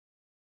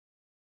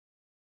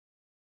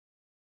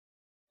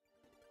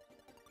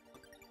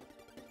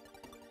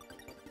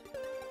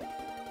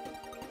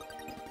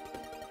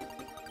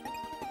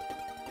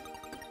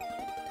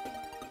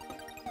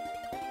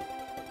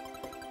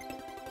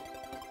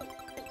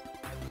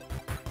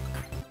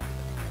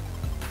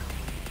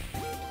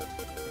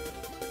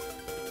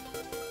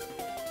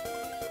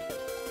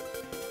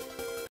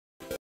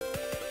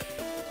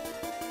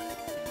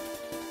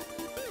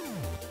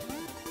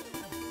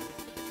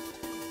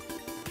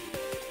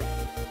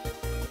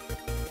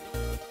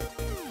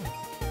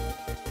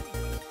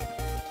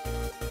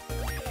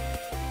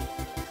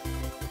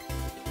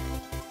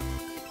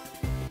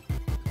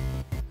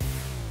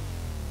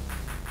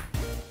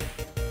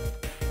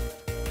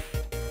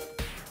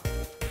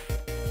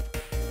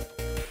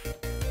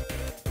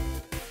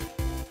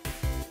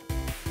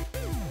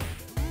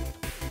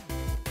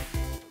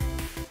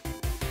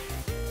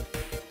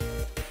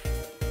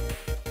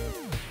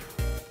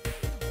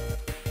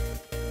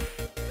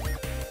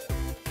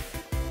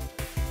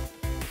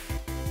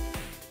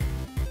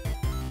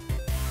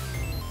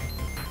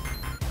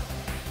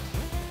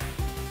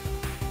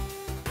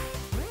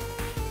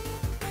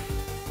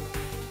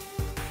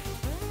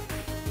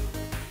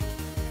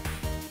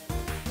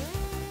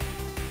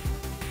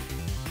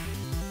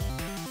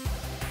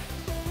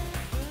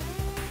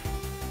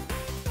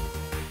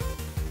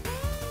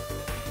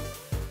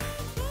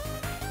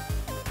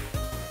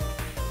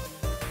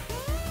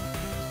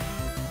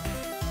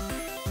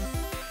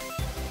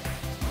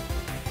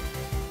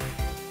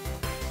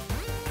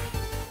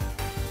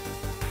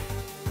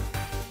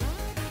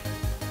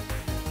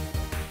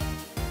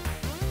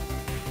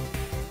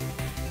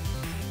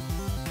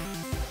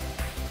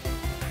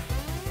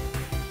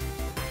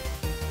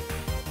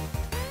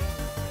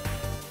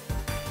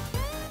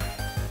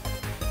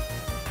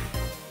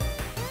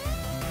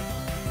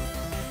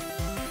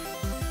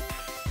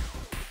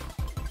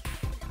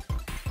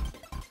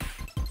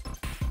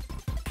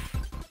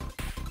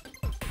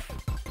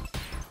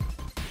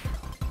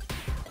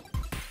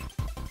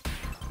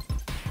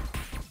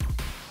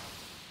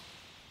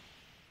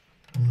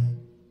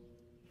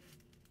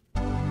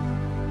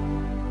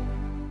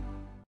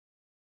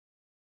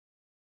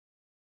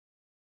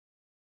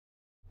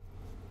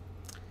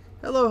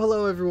Hello,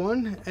 hello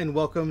everyone, and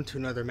welcome to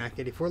another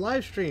Mac84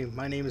 live stream.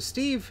 My name is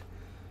Steve.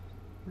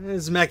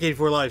 This is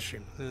Mac84 live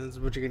stream. This is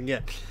what you're gonna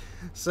get.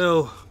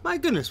 So, my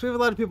goodness, we have a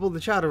lot of people in the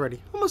chat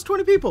already. Almost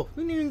 20 people.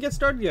 We didn't even get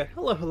started yet.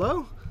 Hello,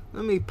 hello.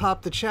 Let me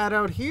pop the chat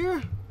out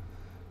here.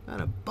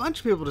 Got a bunch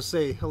of people to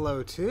say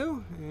hello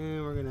to,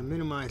 and we're gonna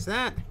minimize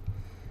that.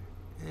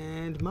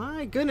 And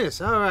my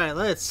goodness, alright,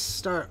 let's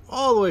start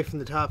all the way from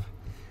the top.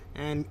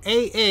 And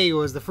AA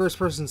was the first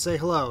person to say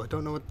hello. I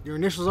don't know what your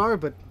initials are,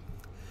 but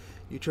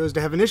you chose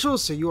to have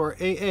initials, so you are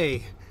AA.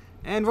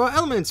 And Raw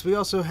Elements, we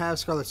also have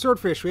Scarlet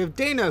Swordfish. We have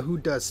Dana, who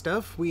does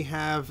stuff. We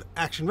have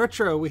Action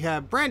Retro. We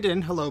have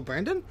Brandon. Hello,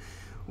 Brandon.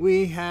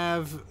 We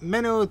have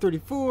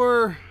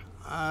Meno34,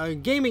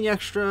 Gaming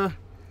Extra,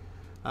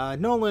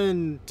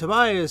 Nolan,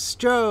 Tobias,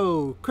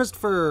 Joe,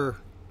 Christopher,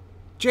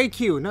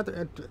 JQ.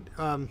 Another.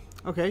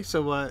 Okay,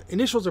 so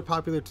initials are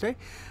popular today.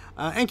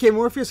 NK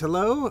Morpheus,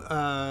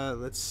 hello.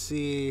 Let's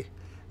see.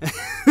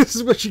 This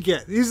is what you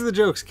get. These are the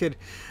jokes, kid.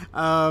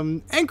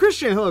 And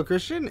Christian. Hello,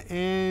 Christian.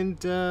 And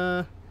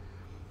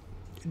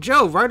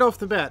Joe, right off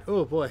the bat.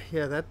 Oh, boy.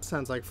 Yeah, that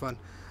sounds like fun.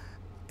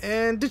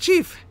 And the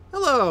Chief.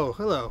 Hello.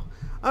 Hello.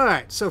 All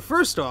right. So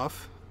first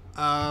off,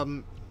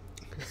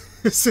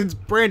 since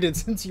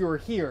you were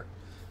here,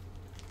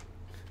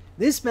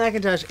 this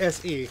Macintosh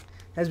SE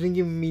has been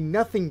giving me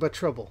nothing but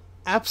trouble.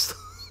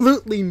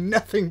 Absolutely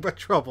nothing but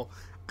trouble.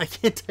 I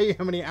can't tell you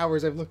how many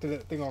hours I've looked at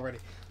that thing already.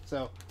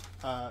 So,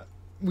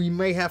 we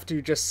may have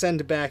to just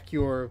send back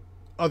your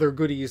other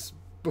goodies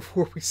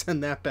before we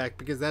send that back,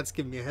 because that's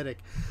giving me a headache.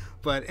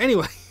 But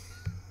anyway,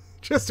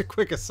 just a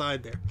quick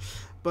aside there.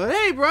 But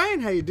hey,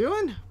 Brian, how you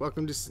doing?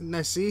 Welcome to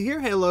nice to see you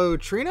here. Hello,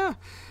 Trina.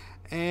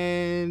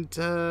 And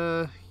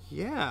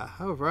yeah,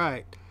 all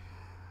right.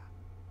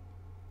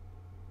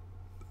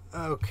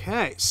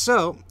 Okay,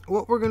 so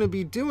what we're going to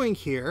be doing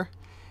here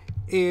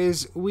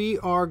is we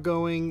are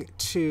going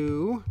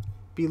to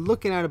be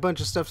looking at a bunch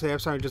of stuff today. I'm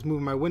sorry, just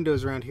moving my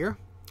windows around here.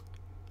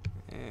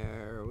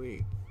 There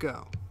we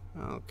go.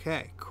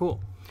 Okay, cool.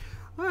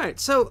 All right,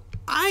 so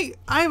I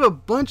have a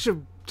bunch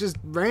of just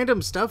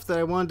random stuff that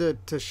I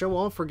wanted to show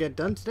off or get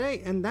done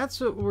today, and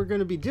that's what we're going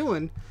to be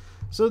doing.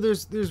 So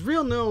there's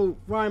real no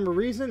rhyme or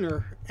reason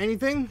or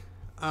anything.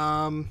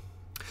 Brian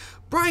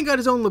got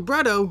his own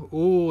libretto.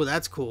 Oh,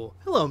 that's cool.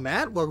 Hello,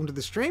 Matt. Welcome to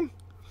the stream.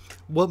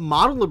 What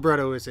model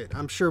libretto is it?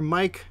 I'm sure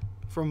Mike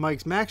from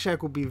Mike's Mac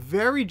Shack will be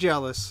very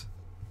jealous.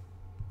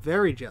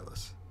 Very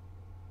jealous.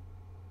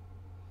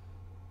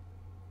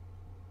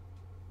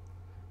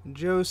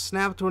 Joe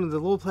snapped one of the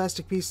little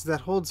plastic pieces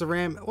that holds the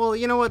RAM. Well,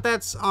 you know what?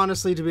 That's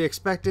honestly to be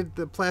expected.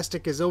 The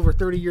plastic is over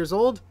 30 years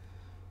old.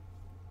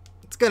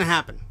 It's gonna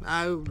happen.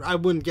 I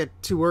wouldn't get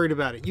too worried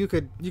about it. You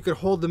could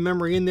hold the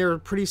memory in there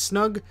pretty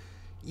snug,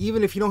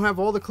 even if you don't have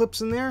all the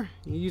clips in there.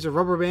 You use a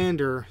rubber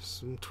band or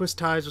some twist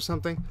ties or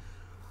something.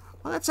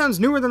 Well, that sounds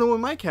newer than the one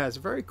Mike has.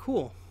 Very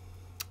cool.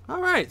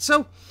 All right,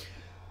 so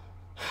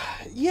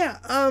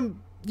yeah,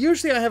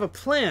 usually I have a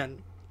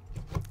plan,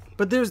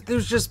 but there's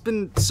just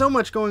been so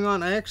much going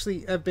on. I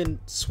actually have been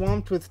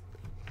swamped with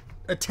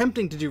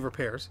attempting to do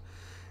repairs,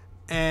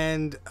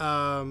 and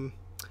I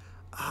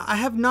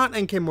have not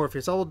NK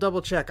Morpheus. I will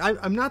double check.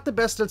 I'm not the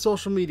best at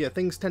social media.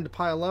 Things tend to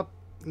pile up.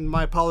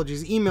 My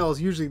apologies. Email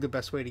is usually the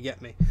best way to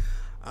get me.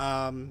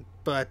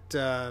 But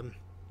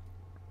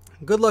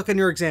good luck on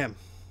your exam.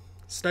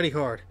 Study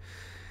hard.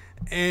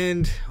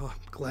 And oh,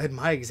 I'm glad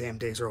my exam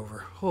days are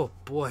over. Oh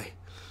boy.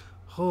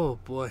 Oh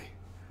boy.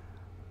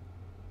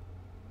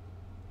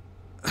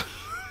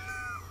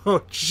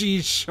 Oh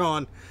geez,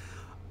 Sean.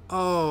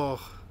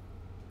 Oh.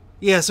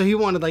 Yeah, so he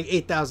wanted like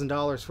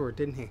 $8,000 for it,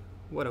 didn't he?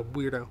 What a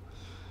weirdo.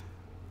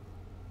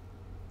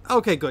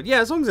 Okay, good.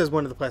 Yeah, as long as there's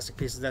one of the plastic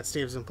pieces that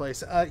stays in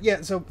place.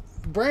 Yeah, so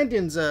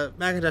Brandon's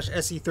Macintosh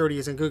SE30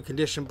 is in good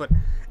condition, but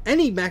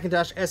any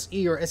Macintosh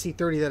SE or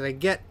SE30 that I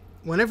get,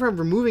 whenever I'm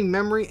removing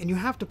memory, and you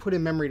have to put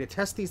in memory to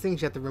test these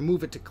things, you have to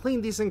remove it to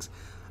clean these things,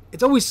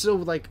 it's always so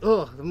like,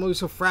 ugh, I'm always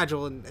so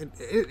fragile, and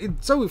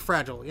it's so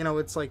fragile, you know,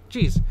 it's like,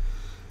 geez.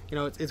 You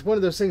know, it's one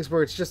of those things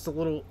where it's just a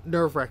little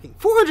nerve-wracking.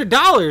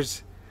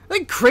 $400?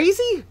 Like,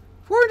 crazy?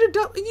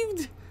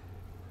 $400?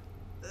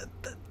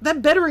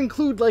 That better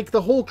include, like,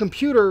 the whole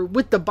computer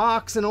with the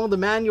box and all the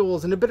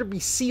manuals, and it better be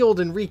sealed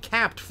and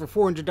recapped for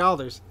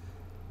 $400.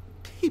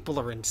 People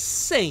are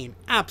insane.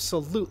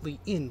 Absolutely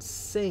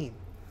insane.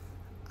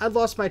 I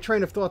lost my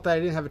train of thought that I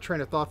didn't have a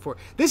train of thought for.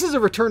 This is a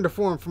return to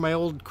form for my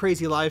old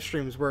crazy live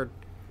streams where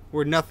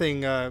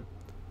nothing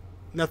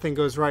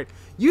goes right.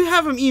 You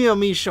have him email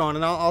me, Sean,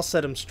 and I'll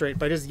set him straight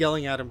by just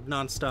yelling at him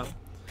nonstop,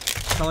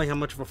 telling how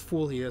much of a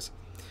fool he is.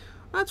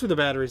 That's where the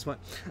batteries went.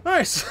 All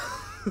right, so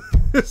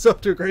it's off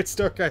to a great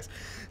start, guys.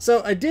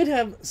 So I did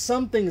have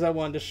some things I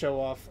wanted to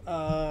show off.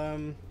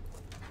 I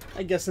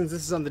guess since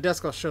this is on the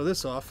desk, I'll show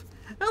this off.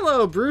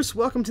 Hello, Bruce.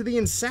 Welcome to the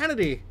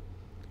insanity.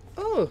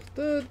 Oh,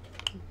 the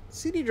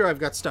CD drive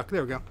got stuck.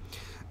 There we go.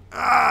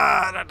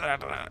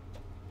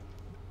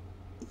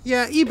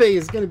 Yeah, eBay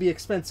is going to be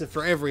expensive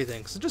for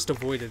everything, so just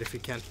avoid it if you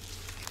can.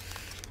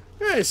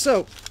 Alright,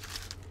 so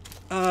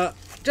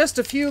just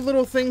a few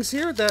little things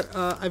here that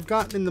I've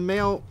gotten in the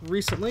mail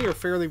recently, or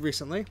fairly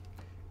recently,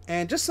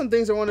 and just some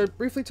things I want to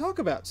briefly talk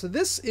about. So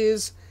this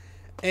is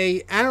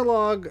a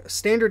analog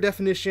standard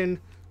definition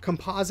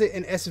composite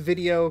and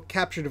S-video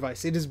capture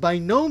device. It is by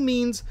no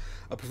means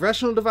a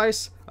professional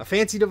device, a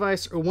fancy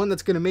device, or one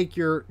that's going to make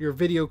your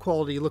video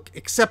quality look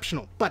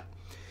exceptional. But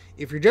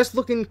if you're just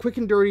looking quick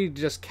and dirty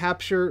to just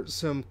capture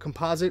some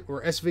composite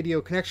or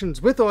S-video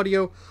connections with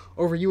audio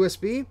over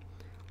USB,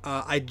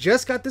 I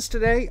just got this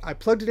today. I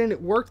plugged it in,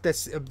 it worked.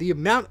 That's the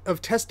amount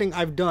of testing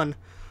I've done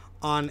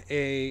on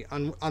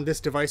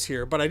this device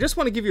here. But I just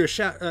want to give you a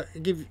shout,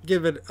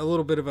 give it a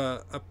little bit of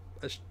a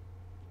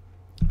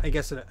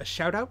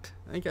shout out.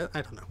 I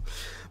don't know,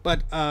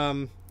 but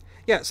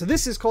yeah. So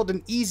this is called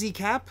an Easy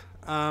Cap.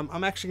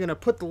 I'm actually going to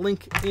put the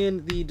link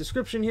in the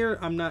description here.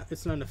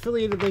 It's not an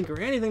affiliated link or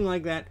anything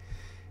like that.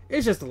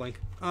 It's just a link.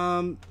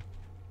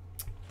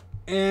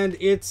 And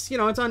it's,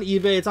 it's on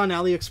eBay, it's on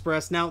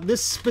AliExpress. Now,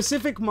 this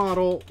specific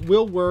model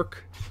will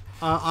work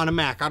on a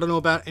Mac. I don't know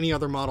about any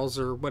other models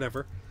or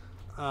whatever.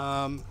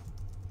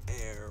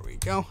 There we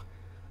go.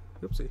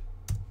 Oopsie.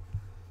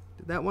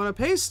 Did that want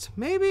to paste?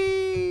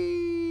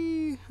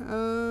 Maybe.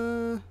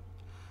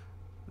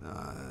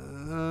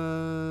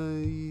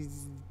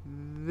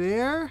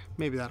 There.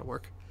 Maybe that'll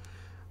work.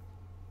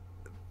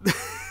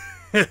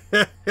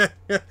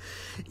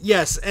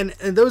 Yes, and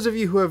those of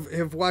you who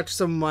have watched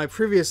some of my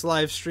previous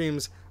live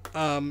streams,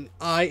 I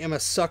am a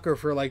sucker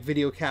for like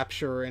video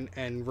capture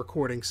and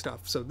recording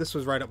stuff, so this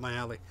was right up my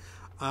alley.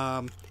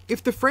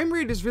 If the frame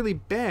rate is really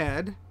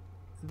bad,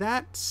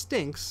 that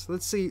stinks.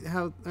 Let's see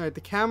how... Alright,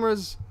 the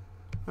cameras...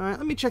 Alright,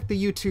 let me check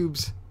the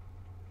YouTubes.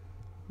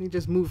 Let me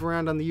just move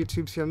around on the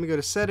YouTubes here. Let me go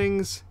to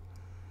settings.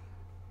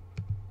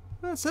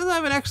 Well, it says I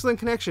have an excellent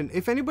connection.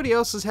 If anybody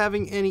else is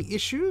having any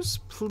issues,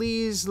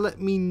 please let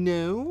me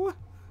know.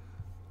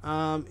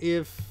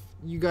 If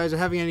you guys are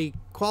having any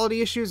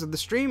quality issues with the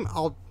stream,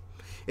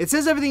 it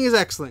says everything is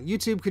excellent.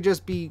 YouTube could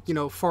just be,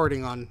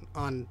 farting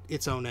on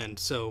its own end.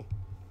 So,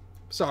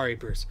 sorry,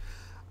 Bruce.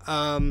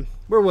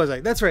 Where was I?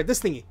 That's right,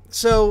 this thingy.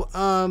 So,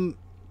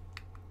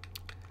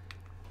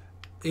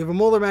 you have a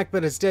Molar Mac,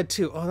 but it's dead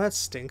too. Oh, that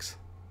stinks.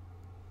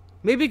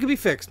 Maybe it could be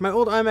fixed. My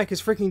old iMac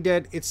is freaking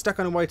dead. It's stuck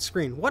on a white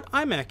screen. What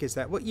iMac is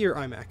that? What year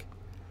iMac?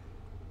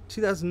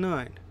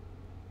 2009.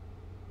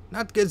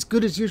 Not as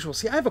good as usual.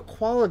 See, I have a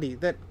quality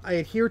that I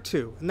adhere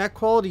to, and that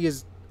quality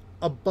is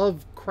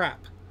above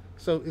crap.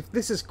 So if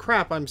this is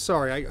crap, I'm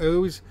sorry. I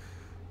always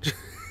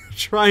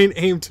try and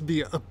aim to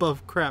be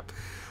above crap.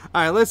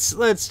 All right,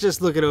 let's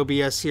just look at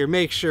OBS here.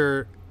 Make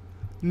sure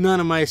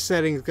none of my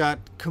settings got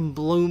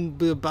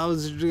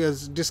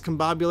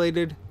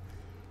discombobulated.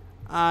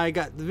 I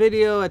got the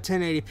video at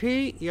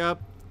 1080p,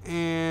 yep,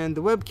 and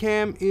the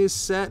webcam is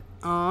set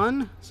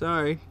on,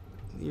 sorry,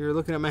 you're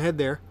looking at my head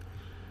there,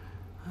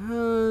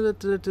 webcam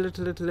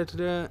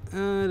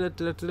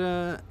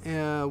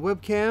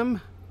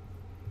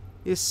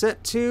is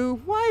set to,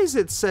 why is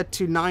it set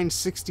to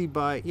 960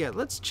 by, yeah,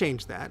 let's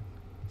change that,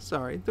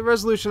 sorry, the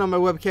resolution on my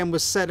webcam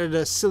was set at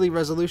a silly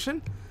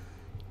resolution.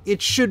 It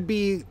should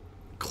be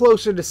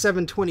closer to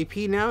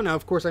 720p now,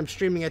 of course I'm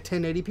streaming at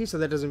 1080p, so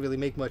that doesn't really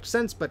make much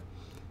sense, but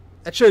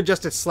that should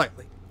adjust it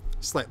slightly.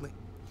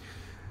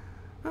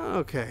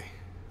 Okay.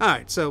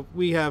 Alright, so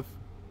we have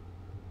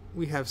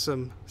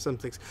some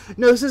things.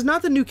 No, this is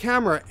not the new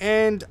camera,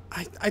 and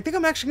I think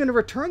I'm actually going to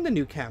return the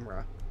new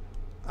camera.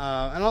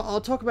 And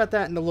I'll talk about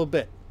that in a little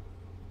bit.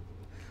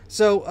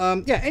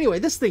 So, yeah, anyway,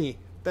 this thingy,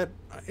 that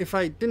if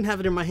I didn't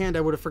have it in my hand,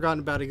 I would have forgotten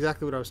about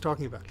exactly what I was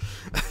talking about.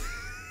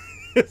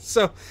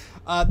 So,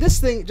 this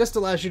thing just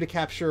allows you to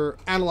capture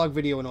analog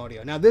video and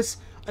audio. Now,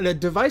 a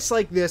device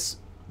like this,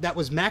 that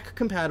was Mac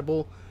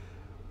compatible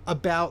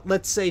about,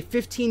 let's say,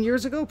 15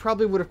 years ago,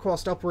 probably would have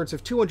cost upwards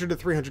of $200 to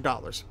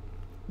 $300.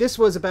 This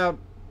was about,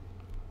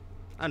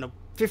 I don't know,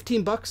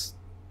 15 bucks,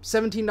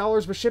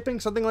 $17 with shipping,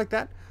 something like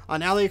that,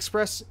 on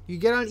AliExpress. You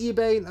get on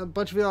eBay and a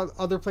bunch of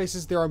other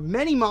places. There are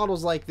many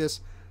models like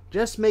this.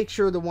 Just make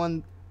sure the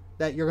one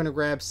that you're going to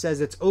grab says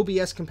it's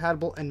OBS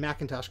compatible and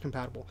Macintosh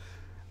compatible.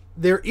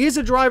 There is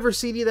a driver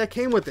CD that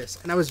came with this,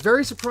 and I was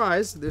very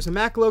surprised. There's a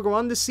Mac logo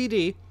on this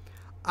CD.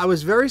 I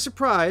was very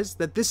surprised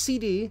that this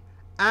CD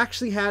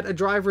actually had a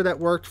driver that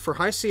worked for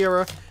High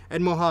Sierra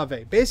and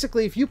Mojave.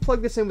 Basically, if you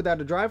plug this in without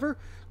a driver,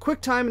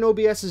 QuickTime and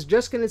OBS is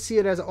just going to see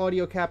it as an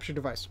audio capture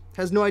device.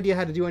 Has no idea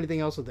how to do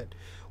anything else with it.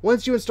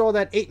 Once you install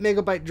that 8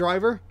 megabyte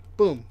driver,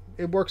 boom,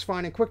 it works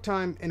fine in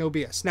QuickTime and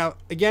OBS. Now,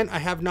 again, I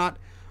have not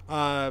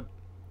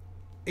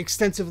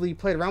extensively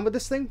played around with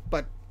this thing,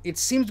 but it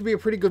seems to be a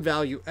pretty good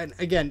value. And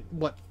again,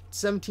 what,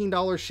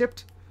 $17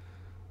 shipped?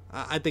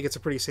 I think it's a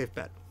pretty safe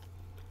bet.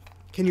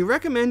 Can you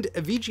recommend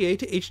a VGA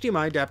to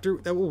HDMI adapter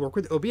that will work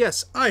with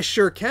OBS? I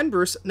sure can,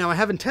 Bruce. Now, I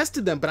haven't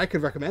tested them, but I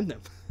could recommend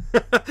them.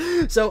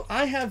 So,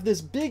 I have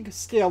this big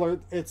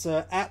scaler. It's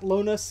a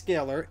Atlona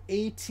scaler,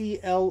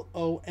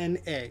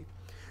 A-T-L-O-N-A.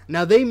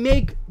 Now, they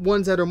make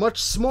ones that are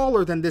much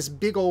smaller than this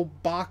big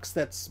old box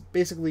that's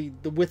basically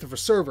the width of a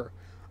server.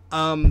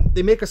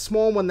 They make a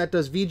small one that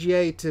does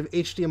VGA to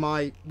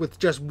HDMI with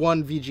just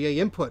one VGA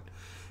input.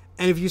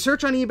 And if you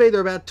search on eBay, they're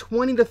about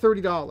 $20 to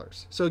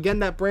 $30. So again,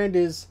 that brand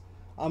is,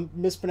 I'm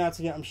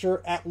mispronouncing it, I'm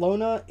sure,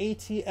 Atlona,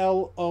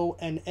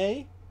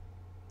 Atlona.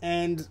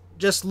 And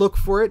just look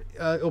for it.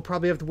 It'll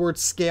probably have the word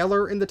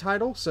scaler in the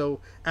title. So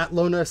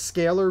Atlona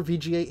Scaler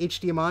VGA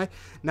HDMI.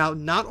 Now,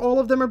 not all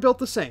of them are built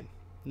the same.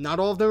 Not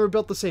all of them are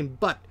built the same.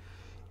 But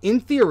in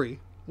theory,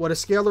 what a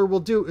scaler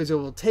will do is it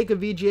will take a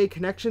VGA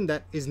connection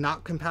that is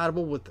not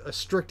compatible with a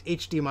strict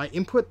HDMI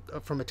input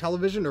from a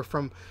television or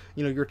from,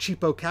 you know, your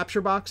cheapo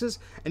capture boxes,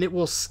 and it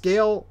will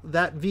scale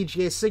that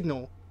VGA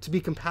signal to be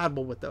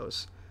compatible with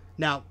those.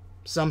 Now,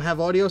 some have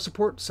audio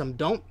support, some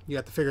don't. You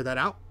have to figure that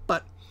out.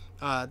 But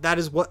that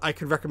is what I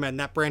could recommend.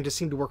 That brand just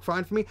seemed to work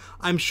fine for me.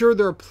 I'm sure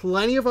there are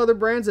plenty of other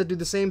brands that do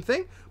the same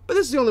thing, but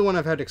this is the only one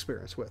I've had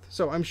experience with.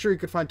 So I'm sure you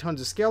could find tons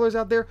of scalers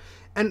out there.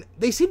 And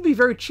they seem to be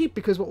very cheap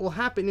because what will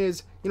happen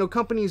is, you know,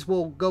 companies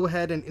will go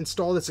ahead and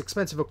install this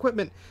expensive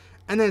equipment,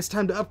 and then it's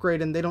time to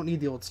upgrade and they don't need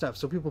the old stuff.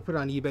 So people put it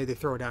on eBay, they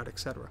throw it out,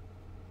 etc.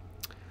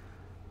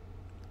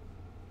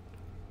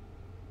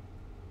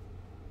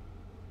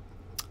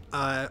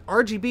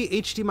 RGB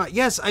HDMI.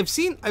 Yes, I've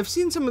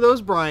seen some of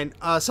those, Brian.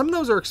 Some of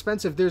those are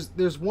expensive.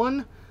 There's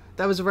one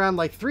that was around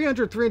like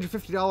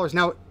 $350.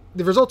 Now,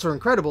 the results are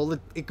incredible.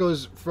 It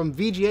goes from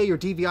VGA or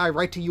DVI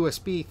right to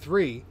USB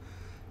 3,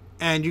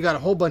 and you got a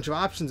whole bunch of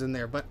options in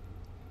there. But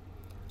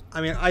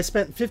I mean, I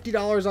spent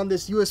 $50 on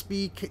this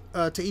USB to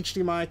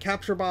HDMI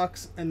capture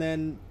box, and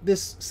then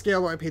this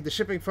scaler I paid the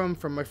shipping from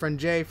my friend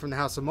Jay from the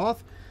House of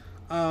Moth.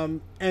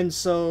 And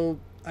so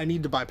I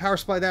need to buy power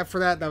supply for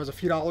that. That was a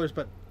few dollars,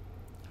 but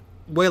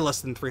way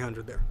less than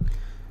 $300 there.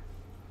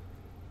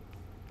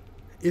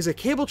 Is a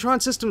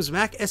Cabletron Systems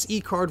Mac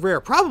SE card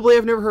rare? Probably.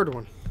 I've never heard of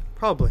one.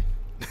 Probably.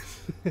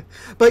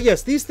 But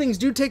yes, these things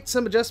do take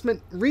some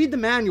adjustment. Read the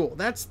manual.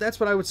 That's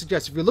what I would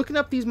suggest. If you're looking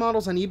up these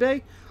models on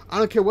eBay, I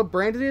don't care what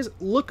brand it is,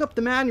 look up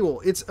the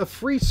manual. It's a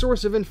free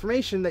source of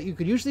information that you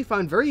could usually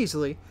find very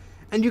easily,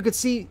 and you could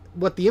see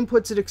what the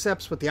inputs it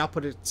accepts, what the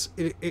outputs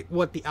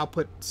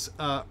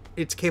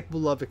it's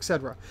capable of,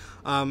 etc.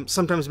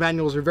 Sometimes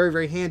manuals are very,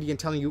 very handy in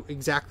telling you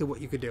exactly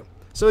what you could do.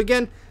 So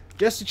again,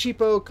 just a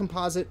cheapo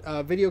composite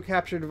video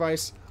capture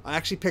device. I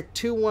actually picked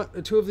two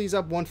of these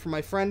up, one for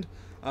my friend,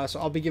 so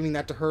I'll be giving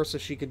that to her so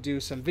she could do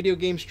some video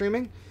game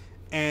streaming.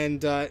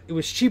 And it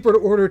was cheaper to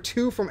order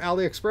 2 from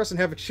AliExpress and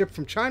have it shipped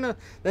from China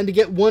than to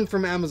get 1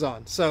 from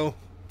Amazon. So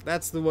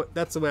that's the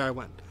way I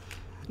went.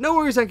 No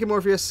worries, Enki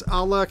Morpheus.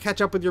 I'll catch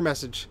up with your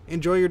message.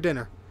 Enjoy your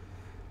dinner.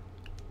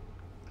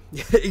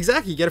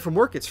 Exactly. You get it from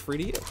work. It's free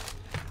to you.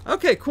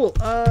 Okay, cool.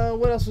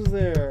 What else was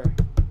there?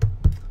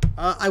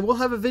 I will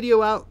have a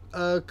video out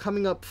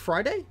coming up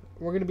Friday.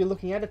 We're going to be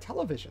looking at a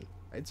television.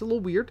 It's a little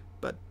weird,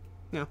 but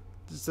you know,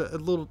 it's a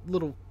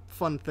little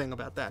fun thing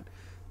about that.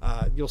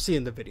 You'll see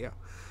in the video.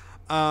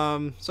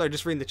 Sorry,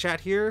 just reading the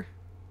chat here.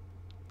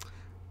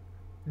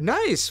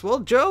 Nice. Well,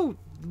 Joe,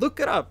 look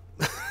it up.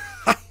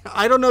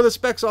 I don't know the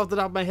specs off the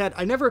top of my head.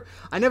 I never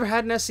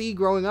had an SE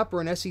growing up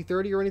or an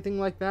SE30 or anything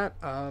like that.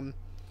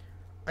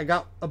 I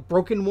got a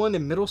broken one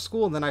in middle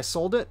school and then I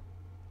sold it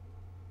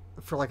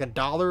for like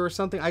 $1 or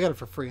something. I got it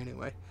for free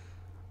anyway.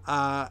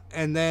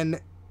 And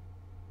then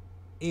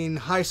in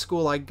high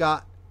school I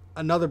got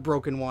another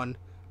broken one,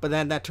 but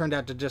then that turned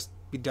out to just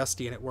be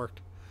dusty and it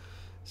worked.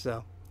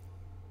 So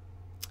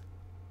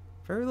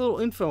very little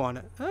info on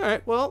it. All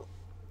right, well,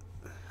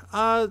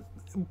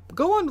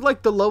 go on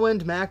like the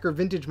low-end Mac or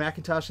vintage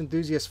Macintosh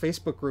enthusiast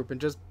Facebook group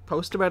and just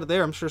post about it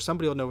there. I'm sure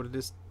somebody will know what it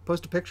is.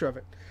 Post a picture of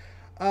it.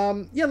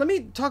 Yeah, let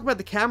me talk about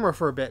the camera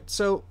for a bit.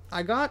 So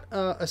I got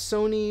a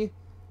Sony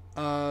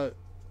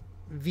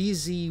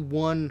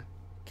VZ1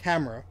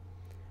 camera,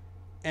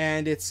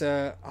 and it's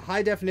a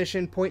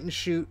high-definition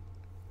point-and-shoot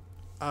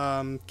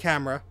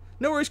camera.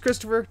 No worries,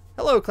 Christopher.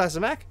 Hello, Class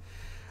of Mac.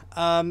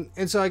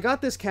 And so I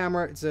got this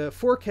camera. It's a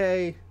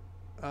 4K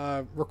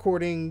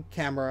recording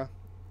camera,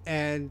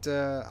 and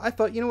I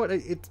thought, you know what,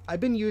 I've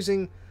been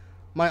using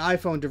my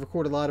iPhone to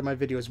record a lot of my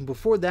videos, and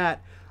before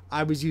that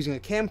I was using a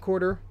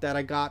camcorder that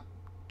I got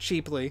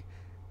cheaply,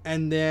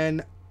 and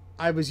then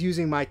I was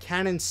using my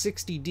Canon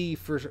 60D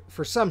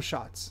for some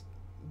shots.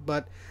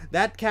 But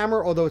that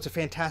camera, although it's a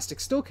fantastic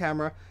still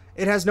camera,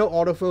 it has no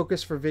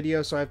autofocus for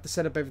video, so I have to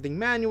set up everything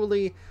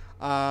manually.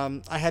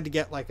 I had to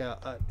get like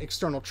a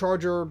external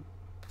charger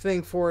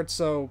thing for it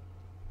so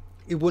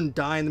it wouldn't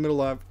die in the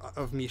middle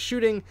of me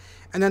shooting.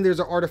 And then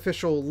there's an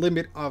artificial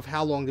limit of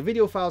how long the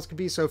video files could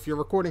be, so if you're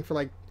recording for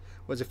like,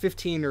 was it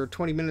 15 or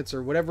 20 minutes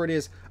or whatever it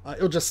is,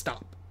 it'll just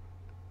stop,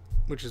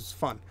 which is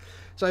fun.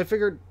 So I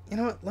figured, you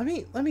know what, let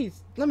me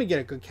get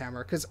a good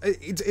camera, because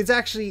it's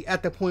actually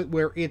at the point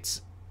where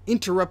it's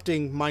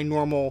interrupting my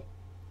normal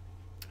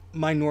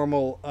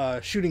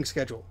shooting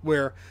schedule,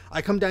 where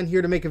I come down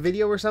here to make a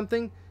video or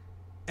something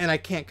and I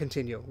can't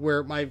continue,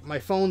 where my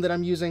phone that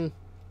I'm using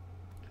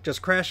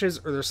just crashes,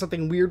 or there's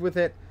something weird with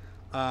it.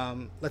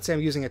 Let's say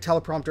I'm using a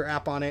teleprompter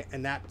app on it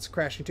and that's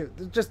crashing too.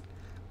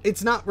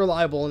 It's not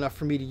reliable enough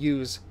for me to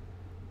use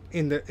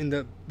in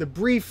the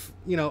brief,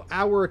 you know,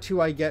 hour or two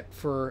I get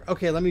for,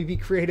 okay, let me be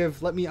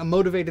creative, I'm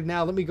motivated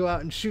now, let me go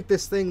out and shoot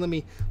this thing, let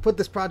me put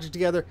this project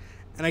together.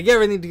 and I get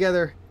everything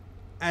together,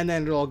 and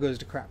then it all goes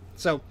to crap.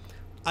 So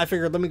I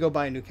figured, let me go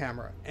buy a new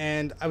camera.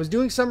 And I was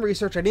doing some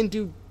research. I didn't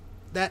do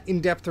that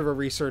in-depth of a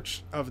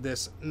research of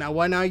this. Now,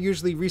 when I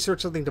usually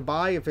research something to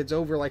buy, if it's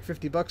over like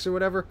 50 bucks or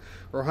whatever,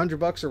 or 100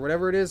 bucks or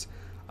whatever it is,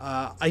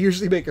 I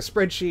usually make a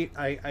spreadsheet.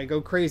 I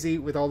go crazy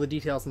with all the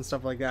details and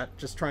stuff like that,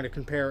 just trying to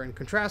compare and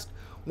contrast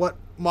what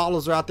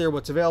models are out there,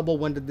 what's available,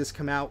 when did this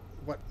come out,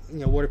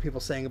 what are people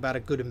saying about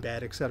it, good and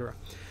bad, etc.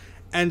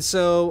 And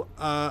so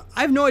I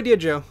have no idea,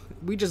 Joe.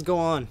 We just go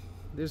on.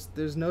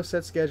 There's no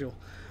set schedule.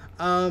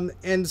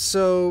 And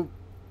so,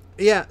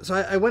 yeah, so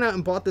I went out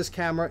and bought this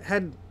camera,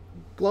 had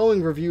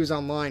glowing reviews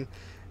online,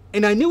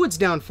 and I knew its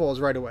downfalls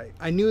right away.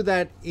 I knew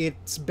that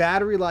its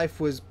battery life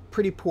was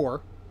pretty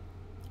poor,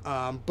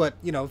 but,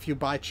 if you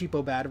buy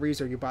cheapo batteries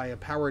or you buy a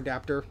power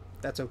adapter,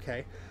 that's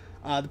okay.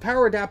 The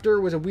power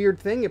adapter was a weird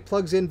thing. It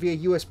plugs in via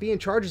USB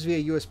and charges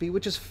via USB,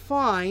 which is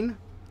fine,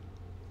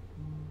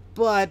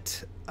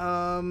 but,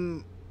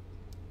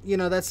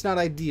 that's not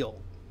ideal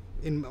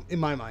in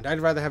my mind. I'd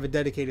rather have a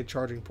dedicated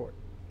charging port.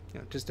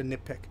 Just a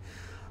nitpick.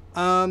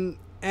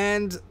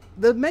 And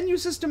the menu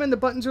system and the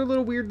buttons are a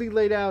little weirdly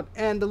laid out,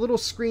 and the little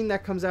screen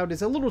that comes out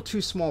is a little too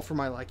small for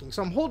my liking.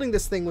 So I'm holding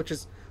this thing, which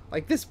is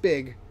like this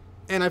big,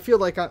 and I feel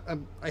like I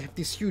have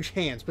these huge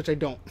hands, which I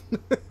don't.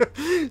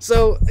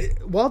 So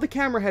while the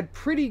camera had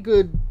pretty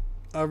good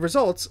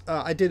results,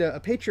 I did a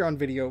Patreon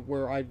video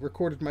where I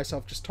recorded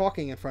myself just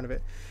talking in front of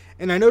it,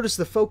 and I noticed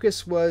the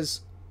focus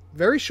was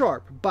very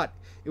sharp, but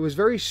it was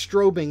very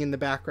strobing in the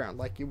background.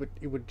 Like it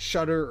would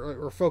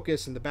shutter or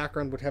focus, and the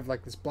background would have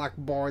like this black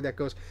bar that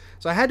goes.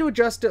 So I had to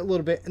adjust it a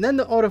little bit, and then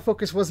the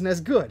autofocus wasn't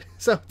as good.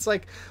 So it's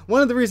like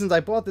one of the reasons I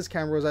bought this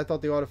camera was I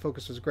thought the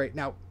autofocus was great.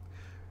 Now,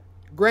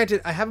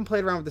 granted, I haven't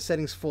played around with the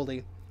settings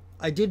fully.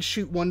 I did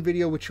shoot one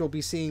video, which you'll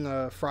be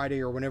seeing Friday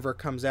or whenever it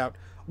comes out,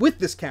 with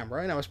this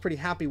camera, and I was pretty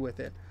happy with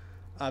it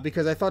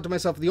because I thought to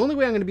myself, the only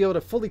way I'm going to be able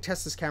to fully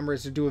test this camera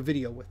is to do a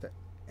video with it.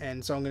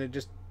 And so I'm going to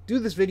just do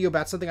this video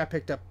about something I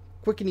picked up.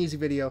 Quick and easy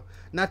video,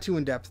 not too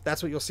in-depth.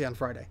 That's what you'll see on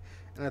Friday.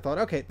 And I thought,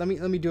 okay, let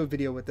me do a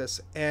video with this.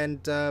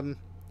 And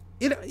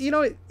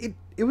it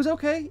was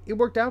okay. It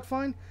worked out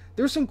fine.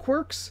 There were some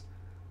quirks,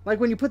 like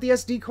when you put the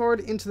SD card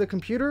into the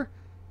computer,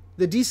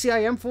 the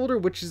DCIM folder,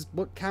 which is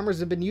what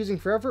cameras have been using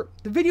forever,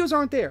 the videos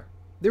aren't there.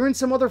 They're in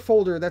some other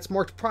folder that's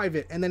marked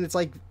private, and then it's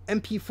like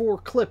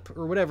MP4 clip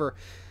or whatever.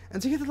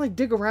 And so you have to like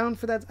dig around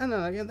for that. I don't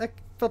know, that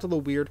felt a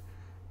little weird.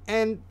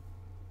 And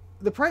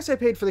the price I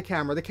paid for the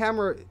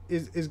camera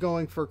is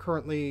going for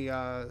currently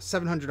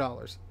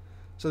 $700.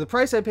 So the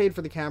price I paid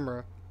for the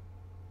camera,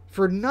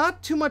 for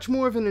not too much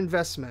more of an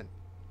investment,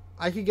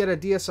 I could get a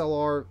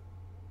DSLR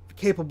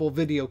capable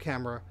video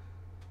camera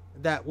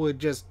that would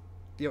just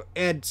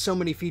add so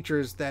many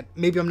features that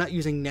maybe I'm not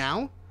using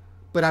now,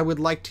 but I would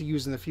like to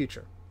use in the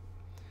future.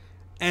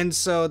 And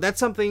so that's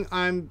something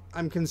I'm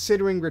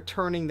considering,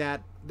 returning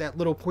that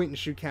little point and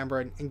shoot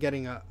camera and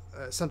getting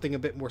something a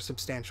bit more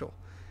substantial.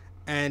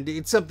 And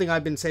it's something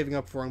I've been saving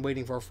up for and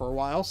waiting for a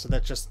while, so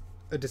that's just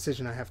a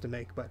decision I have to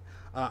make. But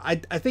I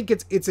think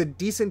it's a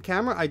decent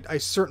camera. I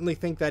certainly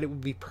think that it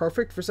would be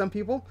perfect for some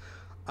people.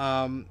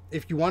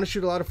 If you want to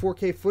shoot a lot of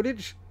 4K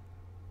footage,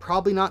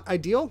 probably not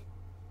ideal.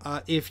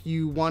 If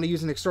you want to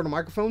use an external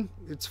microphone,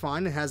 it's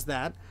fine. It has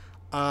that.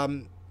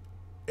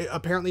 It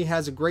apparently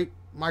has a great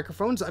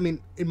microphones. I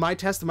mean, in my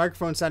test, the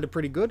microphone sounded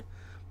pretty good,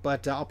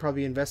 but I'll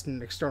probably invest in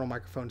an external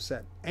microphone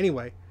set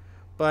anyway.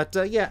 But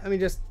yeah, I mean,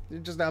 just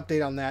an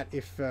update on that.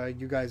 If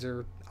you guys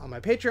are on my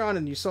Patreon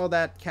and you saw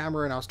that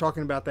camera and I was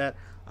talking about that,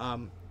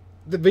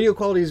 the video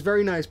quality is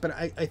very nice, but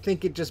I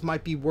think it just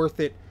might be worth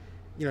it.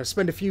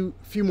 Spend a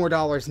few more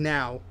dollars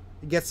now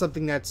to get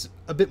something that's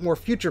a bit more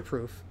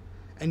future-proof.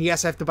 And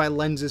yes, I have to buy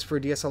lenses for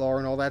DSLR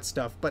and all that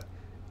stuff, but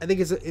I think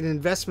it's an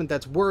investment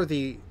that's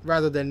worthy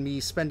rather than me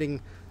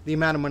spending the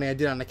amount of money I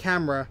did on the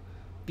camera,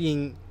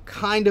 being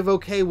kind of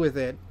okay with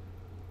it,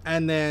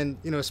 and then,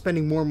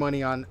 spending more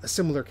money on a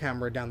similar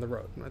camera down the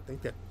road. And I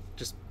think that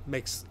just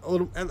makes a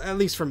little, at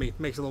least for me,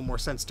 makes a little more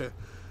sense to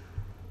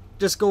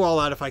just go all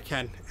out if I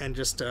can and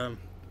just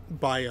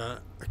buy a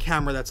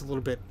camera that's a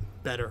little bit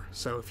better.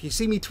 So if you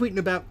see me tweeting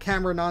about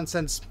camera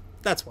nonsense,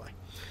 that's why.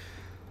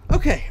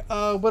 Okay,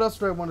 what else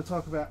do I want to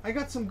talk about? I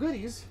got some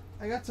goodies.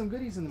 I got some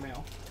goodies in the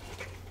mail.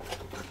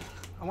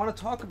 I want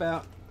to talk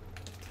about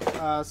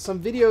some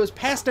videos,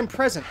 past and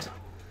present.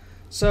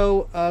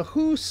 So,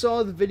 who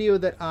saw the video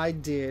that I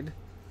did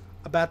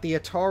about the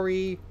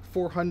Atari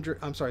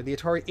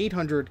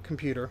 800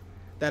 computer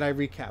that I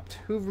recapped?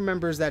 Who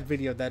remembers that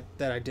video that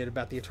I did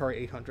about the Atari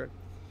 800?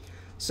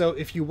 So,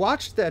 if you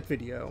watched that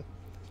video,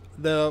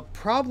 the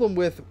problem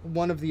with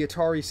one of the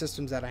Atari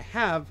systems that I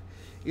have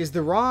is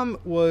the ROM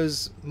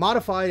was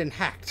modified and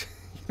hacked.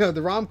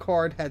 The ROM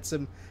card had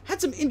some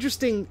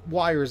interesting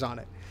wires on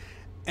it.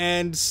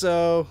 And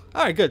so,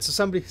 all right, good. So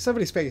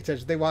somebody's paying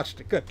attention. They watched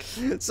it. Good.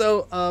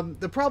 So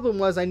the problem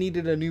was I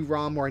needed a new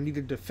ROM, or I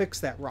needed to fix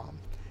that ROM.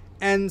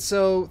 And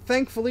so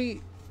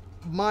thankfully,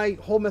 my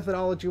whole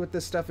methodology with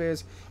this stuff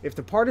is, if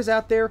the part is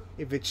out there,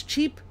 if it's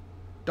cheap,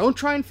 don't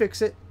try and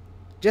fix it.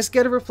 Just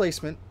get a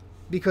replacement,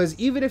 because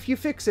even if you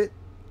fix it,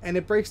 and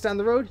it breaks down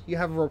the road, you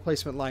have a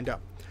replacement lined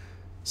up.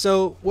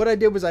 So what I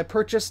did was I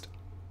purchased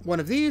one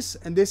of these,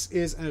 and this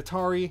is an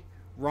Atari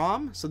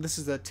ROM. So this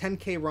is a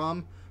 10K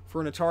ROM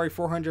for an Atari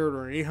 400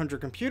 or an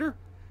 800 computer.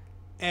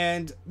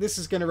 And this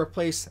is going to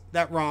replace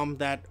that ROM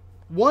that,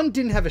 one,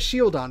 didn't have a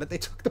shield on it. They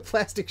took the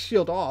plastic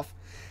shield off.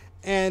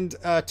 And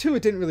two,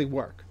 it didn't really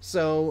work.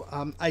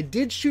 So I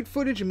did shoot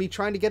footage of me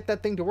trying to get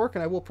that thing to work,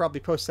 and I will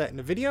probably post that in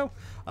a video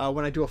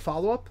when I do a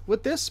follow-up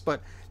with this.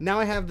 But now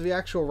I have the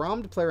actual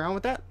ROM to play around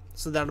with that,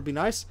 so that'll be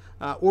nice.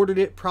 Ordered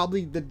it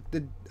probably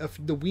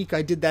the week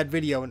I did that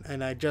video,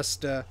 and I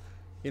just,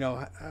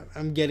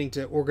 I'm getting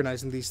to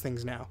organizing these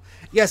things now.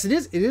 Yes,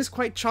 it is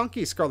quite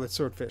chunky, Scarlet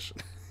Swordfish.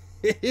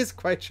 It is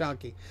quite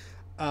chunky.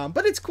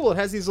 But it's cool. It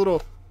has these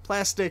little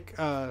plastic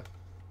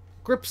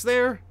grips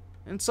there,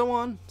 and so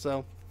on.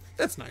 So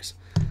that's nice.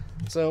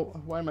 So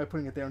why am I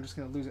putting it there? I'm just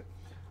going to lose it.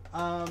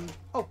 Oh,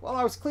 while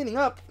I was cleaning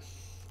up,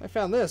 I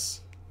found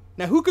this.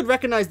 Now, who could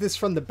recognize this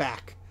from the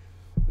back?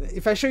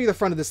 If I show you the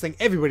front of this thing,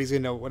 everybody's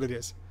going to know what it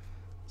is.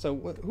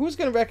 So who's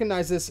going to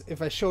recognize this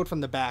if I show it from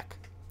the back?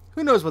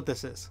 Who knows what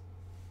this is?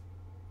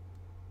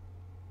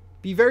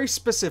 Be very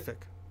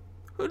specific.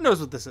 Who knows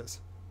what this is?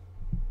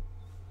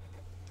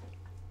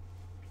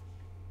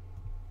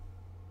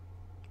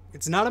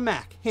 It's not a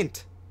Mac.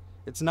 Hint.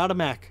 It's not a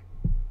Mac.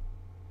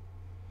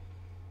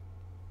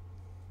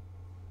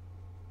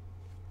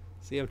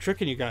 See, I'm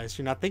tricking you guys.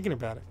 You're not thinking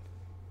about it.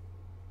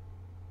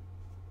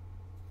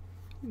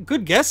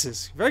 Good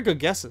guesses. Very good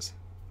guesses.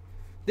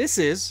 This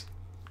is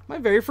my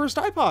very first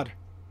iPod.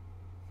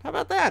 How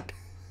about that?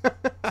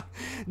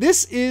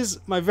 This is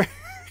my very...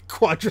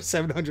 Quadra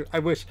 700. I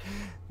wish.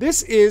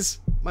 This is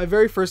my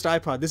very first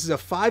iPod. This is a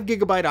 5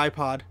 gigabyte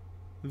iPod.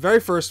 Very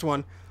first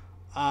one.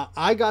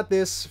 I got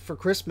this for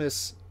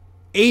Christmas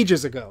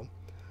ages ago.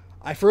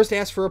 I first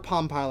asked for a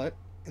Palm Pilot,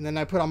 and then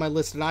I put on my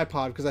list an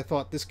iPod because I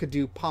thought this could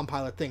do Palm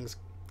Pilot things.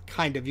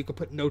 Kind of. You could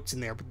put notes in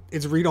there, but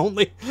it's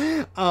read-only.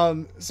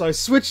 So I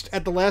switched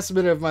at the last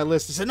minute of my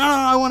list and said, no,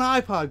 I want an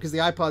iPod, because the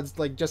iPods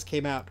like just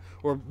came out,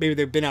 or maybe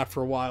they've been out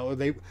for a while, or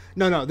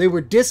they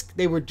were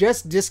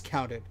just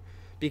discounted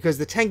because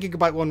the 10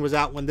 gigabyte one was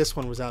out when this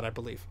one was out, I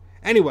believe.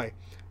 Anyway,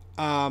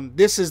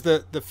 this is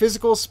the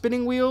physical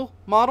spinning wheel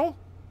model.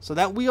 So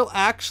that wheel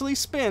actually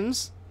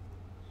spins.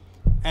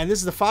 And this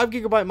is the 5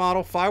 gigabyte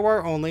model,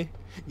 Firewire only.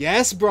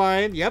 Yes,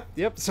 Brian.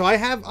 Yep. So I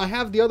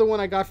have the other one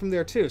I got from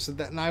there too. So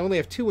that, and I only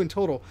have 2 in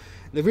total.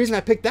 The reason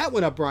I picked that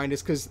one up, Brian,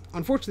 is because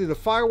unfortunately the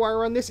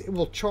Firewire on this, it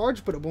will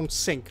charge, but it won't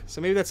sync. So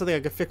maybe that's something I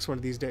could fix one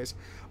of these days.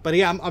 But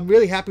yeah, I'm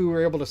really happy we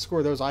were able to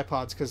score those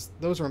iPods, because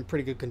those are in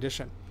pretty good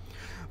condition.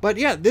 But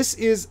yeah, this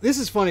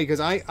is funny, because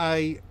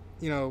I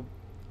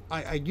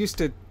used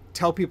to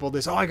tell people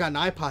this. Oh, I got an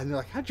iPod, and they're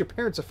like, how'd your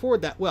parents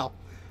afford that? Well,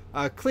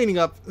 cleaning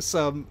up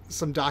some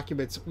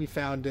documents, I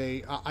found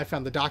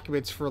the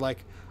documents for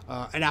like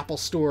an Apple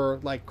Store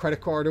like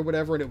credit card or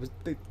whatever, and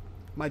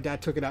my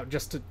dad took it out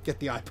just to get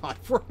the iPod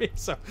for me.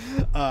 So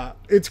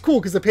it's cool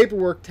because the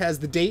paperwork has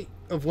the date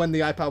of when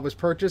the iPod was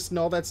purchased and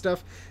all that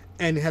stuff,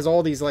 and it has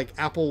all these like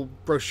Apple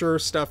brochure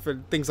stuff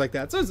and things like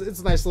that. So it's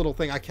a nice little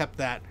thing. I kept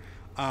that.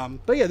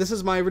 But yeah, this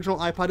is my original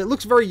iPod. It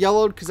looks very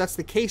yellowed because that's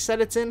the case that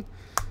it's in.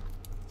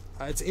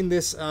 It's in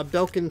this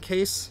Belkin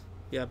case.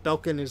 Yeah,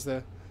 Belkin is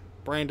the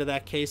brand of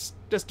that case.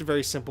 Just a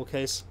very simple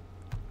case.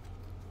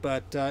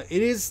 But it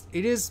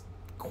is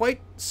quite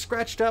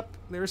scratched up.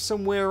 There's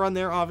some wear on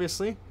there,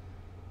 obviously.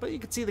 But you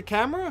can see the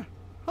camera.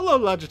 Hello,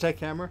 Logitech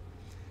camera.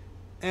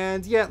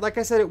 And yeah, like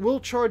I said, it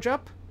will charge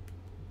up,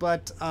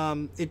 but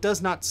it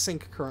does not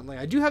sync currently.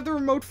 I do have the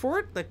remote for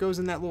it that goes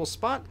in that little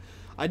spot.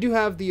 I do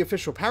have the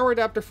official power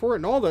adapter for it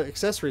and all the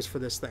accessories for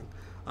this thing.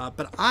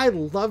 But I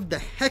love the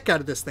heck out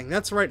of this thing.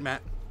 That's right,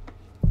 Matt.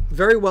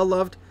 Very well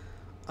loved.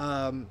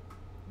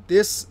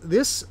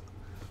 This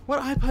what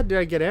iPod did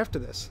I get after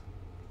this?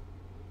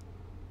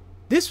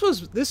 This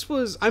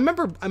was I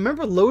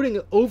remember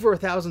loading over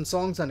 1,000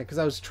 songs on it because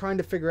I was trying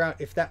to figure out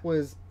if that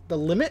was the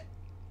limit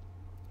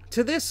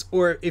to this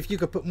or if you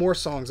could put more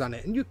songs on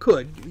it. And you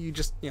could. You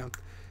just,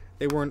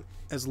 they weren't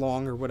as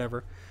long or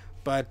whatever.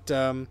 But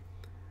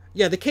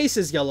yeah, the case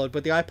is yellowed,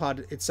 but the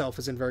iPod itself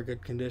is in very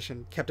good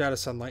condition, kept out of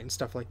sunlight and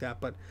stuff like that.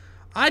 But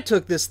I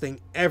took this thing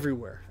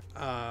everywhere.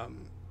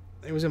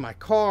 It was in my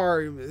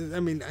car. I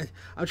mean,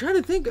 I'm trying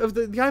to think of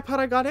the iPod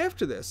I got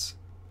after this.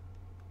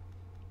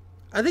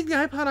 I think the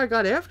iPod I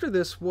got after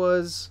this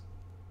was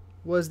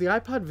the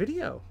iPod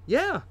Video.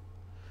 Yeah,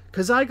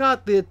 because I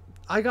got my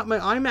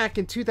iMac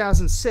in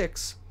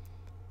 2006,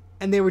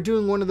 and they were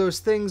doing one of those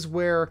things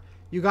where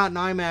you got an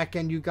iMac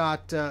and you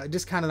got a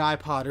discounted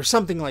iPod or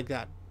something like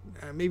that.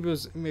 Maybe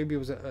it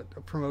was a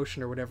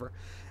promotion or whatever.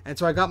 And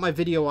so I got my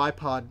video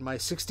iPod, my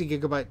 60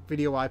 gigabyte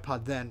video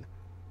iPod then.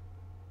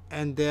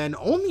 And then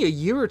only a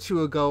year or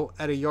two ago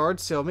at a yard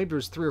sale, maybe it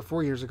was 3 or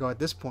 4 years ago at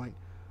this point,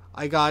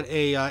 I got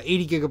a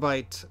 80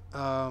 gigabyte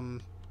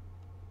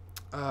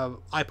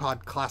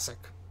iPod Classic.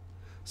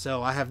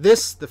 So I have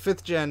this, the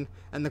 5th gen,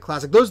 and the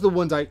Classic. Those are the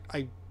ones I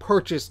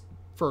purchased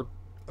for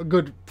a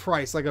good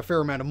price, like a fair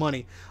amount of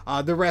money.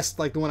 The rest,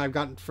 like the one I've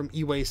gotten from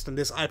eWaste and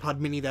this iPod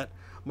Mini that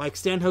Mike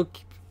Stanhope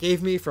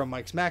gave me from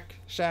Mike's Mac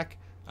Shack.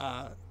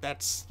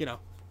 That's, you know,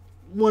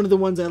 one of the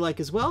ones I like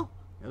as well,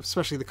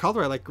 especially the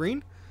color. I like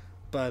green.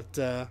 But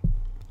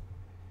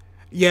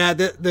yeah,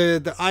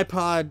 the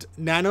iPod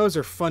Nanos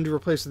are fun to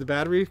replace with the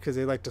battery because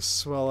they like to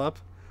swell up.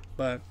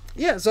 But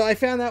yeah, so I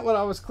found that when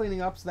I was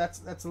cleaning up, so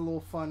that's a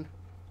little fun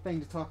thing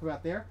to talk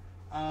about there.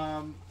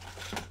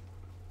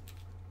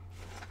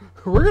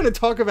 We're gonna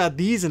talk about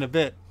these in a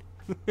bit.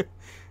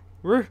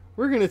 we're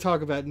gonna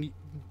talk about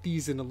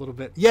these in a little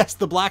bit. Yes,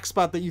 the black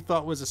spot that you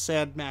thought was a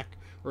sad Mac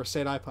or a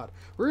sad iPod.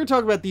 We're gonna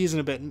talk about these in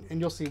a bit, and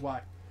you'll see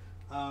why.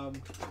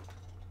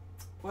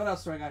 What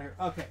else do I got here?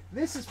 Okay,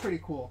 this is pretty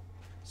cool.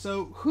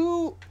 So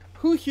who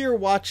here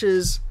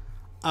watches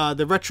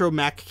the Retro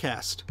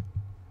Maccast?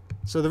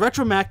 So the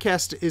Retro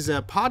Maccast is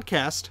a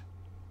podcast,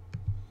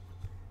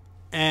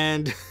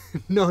 and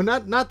no,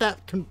 not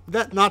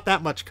that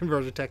much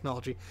conversion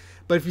technology.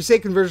 But if you say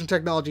conversion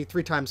technology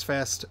 3 times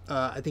fast,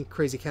 I think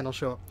Crazy Ken will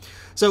show up.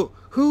 So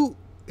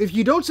if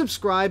you don't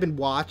subscribe and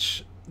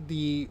watch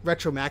the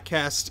Retro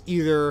Maccast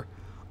either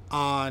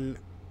on,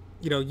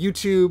 you know,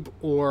 YouTube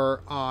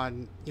or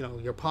on, you know,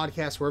 your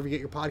podcast, wherever you get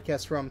your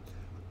podcast from,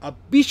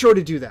 be sure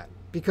to do that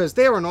because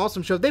they are an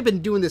awesome show. They've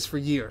been doing this for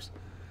years,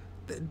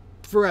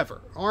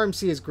 forever.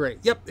 RMC is great.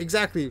 Yep,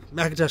 exactly.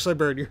 Macintosh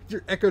Librarian,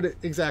 you echoed it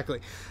exactly.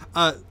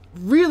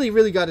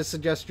 Really got to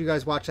suggest you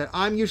guys watch that.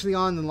 I'm usually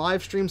on the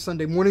live stream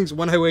Sunday mornings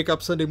when I wake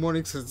up Sunday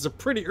mornings because it's a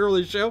pretty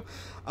early show.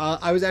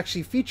 I was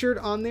actually featured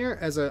on there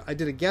I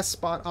did a guest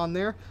spot on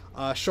there.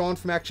 Sean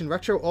from Action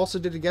Retro also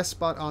did a guest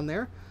spot on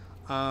there.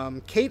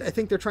 Kate, I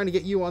think they're trying to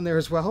get you on there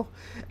as well.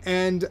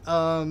 And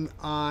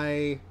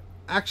I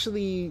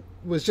actually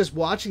was just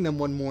watching them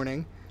one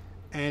morning,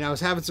 and I was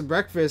having some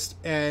breakfast,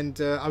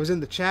 and I was in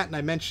the chat, and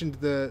I mentioned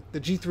the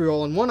G3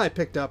 All-in-One I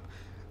picked up.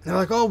 And they're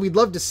like, "Oh, we'd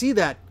love to see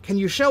that. Can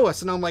you show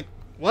us?" And I'm like,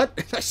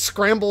 "What?" I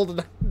scrambled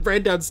and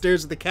ran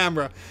downstairs with the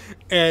camera,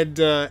 and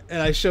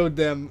I showed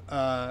them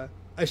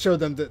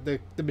the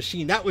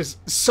machine. That was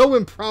so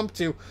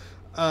impromptu.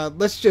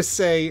 Let's just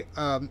say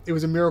it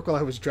was a miracle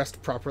I was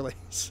dressed properly.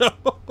 So,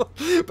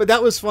 but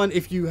that was fun.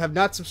 If you have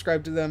not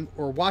subscribed to them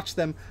or watched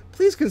them,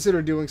 please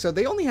consider doing so.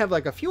 They only have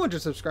like a few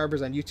hundred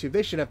subscribers on YouTube.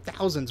 They should have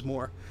thousands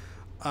more.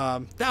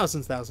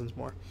 Thousands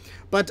more.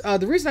 But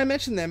the reason I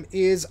mention them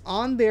is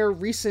on their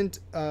recent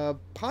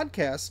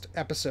podcast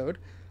episode,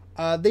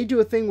 they do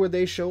a thing where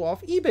they show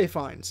off eBay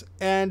finds.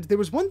 And there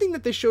was one thing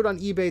that they showed on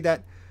eBay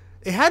that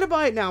they had to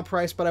buy it now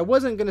price, but I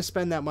wasn't going to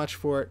spend that much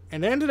for it.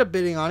 And I ended up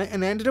bidding on it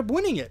and I ended up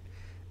winning it.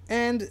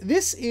 And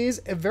this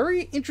is a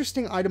very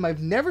interesting item.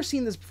 I've never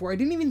seen this before. I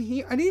didn't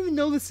even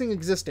know this thing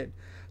existed.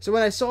 So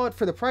when I saw it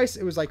for the price,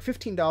 it was like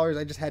 $15.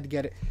 I just had to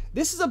get it.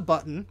 This is a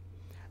button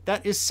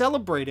that is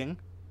celebrating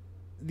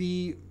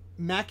the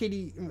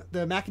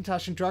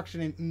Macintosh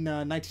introduction in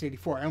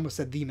 1984. I almost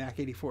said the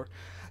Mac84.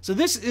 So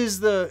this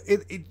is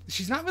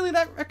she's not really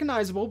that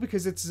recognizable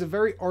because it's a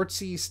very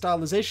artsy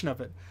stylization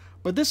of it.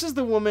 But this is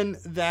the woman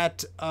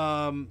that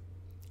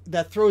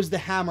that throws the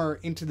hammer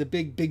into the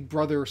Big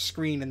Brother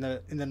screen in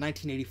the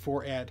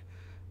 1984 ad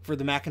for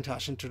the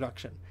Macintosh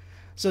introduction.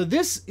 So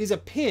this is a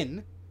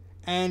pin,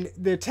 and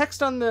the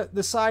text on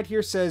the side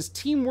here says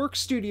Teamwork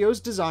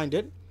Studios designed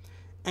it.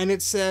 And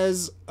it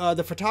says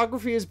the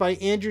photography is by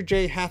Andrew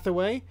J.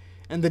 Hathaway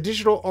and the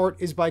digital art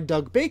is by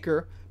Doug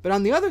Baker. But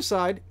on the other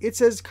side, it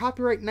says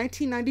copyright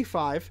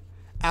 1995,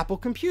 Apple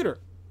Computer.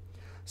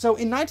 So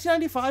in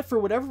 1995, for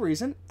whatever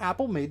reason,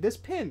 Apple made this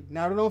pin.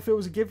 Now, I don't know if it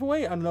was a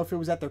giveaway. I don't know if it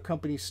was at their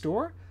company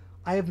store.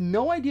 I have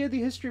no idea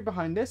the history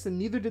behind this, and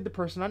neither did the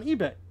person on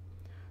eBay.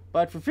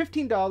 But for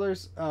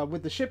 $15,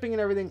 with the shipping and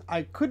everything,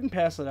 I couldn't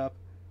pass it up.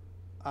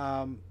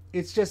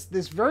 It's just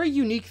this very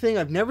unique thing.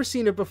 I've never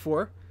seen it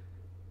before.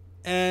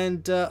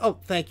 And, oh,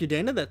 thank you,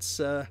 Dana.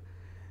 That's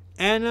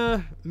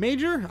Anna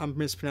Major. I'm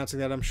mispronouncing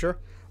that, I'm sure.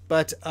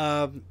 But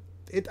I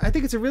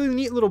think it's a really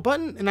neat little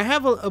button. And I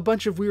have a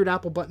bunch of weird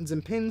Apple buttons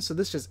and pins, so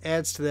this just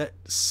adds to that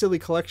silly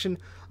collection.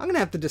 I'm going to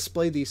have to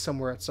display these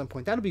somewhere at some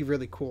point. That'll be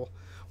really cool.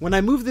 When I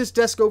move this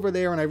desk over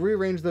there and I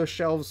rearrange those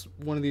shelves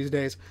one of these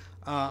days,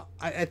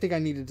 I think I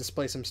need to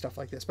display some stuff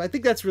like this. But I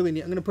think that's really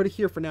neat. I'm going to put it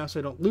here for now so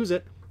I don't lose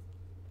it.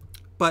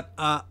 But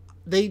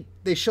they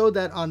showed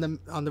that on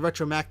the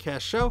Retro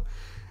Maccast show.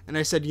 And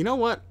I said, you know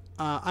what?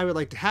 I would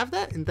like to have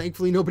that. And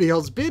thankfully, nobody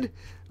else bid.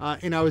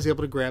 And I was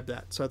able to grab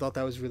that. So I thought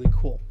that was really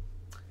cool.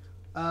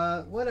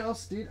 What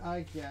else did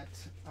I get?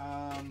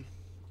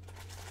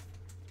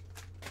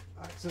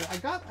 So I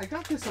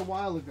got this a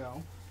while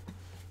ago.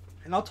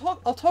 And I'll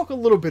talk a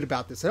little bit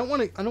about this. I don't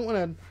want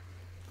to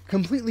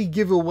completely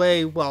give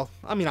away. Well,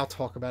 I mean, I'll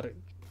talk about it.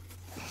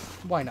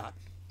 Why not?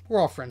 We're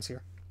all friends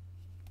here.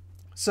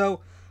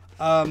 So,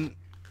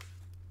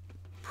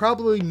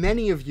 probably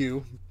many of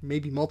you,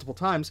 maybe multiple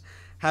times,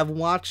 have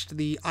watched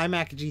the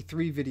iMac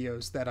G3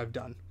 videos that I've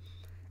done.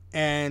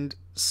 And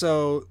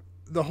so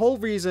the whole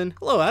reason,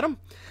 hello Adam,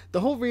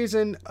 the whole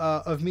reason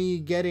of me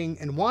getting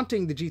and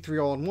wanting the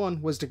G3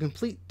 All-in-One was to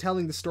complete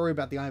telling the story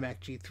about the iMac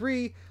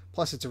G3,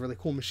 plus it's a really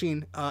cool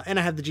machine, and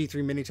I have the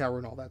G3 Mini Tower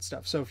and all that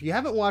stuff. So if you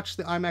haven't watched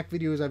the iMac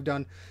videos I've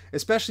done,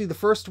 especially the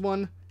first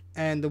one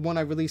and the one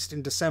I released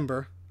in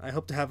December. I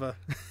hope to have a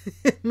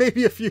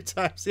maybe a few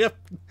times. Yep,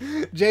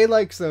 Jay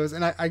likes those,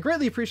 and I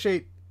greatly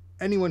appreciate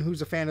anyone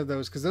who's a fan of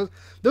those, because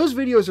those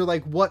videos are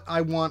like what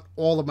I want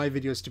all of my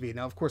videos to be.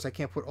 Now, of course, I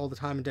can't put all the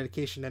time and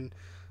dedication and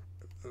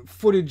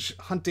footage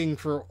hunting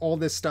for all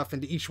this stuff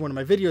into each one of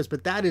my videos,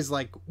 but that is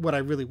like what I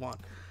really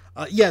want.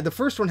 Yeah, the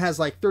first one has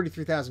like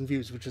 33,000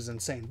 views, which is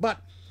insane.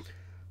 But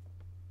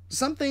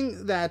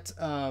something that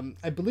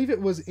I believe it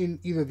was in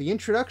either the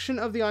introduction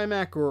of the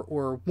iMac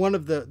or one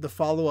of the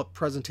follow-up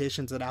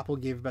presentations that Apple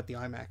gave about the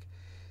iMac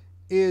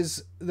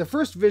is the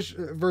first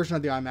version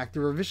of the iMac, the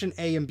revision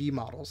A and B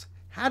models,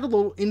 had a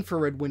little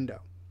infrared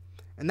window.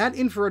 And that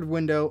infrared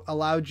window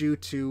allowed you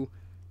to,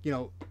 you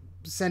know,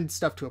 send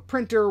stuff to a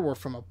printer or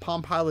from a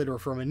Palm Pilot or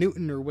from a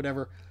Newton or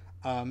whatever,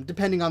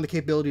 depending on the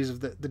capabilities of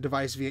the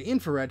device via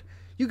infrared,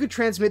 you could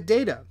transmit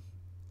data.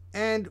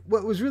 And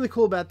what was really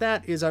cool about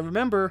that is I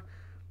remember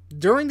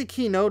during the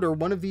keynote or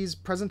one of these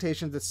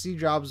presentations that Steve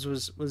Jobs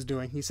was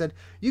doing, he said,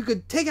 you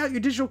could take out your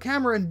digital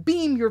camera and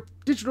beam your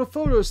digital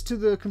photos to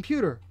the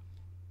computer.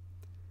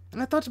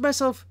 And I thought to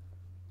myself,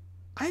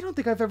 I don't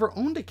think I've ever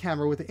owned a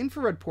camera with an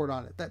infrared port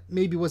on it. That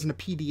maybe wasn't a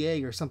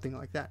PDA or something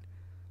like that.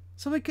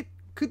 So I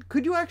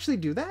could you actually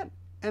do that?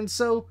 And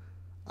so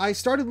I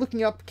started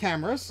looking up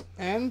cameras,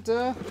 and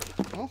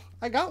well,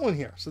 I got one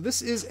here. So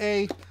this is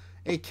a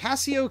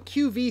Casio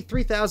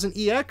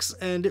QV3000EX,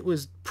 and it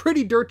was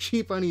pretty dirt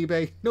cheap on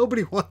eBay.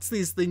 Nobody wants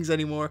these things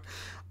anymore.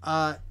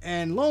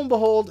 And lo and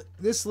behold,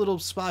 this little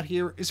spot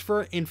here is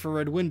for an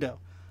infrared window.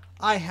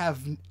 I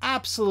have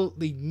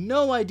absolutely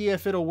no idea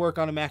if it'll work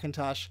on a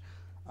Macintosh,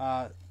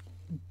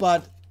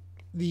 but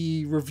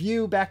the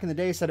review back in the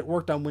day said it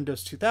worked on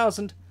Windows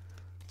 2000,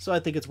 so I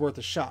think it's worth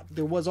a shot.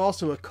 There was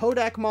also a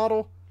Kodak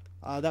model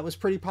that was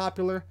pretty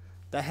popular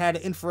that had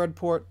an infrared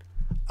port.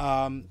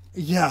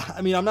 Yeah,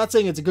 I mean, I'm not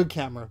saying it's a good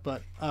camera,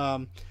 but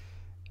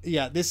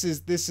yeah, this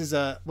is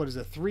a, what is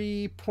it,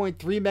 3.3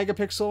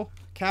 megapixel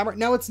camera.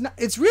 Now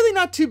it's really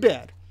not too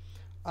bad.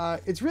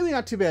 It's really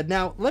not too bad.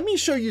 Now let me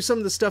show you some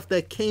of the stuff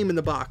that came in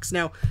the box.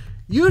 Now,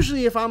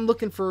 usually if I'm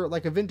looking for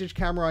like a vintage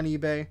camera on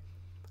eBay,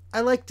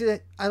 I like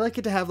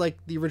it to have like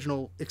the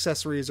original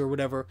accessories or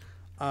whatever.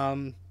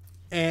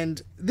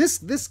 And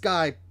this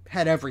guy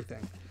had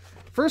everything.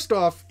 First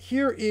off,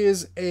 here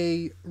is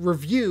a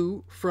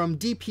review from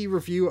DP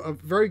Review, a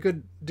very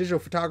good digital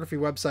photography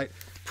website,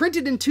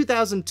 printed in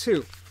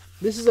 2002.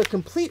 This is a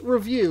complete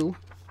review.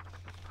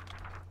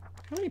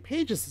 How many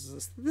pages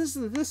is this?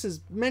 This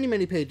is many,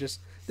 many pages.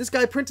 This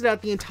guy printed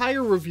out the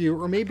entire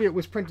review, or maybe it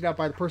was printed out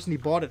by the person he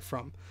bought it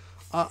from,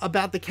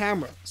 about the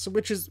camera. So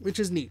which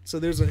is neat. So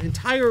there's an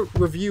entire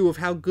review of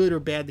how good or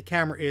bad the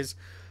camera is.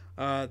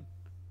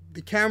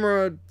 The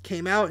camera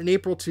came out in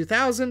April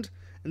 2000,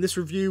 and this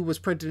review was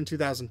printed in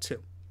 2002.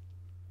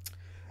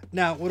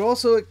 Now, what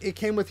also it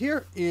came with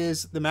here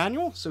is the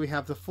manual. So we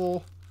have the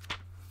full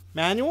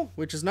manual,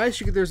 which is nice.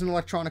 There's an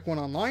electronic one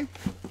online.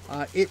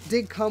 It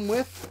did come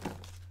with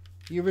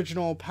the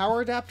original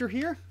power adapter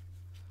here.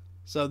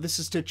 So this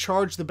is to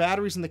charge the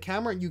batteries in the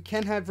camera. You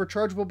can have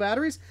rechargeable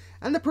batteries,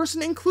 and the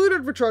person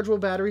included rechargeable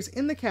batteries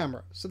in the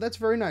camera. So that's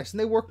very nice, and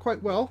they work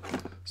quite well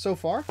so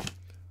far.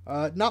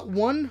 Not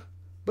one,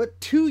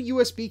 but 2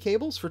 USB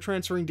cables for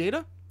transferring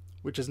data,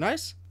 which is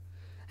nice.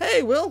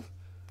 Hey, Will!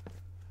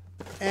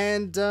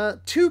 And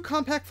 2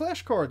 compact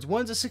flash cards.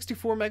 One's a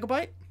 64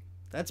 megabyte.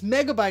 That's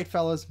megabyte,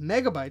 fellas.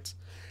 Megabytes.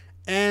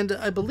 And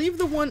I believe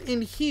the one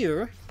in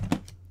here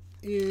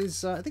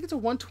is, I think it's a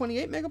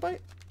 128 megabyte.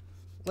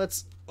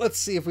 Let's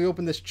see if we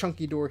open this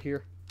chunky door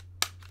here.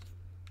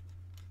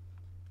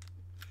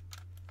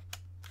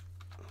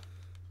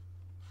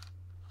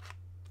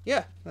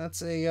 Yeah,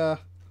 that's a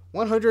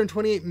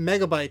 128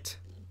 megabyte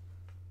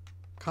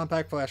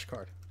compact flash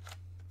card.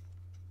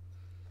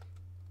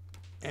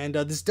 And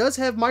this does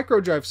have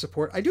microdrive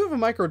support. I do have a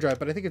microdrive,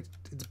 but I think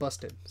it's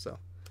busted, so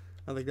I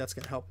don't think that's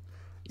gonna help.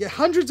 Yeah,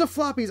 hundreds of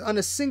floppies on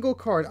a single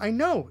card. I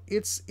know,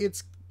 it's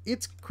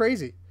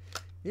crazy.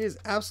 It is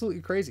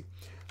absolutely crazy.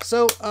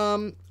 So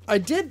I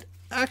did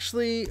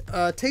actually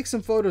take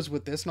some photos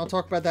with this, and I'll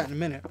talk about that in a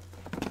minute.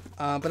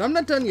 But I'm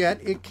not done yet.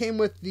 It came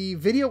with the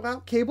video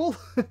out cable.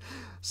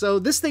 So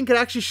this thing could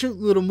actually shoot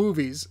little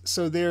movies.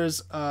 So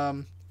there's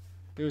a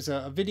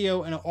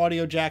video and an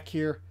audio jack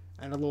here,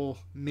 and a little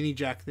mini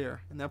jack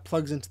there, and that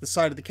plugs into the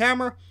side of the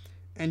camera,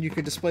 and you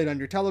could display it on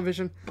your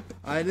television.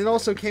 And it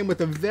also came with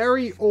a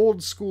very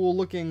old school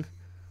looking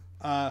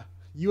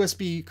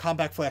USB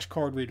compact flash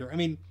card reader. I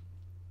mean,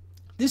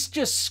 this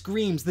just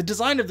screams, the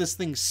design of this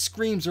thing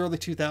screams early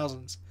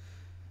 2000s.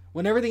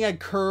 When everything had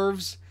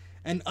curves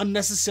and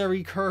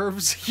unnecessary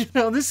curves, you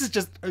know, this is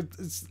just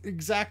it's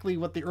exactly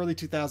what the early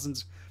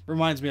 2000s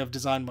reminds me of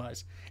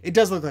design-wise. It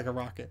does look like a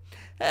rocket.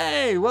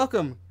 Hey,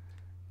 welcome.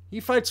 He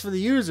fights for the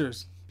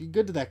users. Be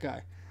good to that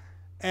guy.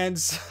 And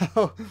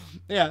so,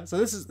 yeah, so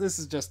this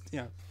is just, you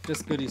know,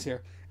 just goodies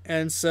here.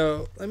 And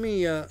so, let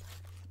me,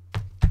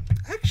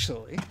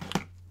 actually,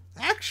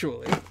 I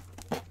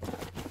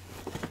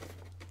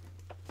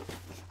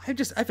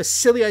have a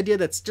silly idea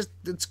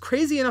it's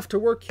crazy enough to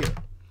work here.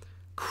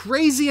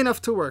 crazy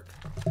enough to work.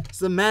 It's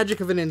the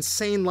magic of an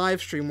insane live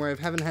stream where I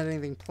haven't had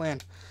anything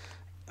planned.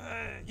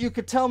 You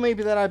could tell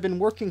maybe that I've been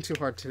working too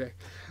hard today.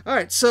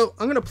 Alright, so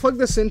I'm going to plug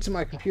this into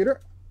my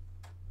computer.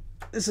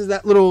 This is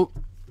that little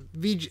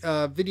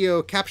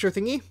video capture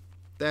thingy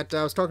that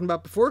I was talking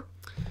about before.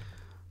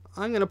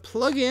 I'm going to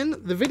plug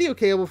in the video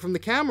cable from the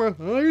camera.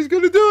 Oh, he's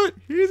going to do it.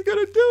 He's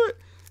going to do it.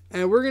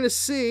 And we're going to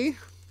see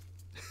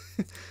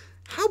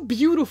how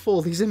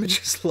beautiful these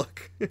images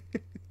look.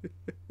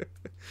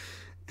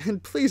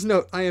 And please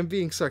note, I am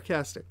being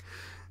sarcastic.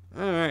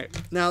 Alright,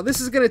 now this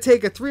is going to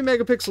take a 3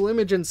 megapixel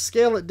image and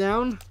scale it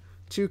down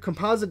to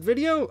composite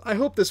video. I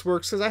hope this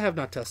works because I have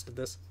not tested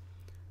this.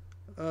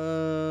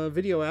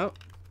 Video out.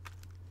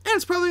 And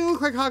it's probably going to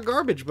look like hot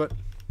garbage, but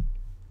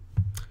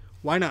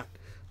why not?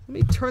 Let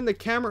me turn the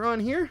camera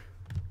on here.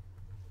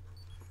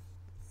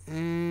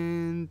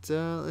 And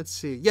let's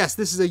see. Yes,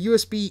 this is a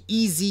USB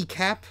EZ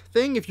cap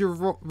thing. If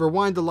you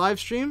rewind the live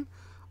stream,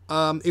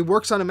 it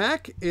works on a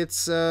Mac.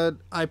 It's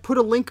I put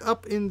a link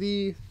up in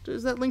the...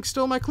 Is that link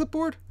still on my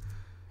clipboard?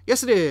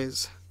 Yes, it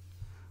is.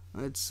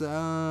 Let's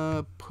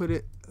put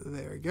it...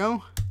 There we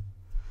go.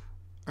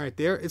 Right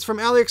there. It's from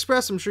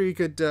AliExpress. I'm sure you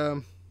could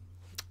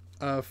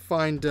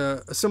find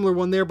a similar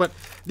one there. But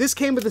this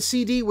came with a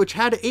CD, which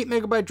had an 8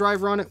 megabyte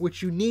driver on it,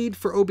 which you need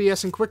for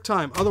OBS and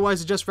QuickTime.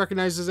 Otherwise, it just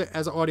recognizes it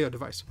as an audio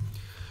device.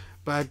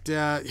 But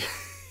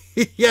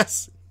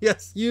yes,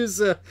 use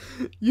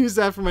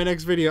that for my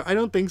next video. I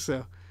don't think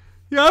so.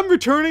 Yeah, I'm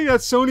returning that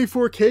Sony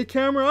 4K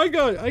camera. I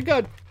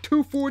got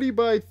 240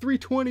 by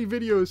 320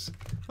 videos.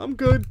 I'm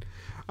good.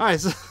 All right,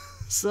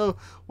 so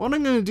what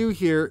I'm going to do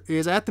here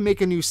is I have to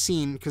make a new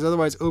scene because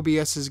otherwise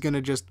OBS is going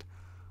to just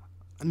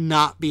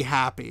not be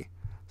happy.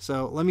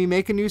 So let me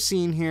make a new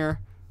scene here.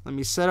 Let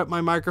me set up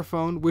my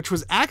microphone, which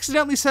was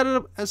accidentally set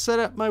up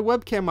my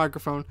webcam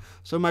microphone.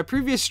 So in my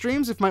previous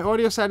streams, if my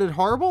audio sounded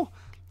horrible,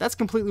 that's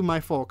completely my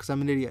fault because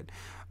I'm an idiot.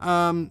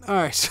 All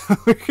right, so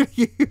we're going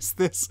to use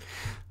this.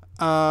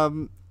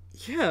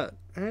 Yeah,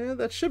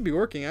 that should be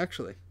working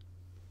actually,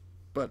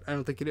 but I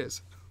don't think it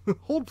is.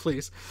 Hold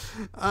please.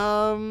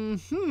 All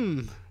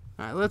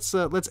right, let's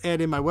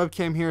add in my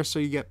webcam here so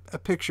you get a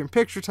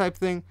picture-in-picture type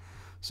thing.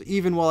 So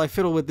even while I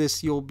fiddle with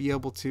this, you'll be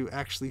able to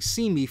actually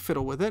see me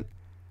fiddle with it.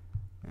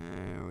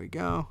 There we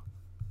go.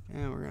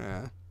 And we're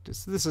gonna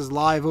this is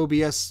live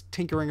OBS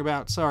tinkering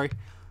about. Sorry.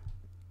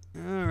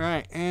 All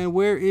right, and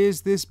where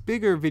is this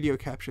bigger video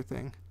capture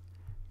thing?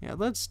 Yeah,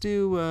 let's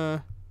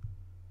do.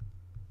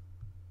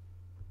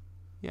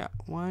 Yeah,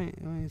 why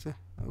is it?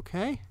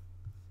 Okay.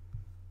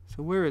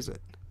 So where is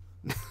it?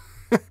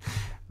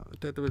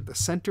 The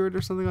center it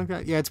or something like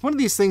that? Yeah, it's one of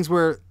these things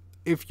where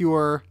if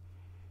you're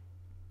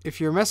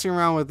messing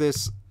around with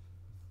this,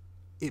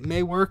 it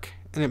may work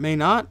and it may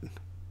not.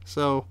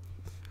 So,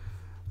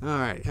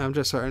 alright, I'm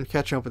just starting to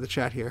catch up with the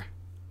chat here.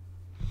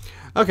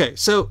 Okay,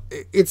 so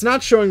it's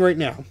not showing right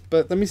now,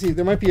 but let me see.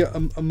 There might be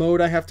a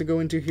mode I have to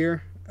go into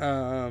here.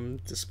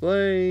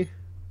 Display,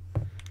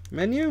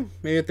 menu.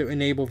 Maybe I have to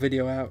enable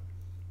video out.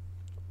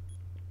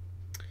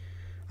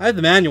 I have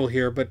the manual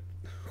here, but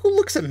who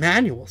looks at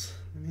manuals?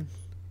 I mean,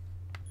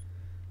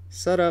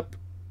 setup.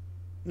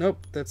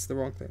 Nope, that's the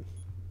wrong thing.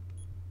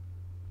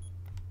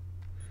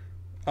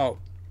 Oh,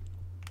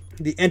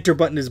 the enter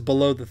button is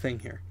below the thing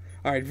here.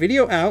 All right,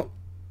 video out,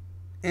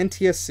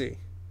 NTSC.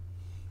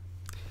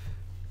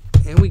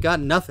 And we got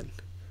nothing.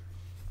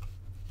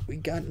 We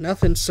got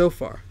nothing so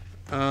far.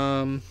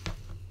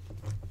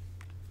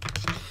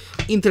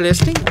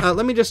 Interesting.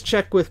 Let me just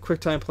check with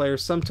QuickTime Player.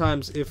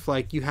 Sometimes if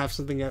like you have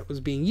something that was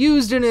being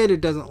used in it,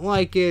 it doesn't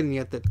like it, and you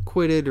have to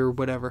quit it or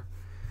whatever.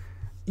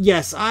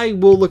 Yes, I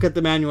will look at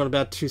the manual in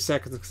about 2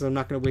 seconds because I'm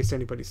not going to waste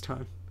anybody's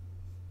time.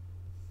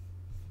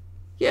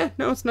 Yeah,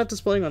 no, it's not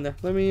displaying on there.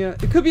 Let me.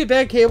 It could be a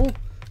bad cable.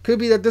 Could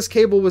be that this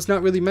cable was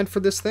not really meant for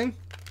this thing.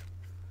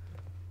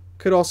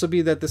 Could also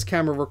be that this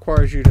camera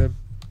requires you to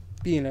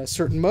be in a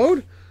certain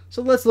mode.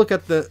 So let's look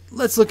at the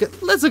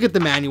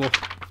manual.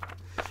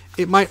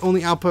 It might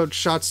only output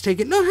shots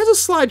taken. No, it has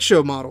a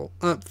slideshow model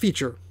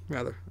feature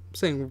rather. I'm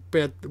saying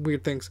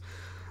weird things.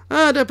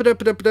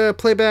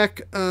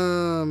 Playback,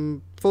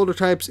 folder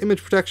types,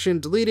 image protection,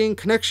 deleting,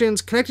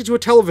 connections, connected to a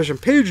television.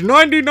 Page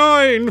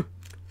 99.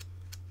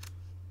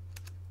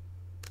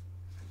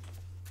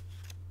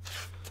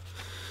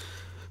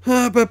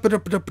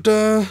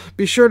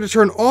 Be sure to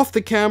turn off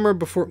the camera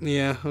before...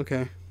 Yeah,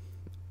 okay.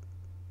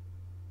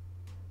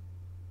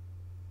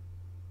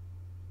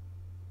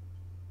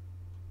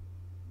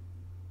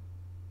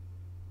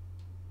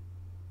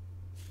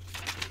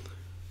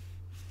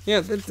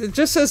 Yeah, it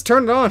just says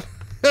turn it on.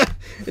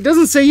 It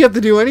doesn't say you have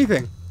to do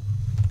anything.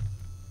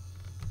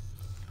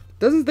 It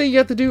doesn't say you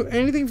have to do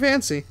anything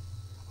fancy.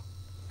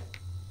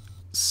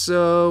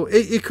 So,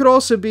 it could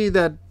also be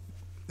that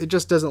it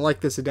just doesn't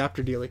like this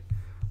adapter dealie.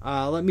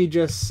 Let me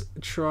just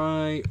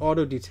try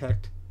auto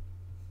detect.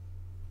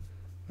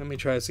 Let me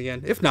try this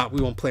again. If not, we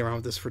won't play around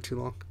with this for too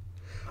long.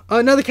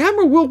 Now the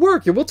camera will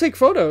work. It will take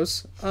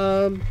photos.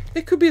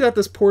 It could be that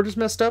this port is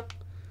messed up.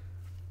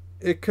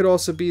 It could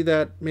also be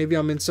that maybe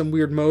I'm in some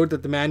weird mode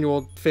that the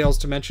manual fails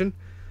to mention.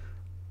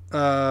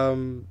 Yeah,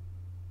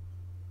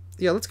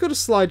 let's go to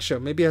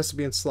slideshow. Maybe it has to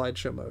be in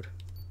slideshow mode.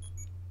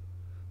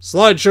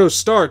 Slideshow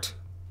start.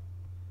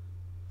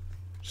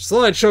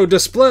 Slideshow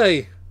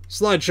display.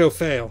 Slideshow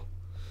fail.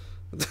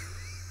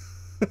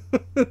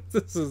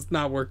 This is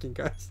not working,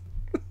 guys.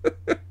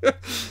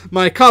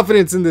 My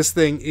confidence in this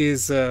thing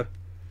is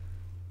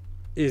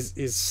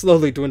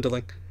slowly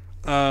dwindling.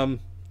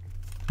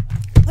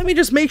 Let me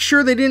just make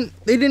sure they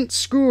didn't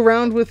screw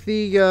around with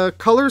the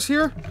colors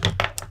here.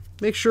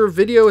 Make sure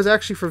video is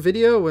actually for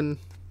video and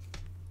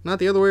not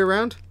the other way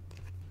around.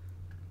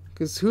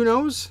 Because who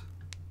knows?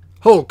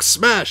 Hulk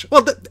smash.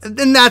 Well,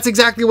 and that's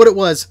exactly what it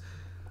was.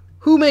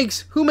 Who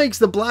makes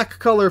the black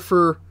color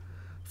for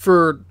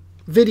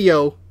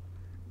video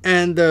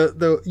and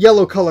the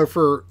yellow color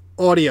for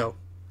audio?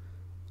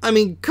 I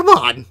mean, come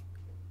on.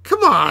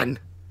 Come on.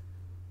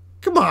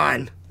 Come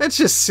on. That's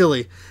just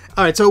silly.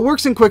 All right, so it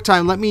works in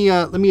QuickTime. Let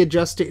me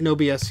adjust it in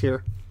OBS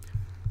here.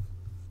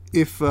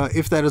 If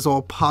that is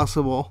all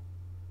possible.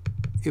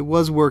 It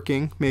was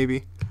working,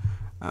 maybe.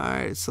 All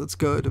right, so let's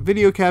go to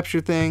video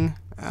capture thing.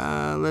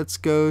 Let's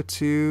go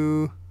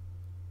to...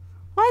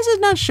 Why is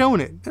it not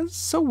showing it? That's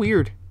so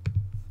weird.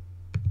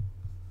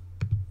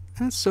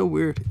 That's so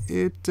weird.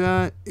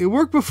 It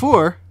worked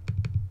before.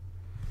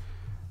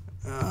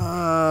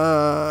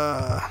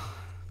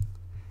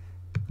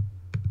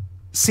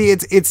 See,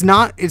 it's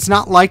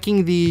not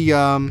liking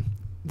the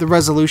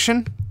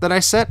resolution that I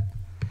set.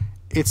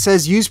 It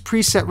says use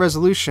preset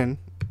resolution,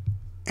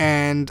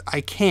 and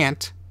I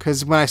can't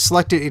because when I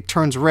select it, it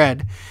turns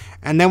red.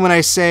 And then when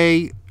I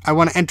say I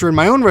want to enter in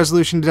my own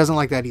resolution, it doesn't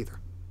like that either.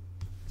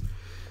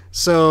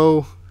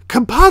 So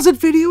composite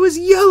video is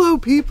yellow,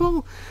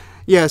 people.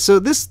 Yeah, so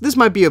this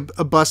might be a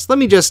bust. Let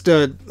me just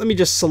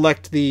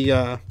select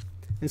the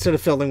instead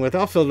of filling with,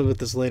 I'll fill it with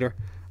this later.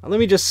 Let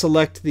me just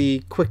select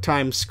the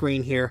QuickTime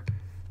screen here,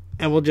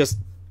 and we'll just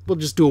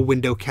do a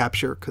window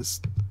capture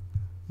because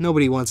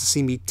nobody wants to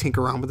see me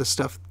tinker around with this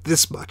stuff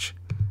this much.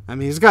 I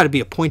mean, there's got to be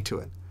a point to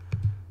it.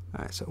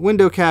 All right, so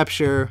window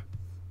capture.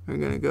 We're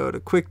gonna go to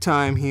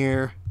QuickTime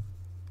here,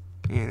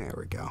 and there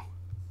we go.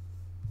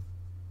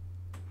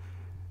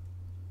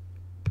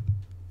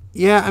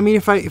 Yeah, I mean,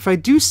 if I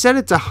do set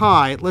it to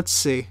high, let's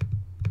see.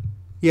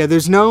 Yeah,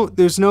 there's no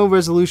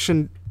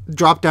resolution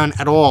drop down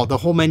at all. The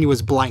whole menu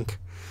is blank.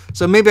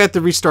 So maybe I have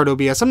to restart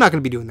OBS. I'm not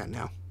going to be doing that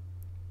now.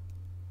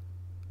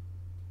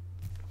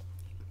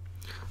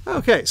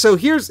 Okay, so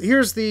here's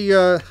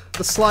the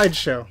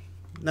slideshow.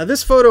 Now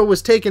this photo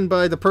was taken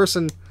by the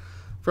person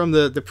from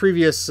the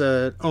previous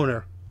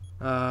owner.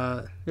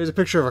 Here's a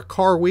picture of a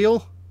car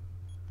wheel.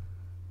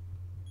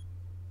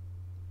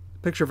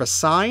 Picture of a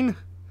sign.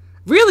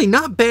 Really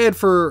not bad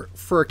for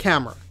a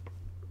camera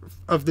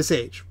of this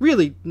age.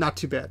 Really not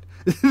too bad.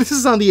 This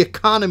is on the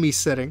economy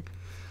setting.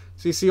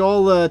 So you see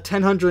all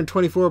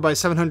 1024 by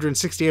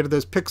 768 of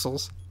those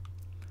pixels.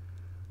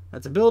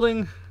 That's a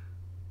building.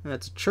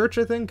 That's a church,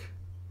 I think.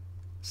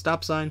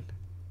 Stop sign.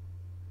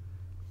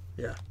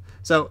 Yeah.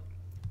 So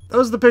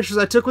those are the pictures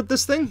I took with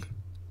this thing.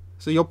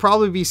 So you'll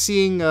probably be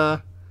seeing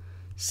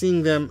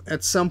them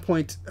at some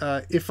point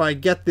if I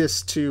get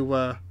this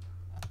to...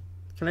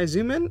 Can I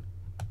zoom in?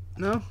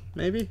 No?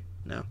 Maybe?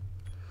 No.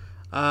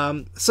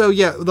 So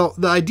yeah,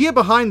 the idea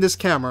behind this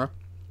camera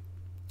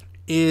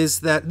is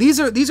that these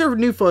are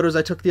new photos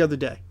I took the other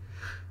day.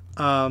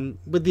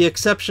 With the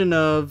exception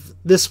of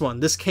this one.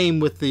 This came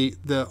with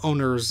the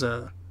owner's...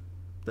 the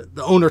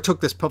owner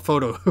took this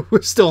photo. It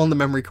was still on the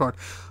memory card.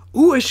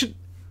 Ooh, I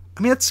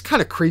mean, that's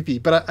kind of creepy,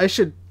 but I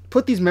should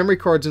put these memory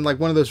cards in like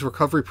one of those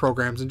recovery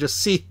programs and just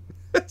see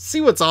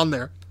what's on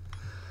there.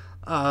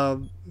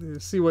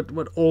 See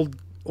what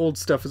old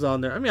stuff is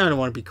on there. I mean, I don't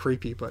want to be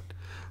creepy, but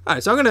all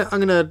right. So I'm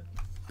gonna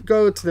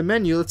go to the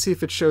menu. Let's see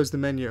if it shows the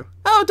menu.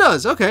 Oh, it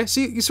does. Okay,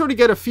 so you sort of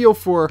get a feel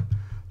for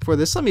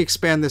this. Let me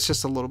expand this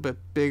just a little bit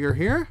bigger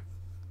here,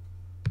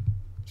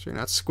 so you're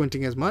not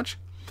squinting as much.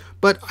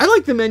 But I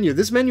like the menu.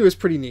 This menu is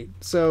pretty neat.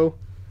 So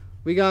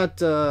we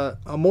got a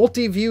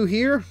multi-view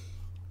here.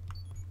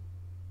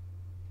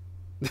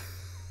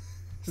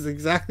 This is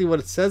exactly what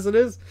it says it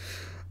is.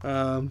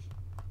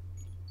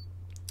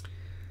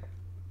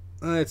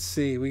 Let's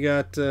see. We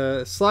got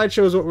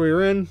slideshow is what we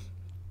were in.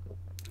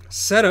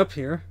 Setup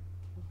here.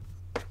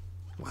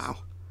 Wow.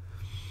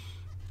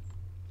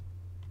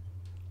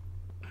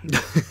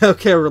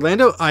 Okay,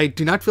 Orlando. I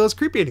do not feel as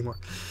creepy anymore.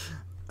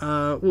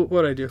 What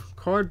do I do?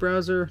 Card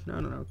browser?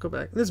 No. Go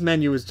back. This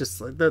menu is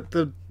just like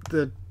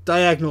the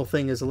diagonal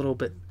thing is a little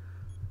bit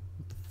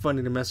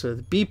funny to mess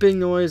with. Beeping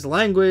noise,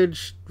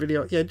 language,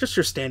 video. Yeah, just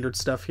your standard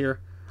stuff here.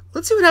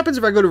 Let's see what happens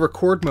if I go to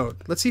record mode.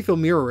 Let's see if he'll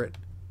mirror it.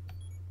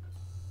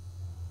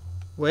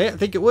 Wait, I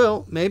think it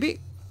will. Maybe.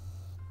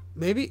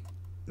 Maybe.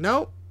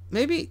 No.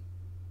 Maybe.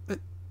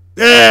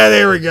 Yeah,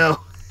 there we go.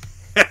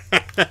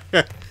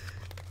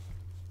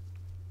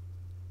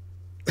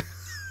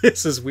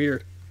 This is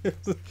weird.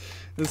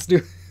 Let's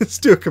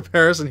do a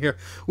comparison here.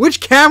 Which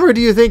camera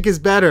do you think is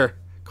better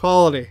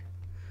quality?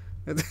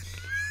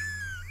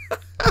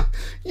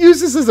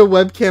 Use this as a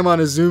webcam on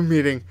a Zoom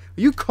meeting.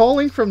 Are you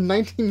calling from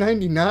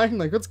 1999?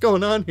 Like, what's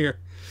going on here?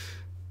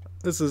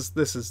 This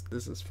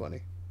is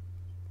funny.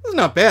 It's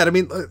not bad. I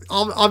mean,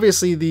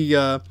 obviously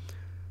the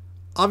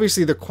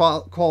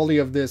quality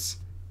of this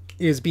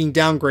is being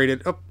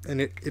downgraded. Oh,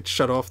 and it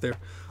shut off there.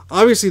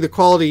 Obviously, the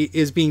quality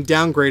is being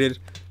downgraded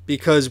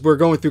because we're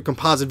going through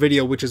composite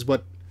video, which is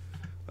what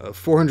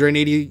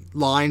 480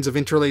 lines of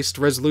interlaced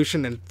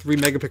resolution, and 3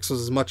 megapixels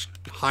is much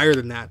higher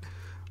than that.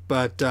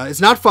 But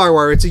it's not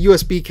FireWire. It's a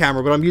USB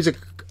camera, but I'm using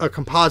a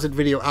composite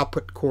video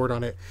output cord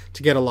on it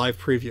to get a live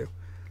preview.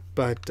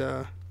 But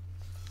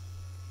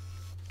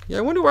yeah,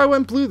 I wonder why I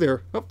went blue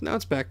there. Oh, now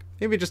it's back.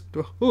 Maybe just...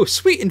 Oh,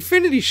 sweet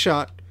infinity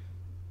shot.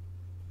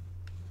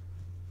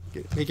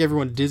 Make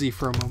everyone dizzy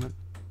for a moment.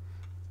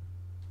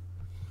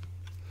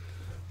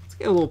 Let's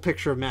get a little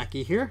picture of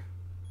Mackie here.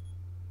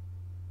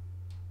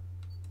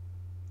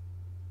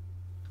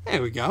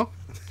 There we go.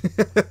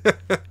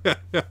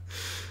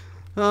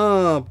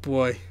 Oh,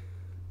 boy.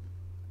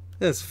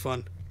 That's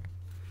fun.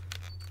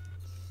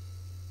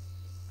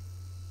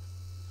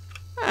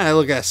 Ah,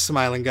 look at that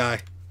smiling guy.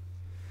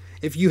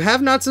 If you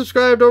have not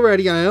subscribed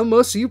already, I know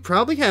most of you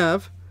probably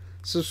have,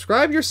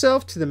 subscribe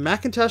yourself to the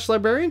Macintosh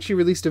Librarian. She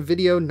released a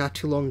video not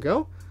too long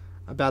ago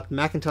about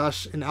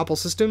Macintosh and Apple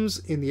systems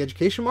in the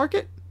education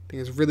market. I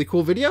think it's a really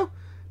cool video.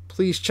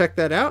 Please check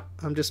that out.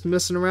 I'm just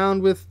messing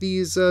around with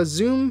these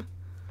Zoom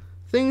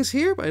things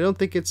here, but I don't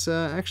think it's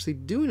actually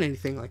doing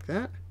anything like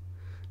that.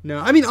 No,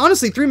 I mean,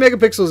 honestly, 3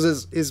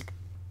 megapixels is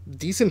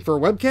decent for a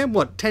webcam.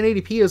 What,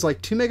 1080p is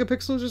like 2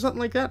 megapixels or something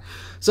like that?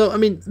 So, I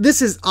mean,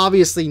 this is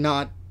obviously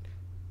not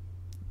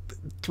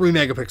 3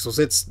 megapixels.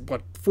 It's,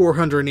 what,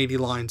 480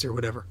 lines or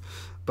whatever.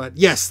 But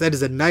yes, that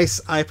is a nice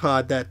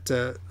iPod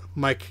that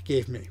Mike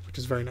gave me, which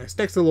is very nice.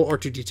 Next to the little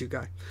R2-D2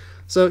 guy.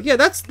 So yeah,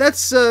 that's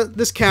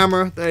this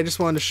camera that I just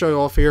wanted to show you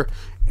off here.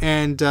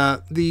 And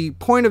the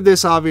point of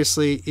this,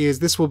 obviously, is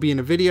this will be in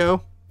a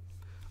video.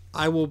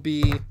 I will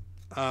be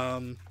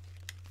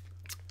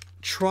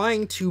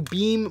trying to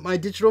beam my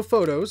digital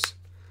photos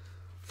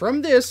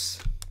from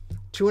this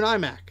to an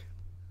iMac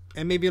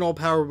and maybe an old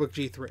PowerBook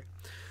G3.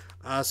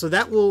 So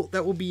that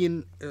will be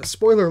in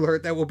spoiler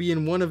alert. That will be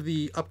in one of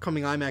the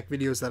upcoming iMac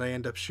videos that I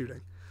end up shooting,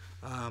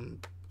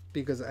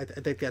 because I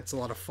think that's a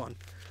lot of fun.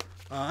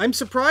 I'm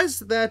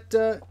surprised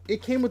that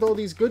it came with all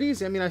these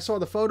goodies. I mean, I saw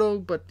the photo,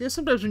 but yeah,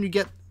 sometimes when you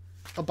get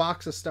a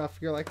box of stuff,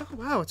 you're like, oh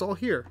wow, it's all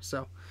here.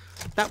 So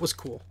that was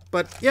cool.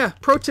 But yeah,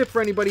 pro tip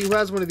for anybody who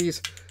has one of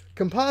these: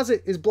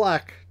 composite is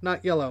black,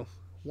 not yellow.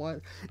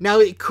 What? Now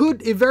it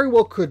very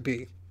well could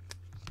be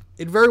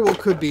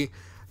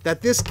that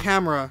this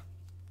camera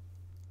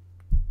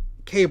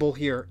cable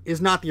here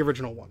is not the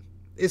original one.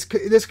 This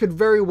could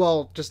very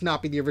well just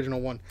not be the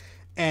original one,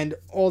 and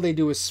all they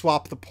do is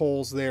swap the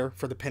poles there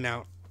for the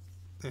pinout.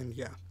 And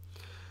yeah,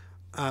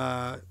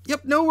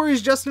 yep, no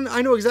worries, Justin.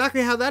 I know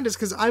exactly how that is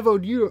because I've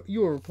owed you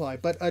a reply.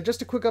 But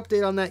just a quick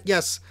update on that.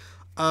 Yes,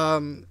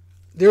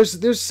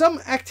 there's some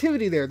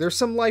activity there. There's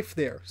some life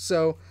there.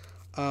 So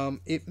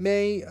it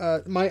may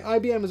my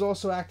IBM is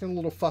also acting a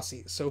little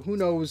fussy. So who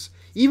knows?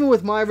 Even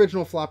with my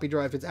original floppy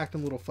drive, it's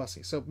acting a little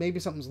fussy. So maybe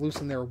something's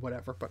loose in there or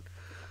whatever. But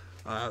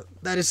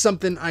that is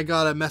something I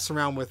gotta mess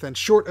around with. And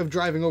short of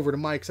driving over to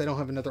Mike's, I don't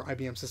have another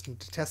IBM system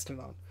to test it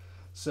on.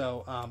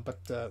 So,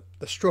 but the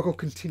struggle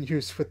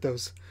continues with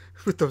those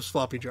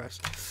floppy drives.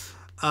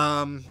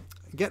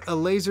 Get a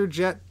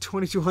LaserJet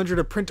 2200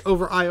 to print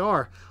over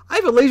IR. I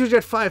have a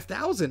LaserJet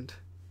 5000,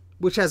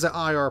 which has an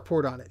IR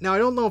port on it. Now, I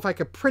don't know if I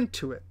could print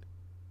to it.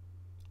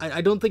 I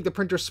don't think the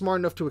printer's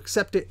smart enough to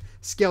accept it,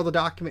 scale the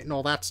document, and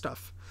all that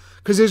stuff.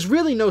 Because there's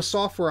really no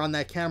software on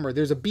that camera.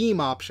 There's a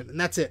beam option, and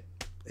that's it.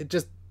 It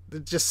just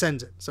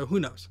sends it. So who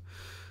knows?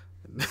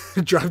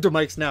 Drive to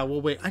Mike's now.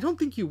 We'll wait. I don't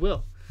think you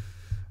will.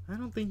 I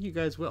don't think you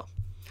guys will.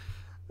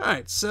 All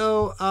right,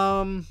 so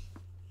I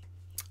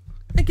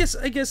guess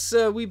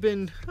we've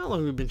been, how long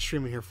have we been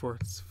streaming here for?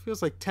 It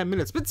feels like 10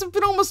 minutes, but it's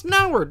been almost an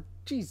hour.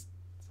 Jeez,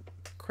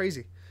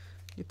 crazy.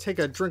 You take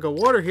a drink of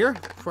water here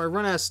before I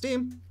run out of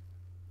steam.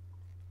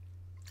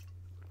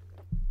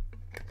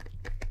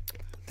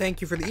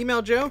 Thank you for the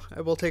email, Joe. I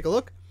will take a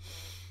look.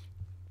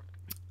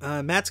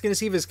 Matt's going to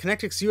see if his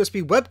Connectix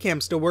USB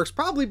webcam still works.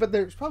 Probably, but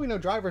there's probably no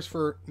drivers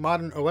for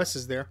modern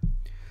OSs there.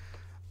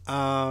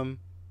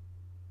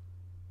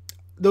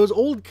 Those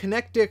old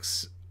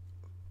Connectix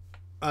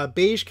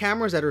beige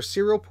cameras that are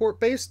serial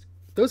port based,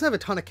 those have a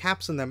ton of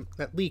caps in them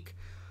that leak.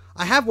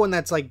 I have one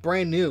that's like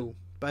brand new,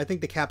 but I think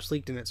the caps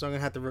leaked in it, so I'm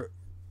gonna have to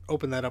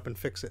open that up and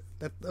fix it.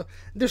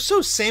 They're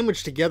so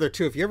sandwiched together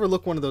too. If you ever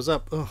look one of those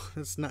up, oh,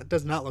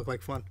 does not look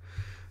like fun.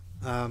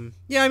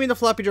 Yeah, I mean the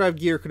floppy drive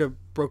gear could have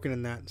broken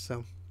in that,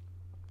 so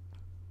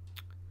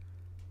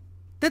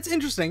that's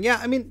interesting.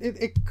 Yeah, I mean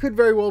it could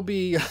very well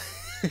be.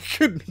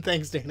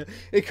 Thanks, Dana.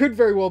 It could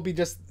very well be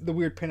just the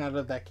weird pin out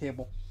of that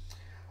cable.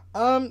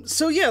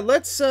 So yeah,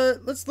 let's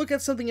look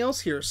at something else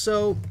here.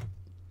 So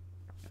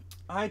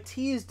I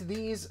teased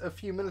these a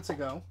few minutes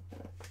ago,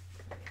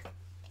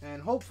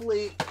 and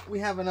hopefully we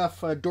have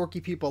enough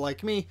dorky people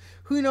like me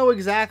who know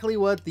exactly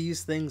what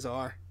these things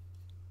are.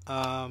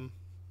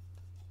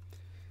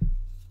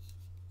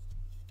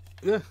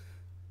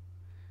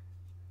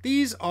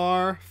 These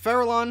are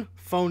Farallon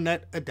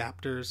PhoneNet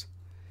adapters.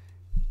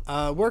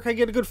 Where can I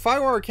get a good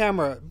FireWire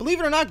camera? Believe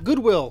it or not,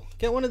 Goodwill.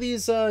 Get one of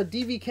these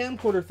DV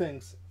camcorder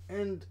things.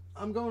 And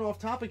I'm going off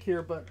topic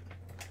here, but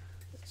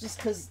it's just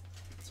because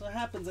that's what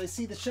happens. I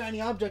see the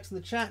shiny objects in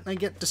the chat and I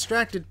get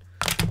distracted.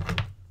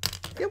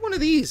 Get one of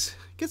these.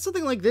 Get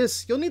something like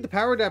this. You'll need the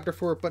power adapter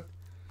for it, but...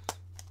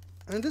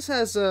 And this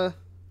has where's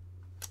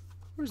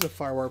the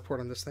FireWire port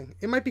on this thing?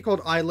 It might be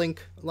called iLink.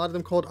 A lot of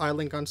them called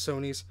iLink on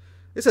Sony's.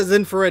 This has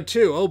infrared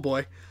too. Oh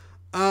boy.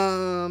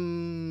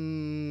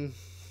 FireWire,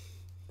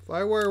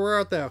 where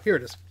art thou? Here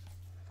it is.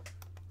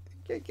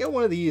 Get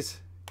one of these.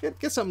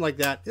 Get something like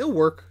that. It'll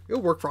work.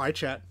 It'll work for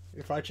iChat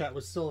if iChat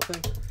was still a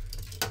thing.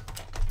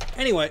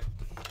 Anyway,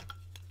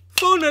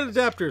 PhoneNet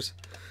adapters.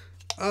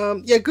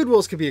 Yeah,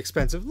 Goodwills can be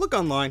expensive. Look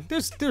online.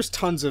 There's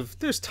tons of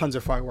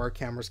FireWire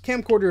cameras.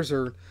 Camcorders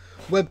or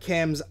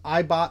webcams.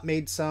 iBot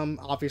made some.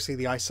 Obviously,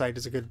 the iSight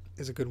is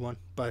a good one.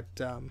 But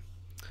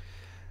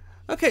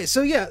okay,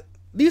 so yeah,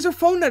 these are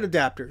PhoneNet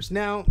adapters.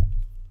 Now,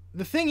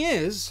 the thing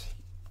is,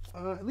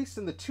 at least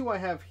in the two I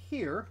have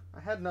here, I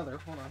had another.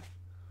 Hold on.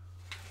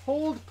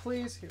 Hold,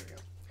 please. Here we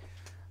go.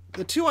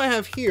 The two I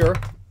have here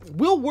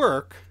will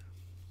work.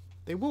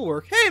 They will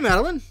work. Hey,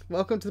 Madeline,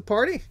 welcome to the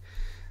party.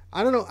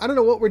 I don't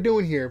know what we're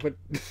doing here, but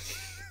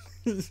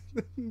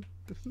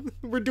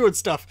we're doing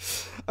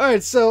stuff. All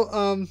right,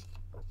 so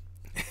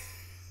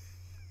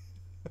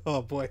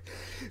oh boy.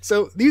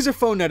 So these are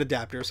PhoneNet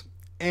adapters,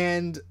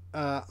 and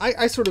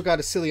I sort of got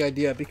a silly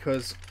idea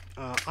because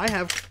I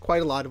have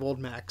quite a lot of old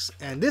Macs,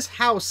 and this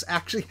house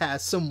actually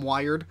has some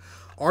wired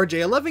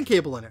RJ11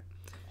 cable in it.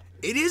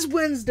 It is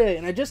Wednesday,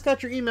 and I just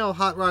got your email,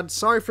 Hot Rod.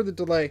 Sorry for the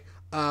delay.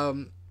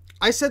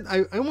 I said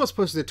I almost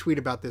posted a tweet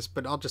about this,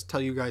 but I'll just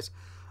tell you guys.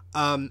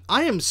 I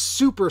am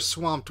super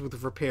swamped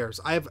with repairs.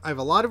 I have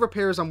a lot of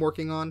repairs I'm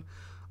working on.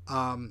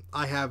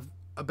 I've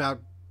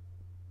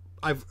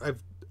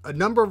a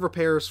number of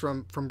repairs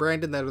from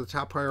Brandon that are the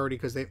top priority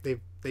because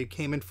they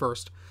came in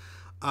first.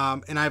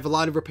 And I have a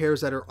lot of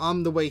repairs that are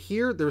on the way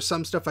here. There's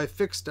some stuff I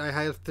fixed I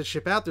have to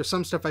ship out. There's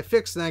some stuff I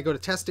fixed and then I go to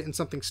test it and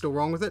something's still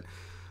wrong with it.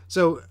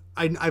 So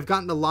I've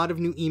gotten a lot of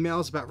new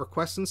emails about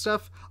requests and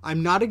stuff.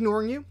 I'm not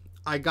ignoring you.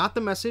 I got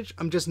the message.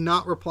 I'm just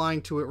not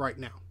replying to it right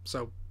now.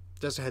 So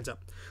just a heads up.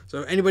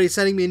 So anybody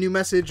sending me a new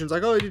message and it's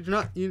like, oh,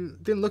 you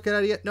didn't look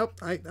at it yet? Nope.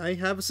 I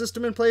have a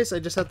system in place. I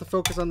just have to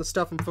focus on the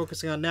stuff I'm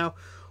focusing on now,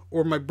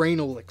 or my brain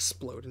will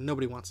explode, and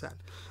nobody wants that.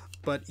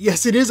 But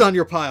yes, it is on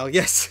your pile.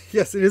 Yes,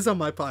 it is on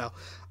my pile.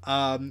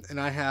 And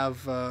I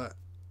have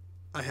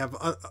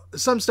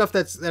some stuff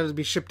that'll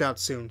be shipped out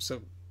soon.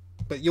 So,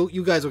 but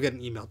you guys will get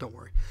an email. Don't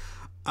worry.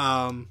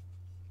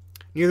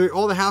 Nearly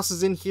all the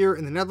houses in here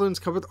in the Netherlands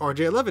come with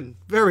RJ11.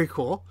 Very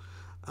cool.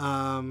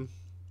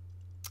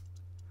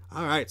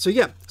 All right, so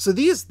yeah, so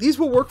these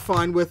will work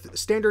fine with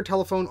standard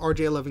telephone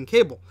RJ11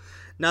 cable.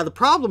 Now the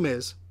problem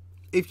is,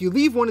 if you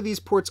leave one of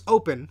these ports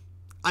open,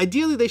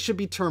 ideally they should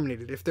be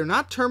terminated. If they're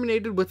not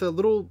terminated with a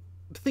little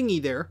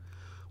thingy there,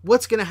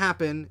 what's going to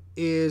happen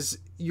is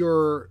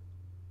your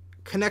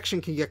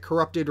connection can get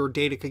corrupted or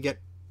data could get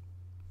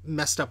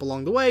messed up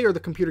along the way, or the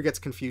computer gets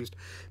confused.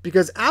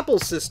 Because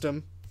Apple's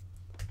system,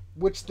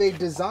 which they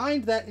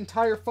designed that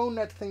entire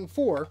PhoneNet thing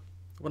for,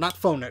 well, not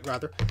PhoneNet,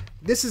 rather.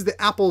 This is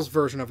the Apple's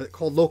version of it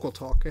called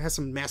LocalTalk. It has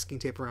some masking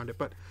tape around it,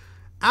 but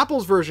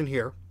Apple's version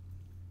here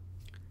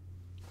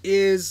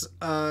is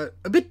a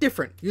bit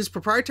different. Use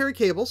proprietary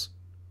cables,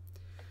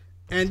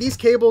 and these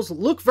cables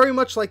look very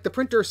much like the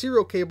printer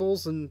serial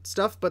cables and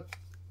stuff, but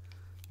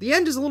the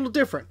end is a little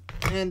different,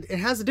 and it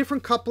has a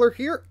different coupler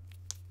here.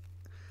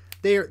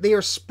 They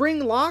are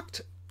spring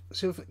locked,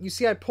 so if you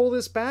see I pull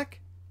this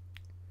back,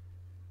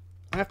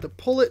 I have to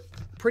pull it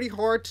pretty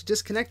hard to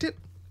disconnect it.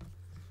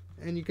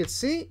 And you can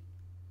see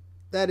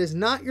that is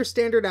not your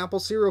standard Apple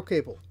serial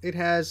cable. It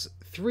has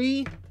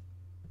 3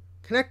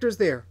 connectors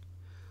there.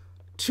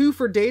 2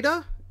 for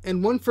data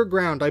and 1 for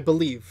ground, I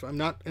believe. I'm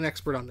not an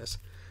expert on this.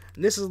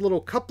 And this is a little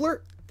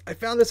coupler. I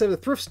found this at a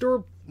thrift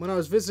store when I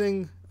was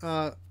visiting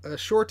a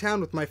shore town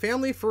with my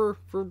family for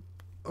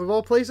of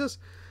all places.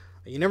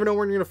 You never know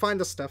where you're going to find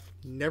this stuff.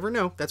 You never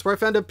know. That's where I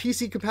found a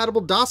PC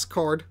compatible DOS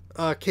card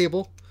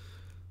cable.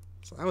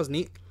 So that was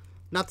neat.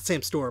 Not the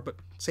same store, but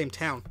same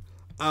town.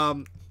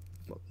 Well,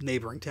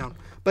 neighboring town.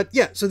 But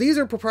yeah, so these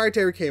are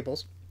proprietary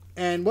cables,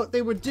 and what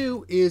they would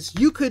do is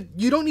you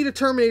don't need a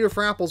terminator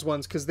for Apple's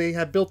ones because they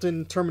have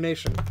built-in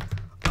termination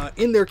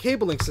in their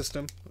cabling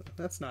system.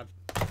 That's not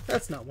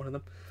one of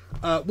them,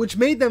 which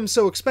made them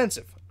so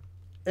expensive.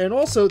 And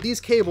also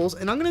these cables,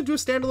 and I'm going to do a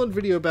standalone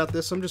video about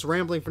this, so I'm just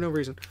rambling for no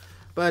reason.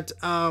 But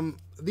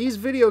these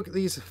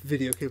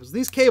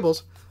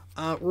cables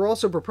were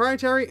also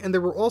proprietary, and they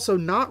were also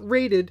not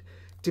rated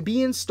to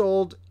be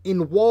installed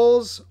in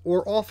walls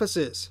or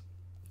offices.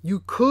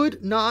 You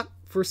could not,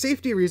 for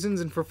safety reasons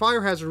and for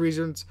fire hazard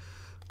reasons,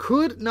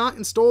 could not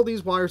install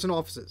these wires in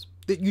offices.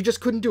 You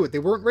just couldn't do it. They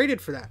weren't rated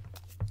for that.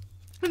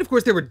 And of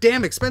course, they were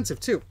damn expensive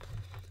too.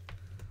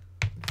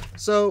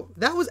 So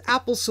that was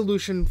Apple's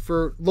solution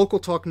for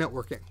LocalTalk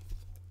networking.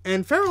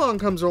 And Farallon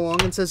comes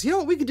along and says, you know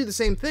what, we could do the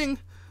same thing.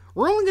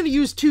 we're only going to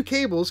use 2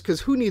 cables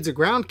because who needs a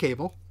ground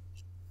cable?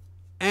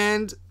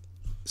 And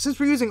since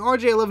we're using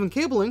RJ11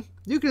 cabling,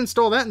 you can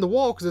install that in the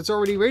wall because it's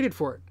already rated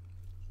for it.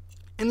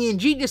 And the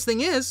ingenious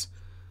thing is,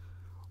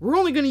 we're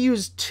only going to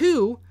use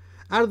 2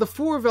 out of the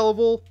 4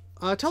 available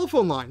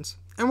telephone lines.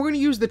 And we're going to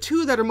use the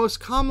 2 that are most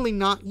commonly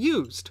not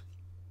used.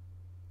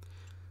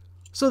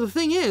 So the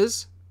thing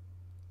is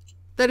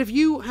that if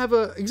you have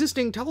an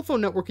existing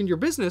telephone network in your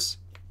business,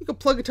 you can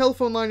plug a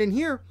telephone line in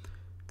here,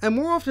 and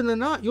more often than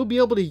not, you'll be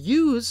able to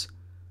use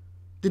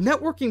the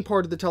networking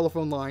part of the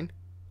telephone line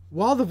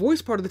while the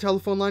voice part of the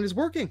telephone line is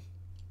working,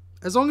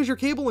 as long as your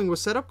cabling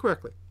was set up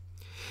correctly.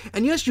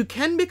 And yes, you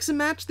can mix and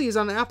match these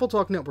on an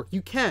AppleTalk network.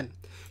 You can.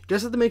 You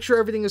just have to make sure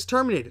everything is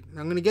terminated.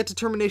 I'm going to get to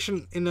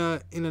termination in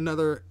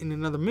another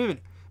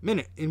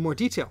minute in more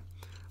detail.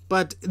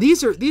 But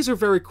these are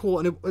very cool,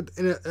 and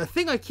a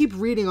thing I keep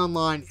reading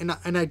online,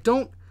 and I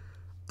don't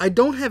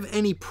have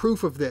any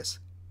proof of this,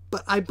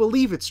 but I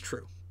believe it's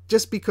true,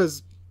 just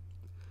because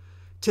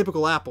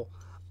typical Apple.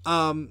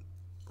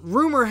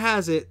 Rumor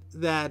has it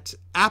that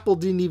Apple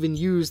didn't even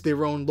use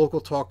their own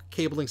local talk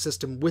cabling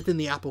system within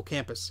the Apple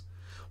campus.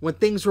 When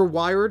things were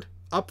wired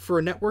up for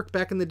a network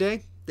back in the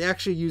day, they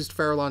actually used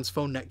Farallon's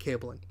PhoneNet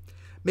cabling.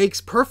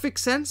 Makes perfect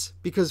sense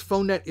because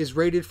PhoneNet is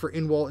rated for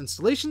in-wall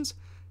installations.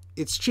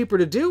 It's cheaper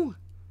to do,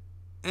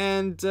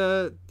 and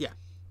yeah,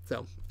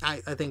 so I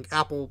think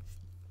Apple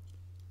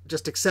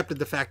just accepted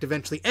the fact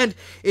eventually. And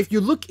if you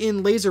look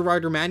in Laser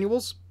Rider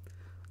manuals,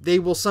 they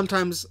will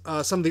sometimes,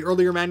 some of the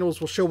earlier manuals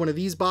will show one of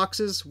these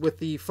boxes with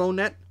the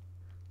PhoneNet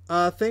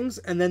things,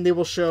 and then they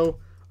will show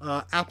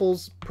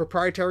Apple's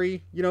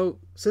proprietary,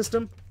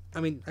 system.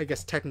 I mean, I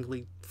guess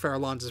technically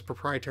Farallon's is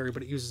proprietary,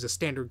 but it uses a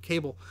standard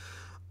cable.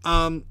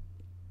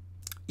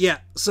 Yeah,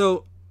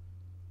 so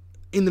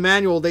in the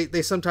manual,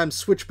 they sometimes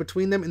switch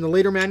between them. In the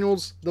later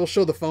manuals, they'll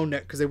show the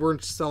PhoneNet because they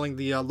weren't selling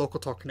the local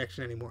talk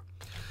connection anymore.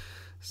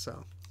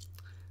 So,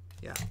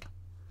 yeah.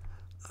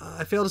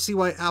 I fail to see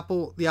why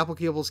the Apple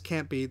cables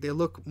can't be. They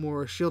look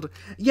more shielded.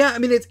 Yeah, I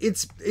mean,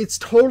 it's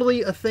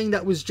totally a thing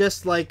that was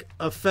just like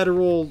a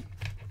federal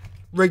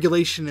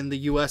regulation in the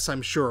U.S.,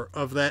 I'm sure,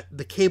 of that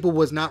the cable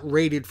was not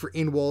rated for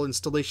in-wall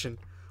installation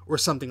or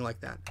something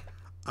like that.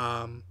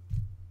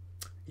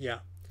 Yeah.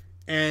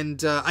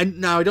 And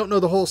I don't know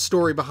the whole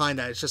story behind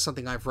that. It's just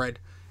something I've read.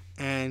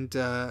 And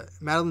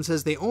Madeline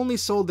says they only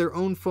sold their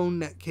own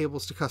PhoneNet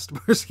cables to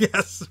customers.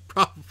 Yes,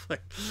 probably.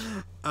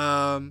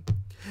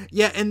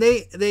 Yeah, and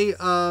they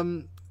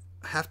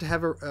have to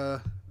have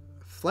a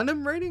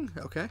Flenham rating.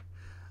 Okay.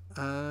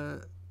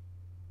 I've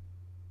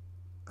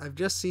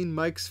just seen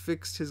Mike's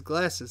fixed his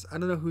glasses. I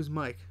don't know who's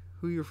Mike.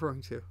 Who are you referring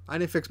to? I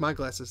didn't fix my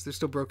glasses. They're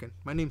still broken.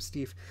 My name's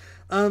Steve.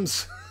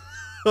 What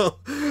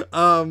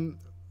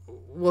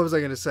was I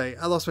going to say?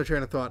 I lost my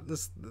train of thought.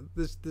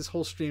 This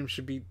whole stream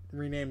should be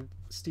renamed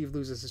Steve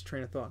Loses His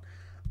Train of Thought.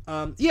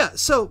 Yeah,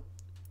 so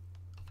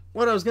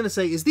what I was going to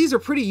say is these are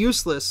pretty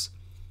useless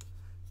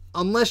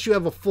unless you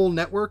have a full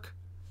network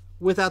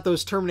without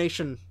those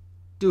termination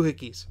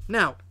doohickeys.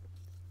 Now,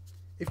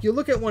 if you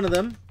look at one of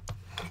them,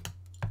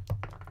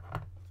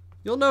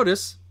 you'll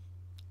notice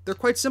they're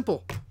quite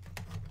simple.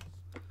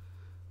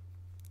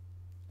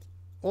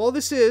 All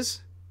this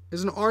is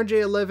an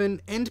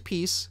RJ11 end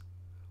piece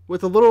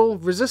with a little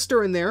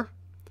resistor in there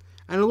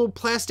and a little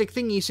plastic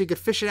thingy so you could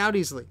fish it out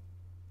easily.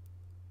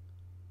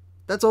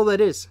 That's all that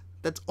is.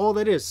 That's all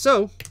that is.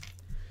 So,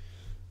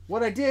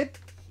 what I did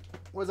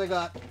was I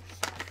got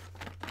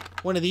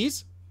one of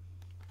these,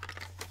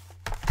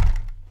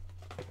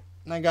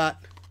 and I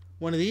got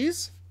one of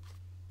these,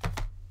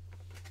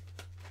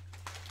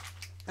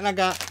 and I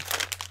got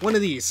one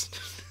of these.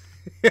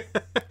 I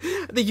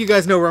think you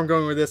guys know where I'm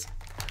going with this.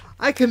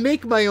 I can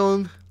make my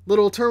own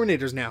little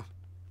terminators now.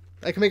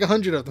 I can make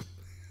 100 of them.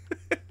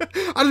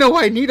 I don't know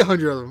why I need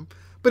 100 of them,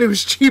 but it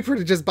was cheaper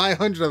to just buy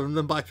 100 of them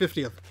than buy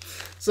 50 of them.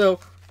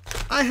 So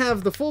I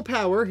have the full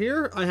power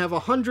here. I have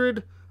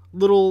 100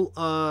 little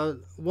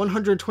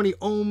 120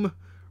 ohm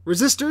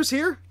resistors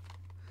here,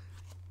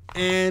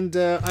 and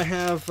I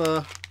have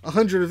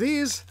 100 of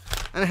these,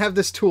 and I have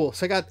this tool.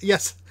 So I got,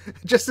 yes,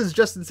 just as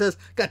Justin says,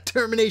 got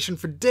termination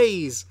for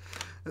days.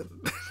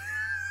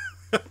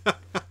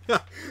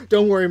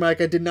 Don't worry,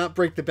 Mike, I did not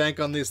break the bank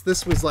on this.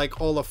 This was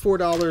like all of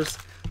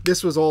 $4.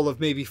 This was all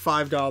of maybe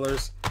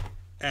 $5.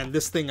 And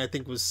this thing I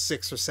think was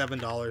 $6 or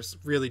 $7.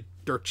 Really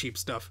dirt cheap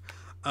stuff.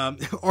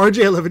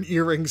 RJ11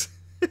 earrings.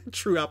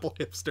 True Apple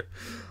hipster.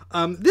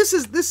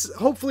 This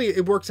hopefully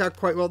it works out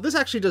quite well. This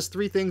actually does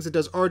 3 things. It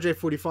does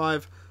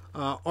RJ45,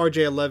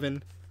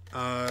 RJ11,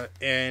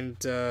 and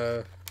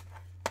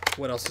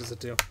what else does it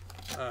do?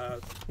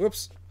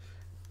 Whoops.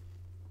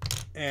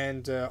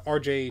 And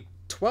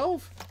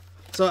RJ12.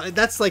 So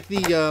that's like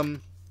the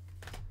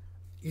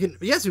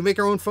yes, we make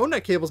our own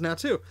PhoneNet cables now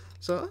too.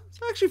 So it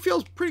actually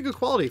feels pretty good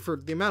quality for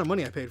the amount of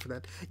money I paid for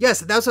that. Yes,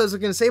 that's what I was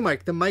going to say,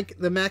 Mike. The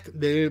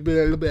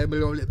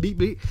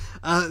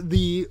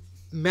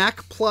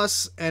Mac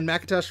Plus and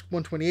Macintosh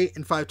 128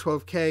 and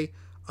 512K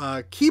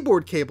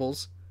keyboard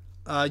cables.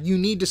 You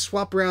need to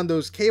swap around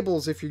those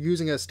cables if you're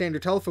using a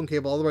standard telephone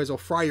cable, otherwise it'll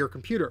fry your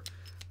computer.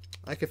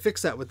 I could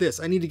fix that with this.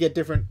 I need to get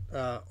different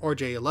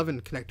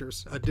RJ11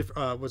 connectors.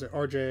 Was it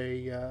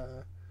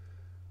RJ...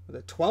 was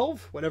it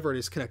 12? Whatever it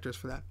is, connectors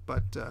for that.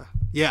 But,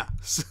 yeah.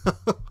 So,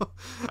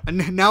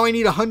 and now I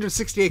need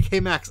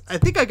 168K max. I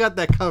think I got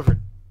that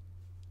covered.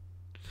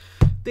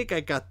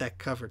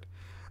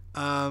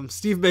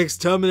 Steve makes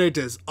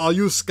Terminators. Are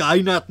you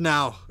Skynet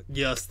now?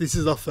 Yes, this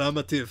is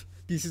affirmative.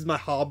 This is my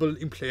horrible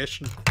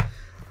impression.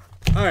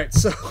 Alright,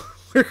 so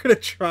we're going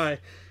to try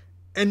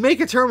and make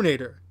a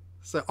Terminator.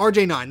 So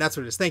RJ9, that's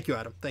what it is. Thank you,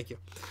 Adam. Thank you.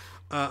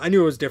 I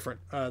knew it was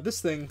different.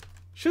 This thing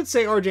should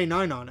say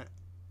RJ9 on it.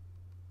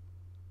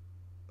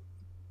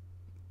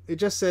 It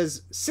just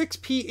says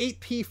 6P,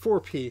 8P,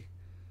 4P.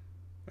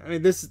 I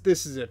mean, this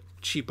is a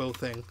cheapo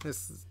thing.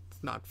 This is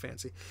not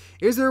fancy.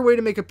 Is there a way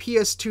to make a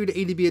PS2 to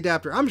ADB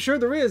adapter? I'm sure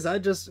there is. I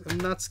just am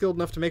not skilled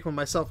enough to make one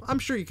myself. I'm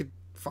sure you could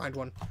find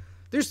one.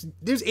 There's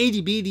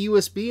ADB to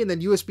USB and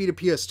then USB to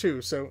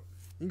PS2, so you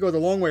can go the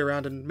long way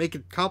around and make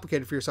it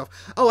complicated for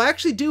yourself. Oh, I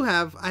actually do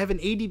have an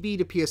ADB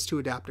to PS2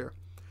 adapter.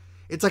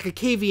 It's like a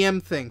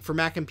KVM thing for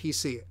Mac and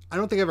PC. I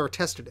don't think I've ever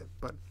tested it,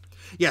 but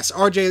yes,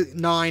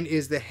 RJ9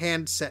 is the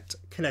handset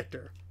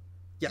connector.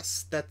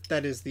 Yes,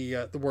 that is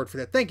the word for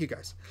that. Thank you,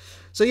 guys.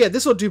 So yeah,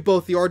 this will do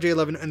both the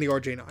RJ11 and the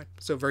RJ9.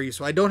 So very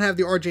useful. I don't have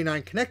the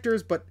RJ9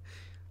 connectors, but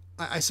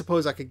I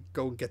suppose I could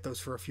go and get those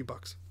for a few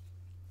bucks.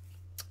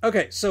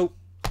 Okay, so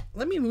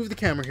let me move the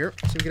camera here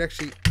so you can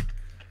actually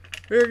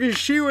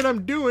see what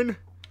I'm doing.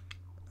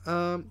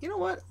 You know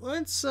what?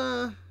 Let's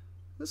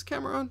this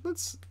camera on.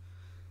 Let's.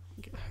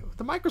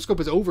 The microscope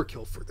is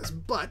overkill for this,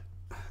 but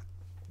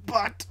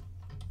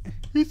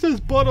he says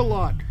 "but" a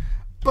lot.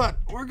 But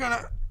we're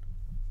gonna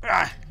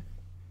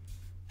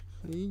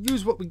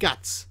use what we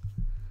got.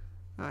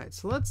 All right,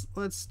 so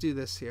let's do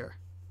this here.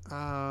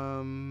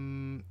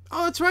 Oh,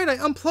 that's right.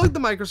 I unplugged the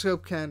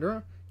microscope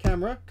camera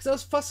because I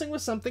was fussing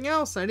with something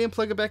else. I didn't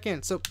plug it back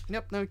in. So,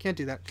 yep, no, we can't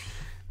do that.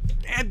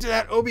 Can't do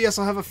that. OBS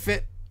will have a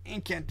fit.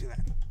 And can't do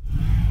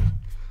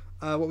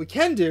that. What we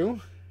can do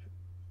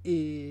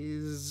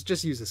is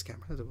just use this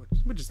camera.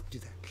 We'll just do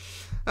that.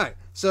 All right.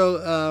 So,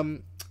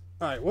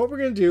 all right. What we're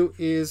gonna do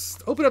is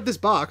open up this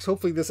box.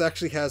 Hopefully, this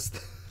actually has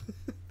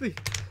the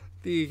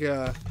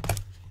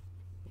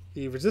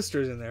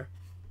resistors in there.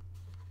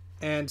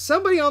 And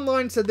somebody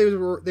online said they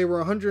were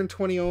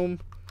 120 ohm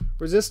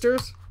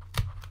resistors.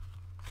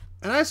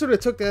 And I sort of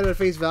took that at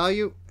face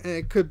value, and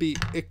it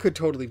could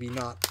totally be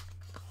not.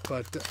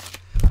 But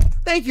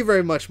thank you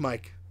very much,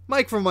 Mike.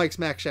 Mike from Mike's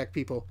Mac Shack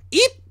people.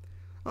 Eep!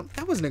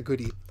 That wasn't a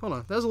good eep. Hold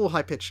on, that was a little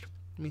high pitched.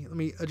 Let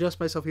me adjust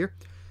myself here.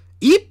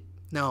 Eep!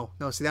 No,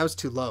 see, that was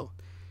too low.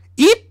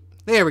 Eep!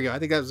 There we go. I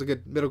think that was a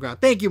good middle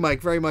ground. Thank you,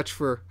 Mike, very much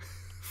for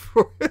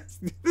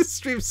this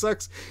stream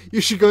sucks.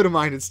 You should go to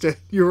mine instead.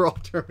 You were all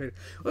terminated.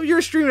 Well, if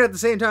you're streaming at the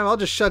same time, I'll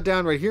just shut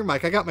down right here,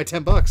 Mike. I got my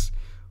 $10.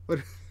 But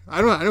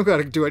I don't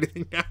gotta do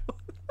anything now.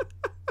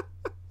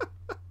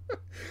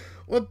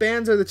 What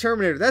bands are the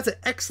Terminator? That's an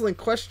excellent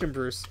question,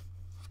 Bruce.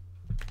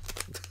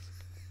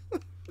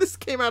 This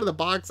came out of the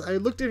box. I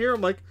looked in here. I'm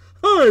like,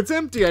 oh, it's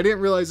empty. I didn't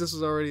realize this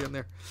was already in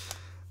there.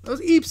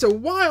 Those eeps are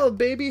wild,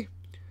 baby.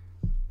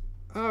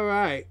 All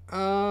right.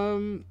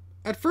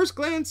 At first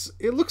glance,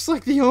 it looks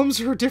like the ohms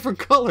are different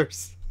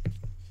colors.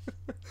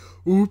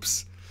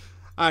 Oops.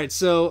 All right.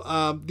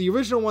 So the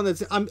original one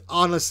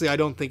honestly, I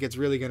don't think it's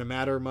really going to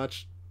matter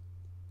much.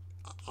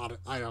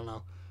 I don't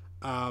know.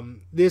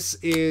 This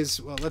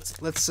is, well,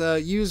 let's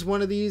use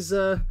one of these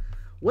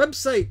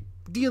website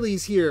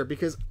dealies here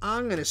because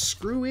I'm gonna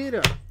screw it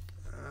up.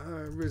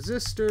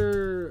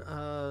 Resistor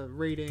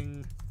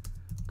rating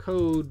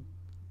code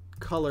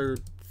color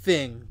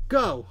thing.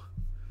 Go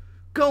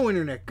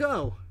internet,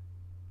 go.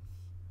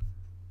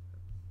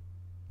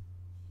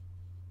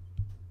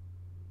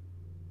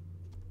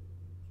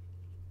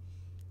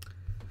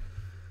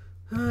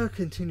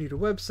 Continue to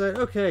website.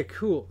 Okay,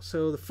 cool.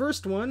 So the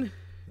first one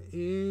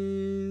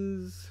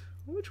is,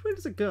 which way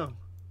does it go?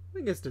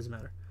 I guess it doesn't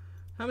matter.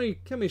 How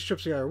many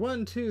strips we got?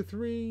 1, 2,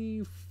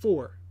 3,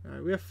 4. All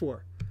right, we have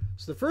 4.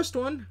 So the first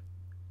one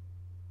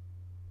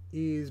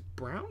is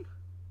brown,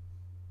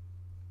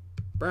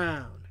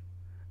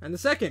 and the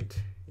second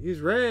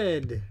is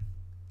red.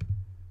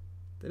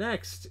 The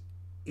next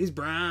is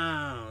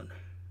brown,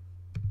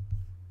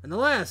 and the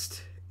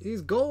last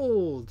is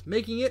gold,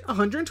 making it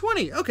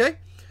 120. Okay,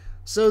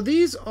 so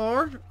these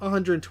are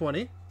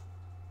 120.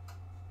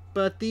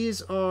 But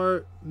these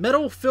are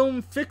metal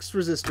film fixed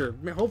resistor.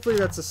 Hopefully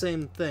that's the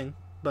same thing.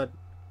 But,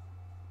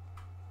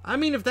 I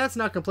mean, if that's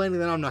not complaining,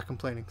 then I'm not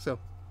complaining. So,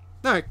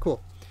 alright,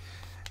 cool.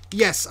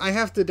 Yes, I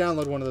have to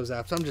download one of those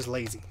apps. I'm just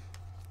lazy.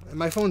 And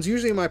my phone's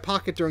usually in my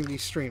pocket during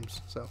these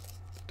streams. So,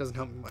 it doesn't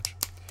help me much.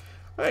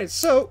 Alright,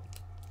 so,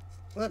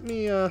 let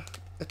me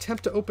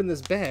attempt to open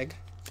this bag.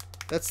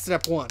 That's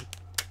step 1.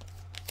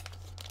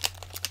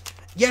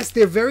 Yes,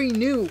 they're very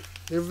new.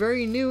 They're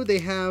very new. They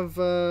have...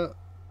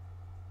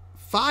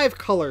 5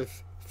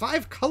 colors.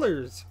 5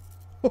 colors.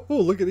 Oh,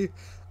 look at these.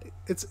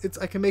 It's.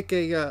 I can make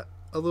a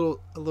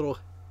little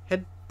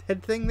head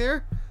thing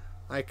there.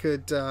 I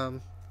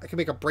can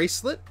make a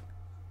bracelet.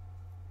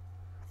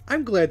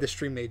 I'm glad the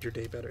stream made your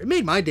day better. It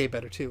made my day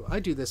better too. I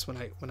do this when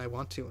I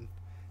want to, and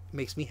it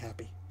makes me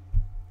happy.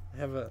 I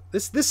have a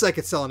this I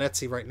could sell on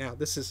Etsy right now.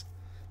 This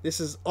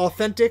is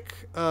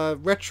authentic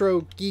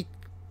retro geek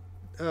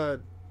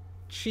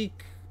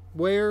chic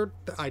wear.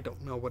 I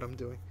don't know what I'm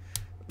doing.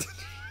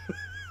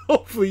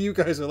 Hopefully you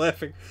guys are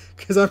laughing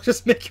because I'm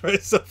just making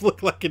myself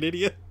look like an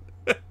idiot.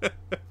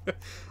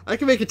 I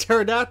can make a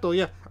pterodactyl,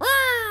 yeah.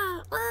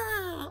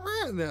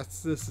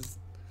 This is.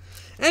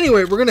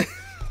 Anyway, we're gonna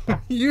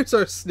use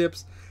our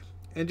snips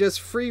and just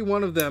free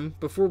one of them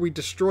before we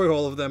destroy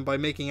all of them by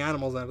making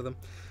animals out of them.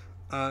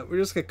 We're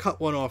just gonna cut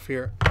one off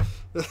here.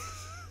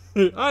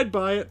 I'd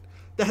buy it.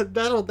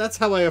 That's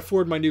how I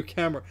afford my new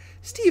camera.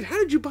 Steve, how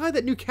did you buy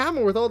that new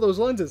camera with all those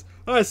lenses?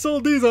 I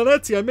sold these on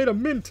Etsy. I made a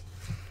mint.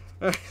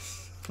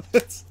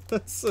 Let's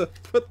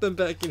put them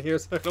back in here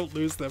so I don't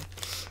lose them.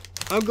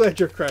 I'm glad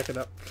you're cracking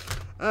up.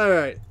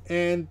 Alright,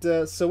 and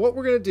so what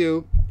we're going to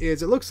do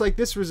is, it looks like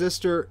this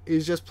resistor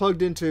is just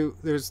plugged into,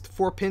 there's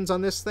 4 pins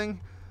on this thing.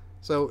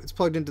 So it's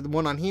plugged into the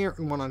one on here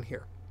and one on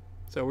here.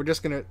 So we're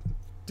just going to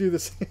do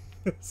the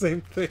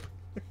same thing.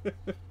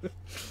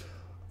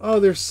 Oh,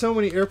 there's so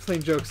many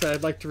airplane jokes that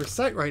I'd like to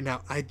recite right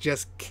now. I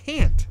just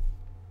can't.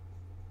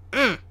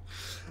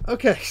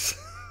 Okay, so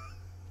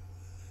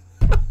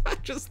I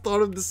just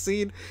thought of the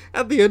scene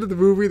at the end of the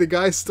movie. The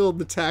guy's still in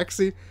the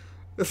taxi.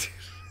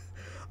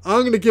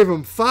 I'm going to give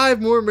him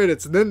 5 more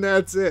minutes, and then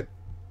that's it.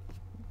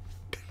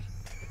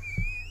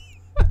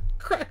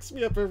 Cracks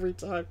me up every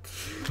time.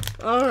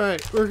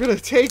 Alright, we're going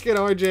to take an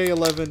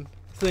RJ11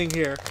 thing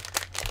here.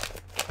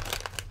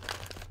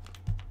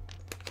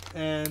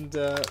 And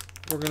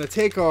we're going to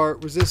take our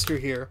resistor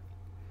here.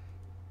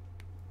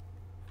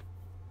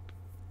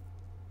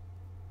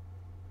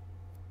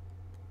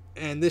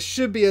 And this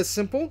should be as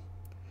simple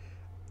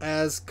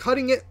as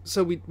cutting it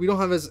so we don't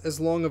have as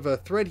long of a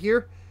thread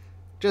here.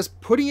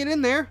 Just putting it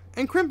in there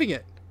and crimping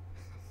it.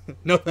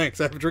 No thanks,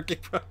 I have a drinking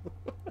problem.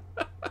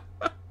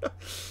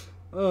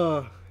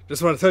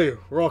 Just want to tell you,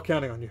 we're all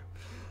counting on you.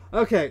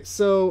 Okay,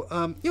 so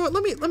you know what?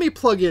 Let me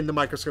plug in the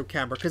microscope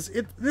camera because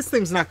this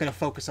thing's not going to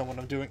focus on what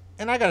I'm doing,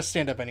 and I got to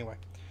stand up anyway.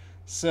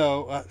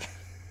 So,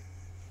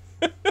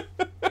 oh,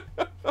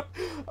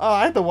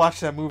 I have to watch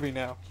that movie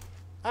now.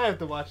 I have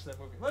to watch that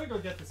movie. Let me go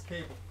get this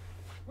cable.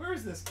 Where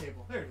is this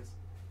cable? There it is.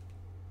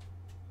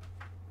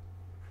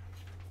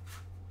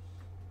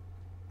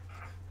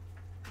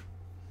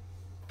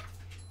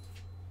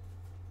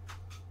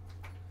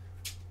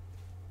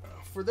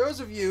 For those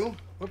of you,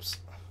 whoops,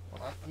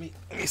 hold on, let me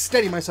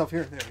steady myself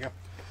here. There we go.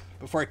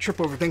 Before I trip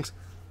over things.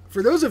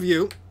 For those of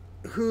you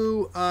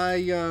who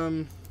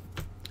I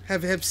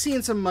have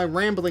seen some of my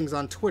ramblings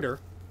on Twitter,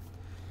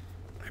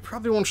 I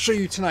probably won't show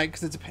you tonight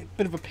because it's a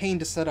bit of a pain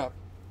to set up.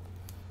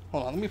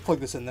 Hold on, let me plug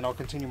this in, then I'll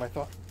continue my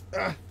thought.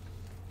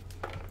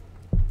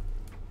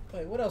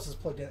 Wait, what else is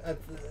plugged in?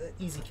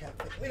 Easy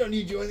cap. We don't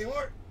need you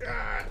anymore.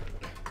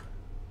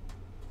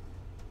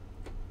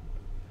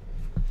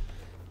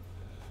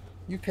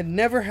 You can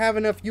never have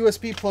enough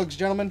USB plugs,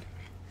 gentlemen.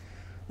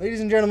 Ladies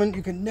and gentlemen,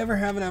 you can never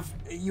have enough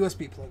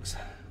USB plugs.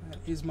 That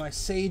is my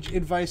sage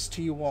advice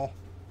to you all.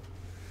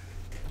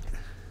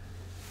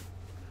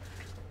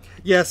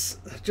 Yes,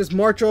 just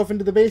march off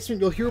into the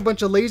basement. You'll hear a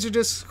bunch of laser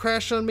discs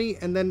crash on me,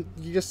 and then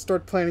you just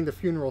start planning the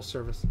funeral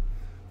service.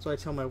 So I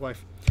tell my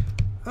wife.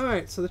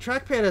 Alright, so the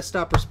trackpad has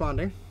stopped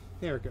responding.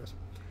 There it goes.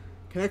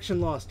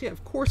 Connection lost. Yeah,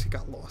 of course it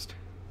got lost.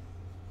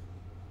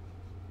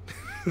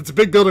 It's a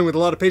big building with a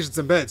lot of patients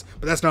and beds,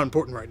 but that's not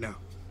important right now.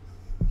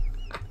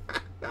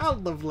 I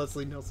love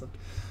Leslie Nielsen.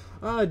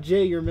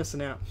 Jay, you're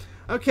missing out.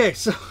 Okay,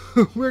 so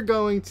we're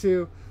going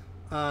to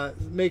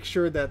make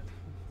sure that...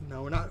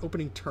 No, we're not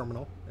opening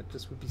terminal. That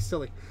just would be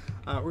silly.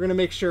 We're going to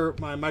make sure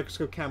my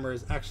microscope camera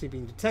is actually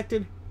being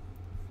detected.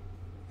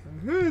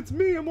 Hey, it's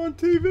me. I'm on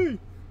TV.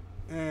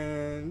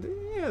 And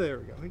yeah, there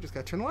we go. We just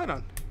got to turn the light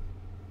on.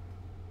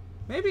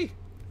 Maybe.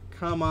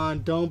 Come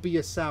on, don't be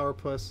a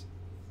sourpuss.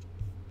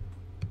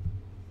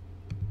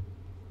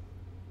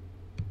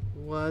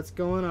 What's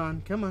going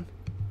on? Come on.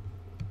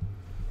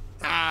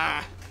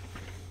 Ah!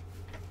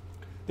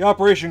 The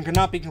operation could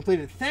not be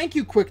completed. Thank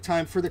you,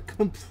 QuickTime, for the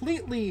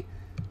completely,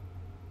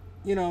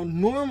 you know,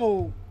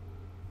 normal,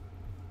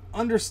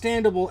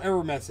 understandable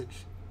error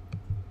message.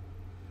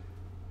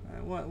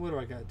 What do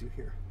I got to do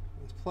here?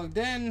 It's plugged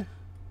in.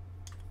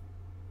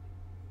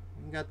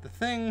 We got the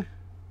thing.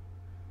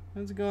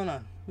 What's going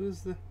on?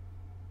 Who's the...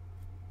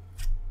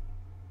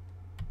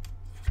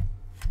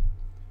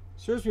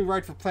 Serves me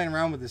right for playing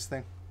around with this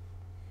thing.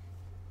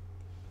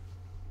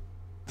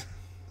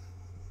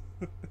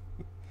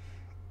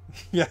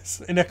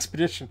 Yes, an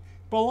expedition.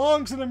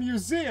 Belongs in a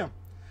museum.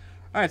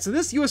 Alright, so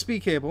this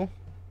USB cable...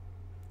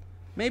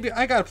 Maybe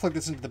I gotta plug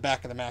this into the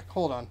back of the Mac.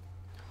 Hold on.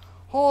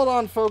 Hold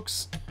on,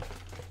 folks.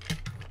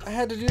 I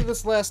had to do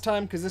this last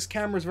time because this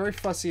camera is very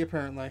fussy,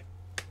 apparently.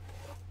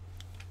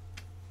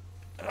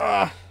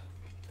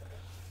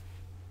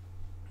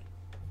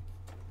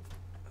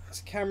 This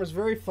camera's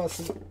very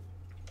fussy.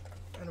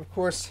 And of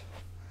course,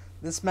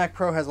 this Mac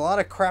Pro has a lot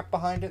of crap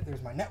behind it.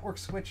 There's my network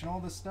switch and all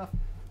this stuff.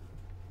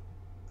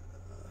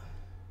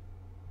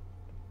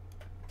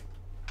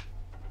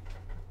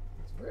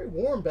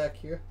 very warm back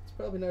here. It's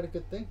probably not a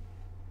good thing.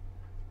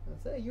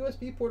 Is that a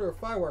USB port or a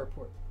Firewire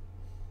port?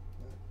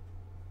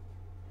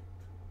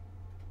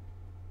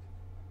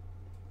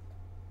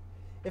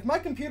 If my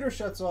computer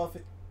shuts off,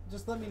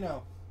 just let me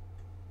know.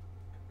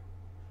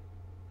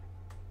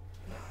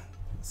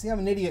 See, I'm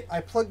an idiot.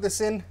 I plugged this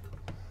in.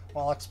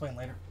 Well, I'll explain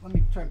later. Let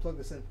me try and plug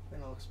this in,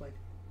 then I'll explain.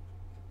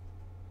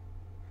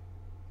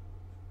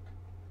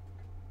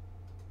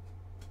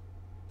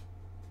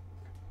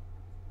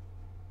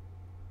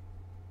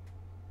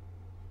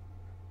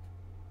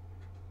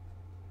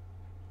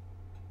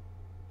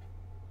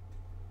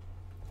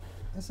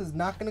 This is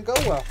not going to go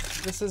well.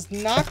 This is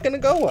not going to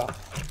go well.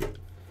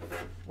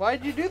 Why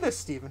did you do this,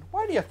 Steven?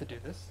 Why do you have to do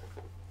this?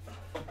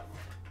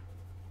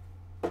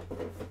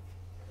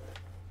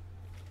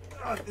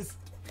 Oh, this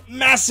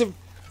massive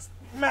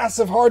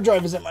hard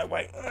drive is in my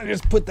way. I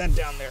just put that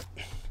down there.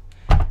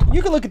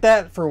 You can look at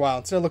that for a while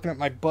instead of looking at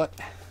my butt.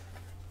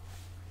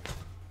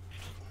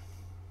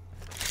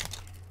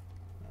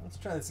 Let's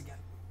try this again.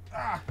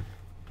 Ah.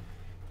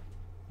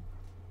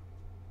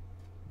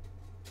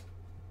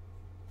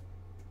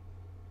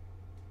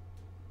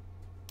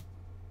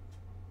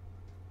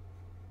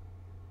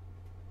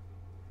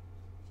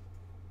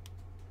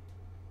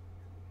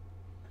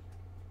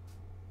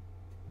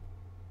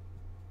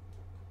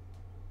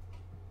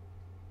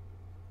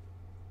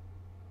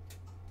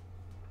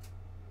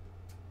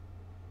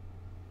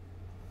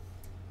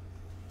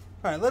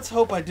 All right, let's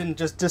hope I didn't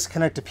just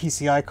disconnect a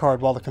PCI card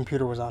while the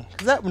computer was on,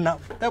 because that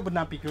would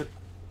not be good.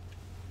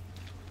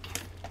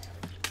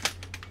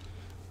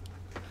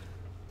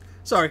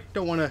 Sorry,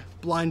 don't want to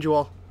blind you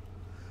all.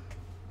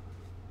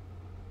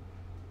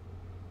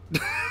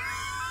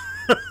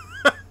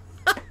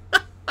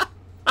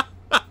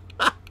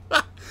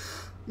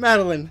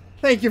 Madeline,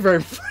 thank you very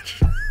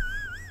much.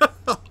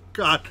 Oh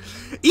God,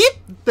 eat.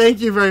 Thank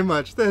you very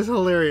much. That's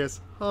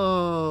hilarious.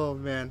 Oh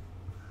man.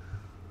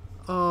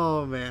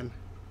 Oh man.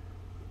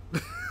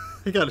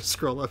 I gotta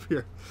scroll up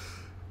here.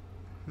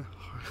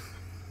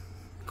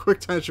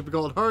 QuickTime should be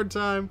called Hard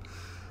Time.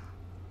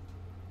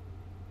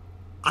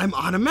 I'm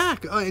on a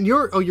Mac, and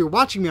you're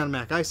watching me on a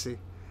Mac. I see.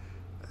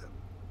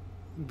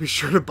 Be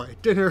sure to buy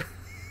dinner.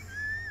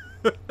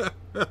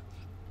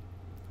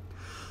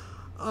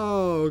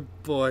 Oh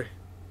boy,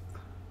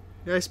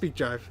 yeah, I speak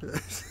jive.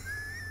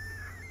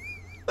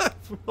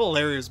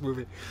 Hilarious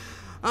movie.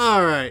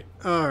 All right.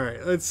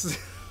 Let's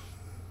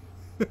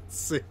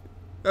see.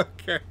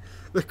 Okay.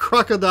 The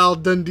Crocodile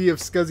Dundee of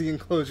SCSI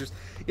enclosures.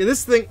 Yeah,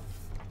 this thing,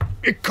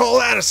 you call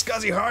that a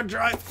SCSI hard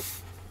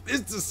drive?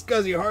 It's a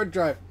SCSI hard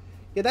drive.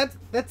 Yeah,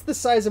 that's the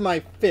size of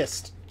my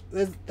fist.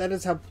 That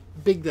is how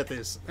big that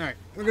is. All right,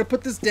 we're gonna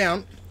put this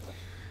down.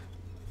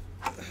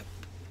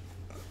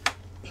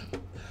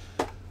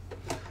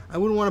 I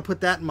wouldn't want to put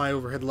that in my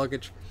overhead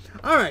luggage.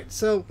 All right,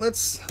 so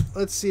let's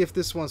see if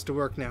this wants to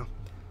work now.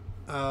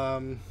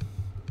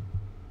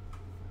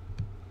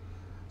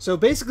 So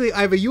basically,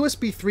 I have a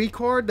USB 3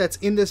 card that's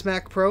in this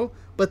Mac Pro,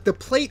 but the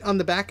plate on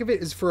the back of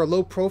it is for a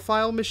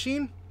low-profile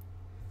machine.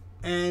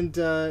 And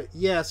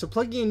yeah, so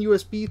plugging in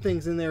USB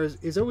things in there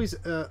is always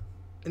an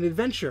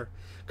adventure,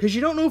 because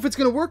you don't know if it's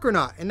going to work or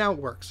not. And now it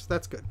works.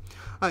 That's good.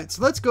 All right,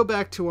 so let's go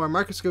back to our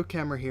microscope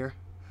camera here.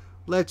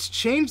 Let's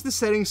change the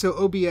settings so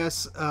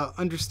OBS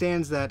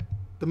understands that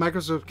the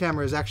microscope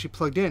camera is actually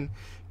plugged in,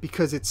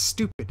 because it's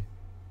stupid.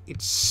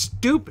 It's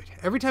stupid.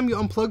 Every time you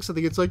unplug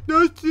something, it's like,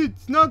 no,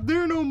 it's not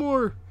there no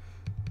more.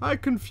 I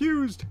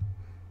confused.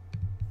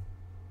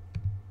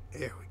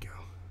 There we go.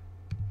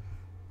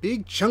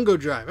 Big chungo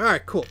drive. All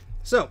right, cool.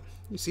 So,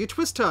 you see a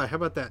twist tie. How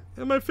about that?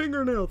 And my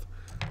fingernails.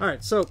 All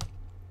right, so,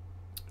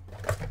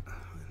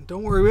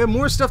 don't worry. We have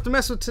more stuff to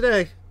mess with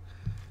today.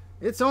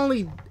 It's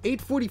only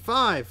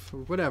 8:45 or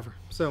whatever.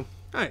 So,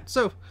 all right.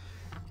 So,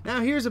 now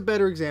here's a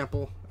better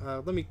example.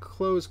 Let me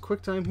close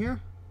QuickTime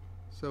here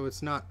so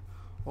it's not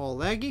all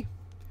laggy.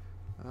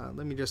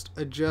 Let me just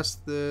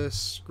adjust the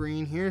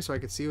screen here so I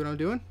can see what I'm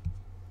doing.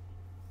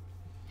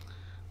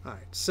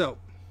 Alright, so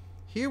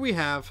here we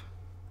have,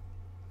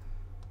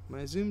 am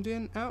I zoomed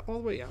in out all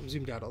the way? Yeah, I'm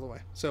zoomed out all the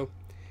way. So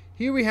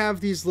here we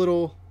have these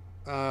little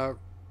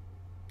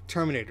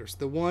terminators.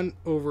 The one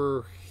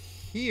over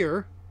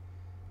here,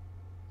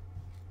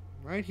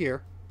 right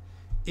here,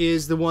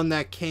 is the one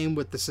that came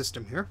with the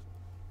system here.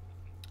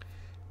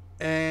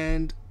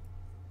 And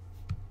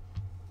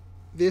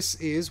this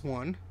is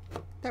one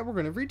that we're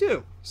going to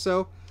redo.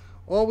 So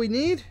all we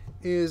need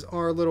is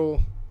our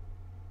little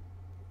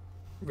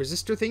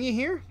resistor thingy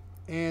here,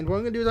 and what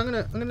I'm going to do is I'm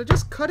going to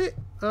just cut it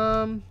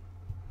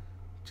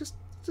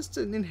just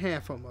in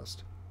half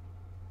almost.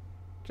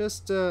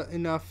 Just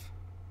enough.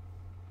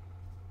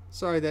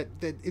 Sorry that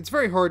it's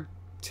very hard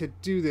to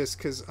do this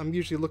because I'm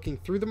usually looking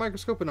through the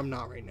microscope and I'm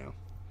not right now.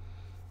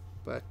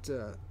 But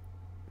I'm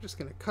just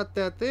going to cut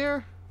that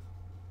there,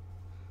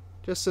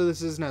 just so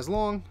this isn't as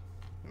long.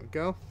 There we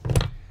go.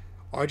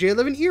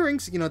 RJ11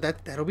 earrings, you know,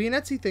 that'll be an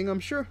Etsy thing,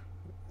 I'm sure.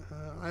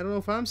 I don't know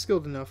if I'm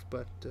skilled enough,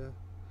 but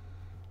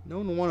no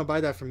one will want to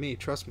buy that from me,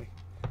 trust me.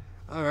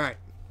 All right.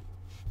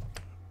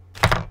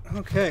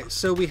 Okay,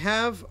 so we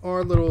have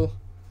our little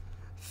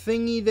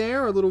thingy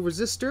there, our little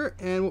resistor,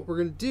 and what we're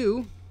going to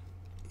do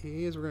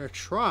is we're going to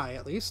try,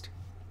 at least,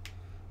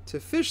 to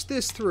fish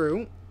this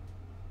through.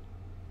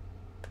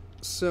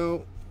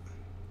 So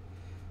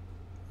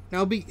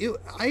now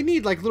I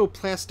need like little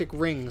plastic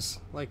rings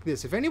like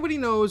this. If anybody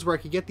knows where I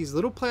could get these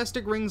little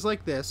plastic rings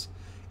like this,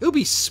 it would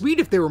be sweet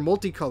if they were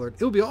multicolored.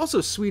 It would be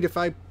also sweet if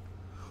I...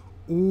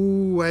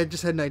 Ooh, I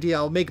just had an idea.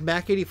 I'll make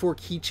Mac84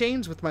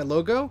 keychains with my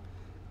logo,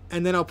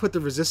 and then I'll put the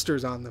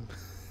resistors on them.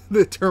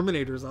 The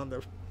terminators on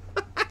them.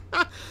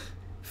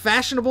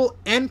 Fashionable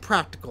and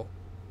practical.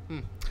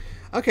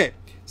 Okay,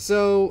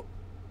 so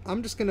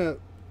I'm just going to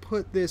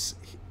put this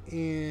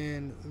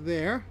in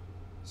there.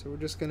 So we're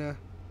just going to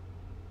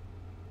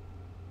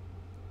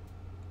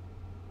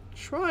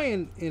try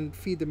and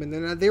feed them in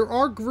there. Now, there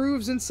are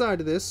grooves inside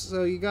of this,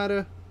 so you got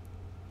to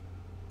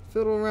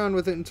fiddle around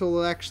with it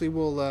until it actually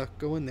will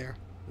go in there.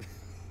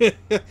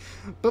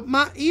 But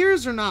my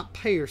ears are not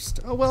pierced.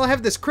 Oh, well, I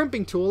have this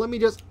crimping tool. Let me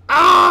just...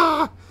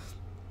 Ah!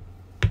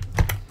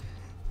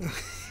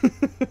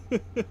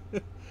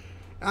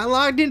 I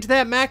logged into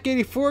that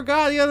Mac84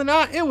 guy the other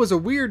night. It was a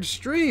weird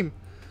stream.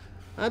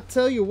 I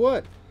tell you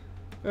what.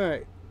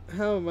 Alright.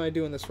 How am I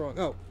doing this wrong?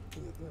 Oh.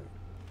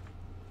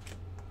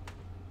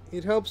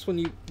 It helps when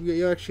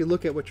you actually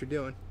look at what you're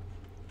doing.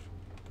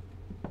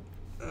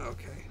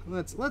 Okay.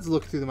 Let's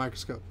look through the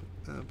microscope.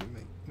 That'll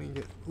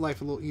make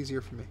life a little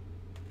easier for me.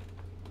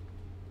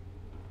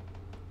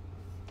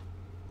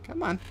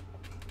 Come on.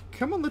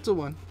 Come on, little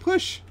one.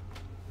 Push.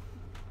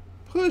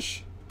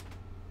 Push.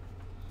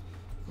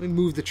 Let me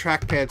move the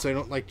trackpad so I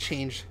don't like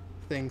change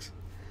things.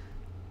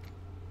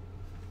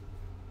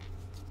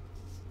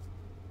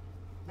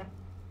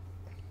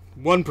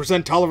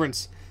 %1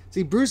 tolerance.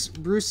 See, Bruce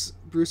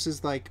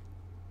is like,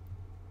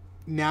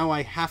 now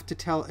I have to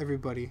tell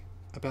everybody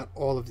about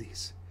all of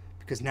these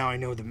because now I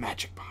know the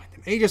magic behind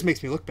them. And he just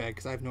makes me look bad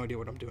because I have no idea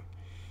what I'm doing.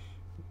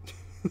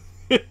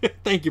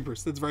 Thank you,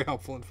 Bruce. That's very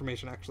helpful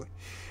information, actually.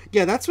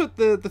 Yeah, that's what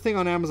the thing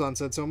on Amazon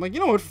said. So I'm like, you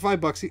know what? For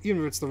 $5,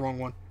 even if it's the wrong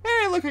one.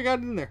 Hey, look, I got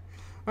it in there.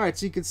 All right,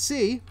 so you can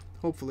see,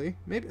 hopefully,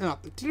 maybe. Oh,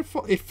 did it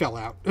fall? It fell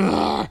out.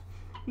 Ugh,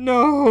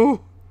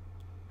 no.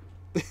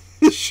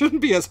 This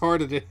shouldn't be as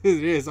hard as it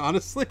is.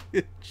 Honestly,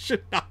 it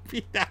should not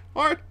be that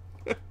hard.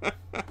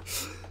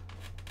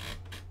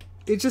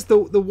 It's just the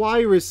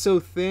wire is so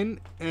thin,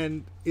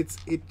 and it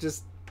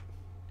just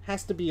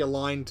has to be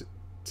aligned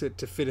to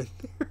fit in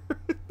there.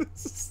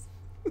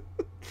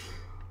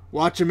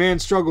 Watch a man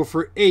struggle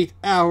for 8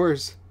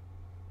 hours.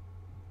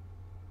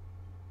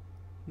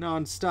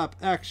 Non-stop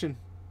action.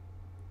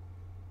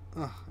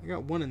 Ugh, I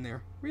got one in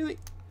there. Really?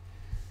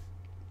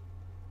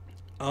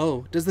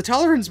 Oh, does the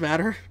tolerance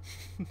matter?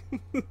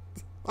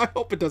 I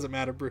hope it doesn't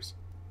matter, Bruce.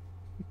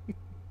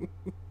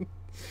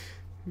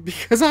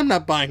 Because I'm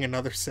not buying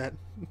another set.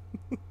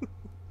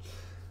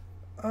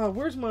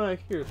 Where's my...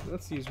 Here,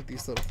 let's use with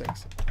these little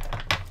things.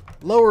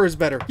 Lower is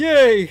better.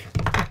 Yay!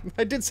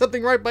 I did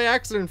something right by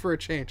accident for a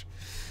change.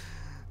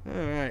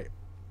 Alright.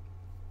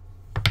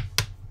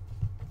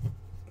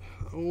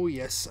 Oh,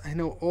 yes. I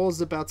know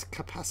all's about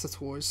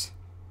capacitors.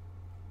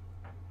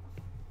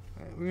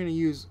 Alright, we're going to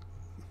use...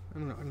 I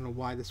don't know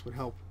why this would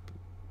help.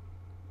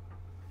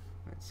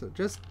 Alright, so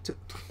just to...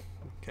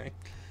 Okay.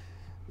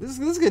 This is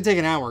going to take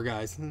an hour,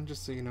 guys.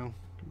 Just so you know.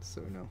 Just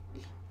so you know.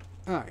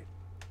 Alright.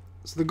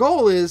 So the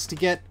goal is to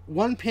get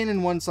one pin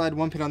in one side,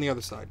 one pin on the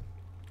other side.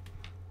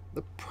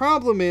 The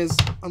problem is,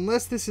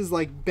 unless this is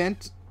like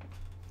bent,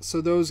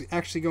 so those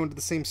actually go into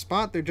the same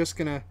spot, they're just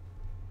gonna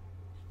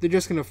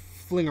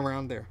fling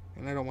around there,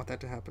 and I don't want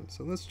that to happen.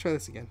 So let's try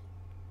this again.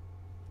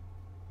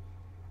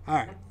 All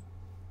right,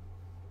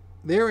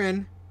 they're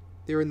in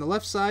the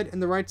left side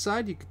and the right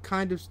side. You could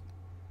kind of.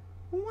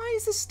 Why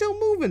is this still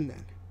moving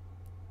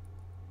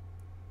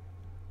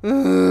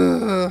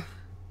then?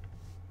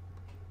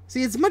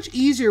 See, it's much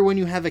easier when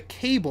you have a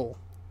cable.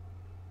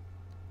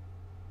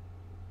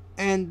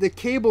 And the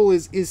cable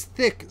is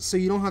thick, so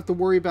you don't have to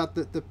worry about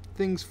the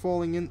things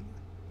falling in.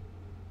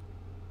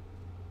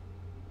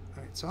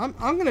 Alright, so I'm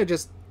gonna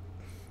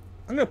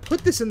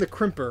put this in the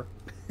crimper.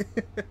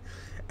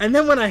 And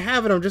then when I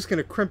have it, I'm just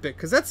gonna crimp it,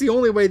 because that's the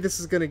only way this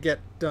is gonna get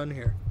done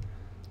here.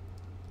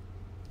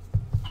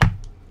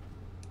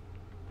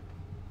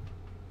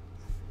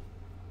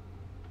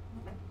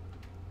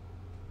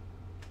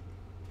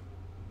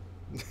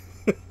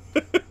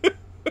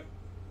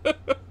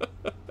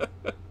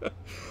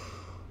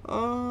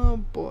 Oh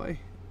boy.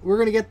 We're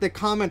gonna get the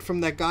comment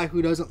from that guy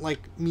who doesn't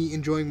like me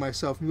enjoying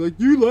myself. He's like,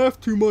 you laugh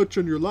too much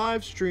on your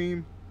live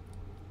stream.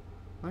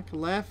 I can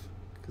laugh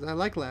because I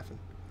like laughing.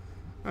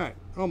 Alright,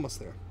 almost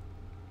there.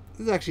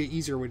 This is actually an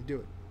easier way to do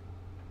it.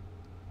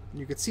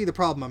 You can see the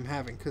problem I'm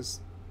having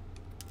because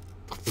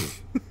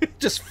it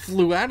just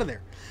flew out of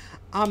there.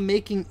 I'm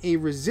making a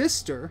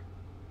resistor,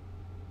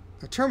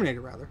 a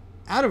terminator rather,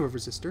 out of a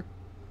resistor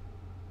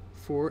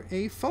for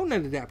a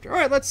PhoneNet adapter.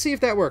 Alright, let's see if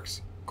that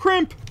works.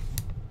 Crimp!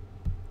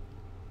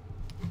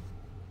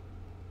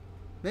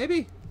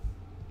 Maybe?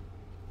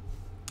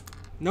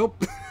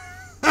 Nope.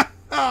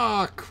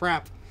 Ah,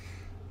 crap.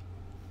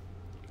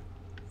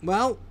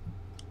 Well,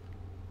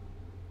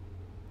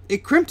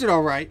 It crimped it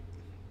all right,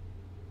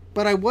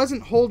 but I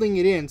wasn't holding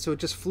it in, so it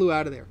just flew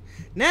out of there.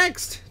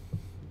 Next!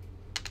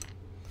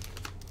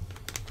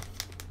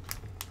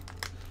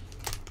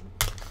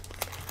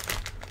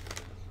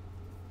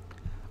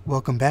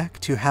 Welcome back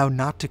to How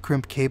Not to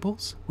Crimp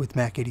Cables with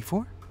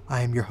Mac84.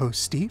 I am your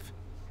host, Steve.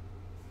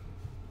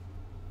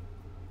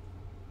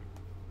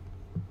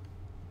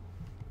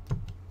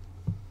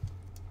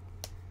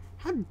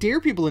 How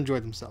dare people enjoy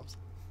themselves?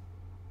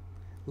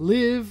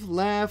 Live,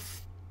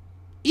 laugh,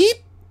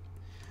 eat!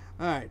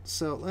 Alright,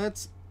 so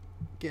let's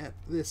get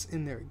this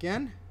in there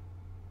again.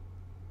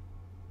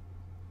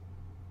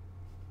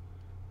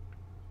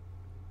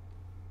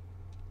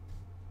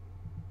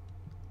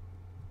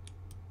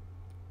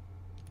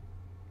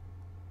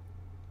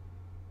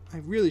 I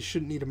really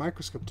shouldn't need a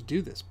microscope to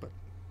do this, but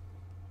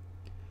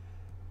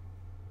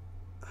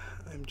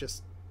I'm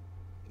just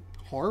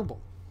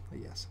horrible, I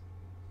guess.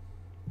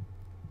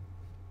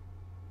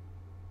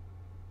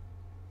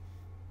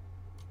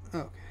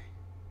 Okay.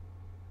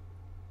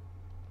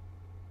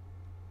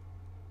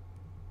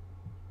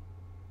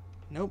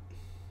 Nope.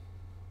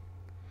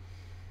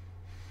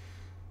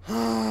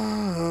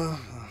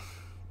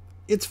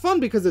 It's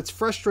fun because it's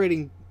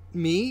frustrating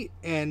me,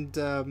 and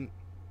I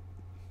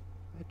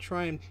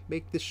try and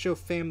make this show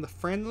family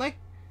friendly,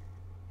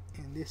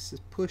 and this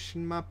is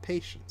pushing my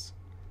patience.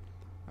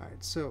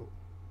 Alright, so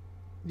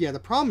yeah, the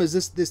problem is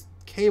this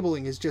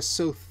cabling is just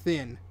so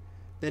thin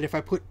that if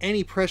I put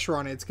any pressure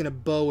on it, it's going to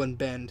bow and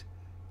bend,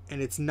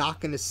 and it's not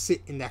going to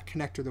sit in that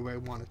connector the way I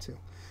want it to.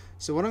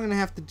 So what I'm going to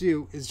have to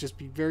do is just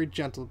be very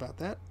gentle about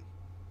that.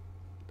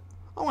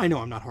 Oh, I know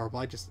I'm not horrible.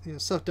 I just,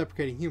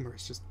 self-deprecating humor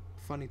is just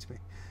funny to me.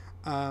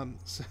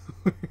 So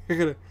we're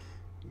going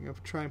to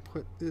try and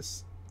put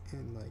this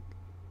in, like,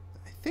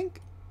 I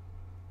think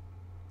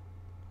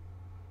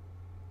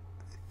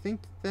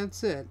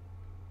that's it,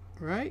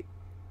 right?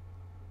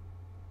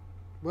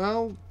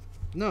 Well,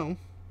 no.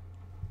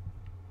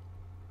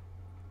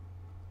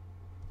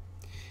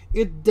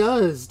 It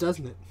does,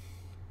 doesn't it?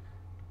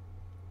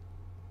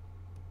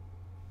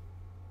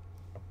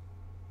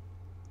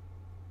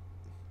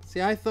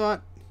 See, I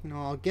thought,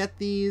 I'll get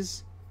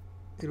these.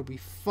 It'll be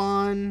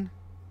fun.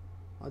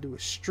 I'll do a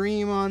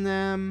stream on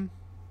them.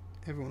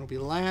 Everyone will be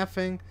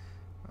laughing.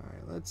 All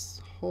right,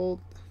 let's hold.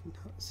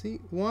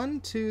 See, 1,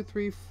 2,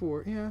 3,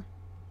 4. Yeah. All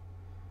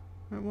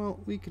right, well,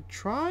 we could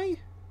try.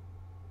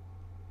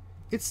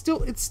 It's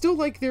still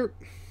like they're.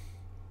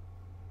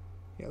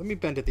 Yeah, let me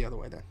bend it the other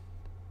way then.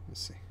 Let's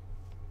see.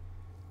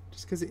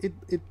 Just because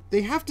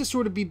they have to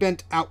sort of be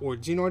bent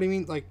outwards. You know what I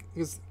mean? Like,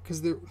 because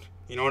they're.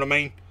 You know what I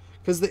mean?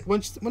 Because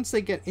once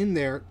they get in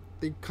there,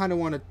 they kind of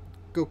want to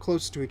go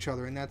close to each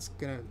other, and it's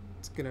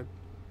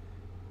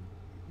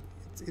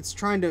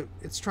trying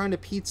to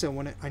pizza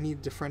when I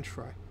need to French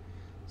fry.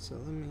 So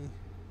let me.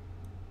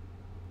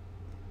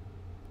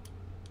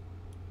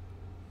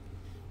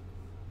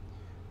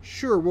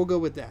 Sure, we'll go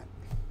with that.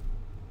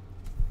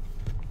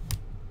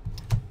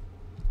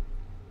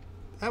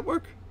 That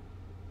work?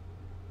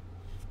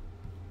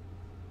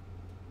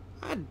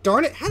 Ah,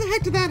 darn it! How the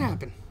heck did that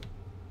happen?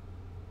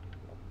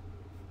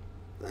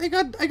 I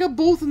got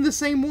both in the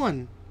same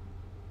one.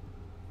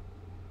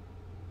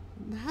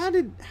 How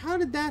did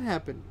that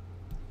happen?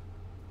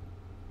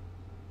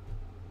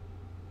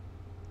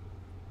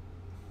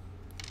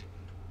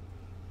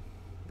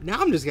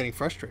 Now I'm just getting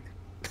frustrated.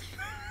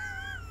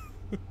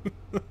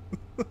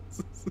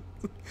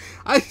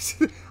 I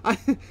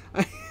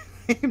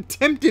am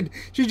tempted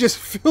to just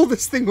fill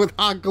this thing with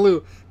hot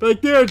glue. Be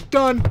like, there, it's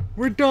done.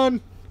 We're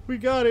done. We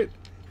got it.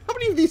 How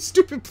many of these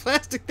stupid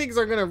plastic things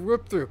are gonna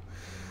rip through?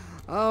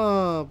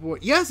 Oh boy.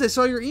 Yes, I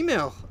saw your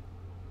email.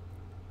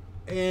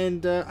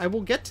 And I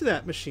will get to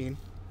that machine.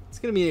 It's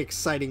gonna be an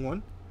exciting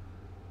one.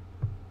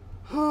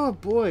 Oh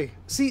boy.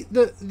 See,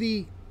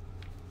 the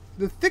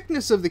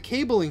thickness of the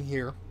cabling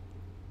here,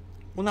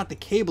 well, not the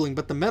cabling,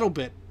 but the metal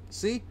bit,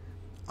 see?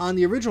 On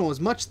the original is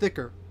much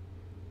thicker.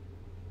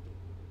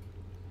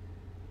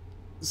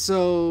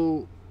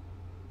 So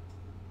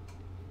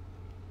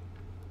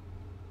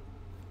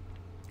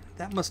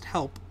that must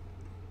help.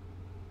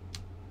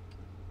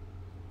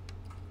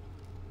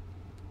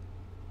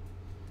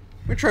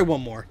 I'm gonna try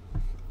one more.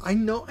 I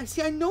know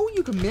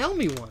you can mail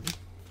me one.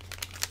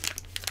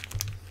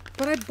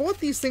 But I bought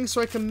these things so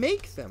I can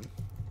make them.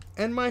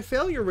 And my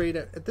failure rate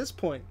at this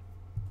point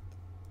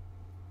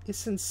is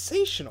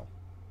sensational.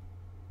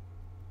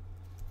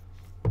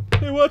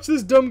 Hey, watch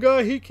this dumb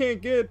guy. He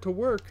can't get it to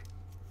work.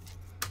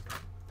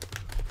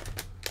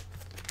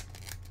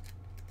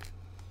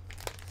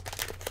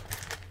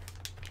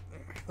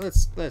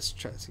 Let's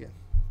try this again.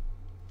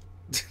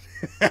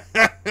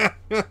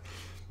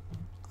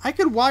 I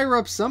could wire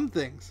up some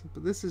things,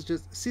 but this is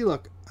just... See,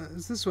 look.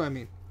 This is what I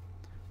mean.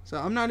 So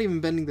I'm not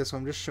even bending this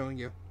one. I'm just showing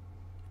you.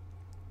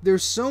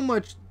 There's so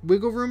much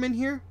wiggle room in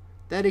here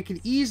that it could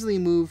easily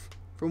move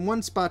from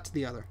one spot to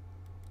the other.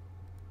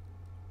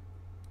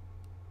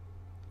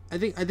 I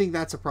think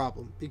that's a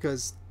problem,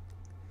 because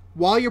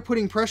while you're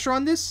putting pressure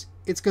on this,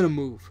 it's going to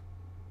move.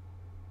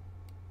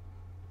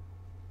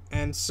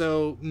 And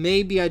so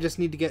maybe I just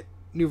need to get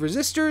new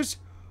resistors,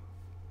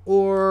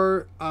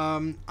 or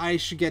I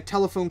should get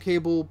telephone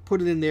cable,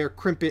 put it in there,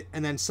 crimp it,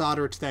 and then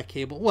solder it to that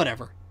cable.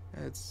 Whatever.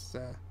 It's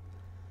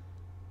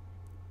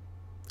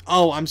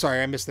oh, I'm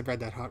sorry, I misread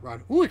that hot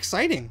rod. Ooh,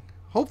 exciting.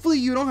 Hopefully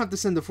you don't have to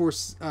send the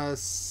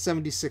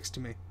 476 to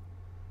me.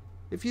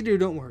 If you do,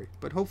 don't worry.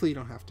 But hopefully you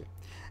don't have to.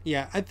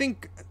 Yeah, I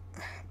think...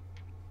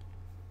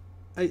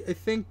 I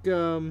think...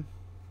 yeah,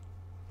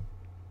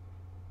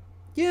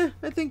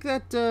 I think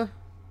that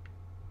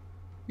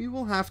we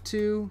will have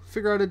to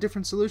figure out a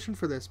different solution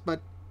for this.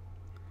 But...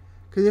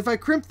 because if I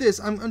crimp this,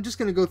 I'm just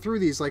going to go through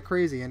these like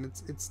crazy, and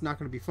it's not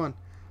going to be fun.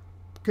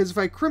 Because if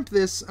I crimp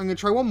this, I'm going to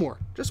try one more.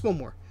 Just one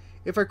more.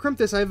 If I crimp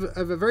this, I have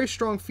a very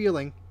strong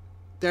feeling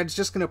that it's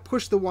just going to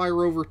push the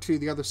wire over to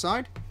the other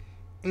side.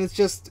 And it's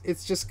just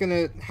going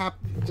to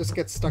just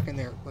get stuck in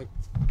there. Like,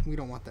 we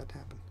don't want that to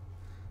happen.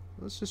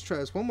 Let's just try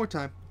this one more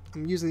time.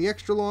 I'm using the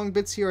extra long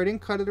bits here. I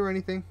didn't cut it or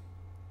anything.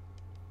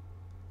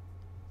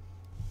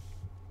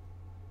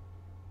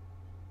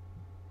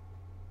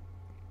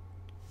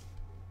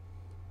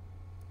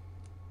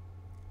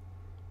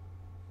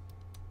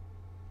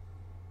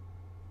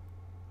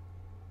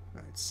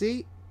 All right,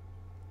 see?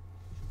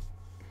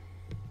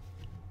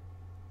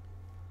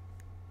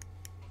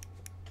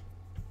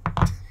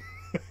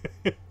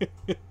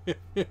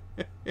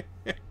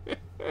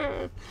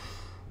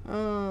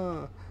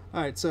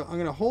 Alright, so I'm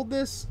gonna hold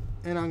this,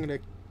 and I'm gonna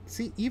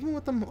see. Even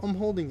with I'm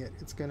holding it,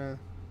 it's gonna.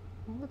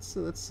 Well, let's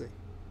see.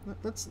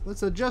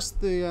 Let's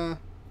adjust the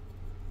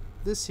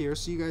this here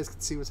so you guys can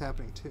see what's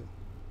happening too.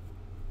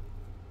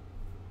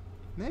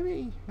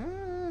 Maybe. I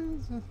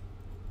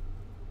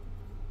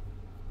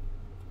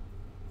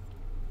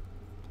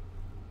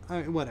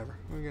mean, whatever.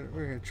 We're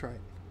gonna try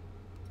it.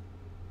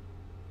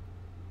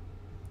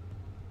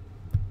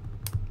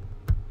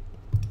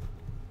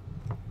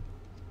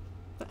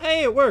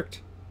 Hey, it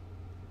worked.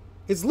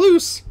 It's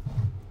loose.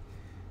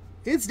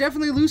 It's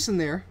definitely loose in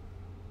there.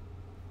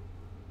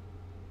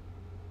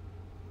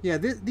 Yeah,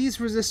 these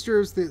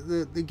resistors,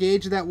 the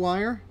gauge of that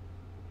wire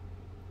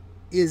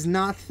is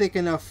not thick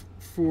enough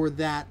for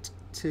that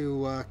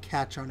to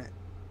catch on it.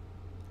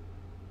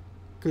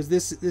 Because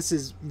this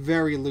is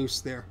very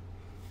loose there.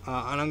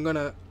 And I'm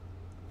gonna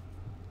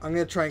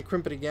try and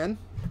crimp it again.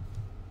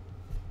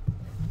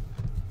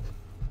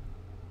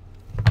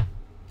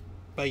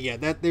 But yeah,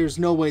 there's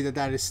no way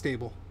that is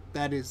stable.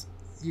 That is,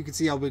 you can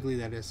see how wiggly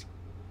that is.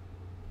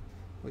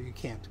 Well, you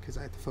can't because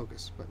I have to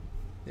focus, but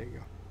there you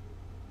go.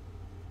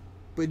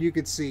 But you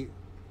could see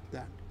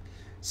that.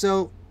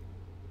 So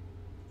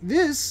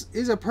this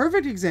is a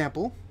perfect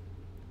example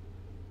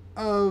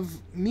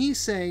of me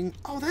saying,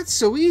 oh, that's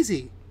so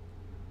easy.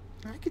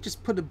 I could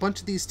just put a bunch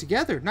of these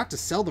together, not to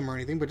sell them or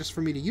anything, but just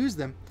for me to use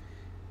them.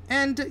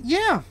 And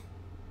yeah,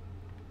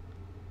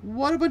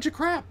 what a bunch of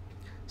crap.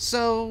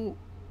 So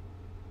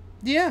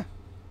yeah.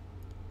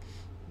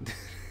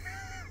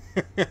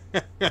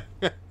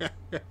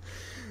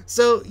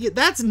 So yeah,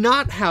 that's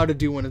not how to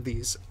do one of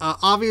these.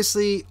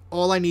 Obviously,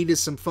 all I need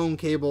is some phone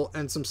cable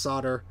and some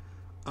solder,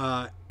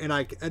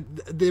 and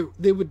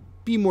there would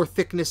be more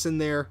thickness in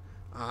there.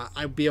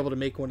 I'd be able to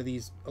make one of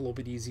these a little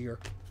bit easier.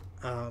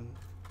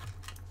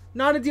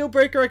 Not a deal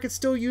breaker. I could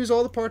still use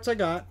all the parts I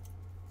got.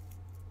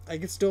 I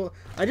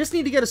just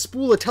need to get a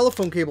spool of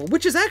telephone cable,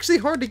 which is actually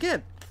hard to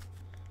get.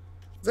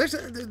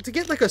 To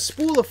get like a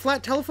spool of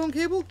flat telephone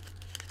cable,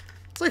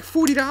 it's like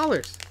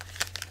 $40.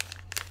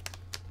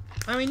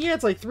 I mean, yeah,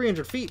 it's like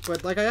 300 feet,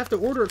 but like I have to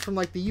order it from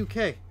like the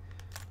UK.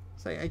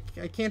 So I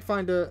can't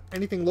find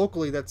anything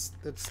locally that's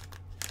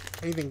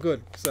anything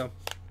good. So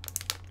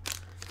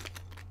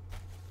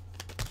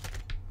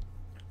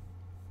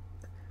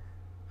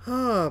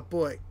oh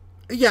boy,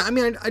 yeah. I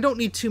mean, I don't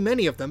need too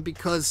many of them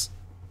because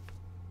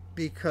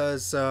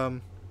it's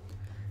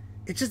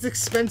just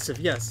expensive.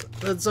 Yes,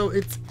 and so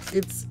it's.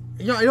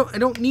 You know, I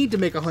don't need to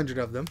make 100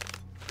 of them.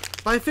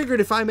 But I figured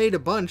if I made a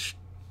bunch,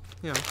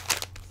 yeah,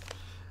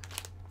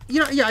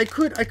 I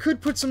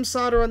could put some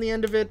solder on the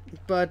end of it,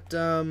 but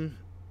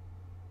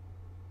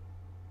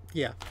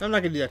yeah, I'm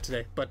not gonna do that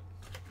today. But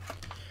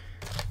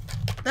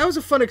that was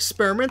a fun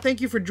experiment. Thank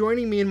you for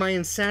joining me in my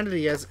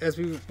insanity as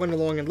we went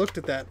along and looked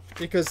at that.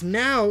 Because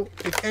now,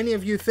 if any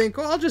of you think,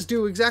 oh, I'll just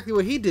do exactly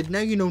what he did, now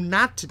you know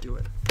not to do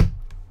it.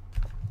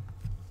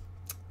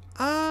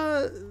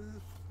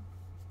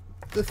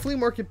 The flea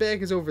market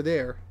bag is over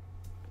there,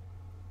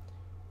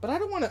 but I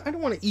don't want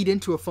to eat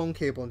into a phone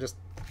cable and just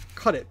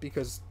cut it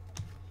because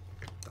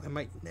I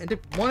might end up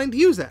wanting to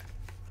use that.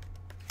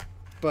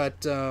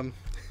 But I'm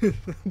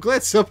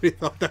glad somebody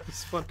thought that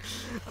was fun.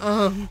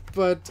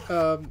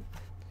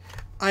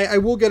 I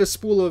will get a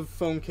spool of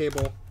phone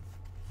cable,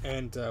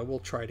 and we'll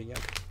try it again.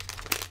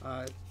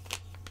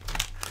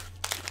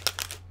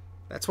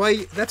 That's why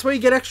you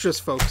get extras,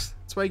 folks.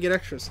 That's why you get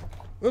extras.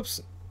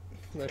 Oops.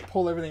 I'm going to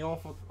pull everything else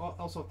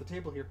off the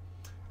table here.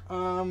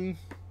 Oh,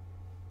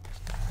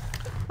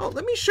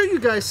 let me show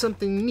you guys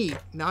something neat.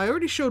 Now, I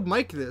already showed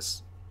Mike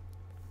this.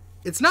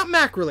 It's not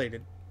Mac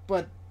related,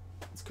 but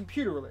it's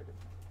computer related.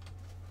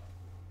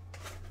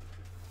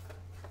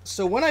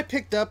 So when I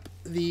picked up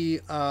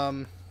the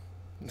you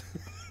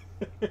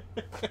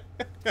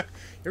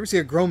ever see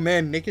a grown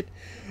man naked?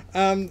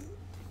 When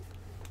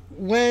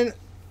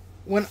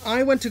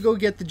I went to go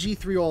get the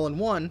G3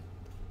 all-in-one,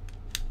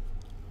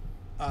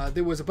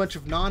 there was a bunch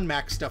of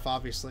non-Mac stuff,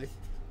 obviously.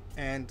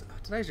 And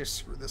did I just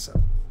screw this up?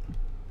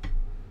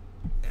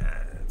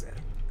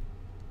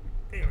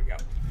 There we go.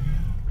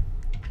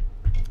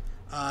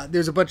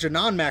 There's a bunch of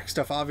non-Mac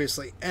stuff,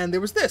 obviously, and there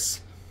was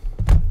this.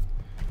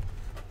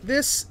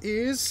 This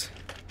is,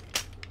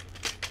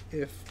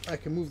 if I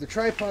can move the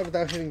tripod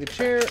without hitting the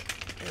chair.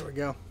 There we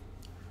go.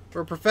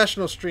 For a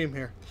professional stream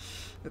here.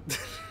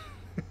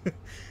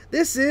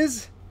 This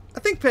is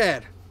a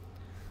ThinkPad.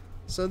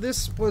 So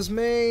this was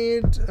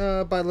made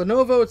by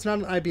Lenovo. It's not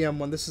an IBM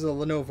one. This is a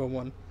Lenovo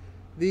one.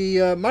 The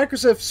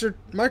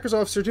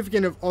Microsoft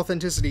Certificate of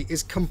Authenticity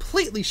is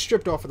completely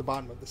stripped off of the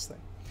bottom of this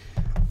thing.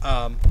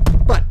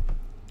 But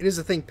it is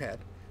a ThinkPad.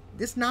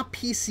 It's not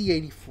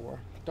PC84.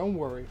 Don't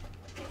worry.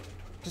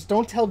 Just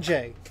don't tell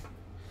Jay.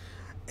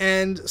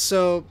 And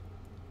so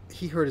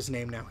he heard his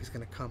name now. He's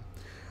gonna come.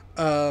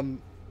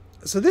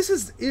 So this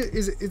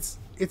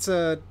it's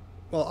a,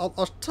 well,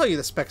 I'll tell you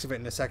the specs of it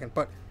in a second.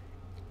 But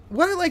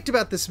what I liked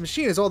about this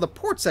machine is all the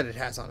ports that it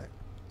has on it.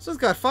 So it's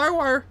got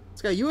FireWire.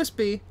 It's got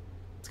USB.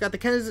 It's got the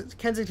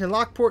Kensington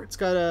lock port. It's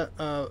got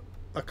a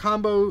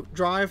combo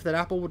drive that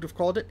Apple would have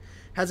called it.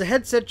 Has a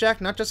headset jack,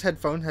 not just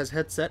headphone. Has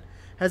headset.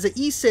 Has an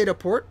eSATA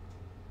port.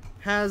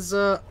 Has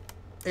a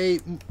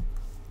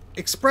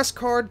Express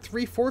card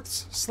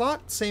 3/4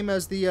 slot, same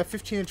as the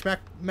 15-inch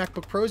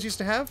MacBook Pros used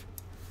to have.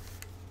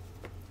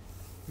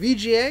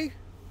 VGA.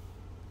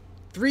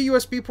 3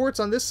 USB ports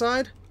on this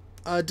side.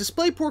 A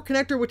DisplayPort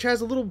connector, which has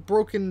a little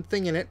broken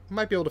thing in it.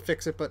 Might be able to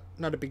fix it, but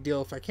not a big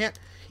deal if I can't.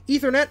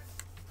 Ethernet.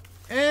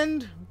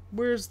 And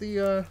where's we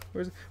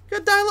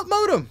got dial-up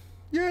modem.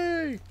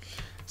 Yay!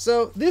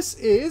 So this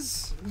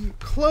is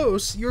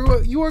close.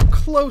 You are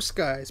close,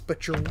 guys,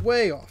 but you're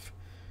way off.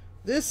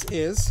 This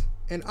is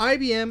an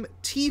IBM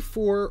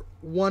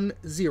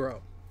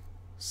T410.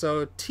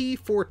 So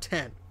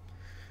T410.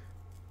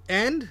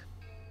 And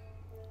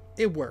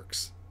it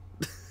works.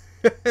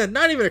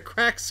 Not even a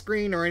cracked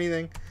screen or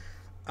anything.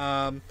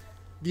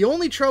 The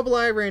only trouble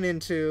I ran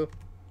into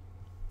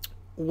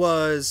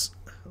was,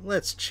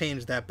 let's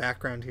change that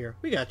background here.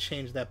 We gotta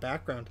change that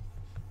background.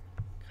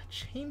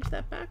 Change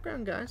that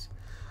background, guys.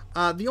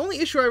 The only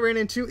issue I ran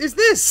into is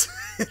this.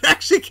 It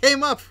actually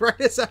came up right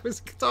as I was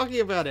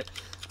talking about it.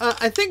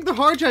 I think the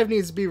hard drive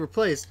needs to be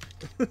replaced.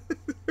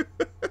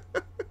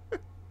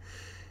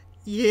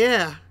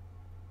 Yeah.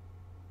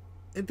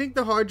 I think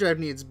the hard drive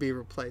needs to be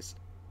replaced.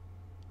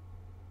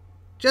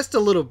 Just a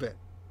little bit.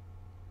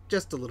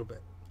 Just a little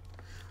bit.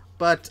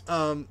 But,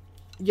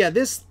 yeah,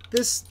 this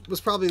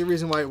was probably the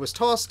reason why it was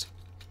tossed.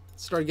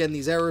 Started getting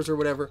these errors or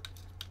whatever.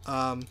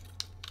 Now,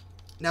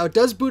 it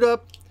does boot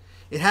up.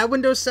 It had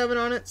Windows 7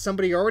 on it.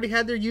 Somebody already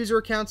had their user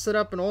account set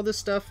up and all this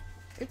stuff.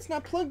 It's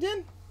not plugged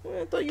in?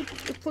 I thought you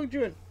plugged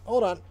you in.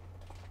 Hold on.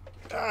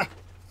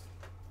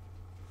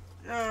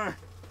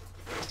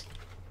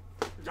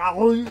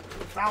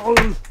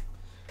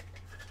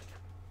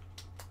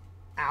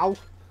 Ow.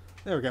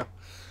 There we go.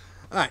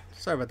 Alright,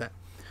 sorry about that.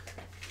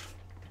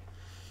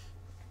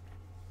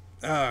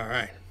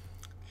 Alright.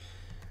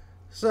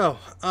 So,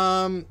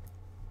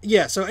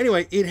 yeah, so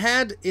anyway, it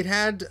had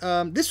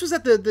this was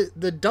at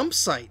the dump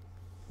site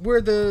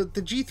where the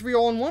G3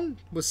 all-in-one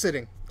was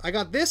sitting. I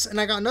got this,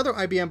 and I got another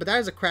IBM, but that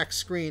has a cracked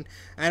screen,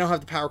 and I don't have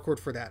the power cord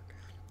for that.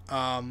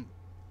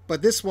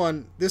 But this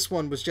one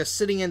was just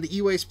sitting in the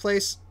e-waste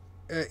place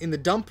in the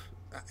dump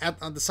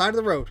on the side of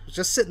the road. It was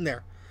just sitting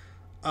there.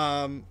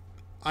 I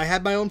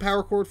had my own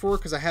power cord for it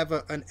because I have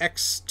an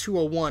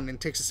X201 and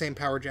it takes the same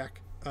power jack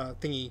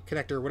thingy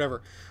connector or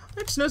whatever.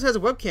 I just noticed it has a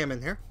webcam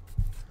in here.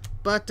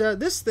 But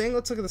this thing,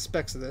 let's look at the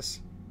specs of this.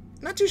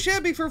 Not too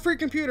shabby for a free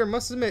computer,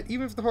 must admit,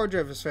 even if the hard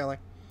drive is failing.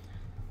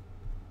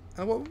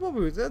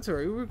 That's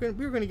alright. We were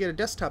going to get a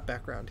desktop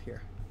background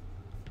here.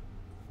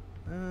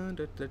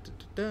 Alright,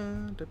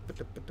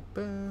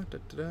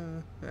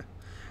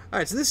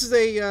 so this is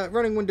a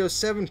running Windows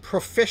 7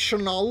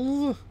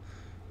 Professional.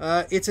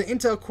 It's an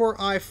Intel Core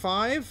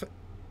i5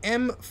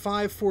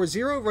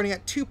 M540 running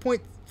at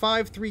 2.53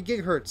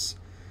 gigahertz.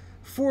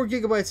 4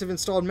 gigabytes of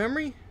installed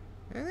memory.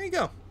 And there you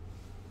go.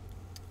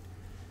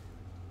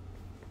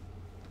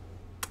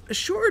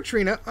 Sure,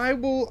 Trina, I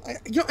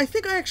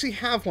think I actually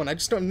have one. I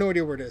just don't have no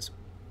idea where it is.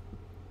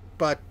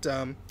 But,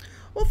 well,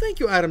 thank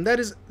you, Adam.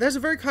 That's a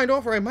very kind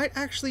offer. I might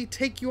actually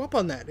take you up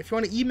on that. If you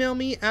want to email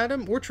me,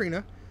 Adam or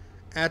Trina,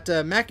 at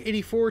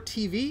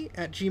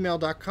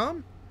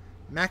mac84tv@gmail.com,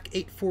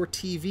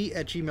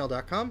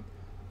 mac84tv@gmail.com,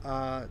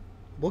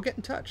 we'll get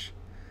in touch.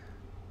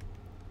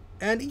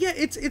 And yeah,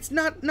 it's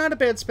not a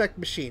bad spec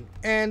machine.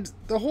 And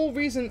the whole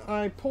reason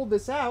I pulled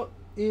this out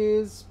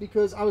is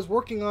because I was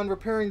working on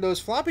repairing those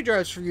floppy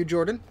drives for you,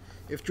 Jordan,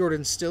 if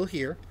Jordan's still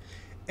here,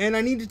 and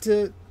I needed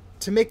to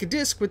make a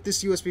disk with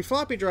this USB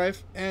floppy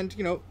drive, and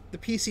you know the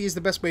PC is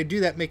the best way to do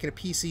that, making a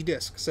PC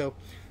disk. So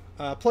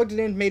plugged it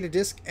in, made a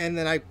disk, and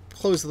then I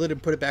closed the lid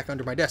and put it back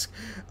under my desk.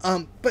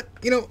 But,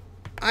 you know,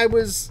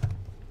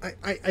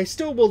 I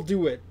still will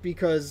do it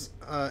because,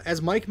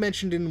 as Mike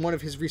mentioned in one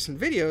of his recent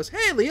videos,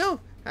 hey,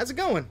 Leo, how's it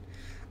going?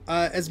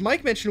 As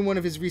Mike mentioned in one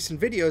of his recent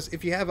videos,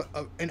 if you have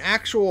an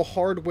actual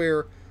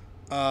hardware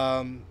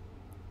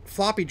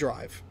floppy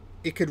drive,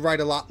 it could write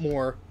a lot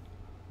more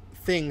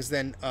things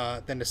than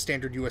a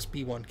standard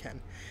USB one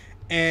can.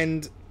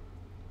 And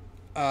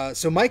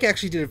so Mike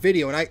actually did a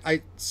video, and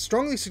I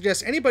strongly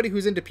suggest anybody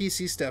who's into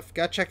PC stuff,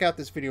 go check out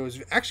this video. It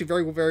was actually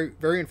very, very,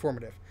 very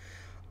informative.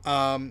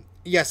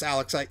 Yes,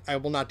 Alex, I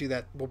will not do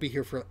that. We'll be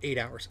here for 8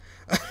 hours.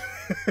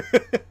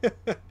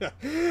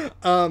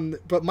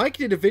 But Mike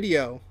did a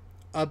video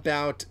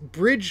about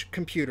bridge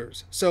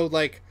computers. So,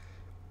 like,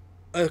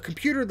 a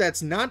computer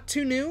that's not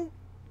too new,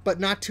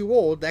 but not too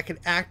old, that can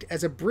act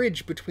as a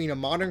bridge between a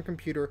modern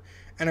computer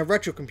and a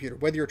retro computer.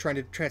 Whether you're trying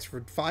to transfer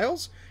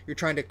files, you're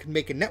trying to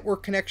make a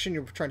network connection,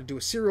 you're trying to do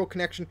a serial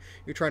connection,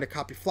 you're trying to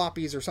copy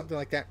floppies or something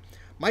like that.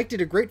 Mike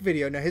did a great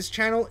video. Now, his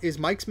channel is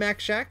Mike's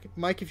Mac Shack.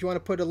 Mike, if you want to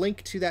put a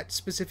link to that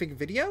specific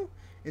video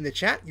in the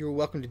chat, you're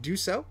welcome to do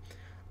so.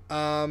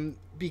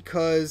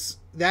 Because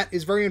that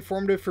is very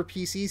informative for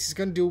PCs. He's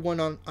going to do one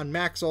on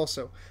Macs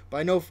also. But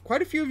I know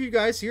quite a few of you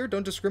guys here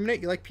don't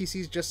discriminate. You like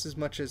PCs just as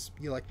much as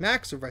you like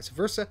Macs or vice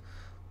versa.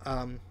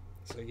 So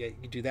yeah, you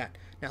can do that.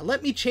 Now,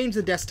 let me change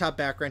the desktop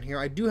background here.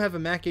 I do have a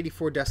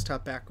Mac84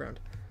 desktop background.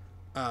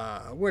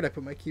 Where'd I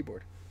put my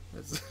keyboard?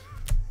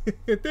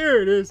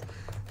 There it is.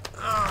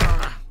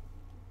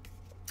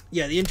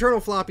 Yeah, the internal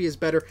floppy is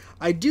better.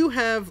 I do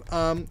have...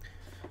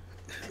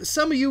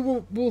 some of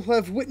you will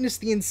have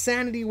witnessed the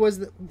insanity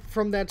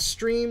from that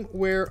stream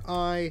where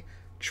I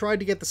tried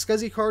to get the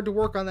SCSI card to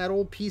work on that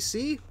old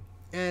PC,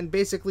 and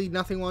basically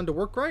nothing wanted to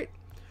work right.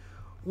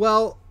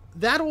 Well,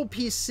 that old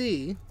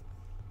PC...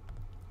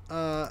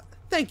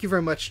 thank you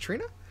very much,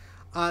 Trina.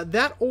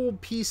 That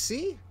old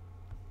PC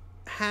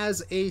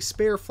has a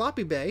spare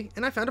floppy bay,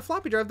 and I found a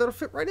floppy drive that'll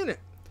fit right in it.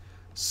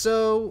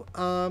 So,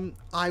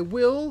 I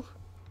will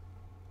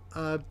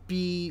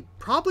be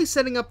probably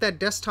setting up that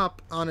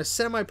desktop on a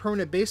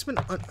semi-permanent basement.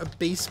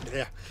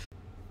 Yeah.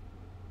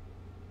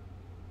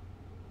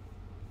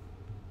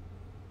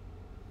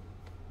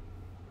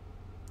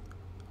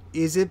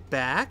 Is it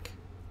back?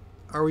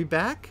 Are we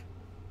back?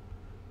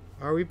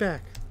 Are we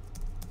back?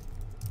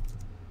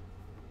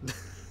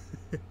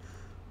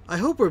 I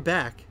hope we're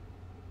back.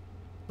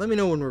 Let me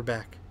know when we're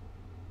back.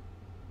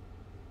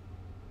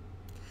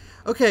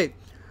 Okay,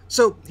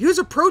 so here's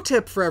a pro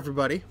tip for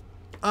everybody.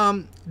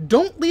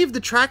 Don't leave the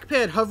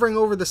trackpad hovering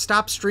over the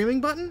stop streaming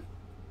button.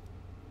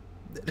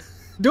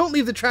 Don't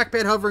leave the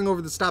trackpad hovering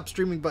over the stop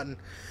streaming button,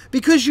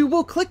 because you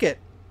will click it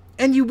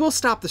and you will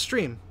stop the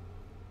stream.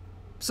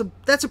 So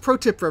that's a pro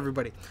tip for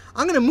everybody.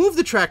 I'm going to move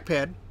the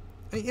trackpad.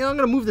 You know, I'm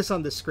going to move this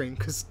on this screen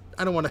because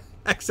I don't want to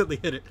accidentally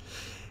hit it.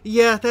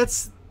 Yeah,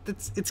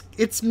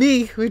 it's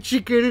me. What you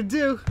gonna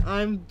do?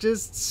 I'm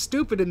just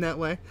stupid in that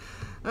way.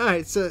 All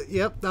right, so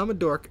yep, I'm a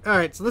dork. All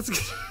right, so let's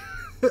get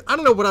I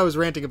don't know what I was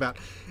ranting about.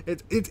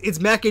 It's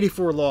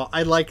Mac84 law.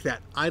 I like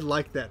that. I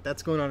like that.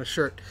 That's going on a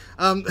shirt.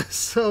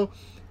 So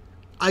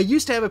I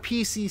used to have a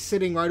PC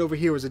sitting right over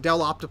here. It was a Dell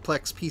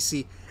Optiplex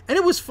PC, and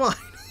it was fine.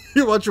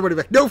 You want your money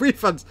back? No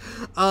refunds.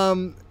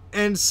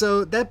 And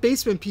so that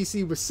basement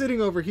PC was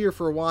sitting over here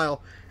for a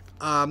while,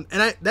 and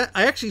I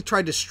actually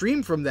tried to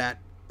stream from that.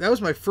 That was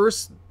my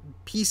first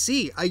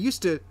PC. I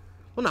used to,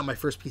 well, not my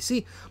first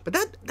PC, but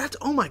that's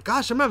oh my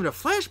gosh, I'm having a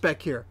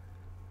flashback here.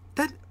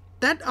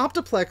 That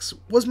Optiplex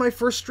was my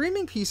first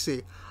streaming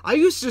PC. I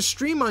used to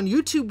stream on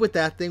YouTube with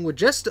that thing with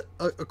just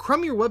a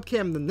crummier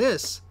webcam than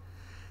this.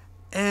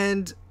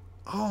 And,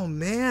 oh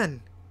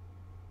man.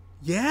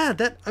 Yeah,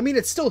 I mean,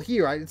 it's still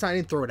here. I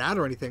didn't throw it out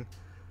or anything.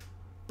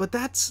 But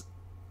that's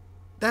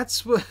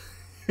what...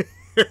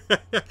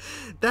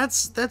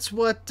 that's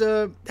what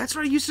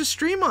I used to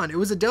stream on. It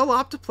was a Dell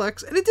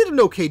Optiplex, and it did an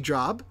okay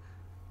job.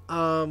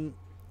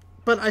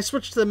 But I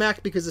switched to the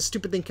Mac because the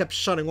stupid thing kept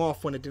shutting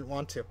off when it didn't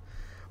want to.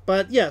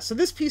 But yeah, so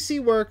this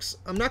PC works.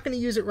 I'm not going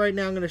to use it right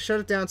now. I'm going to shut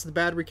it down so the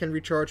battery can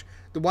recharge.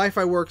 The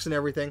Wi-Fi works and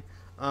everything.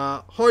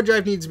 Hard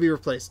drive needs to be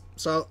replaced.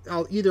 So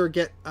I'll either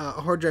get a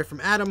hard drive from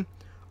Adam,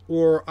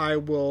 or I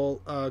will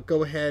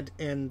go ahead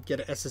and get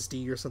an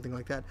SSD or something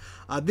like that.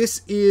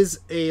 This is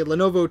a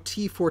Lenovo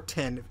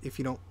T410, if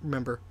you don't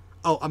remember.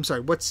 Oh, I'm sorry,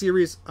 what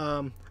series?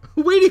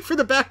 Waiting for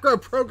the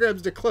background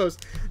programs to close.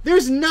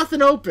 There's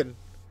nothing open.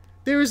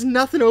 There is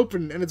nothing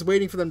open, and it's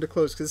waiting for them to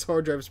close, because this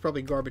hard drive is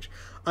probably garbage.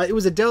 It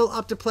was a Dell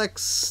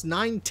Optiplex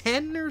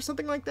 910 or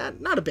something like that.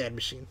 Not a bad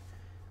machine.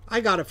 I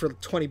got it for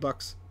 20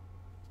 bucks.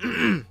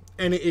 And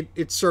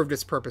it served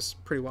its purpose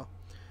pretty well.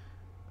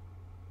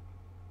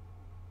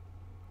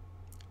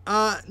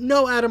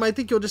 No, Adam, I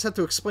think you'll just have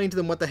to explain to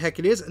them what the heck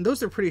it is, and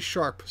those are pretty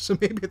sharp, so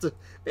maybe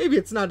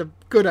it's not a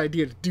good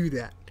idea to do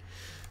that.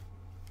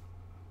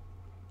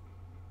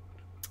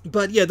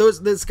 But yeah,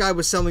 this guy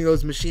was selling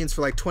those machines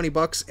for like 20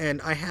 bucks,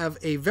 and I have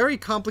a very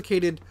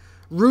complicated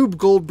Rube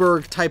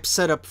Goldberg type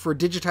setup for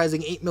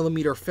digitizing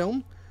 8mm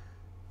film,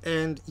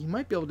 and you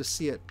might be able to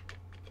see it.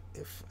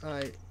 if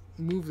I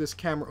move this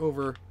camera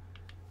over,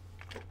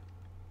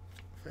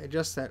 if I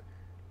adjust that,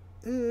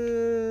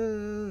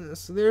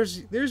 so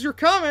there's your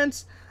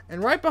comments,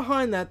 and right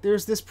behind that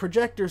there's this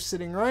projector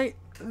sitting right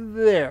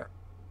there.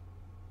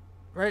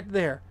 Right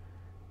there.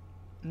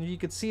 And you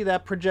can see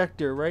that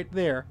projector right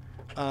there.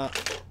 I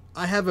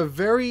have a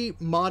very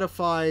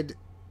modified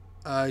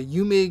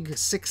UMIG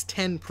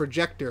 610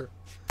 projector.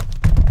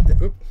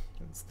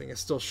 This thing is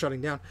still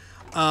shutting down.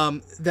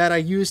 That I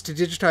use to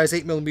digitize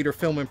 8mm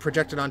film and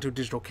project it onto a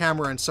digital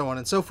camera and so on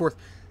and so forth.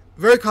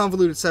 Very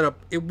convoluted setup.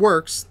 It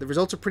works. The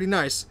results are pretty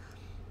nice.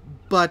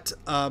 But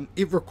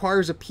it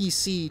requires a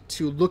PC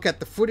to look at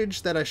the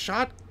footage that I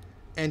shot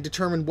and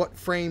determine what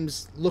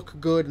frames look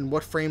good and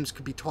what frames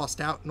could be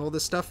tossed out and all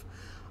this stuff.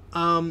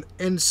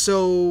 And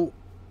so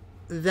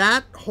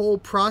that whole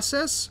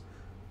process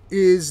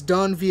is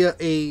done via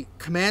a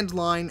command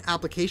line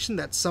application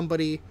that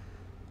somebody...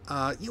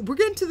 we're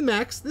getting to the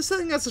Macs. This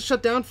thing has to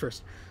shut down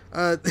first.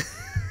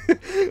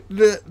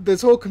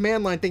 This whole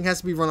command line thing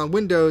has to be run on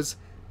Windows,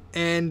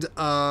 and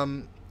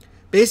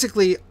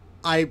basically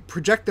I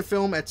project the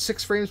film at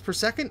 6 frames per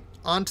second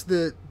onto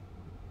the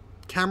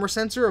camera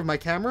sensor of my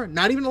camera.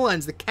 Not even the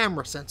lens, the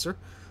camera sensor.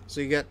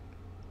 So you get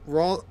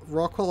raw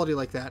quality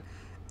like that.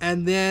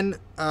 And then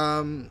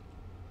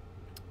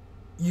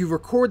you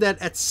record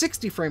that at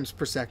 60 frames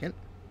per second.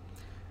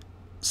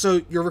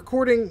 So you're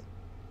recording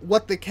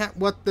what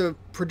the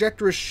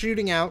projector is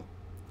shooting out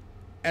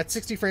at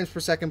 60 frames per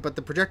second, but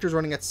the projector is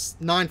running at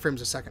 9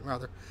 frames a second,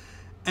 rather.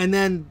 And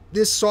then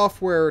this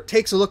software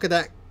takes a look at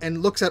that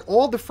and looks at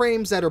all the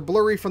frames that are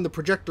blurry from the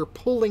projector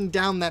pulling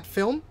down that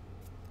film.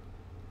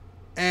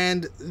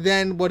 And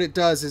then what it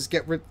does is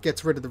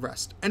gets rid of the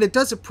rest. And it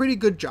does a pretty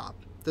good job.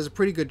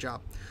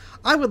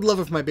 I would love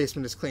if my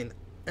basement is clean.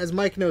 As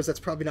Mike knows, that's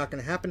probably not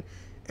going to happen.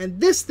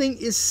 And this thing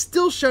is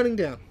still shutting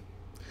down.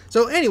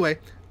 So anyway,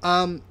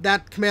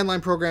 that command line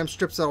program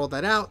strips all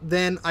that out.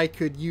 Then I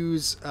could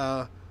use,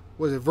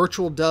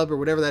 Virtual Dub or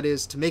whatever that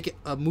is to make it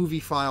a movie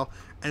file.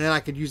 And then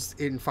I could use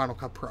it in Final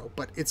Cut Pro.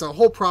 But it's a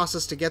whole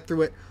process to get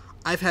through it.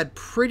 I've had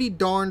pretty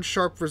darn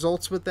sharp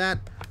results with that.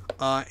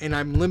 And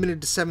I'm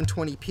limited to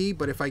 720p.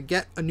 But if I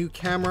get a new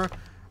camera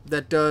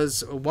that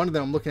does, one of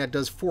them I'm looking at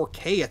does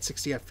 4K at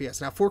 60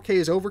 FPS. Now 4K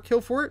is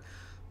overkill for it,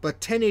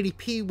 but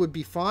 1080p would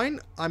be fine.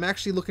 I'm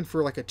actually looking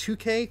for like a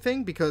 2K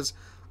thing because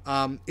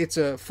it's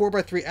a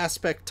 4:3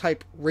 aspect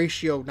type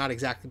ratio, not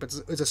exactly, but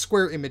it's a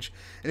square image.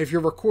 And if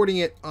you're recording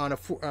it on a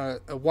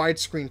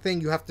widescreen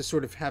thing, you have to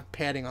sort of have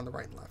padding on the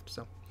right and left.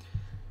 So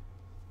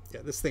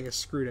yeah, this thing is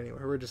screwed anyway.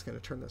 We're just going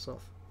to turn this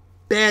off.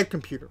 Bad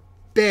computer.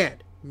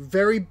 Bad.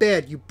 Very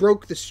bad. You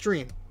broke the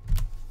stream.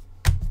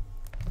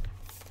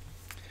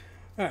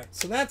 Alright,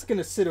 so that's going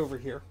to sit over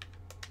here.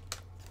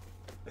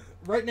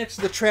 Right next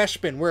to the trash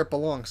bin where it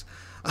belongs.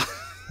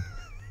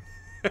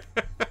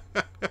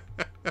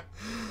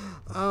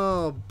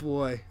 Oh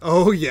boy.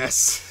 Oh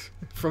yes.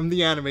 From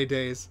the anime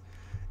days.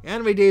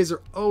 Anime days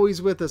are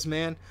always with us,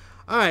 man.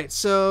 Alright,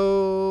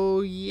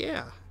 so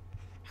yeah.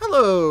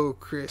 Hello,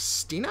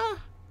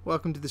 Christina.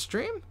 Welcome to the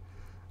stream.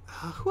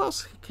 Who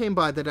else came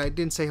by that I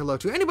didn't say hello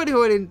to? Anybody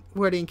who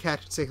I didn't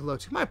catch and say hello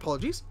to. My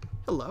apologies.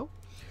 Hello.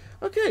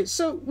 Okay,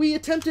 so we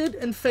attempted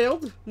and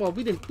failed. Well,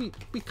 we didn't.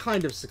 We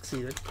kind of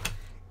succeeded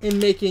in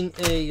making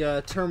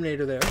a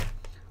Terminator there.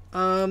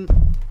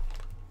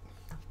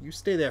 You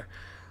stay there.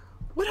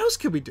 What else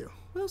could we do?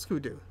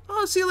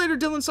 Oh, see you later,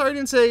 Dylan. Sorry I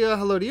didn't say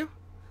hello to you.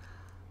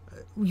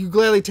 You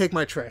gladly take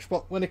my trash.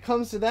 Well, when it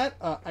comes to that,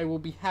 I will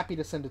be happy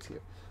to send it to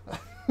you.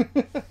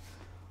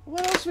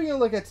 What else are we going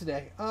to look at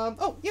today?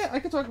 Oh, yeah, I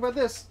can talk about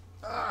this.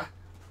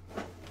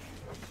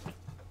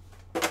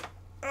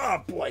 Oh,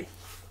 boy.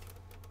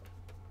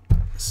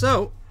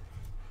 So,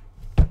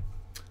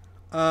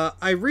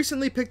 I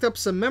recently picked up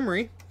some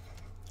memory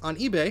on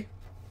eBay.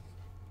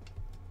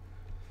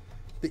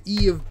 The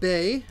E of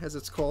Bay, as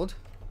it's called.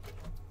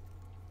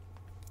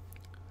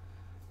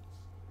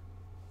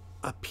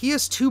 A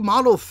PS2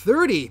 Model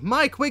 30.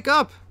 Mike, wake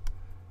up.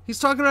 He's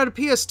talking about a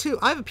PS2.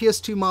 I have a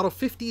PS2 Model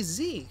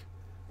 50Z.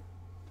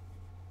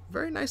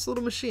 Very nice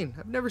little machine.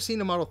 I've never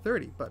seen a Model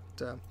 30, but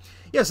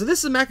yeah, so this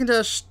is a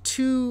Macintosh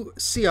 2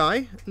 Ci,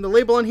 and the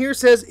label on here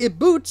says, it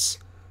boots,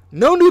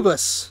 no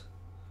Nubus.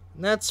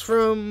 And that's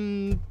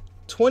from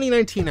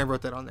 2019, I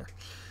wrote that on there.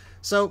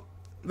 So,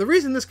 the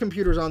reason this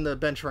computer's on the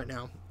bench right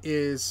now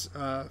is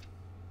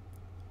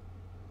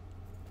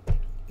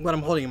what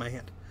I'm holding in my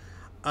hand.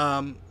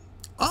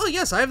 Oh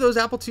yes, I have those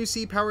Apple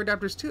IIc power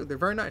adapters too. They're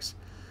very nice.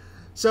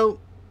 So,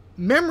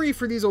 memory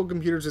for these old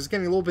computers is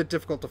getting a little bit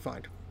difficult to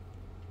find.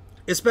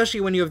 Especially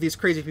when you have these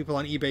crazy people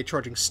on eBay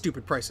charging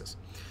stupid prices.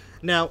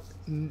 Now,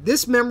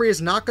 this memory is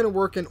not going to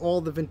work in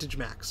all the vintage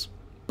Macs.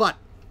 But,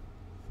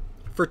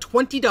 for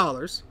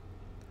 $20,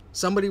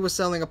 somebody was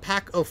selling a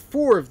pack of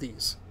 4 of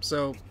these.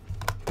 So,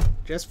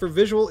 just for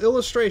visual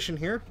illustration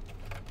here.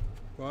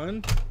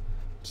 1,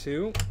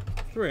 2,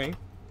 3.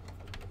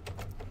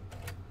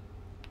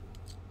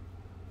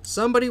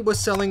 Somebody was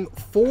selling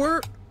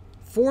 4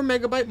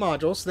 megabyte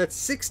modules. So that's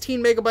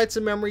 16 megabytes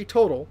of memory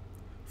total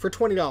for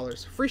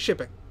 $20. Free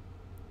shipping.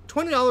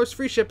 $20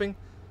 free shipping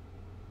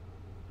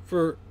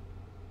for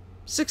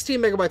 16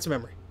 megabytes of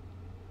memory.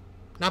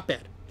 Not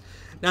bad.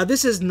 Now,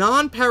 this is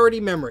non-parity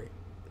memory.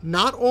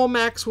 Not all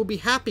Macs will be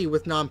happy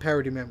with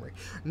non-parity memory.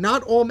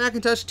 Not all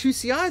Macintosh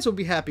 2CIs will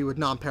be happy with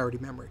non-parity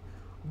memory.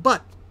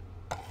 But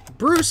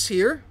Bruce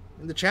here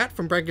in the chat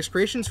from Brightest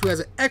Creations, who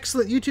has an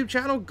excellent YouTube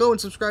channel, go and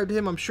subscribe to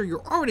him. I'm sure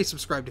you're already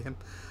subscribed to him.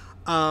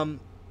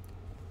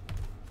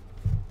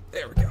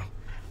 There we go.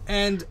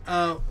 And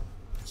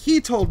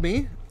he told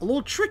me a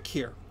little trick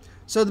here.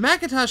 So the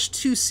Macintosh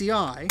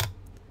 2CI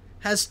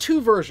has two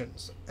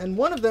versions, and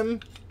one of them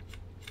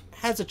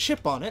has a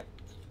chip on it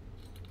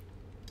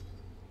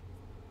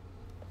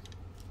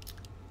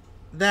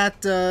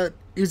that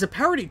is a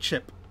parity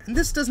chip, and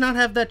this does not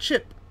have that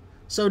chip.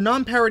 So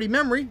non-parity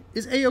memory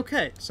is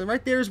A-OK. So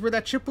right there is where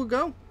that chip will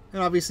go,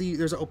 and obviously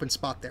there's an open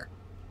spot there.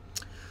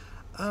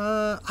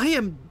 I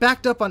am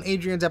backed up on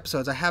Adrian's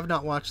episodes. I have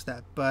not watched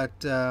that, but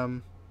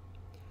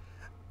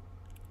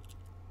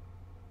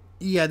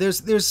yeah,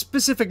 there's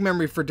specific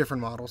memory for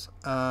different models.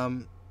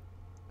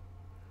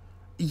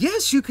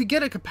 Yes, you could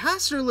get a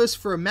capacitor list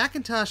for a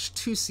Macintosh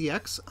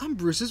 2CX on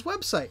Bruce's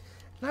website.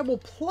 And I will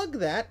plug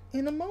that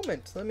in a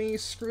moment. Let me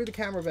screw the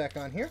camera back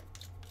on here.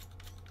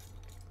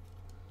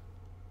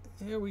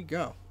 There we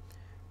go.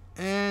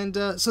 And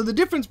so the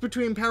difference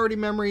between parity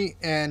memory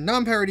and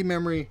non-parity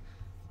memory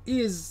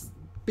is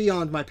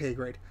beyond my pay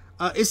grade.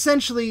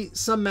 Essentially,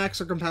 some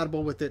Macs are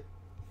compatible with it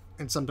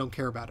and some don't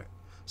care about it.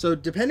 So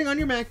depending on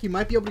your Mac, you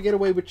might be able to get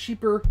away with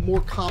cheaper,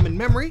 more common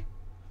memory.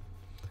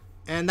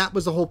 And that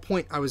was the whole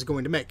point I was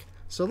going to make.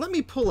 So let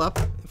me pull up,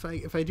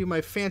 if I do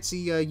my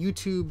fancy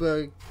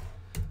YouTube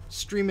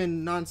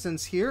streaming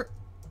nonsense here.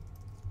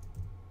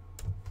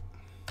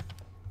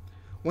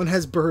 One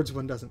has birds,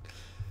 one doesn't.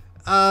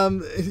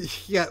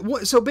 Yeah,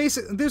 so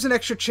basically, there's an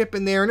extra chip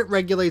in there, and it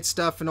regulates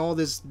stuff and all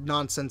this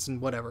nonsense and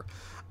whatever.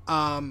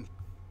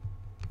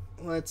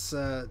 Let's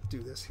do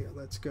this here.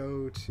 Let's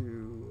go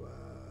to...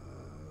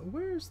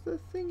 where's the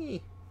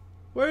thingy?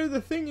 Where did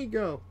the thingy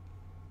go?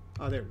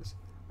 Oh, there it is.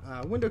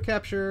 Window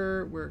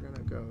capture, we're going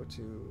to go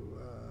to...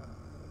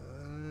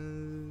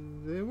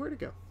 where'd it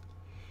go?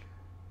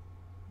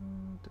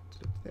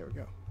 There we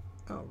go.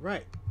 All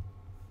right.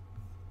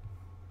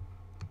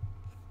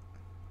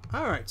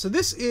 All right, so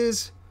this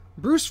is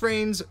Bruce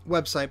Rain's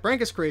website,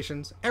 Brightest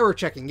Creations, error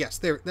checking. Yes,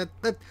 there.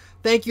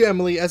 Thank you,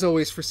 Emily, as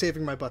always, for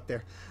saving my butt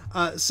there.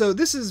 So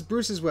this is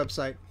Bruce's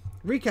website,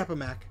 Recap a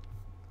Mac,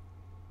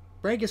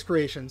 Brightest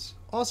Creations,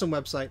 awesome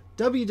website,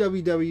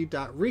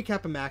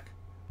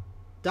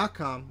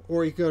 www.recapamac.com,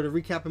 or you can go to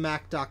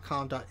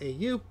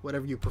recapamac.com.au,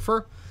 whatever you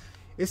prefer.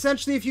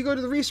 Essentially, if you go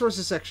to the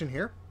resources section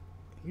here,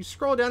 you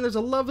scroll down, there's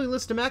a lovely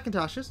list of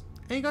Macintoshes,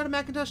 and you got a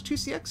Macintosh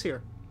 2CX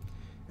here.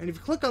 And if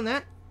you click on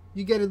that,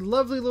 you get a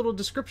lovely little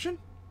description,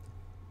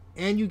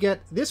 and you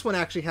get, this one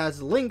actually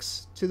has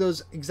links to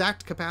those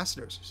exact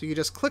capacitors. So you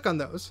just click on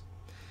those,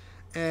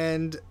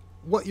 and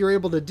what you're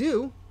able to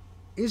do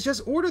is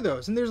just order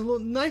those. And there's a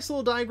nice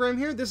little diagram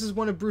here. This is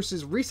one of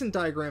Bruce's recent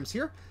diagrams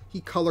here.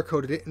 He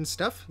color-coded it and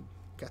stuff.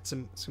 Got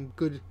some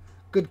good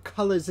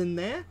colors in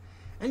there.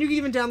 And you can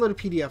even download a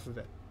PDF of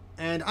it.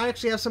 And I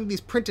actually have some of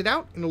these printed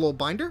out in a little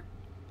binder.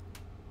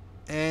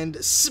 And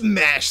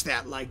smash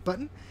that like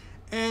button.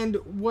 And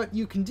what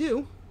you can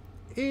do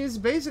is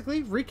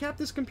basically recap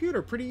this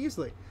computer pretty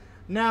easily.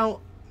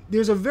 Now,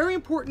 there's a very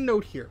important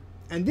note here.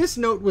 And this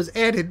note was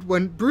added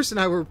when Bruce and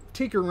I were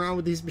tinkering around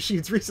with these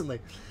machines recently.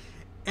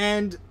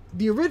 And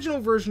the original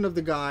version of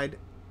the guide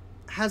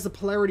has the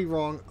polarity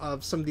wrong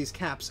of some of these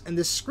caps. And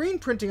the screen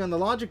printing on the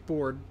logic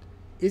board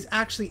is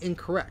actually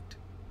incorrect.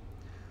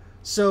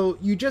 So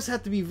you just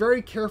have to be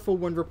very careful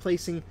when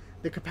replacing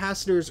the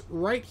capacitors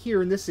right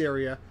here in this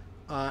area.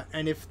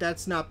 And if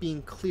that's not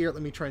being clear,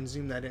 let me try and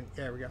zoom that in.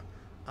 There we go.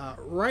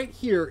 Right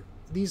here,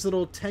 these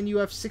little 10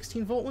 UF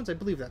 16 volt ones, I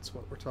believe that's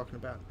what we're talking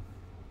about.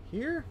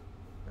 Here?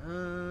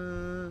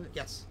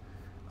 Yes.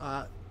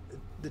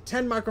 The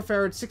 10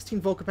 microfarad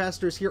 16 volt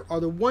capacitors here are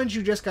the ones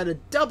you just got to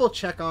double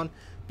check on,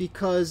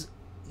 because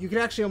you can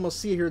actually almost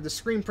see here the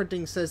screen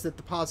printing says that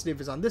the positive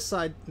is on this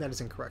side, and that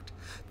is incorrect.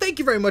 Thank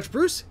you very much,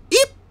 Bruce.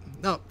 Eep!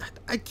 No,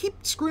 I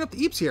keep screwing up the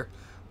eeps here.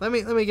 Let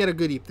me get a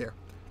good eep there.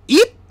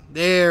 Eep!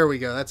 There we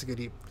go. That's a good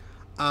eep.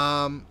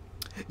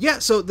 Yeah,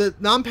 so the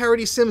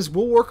non-parity sims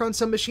will work on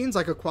some machines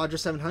like a Quadra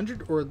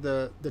 700 or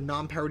the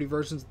non-parity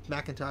versions of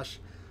Macintosh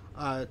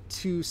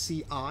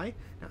 2CI.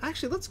 Now,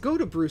 actually, let's go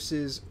to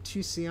Bruce's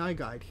 2CI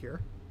guide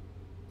here.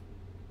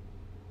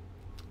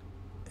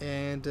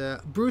 And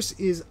Bruce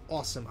is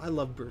awesome. I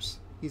love Bruce.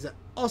 He's an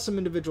awesome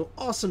individual,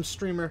 awesome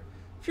streamer.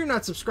 If you're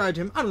not subscribed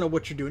to him, I don't know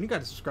what you're doing. You got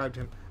to subscribe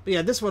to him. But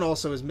yeah, this one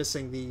also is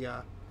missing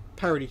the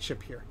parity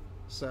chip here.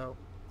 So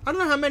I don't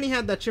know how many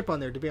had that chip on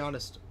there, to be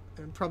honest.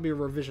 Probably a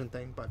revision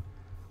thing, but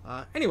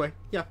anyway,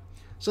 yeah.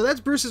 So that's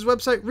Bruce's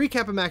website,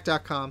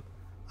 recapamac.com.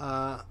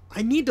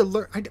 I need to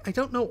learn. I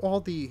don't know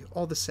all the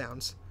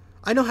sounds.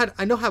 I know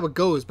how it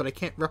goes, but I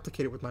can't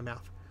replicate it with my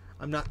mouth.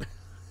 I'm not.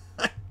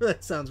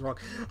 That sounds wrong.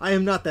 I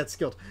am not that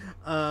skilled.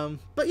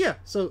 But yeah,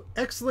 so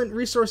excellent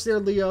resource there,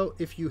 Leo.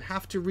 If you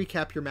have to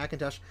recap your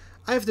Macintosh,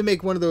 I have to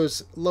make one of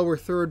those lower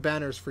third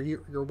banners for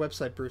your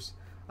website, Bruce.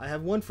 I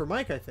have one for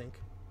Mike, I think,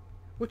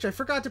 which I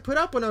forgot to put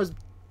up when I was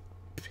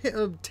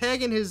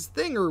tagging his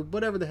thing or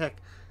whatever the heck.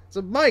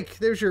 So Mike,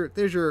 there's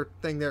your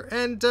thing there.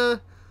 And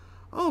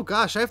oh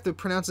gosh, I have to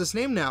pronounce this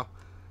name now.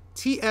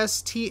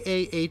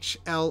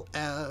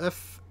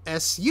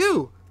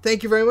 TSTAHLFSU.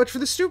 Thank you very much for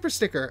the super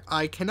sticker.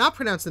 I cannot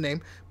pronounce the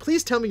name.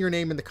 Please tell me your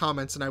name in the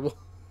comments, and I will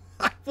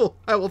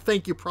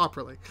thank you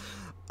properly.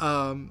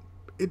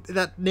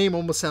 That name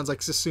almost sounds like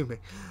Sasumi,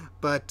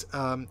 but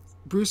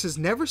Bruce has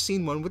never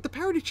seen one with the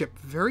parity chip.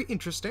 Very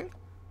interesting.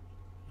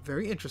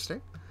 Very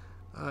interesting.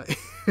 It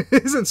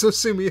isn't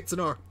Sasumi, it's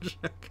an orange.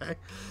 Okay.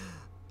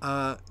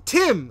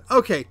 Tim.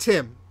 Okay,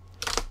 Tim.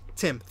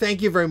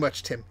 Thank you very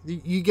much, Tim.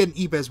 You get an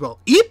Eep as well.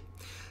 Eep!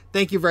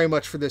 Thank you very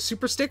much for the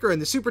super sticker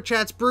and the super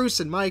chats, Bruce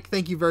and Mike.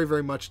 Thank you very,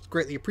 very much. It's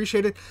greatly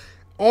appreciated.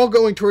 All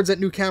going towards that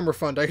new camera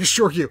fund, I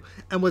assure you.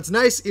 And what's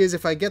nice is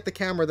if I get the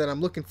camera that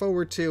I'm looking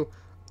forward to,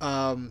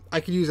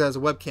 I can use it as a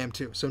webcam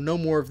too. So no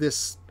more of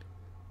this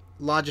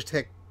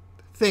Logitech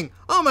thing.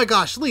 Oh my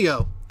gosh,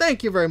 Leo.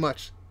 Thank you very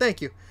much. Thank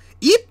you.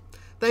 Eep!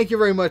 Thank you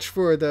very much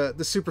for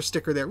the super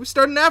sticker there. We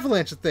started an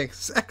avalanche of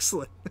things.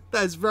 Excellent.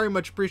 That is very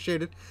much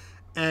appreciated.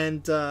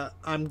 And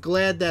I'm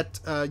glad that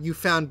you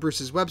found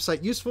Bruce's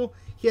website useful.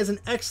 He has an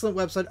excellent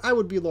website. I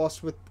would be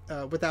lost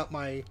without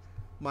my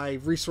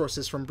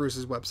resources from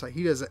Bruce's website.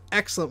 He does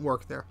excellent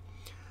work there.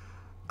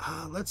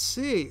 Let's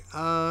see.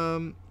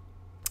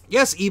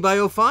 Yes,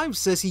 eBio5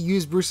 says he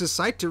used Bruce's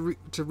site to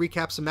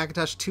recap some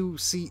Macintosh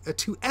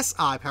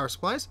 2SI power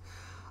supplies.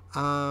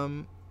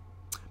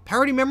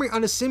 Parity memory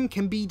on a SIM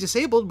can be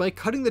disabled by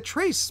cutting the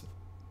trace.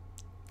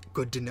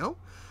 Good to know.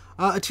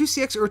 A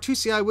 2CX or a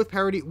 2CI with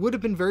parity would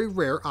have been a very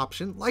rare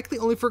option, likely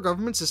only for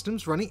government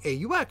systems running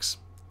AUX.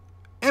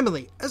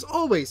 Emily, as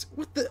always,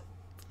 with the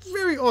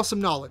very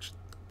awesome knowledge.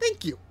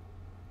 Thank you.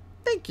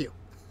 Thank you.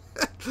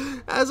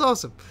 That's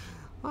awesome.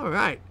 All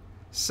right.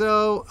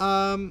 So,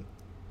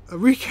 a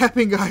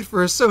recapping guide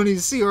for a Sony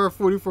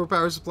CR44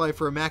 power supply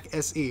for a Mac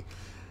SE.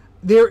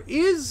 There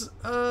is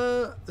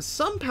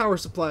some power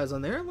supplies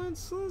on there,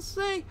 let's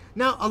say.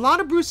 Now, a lot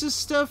of Bruce's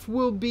stuff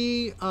will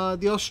be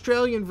the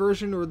Australian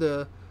version or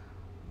the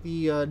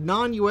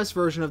non-US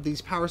version of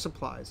these power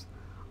supplies.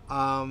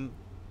 And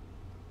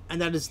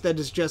that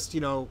is just,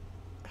 you know,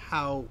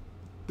 how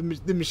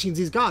the machines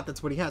he's got,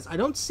 that's what he has. I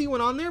don't see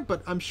one on there,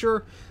 but I'm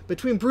sure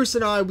between Bruce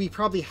and I, we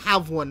probably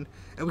have one,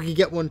 and we can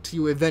get one to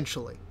you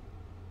eventually.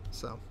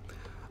 So,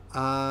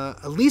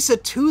 Elisa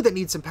 2 that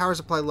needs some power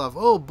supply love.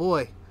 Oh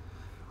boy,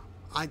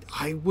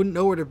 I wouldn't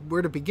know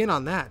where to begin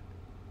on that.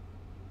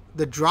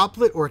 The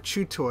Droplet or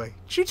Chew Toy.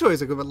 Chew Toy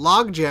is a good one.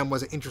 Logjam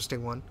was an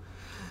interesting one.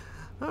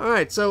 All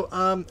right, so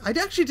I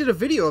actually did a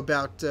video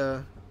about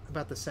the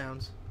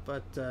sounds.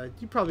 But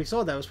you probably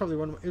saw that. It was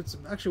probably it's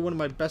actually one of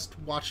my best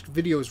watched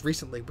videos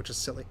recently, which is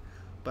silly.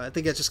 But I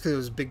think that's just because it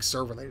was big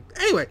server related.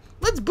 Anyway,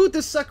 let's boot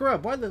this sucker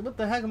up. What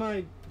the heck am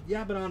I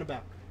yabbing on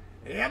about?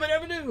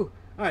 Yabba-dabba-doo!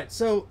 Alright,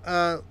 so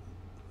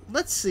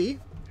let's see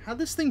how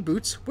this thing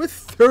boots with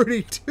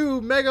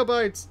 32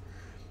 megabytes.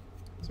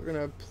 So we're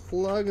going to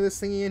plug this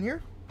thingy in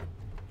here.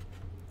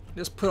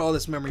 Just put all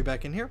this memory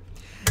back in here.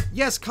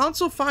 Yes,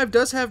 Console 5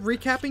 does have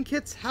recapping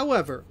kits.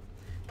 However,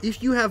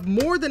 if you have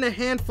more than a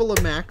handful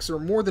of Macs, or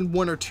more than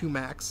 1 or 2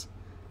 Macs,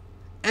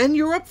 and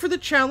you're up for the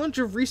challenge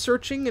of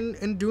researching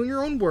and doing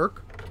your own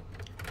work,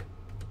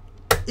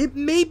 it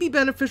may be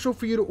beneficial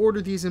for you to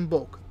order these in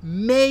bulk.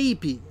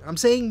 Maybe. I'm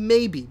saying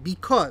maybe,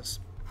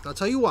 because, I'll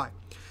tell you why.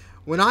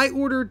 When I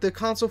ordered the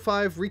Console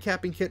 5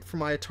 recapping kit for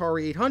my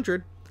Atari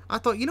 800, I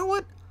thought, you know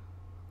what?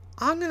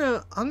 I'm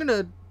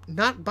gonna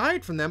not buy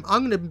it from them.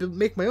 I'm gonna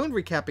make my own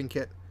recapping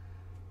kit.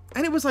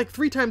 And it was like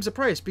 3 times the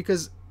price,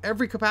 because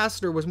every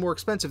capacitor was more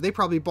expensive. They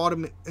probably bought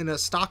them in a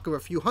stock of a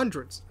few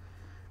hundreds,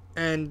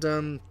 and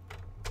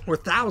or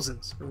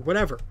thousands, or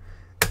whatever,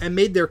 and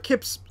made their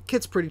kits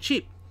pretty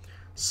cheap.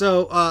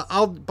 So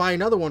I'll buy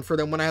another one for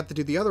them when I have to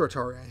do the other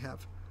Atari I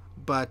have.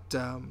 But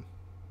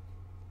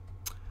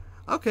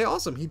okay,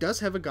 awesome. He does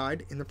have a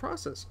guide in the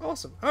process.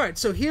 Awesome. All right,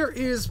 so here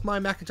is my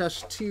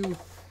Macintosh 2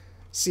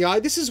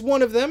 CI. This is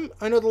one of them.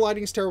 I know the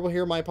lighting is terrible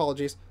here. My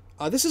apologies.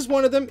 This is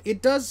one of them.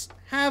 It does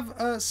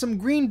have some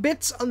green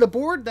bits on the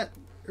board that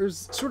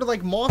there's sort of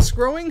like moss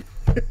growing.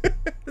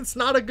 It's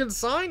not a good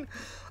sign.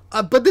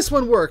 But this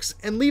one works.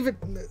 And leave it,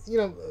 you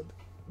know,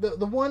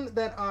 the one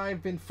that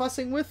I've been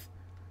fussing with,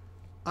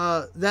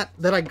 that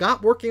I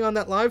got working on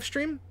that live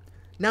stream,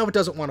 now it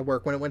doesn't want to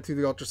work when it went through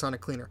the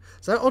ultrasonic cleaner.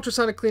 So that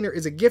ultrasonic cleaner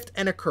is a gift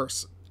and a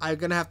curse. I'm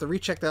going to have to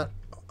recheck that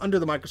under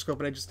the microscope,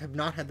 and I just have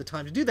not had the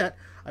time to do that.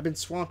 I've been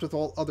swamped with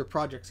all other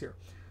projects here.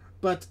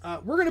 But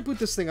we're going to boot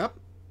this thing up.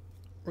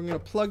 We're going to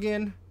plug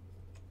in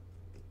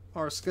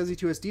our SCSI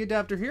 2SD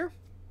adapter here.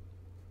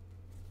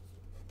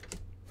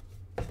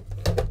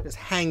 Just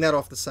hang that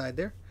off the side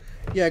there.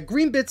 Yeah,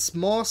 green bits,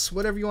 moss,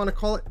 whatever you want to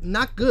call it,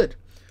 not good.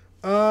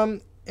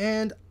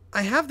 And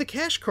I have the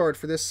cache card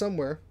for this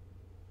somewhere.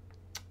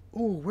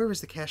 Ooh, where is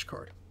the cache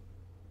card?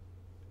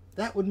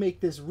 That would make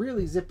this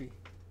really zippy.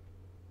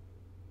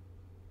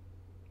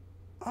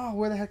 Oh,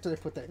 where the heck did I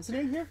put that? Is it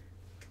in here?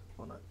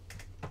 Hold on.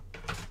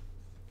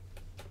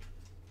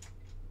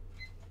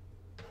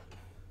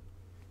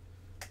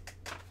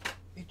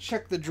 Let me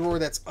check the drawer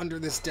that's under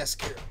this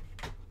desk here.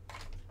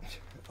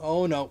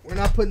 Oh no, we're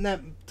not putting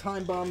that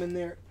time bomb in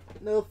there.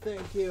 No,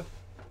 thank you.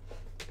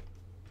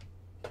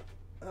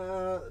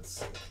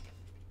 Let's see.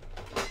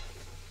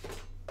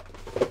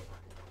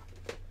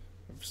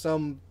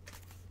 Some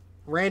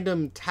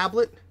random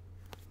tablet,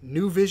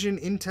 New Vision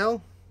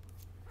Intel,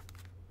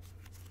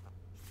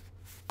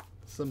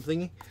 some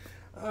thingy.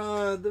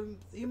 The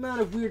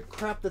amount of weird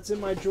crap that's in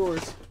my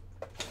drawers.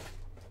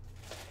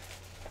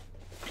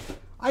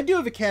 I do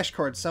have a cash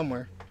card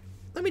somewhere.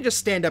 Let me just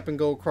stand up and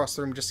go across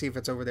the room, just see if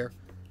it's over there.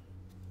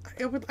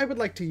 I would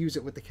like to use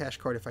it with the cash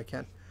card if I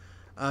can.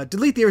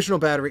 Delete the original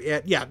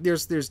battery. Yeah,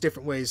 there's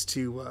different ways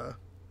to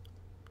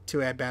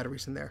add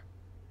batteries in there.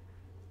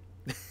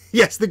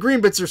 Yes, the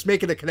green bits are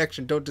making a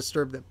connection. Don't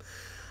disturb them.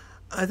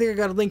 I think I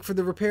got a link for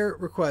the repair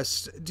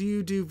request. Do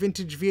you do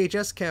vintage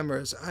VHS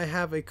cameras? I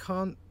have a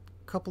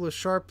couple of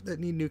Sharp that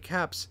need new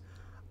caps.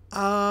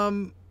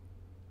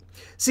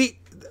 See,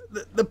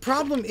 the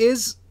problem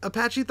is,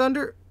 Apache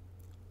Thunder,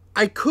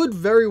 I could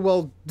very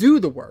well do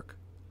the work.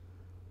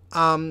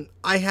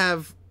 I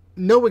have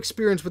no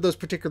experience with those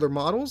particular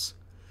models.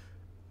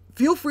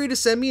 Feel free to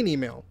send me an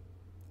email.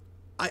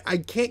 I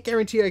can't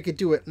guarantee I could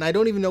do it, and I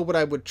don't even know what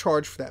I would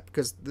charge for that,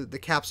 because the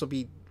caps will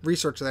be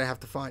research that I have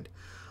to find.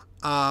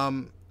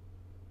 And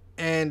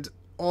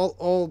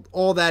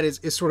all that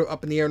is sort of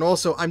up in the air. And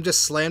also, I'm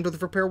just slammed with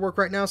repair work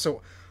right now,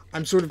 so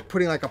I'm sort of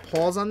putting like a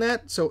pause on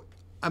that. So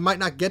I might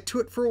not get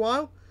to it for a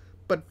while,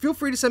 but feel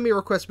free to send me a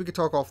request. We could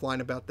talk offline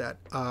about that.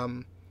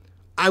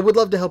 I would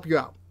love to help you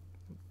out,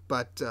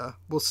 but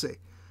we'll see.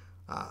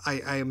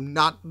 I am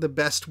not the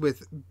best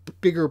with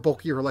bigger,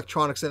 bulkier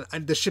electronics,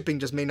 and the shipping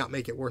just may not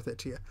make it worth it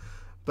to you.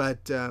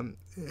 But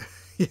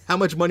how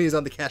much money is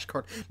on the cash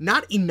card?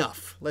 Not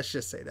enough. Let's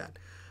just say that.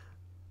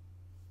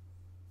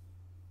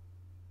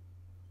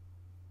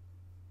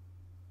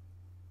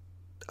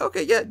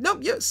 Okay, yeah, no,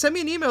 yeah. Send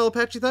me an email,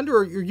 Apache Thunder,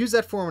 or use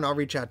that form, and I'll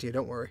reach out to you.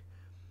 Don't worry.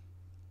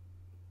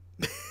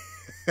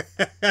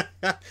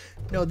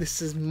 No,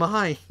 this is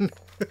mine.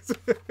 It's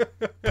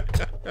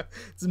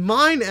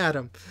mine,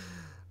 Adam.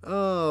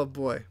 Oh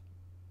boy.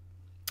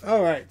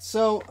 All right,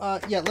 so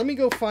yeah, let me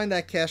go find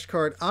that cash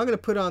card. I'm gonna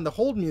put on the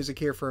hold music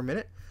here for a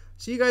minute,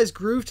 so you guys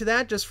groove to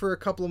that just for a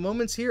couple of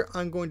moments here.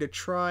 I'm going to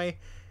try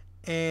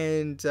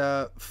and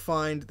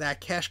find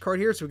that cash card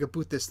here so we can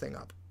boot this thing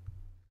up.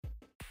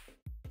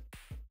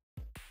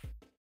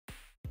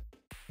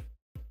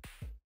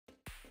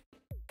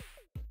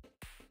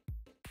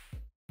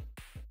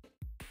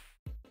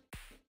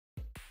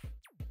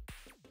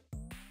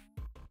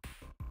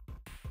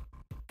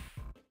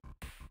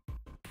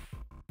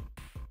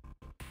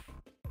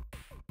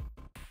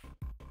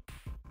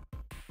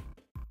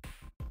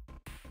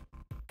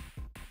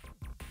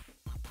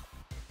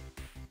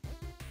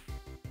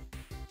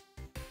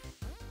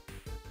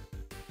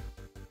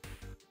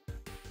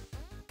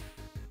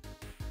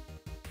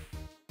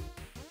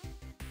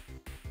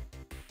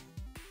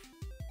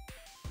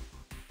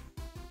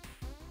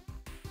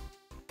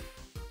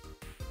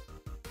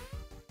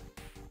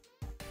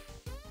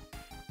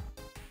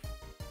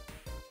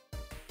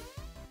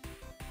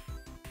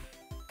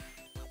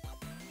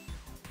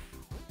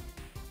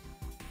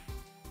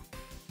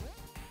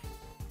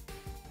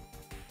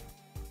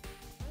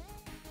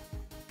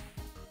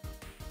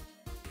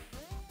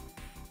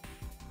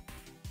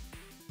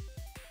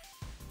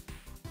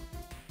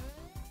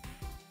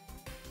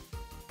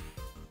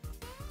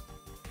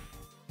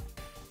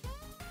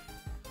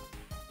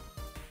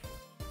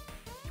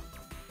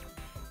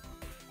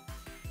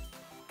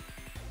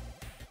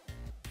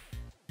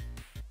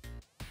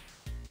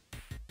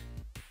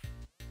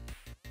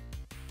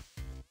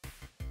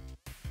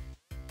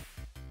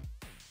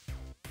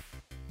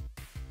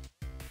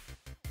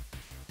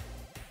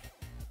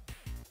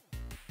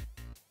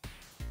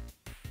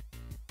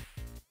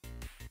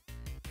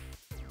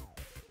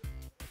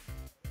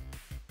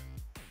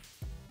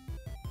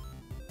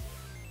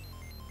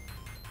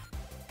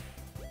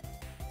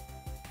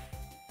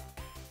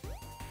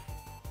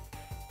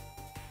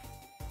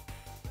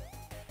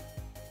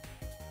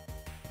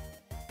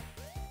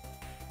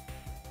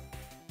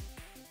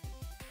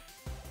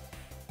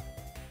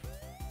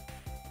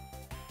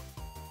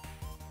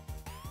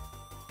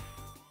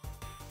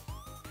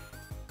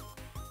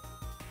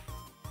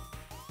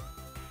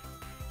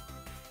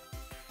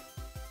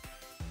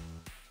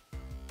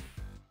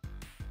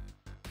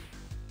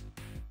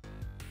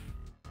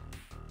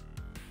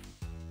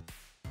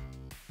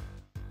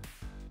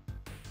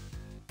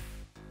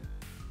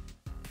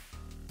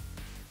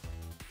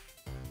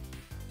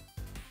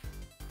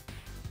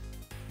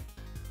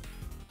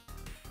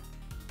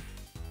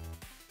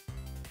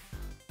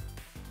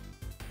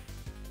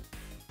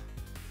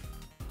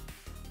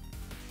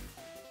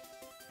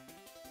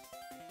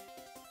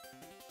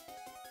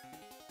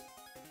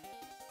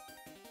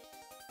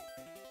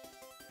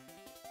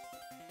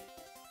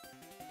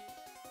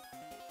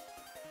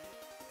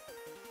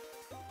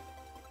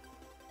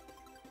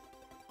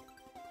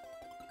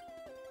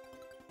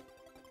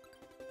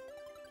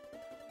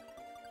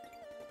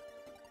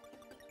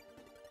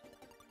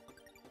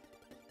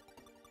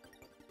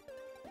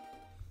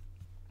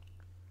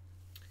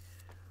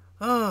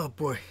 Oh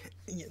boy.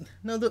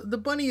 No, the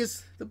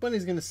bunny's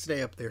gonna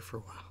stay up there for a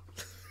while.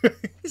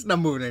 He's not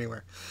moving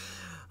anywhere.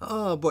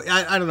 Oh boy,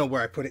 I don't know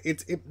where I put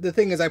it. The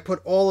thing is, I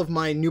put all of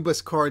my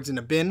Nubus cards in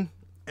a bin,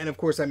 and of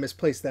course I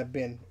misplaced that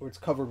bin, or it's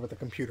covered with a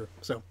computer.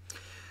 So,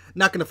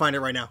 not gonna find it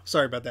right now.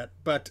 Sorry about that,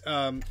 but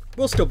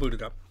we'll still boot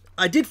it up.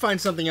 I did find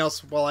something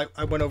else while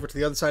I went over to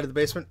the other side of the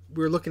basement.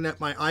 We were looking at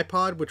my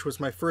iPod, which was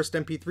my first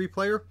MP3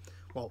 player.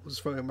 Well, it was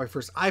from my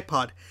first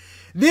iPod.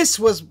 This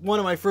was one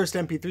of my first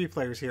MP3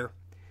 players here.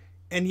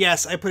 And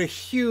yes, I put a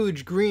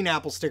huge green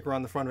Apple sticker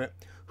on the front of it.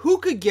 Who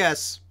could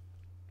guess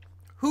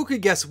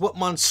what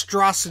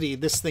monstrosity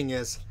this thing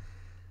is?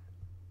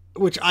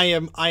 Which I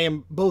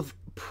am both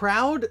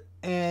proud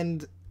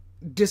and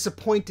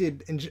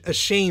disappointed and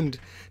ashamed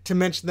to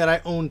mention that I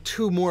own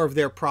 2 more of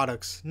their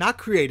products. Not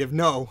Creative,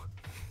 no.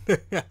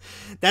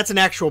 That's an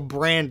actual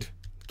brand,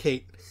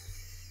 Kate.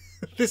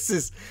 This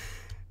is...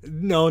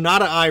 No,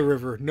 not an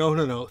iRiver.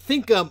 No.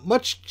 Think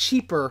much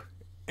cheaper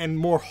and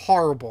more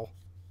horrible.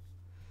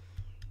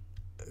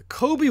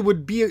 Kobe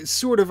would be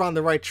sort of on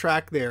the right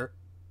track there.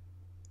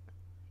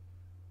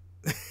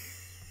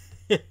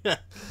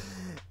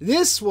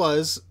 This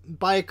was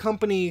by a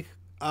company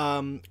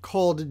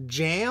called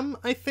Jam,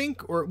 I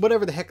think, or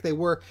whatever the heck they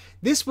were.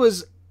 This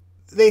was...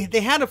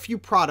 They had a few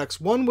products.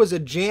 One was a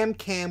Jam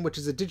Cam, which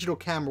is a digital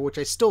camera, which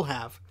I still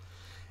have.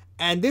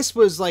 And this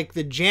was like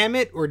the Jam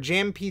It or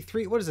Jam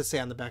P3. What does it say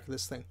on the back of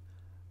this thing?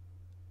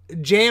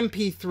 Jam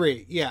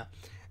P3, yeah.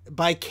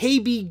 By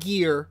KB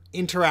Gear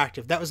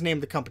Interactive. That was the name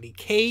of the company.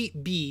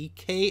 KB,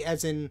 K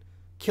as in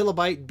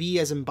kilobyte, B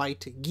as in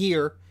byte,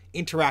 Gear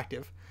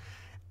Interactive.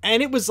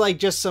 And it was like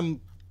just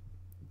some,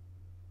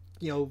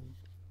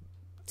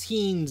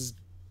 teens,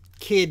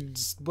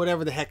 kids,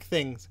 whatever the heck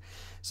things.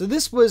 So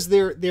this was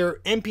their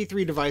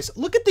MP3 device.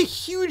 Look at the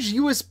huge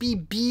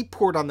USB-B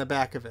port on the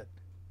back of it.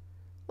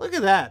 Look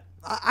at that.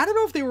 I don't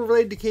know if they were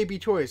related to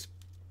KB Toys.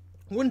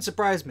 Wouldn't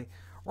surprise me.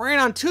 Ran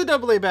on 2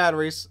 AA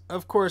batteries.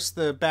 Of course,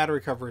 the battery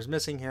cover is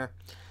missing here.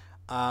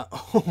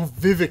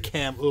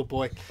 Vivicam. Oh,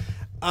 boy.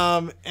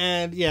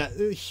 And, yeah,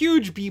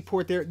 huge B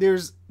port there.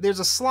 There's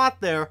a slot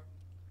there.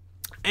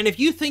 And if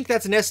you think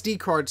that's an SD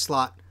card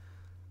slot,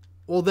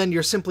 well, then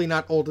you're simply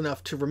not old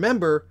enough to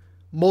remember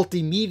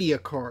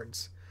multimedia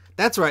cards.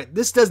 That's right.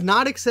 This does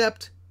not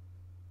accept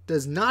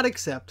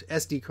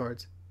SD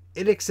cards.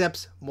 It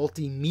accepts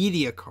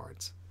multimedia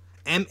cards.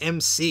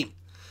 MMC.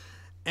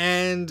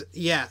 And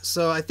yeah,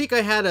 so I think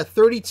I had a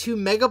 32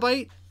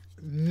 megabyte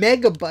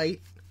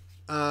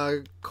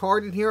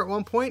card in here at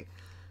one point.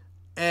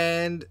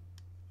 And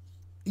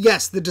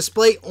yes, the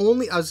display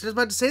only, I was just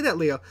about to say that,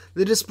 Leo.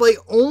 The display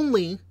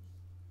only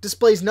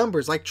displays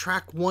numbers like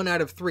track 1 out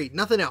of 3.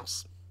 Nothing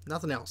else.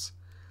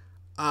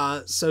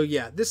 So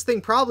yeah, this thing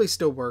probably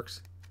still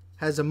works.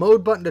 Has a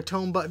mode button, a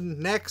tone button,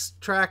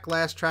 next track,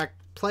 last track,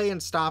 play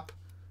and stop,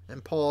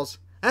 and pause.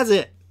 That's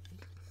it.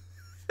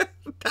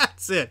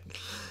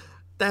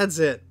 That's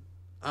it.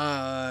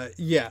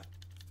 Yeah.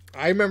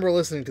 I remember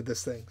listening to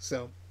this thing,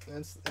 so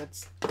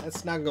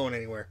that's not going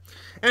anywhere.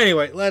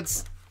 Anyway,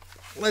 let's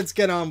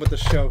get on with the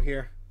show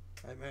here.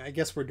 I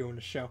guess we're doing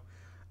the show.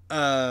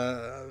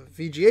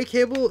 VGA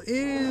cable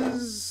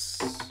is...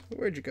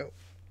 Where'd you go?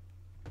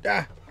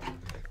 Ah.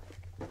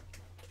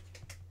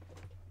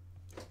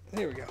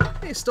 There we go.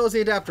 Hey, still has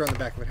the adapter on the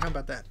back of it. How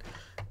about that?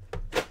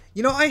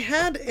 You know, I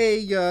have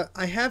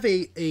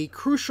a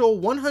Crucial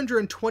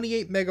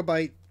 128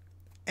 megabyte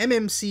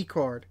MMC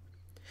card,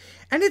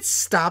 and it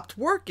stopped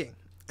working.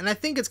 And I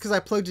think it's because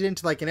I plugged it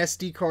into like an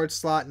SD card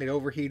slot and it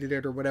overheated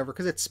it or whatever,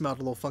 because it smelled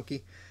a little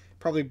funky.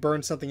 Probably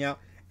burned something out.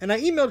 And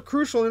I emailed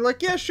Crucial and they're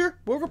like, yeah, sure,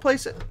 we'll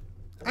replace it.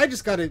 I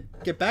just got to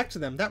get back to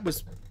them. That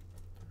was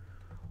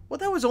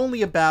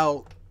only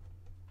about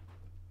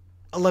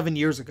 11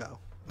 years ago.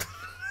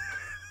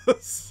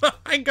 So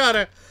I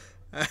gotta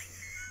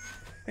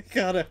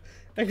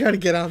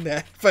get on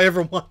that if I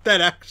ever want that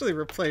actually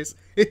replaced.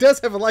 It does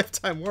have a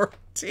lifetime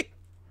warranty.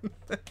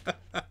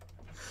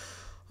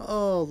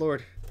 Oh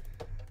Lord.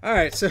 All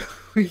right, so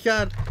we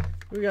got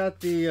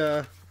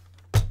the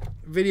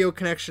video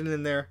connection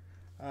in there.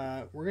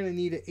 We're gonna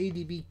need an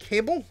ADB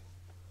cable,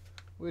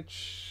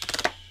 which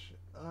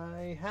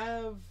I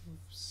have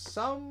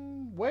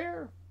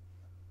somewhere.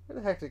 Where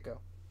the heck did it go?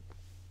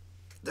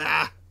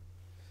 Ah.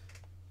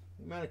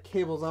 The amount of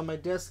cables on my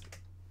desk,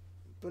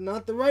 but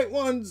not the right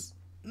ones.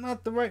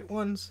 Not the right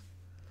ones.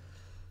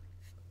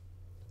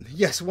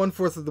 Yes,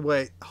 1/4 of the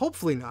way.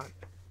 Hopefully not.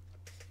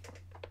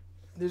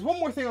 There's one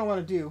more thing I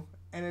want to do,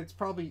 and it's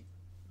probably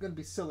going to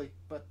be silly,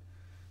 but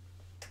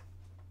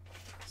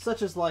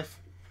such is life.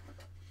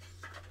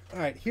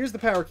 Alright, here's the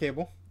power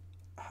cable.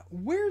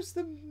 Where's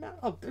the...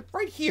 Oh,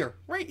 right here.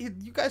 Right here.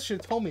 You guys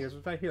should have told me it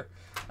was right here.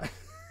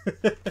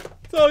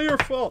 It's all your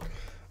fault.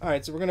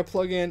 Alright, so we're going to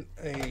plug in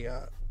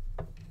a...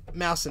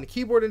 mouse and a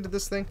keyboard into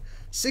this thing.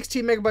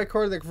 16 megabyte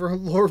card like for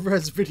lower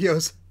res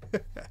videos.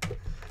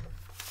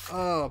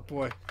 Oh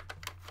boy,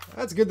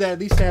 that's good that at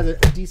least I have a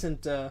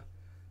decent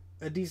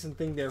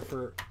thing there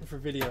for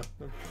video.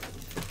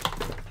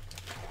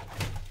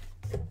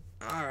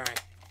 All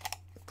right,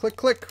 Click,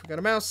 click. We got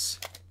a mouse.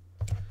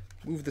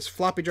 Move this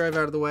floppy drive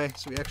out of the way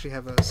so we actually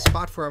have a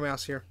spot for our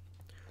mouse here.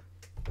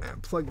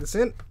 And plug this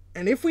in.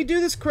 And if we do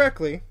this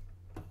correctly,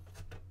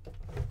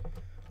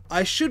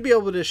 I should be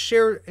able to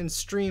share and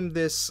stream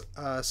this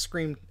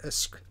stream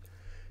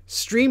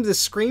the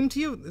scream to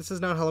you. This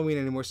is not Halloween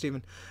anymore,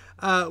 Stephen.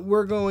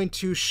 We're going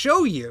to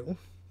show you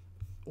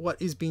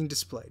what is being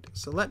displayed.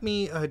 So let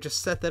me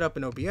just set that up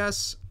in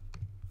OBS.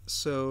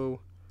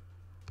 So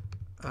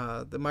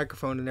the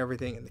microphone and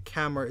everything and the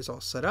camera is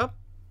all set up.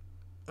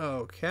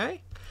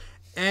 Okay.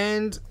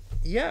 And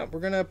yeah,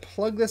 we're going to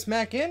plug this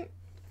Mac in.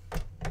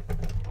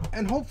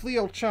 And hopefully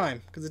it'll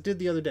chime, because it did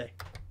the other day.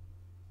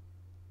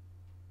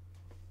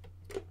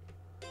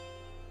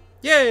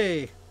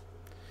 Yay!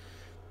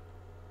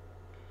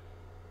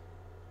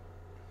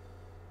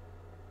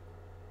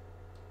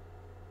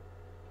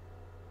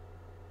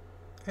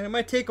 And it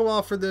might take a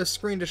while for the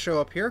screen to show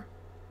up here.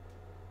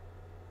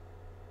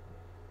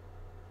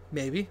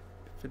 Maybe,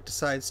 if it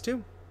decides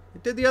to.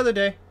 It did the other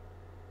day.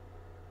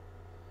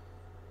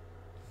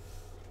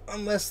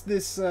 Unless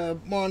this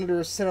monitor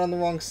is set on the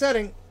wrong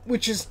setting,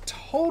 which is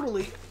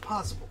totally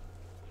possible.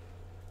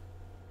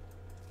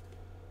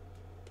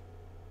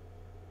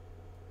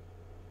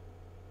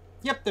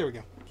 Yep, there we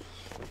go.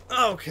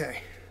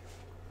 Okay.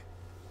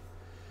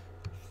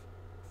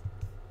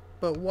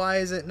 But why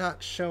is it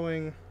not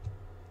showing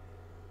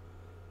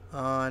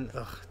on...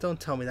 Ugh, don't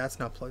tell me that's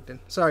not plugged in.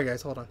 Sorry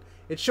guys, hold on.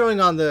 It's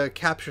showing on the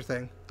capture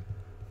thing,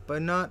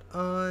 but not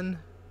on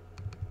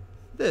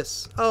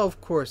this. Oh,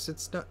 of course,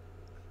 it's not...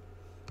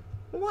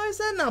 Why is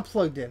that not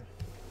plugged in?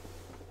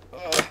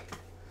 Ugh.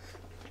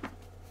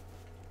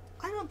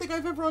 I don't think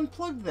I've ever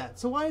unplugged that,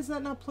 so why is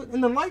that not plugged?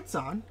 And the light's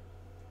on.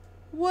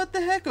 What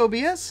the heck,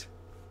 OBS?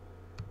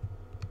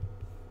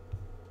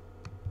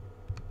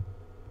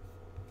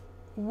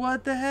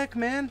 What the heck,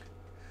 man?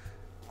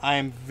 I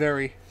am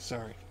very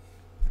sorry.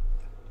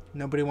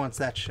 Nobody wants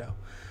that show.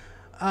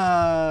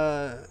 USB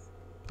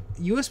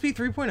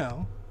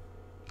 3.0.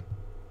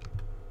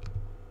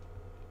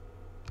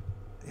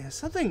 Yeah,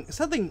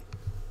 something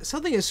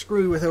is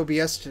screwy with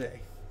OBS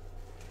today.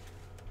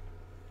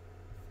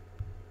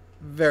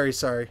 Very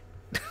sorry.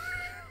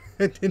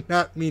 I did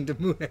not mean to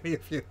moon any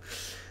of you.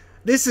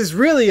 This is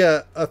really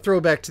a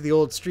throwback to the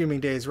old streaming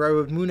days where I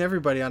would moon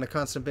everybody on a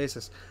constant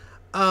basis.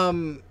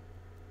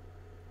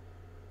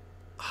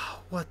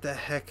 What the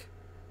heck?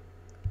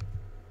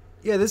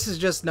 Yeah, this is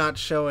just not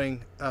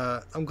showing.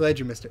 I'm glad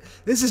you missed it.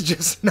 This is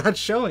just not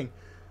showing.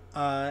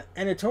 And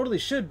it totally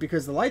should,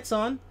 because the light's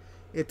on.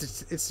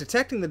 It's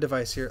detecting the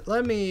device here.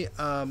 Let me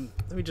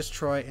just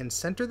try and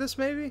center this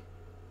maybe.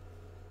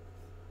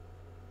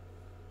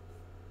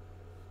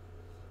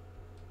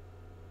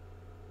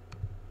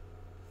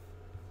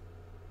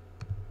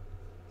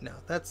 No,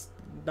 that's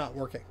not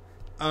working.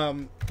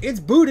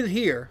 It's booted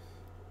here.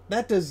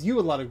 That does you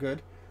a lot of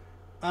good.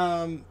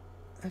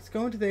 It's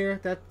going to there.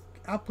 That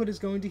output is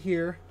going to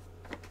here.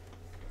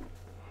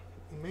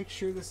 Make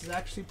sure this is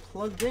actually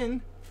plugged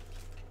in.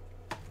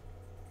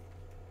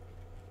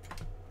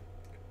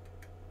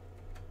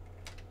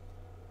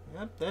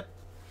 Yep, that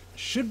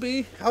should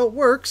be how it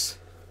works.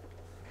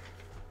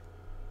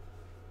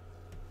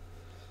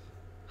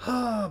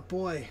 Oh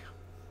boy,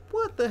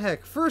 what the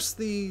heck? First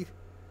the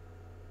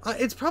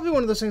it's probably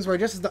one of those things where I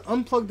just have to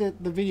unplug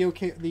the video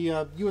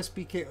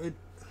USB cable. I'm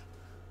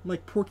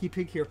like Porky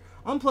Pig here.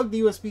 Unplug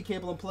the USB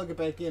cable and plug it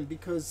back in,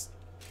 because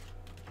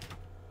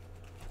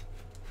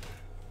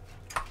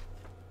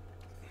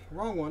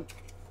wrong one.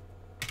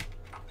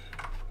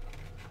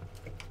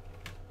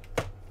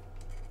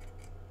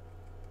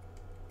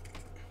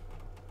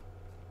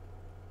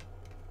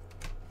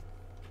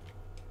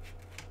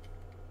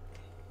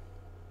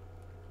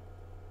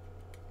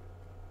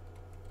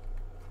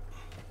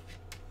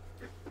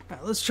 All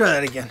right, let's try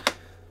that again.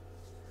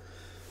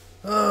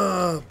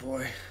 Oh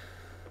boy.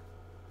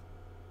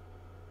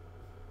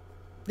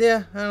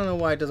 Yeah, I don't know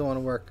why it doesn't want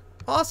to work.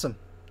 Awesome.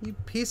 You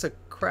piece of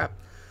crap.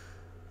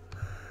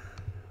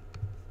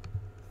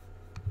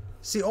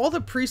 See, all the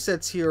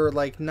presets here are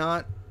like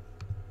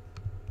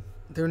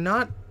they're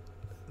not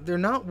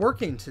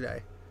working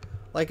today.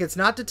 Like, it's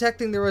not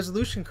detecting the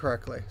resolution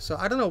correctly. So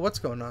I don't know what's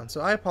going on. So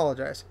I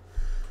apologize.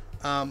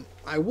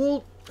 I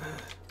will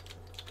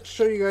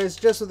show you guys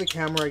just with the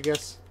camera, I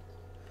guess.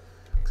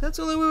 'Cause that's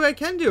the only way I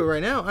can do it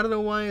right now. I don't know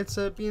why it's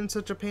being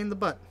such a pain in the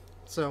butt.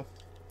 So,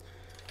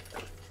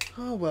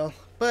 oh well.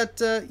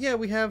 But yeah,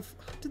 we have.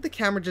 Did the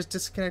camera just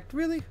disconnect?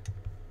 Really?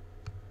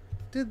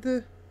 Did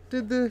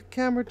the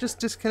camera just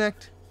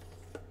disconnect?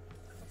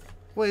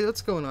 Wait,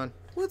 what's going on?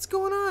 What's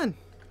going on?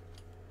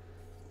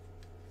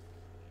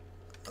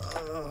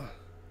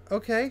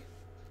 Okay.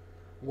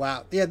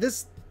 Wow. Yeah,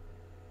 this...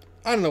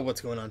 I don't know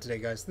what's going on today,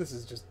 guys. This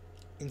is just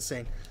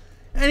insane.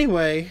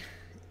 Anyway,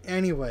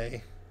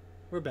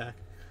 we're back.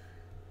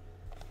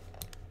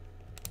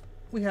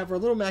 We have our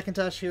little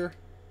Macintosh here,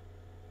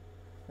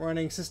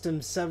 running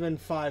System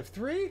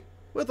 753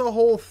 with a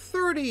whole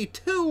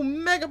 32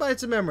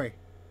 megabytes of memory.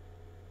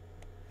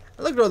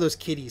 Look at all those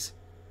kitties.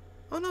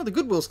 Oh no, the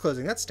Goodwill's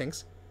closing. That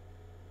stinks.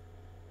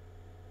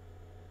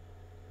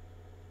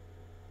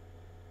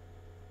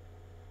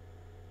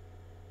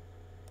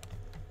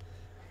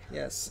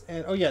 Yes,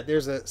 and oh yeah,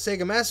 there's a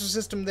Sega Master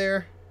System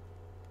there,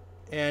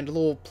 and a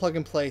little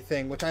plug-and-play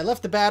thing, which I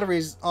left the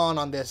batteries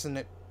on this, and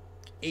it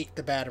ate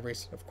the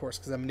batteries, of course,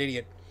 because I'm an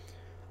idiot.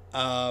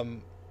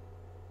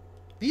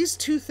 These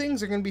two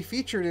things are going to be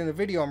featured in a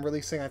video I'm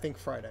releasing, I think,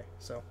 Friday.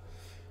 So,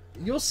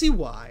 you'll see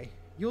why.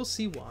 You'll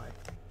see why.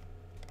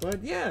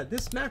 But yeah,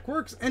 this Mac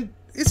works, and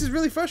this is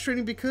really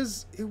frustrating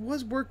because it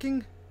was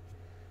working.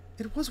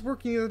 It was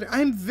working the other day.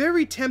 I'm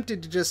very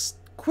tempted to just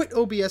quit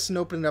OBS and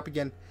open it up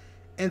again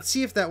and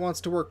see if that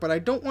wants to work, but I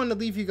don't want to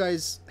leave you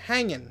guys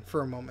hanging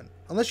for a moment,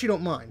 unless you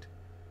don't mind.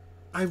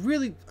 I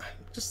really,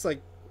 just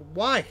like,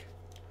 why?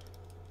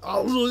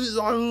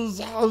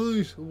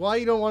 Why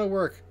you don't want to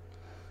work?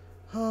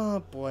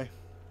 Oh boy.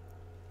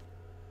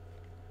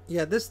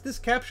 Yeah, this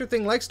capture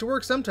thing likes to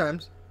work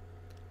sometimes,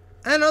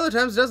 and other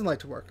times it doesn't like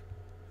to work.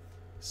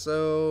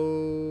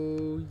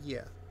 So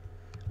yeah,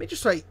 let me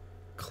just try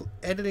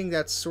editing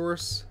that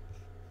source,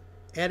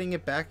 adding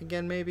it back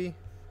again, maybe.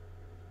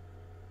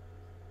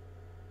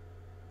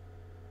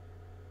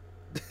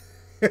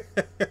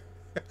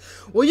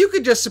 Well, you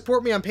could just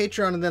support me on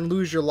Patreon and then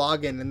lose your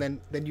login,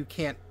 and then you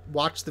can't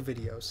watch the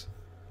videos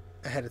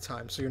ahead of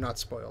time, so you're not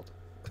spoiled.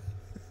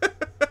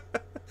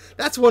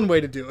 That's one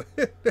way to do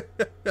it.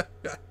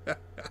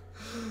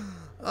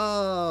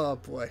 Oh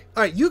boy.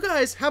 Alright, you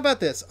guys, how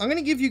about this? I'm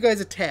going to give you guys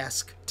a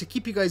task to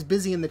keep you guys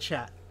busy in the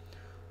chat.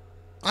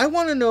 I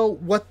want to know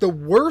what the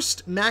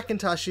worst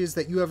Macintosh is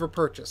that you ever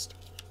purchased.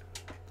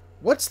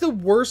 What's the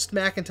worst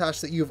Macintosh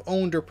that you've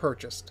owned or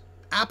purchased?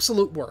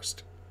 Absolute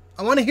worst.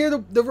 I want to hear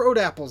the road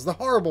apples, the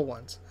horrible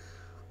ones.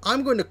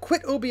 I'm going to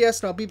quit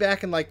OBS and I'll be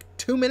back in like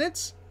 2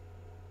 minutes.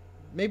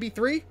 Maybe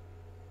 3.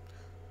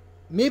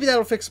 Maybe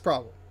that'll fix the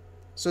problem.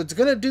 So it's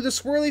going to do the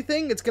swirly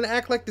thing. It's going to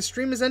act like the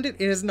stream has ended.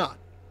 It is not.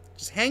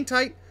 Just hang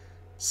tight.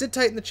 Sit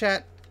tight in the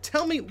chat.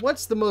 Tell me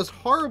what's the most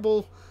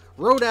horrible,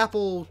 road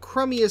apple,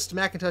 crummiest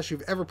Macintosh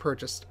you've ever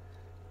purchased.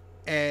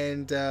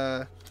 And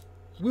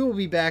we will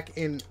be back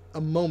in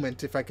a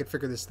moment if I could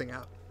figure this thing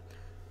out.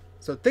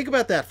 So think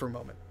about that for a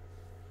moment.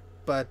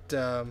 But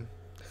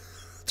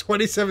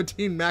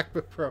 2017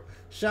 MacBook Pro.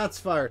 Shots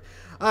fired.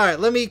 Alright,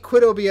 let me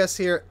quit OBS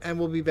here and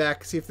we'll be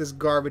back. See if this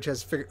garbage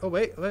has figured... Oh,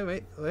 wait.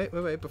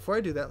 Before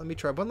I do that, let me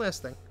try one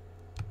last thing.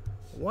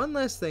 One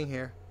last thing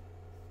here.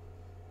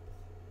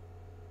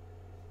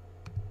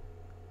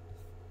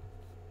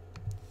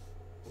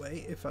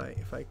 Wait, if I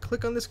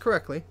click on this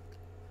correctly.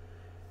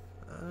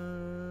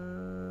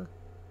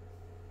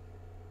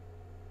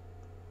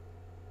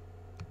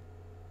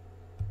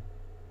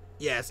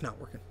 Yeah, it's not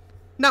working.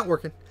 Not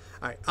working.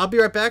 Alright, I'll be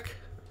right back.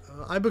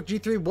 iBook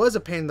G3 was a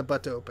pain in the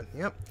butt to open.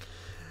 Yep.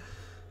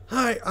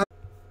 Alright.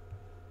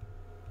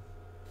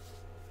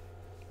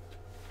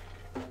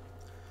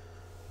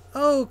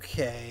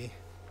 Okay.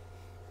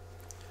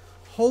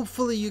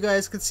 Hopefully you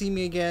guys could see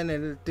me again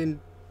and it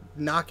didn't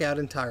knock out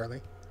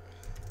entirely.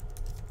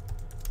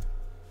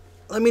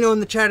 Let me know in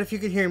the chat if you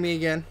could hear me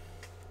again.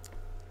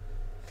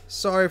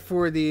 Sorry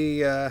for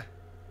the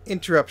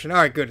interruption.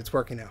 Alright, good. It's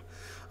working now.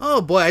 Oh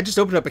boy, I just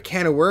opened up a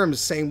can of worms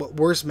saying what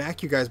worst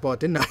Mac you guys bought,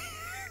 didn't I?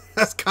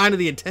 That's kind of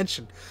the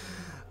intention.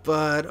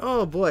 But,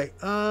 oh boy.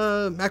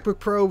 MacBook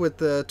Pro with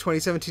the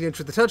 2017 inch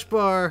with the touch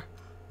bar.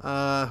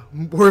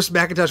 Worst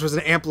Macintosh was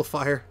an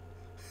amplifier.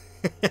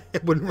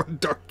 It wouldn't run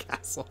Dark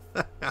Castle.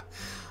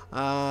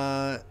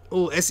 Oh,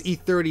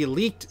 SE30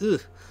 leaked. Ugh.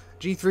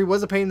 G3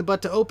 was a pain in the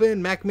butt to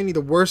open. Mac Mini,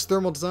 the worst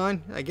thermal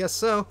design. I guess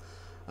so.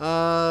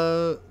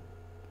 The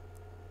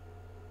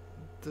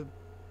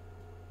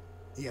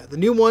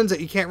new ones that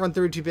you can't run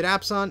 32-bit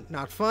apps on,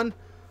 not fun.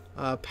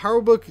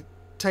 PowerBook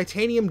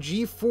Titanium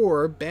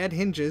G4, bad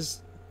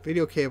hinges,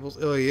 video cables.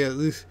 Oh yeah.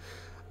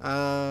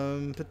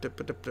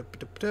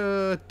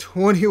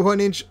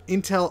 21-inch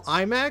Intel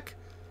iMac.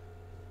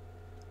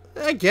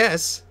 I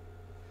guess.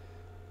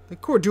 The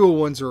Core Duo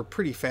ones were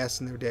pretty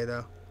fast in their day,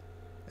 though.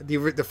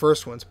 The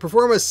first ones.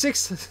 Performa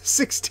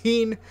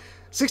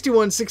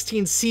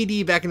 6116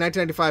 CD back in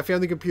 1995.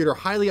 Family computer,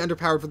 highly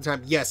underpowered for the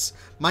time. Yes,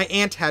 my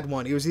aunt had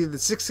one. It was either the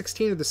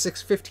 616 or the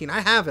 615.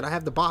 I have it. I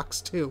have the box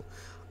too.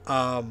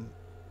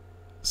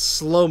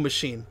 Slow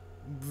machine.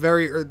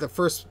 The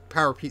first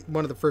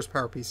one of the first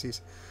power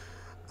PCs.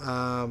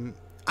 I'm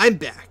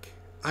back.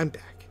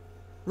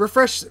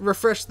 Refresh the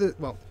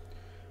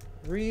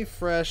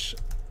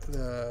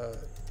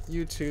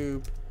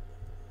YouTube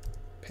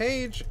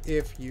page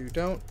if you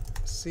don't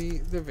see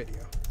the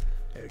video.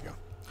 There you go.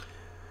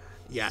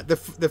 Yeah, the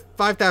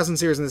 5000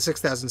 series and the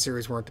 6000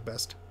 series weren't the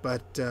best,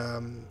 but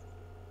the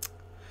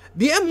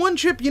M1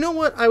 chip, you know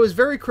what? I was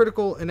very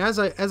critical, and as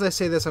I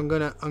say this, I'm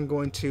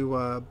going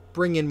to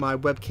bring in my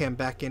webcam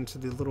back into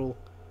the little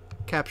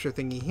capture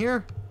thingy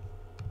here,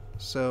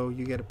 so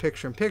you get a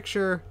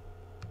picture-in-picture.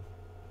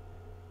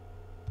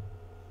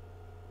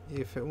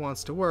 If it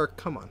wants to work,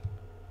 come on.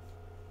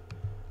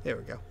 There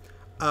we go.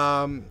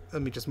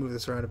 Let me just move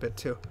this around a bit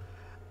too.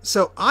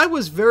 So I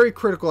was very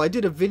critical. I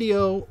did a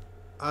video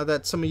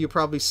that some of you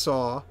probably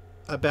saw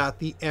about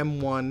the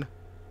M1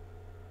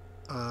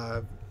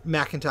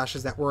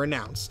 Macintoshes that were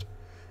announced,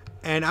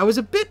 and I was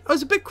a bit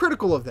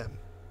critical of them.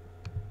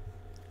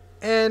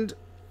 And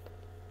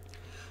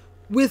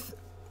with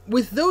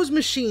those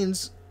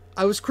machines,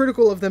 I was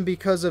critical of them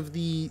because of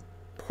the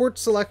port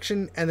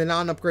selection and the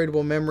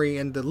non-upgradable memory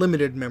and the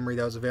limited memory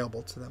that was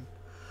available to them.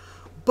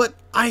 But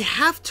I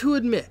have to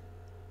admit,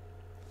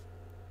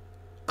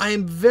 I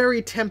am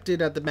very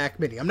tempted at the Mac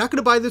Mini. I'm not going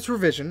to buy this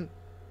revision.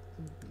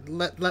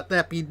 Let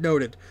that be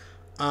noted.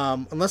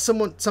 Unless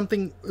one of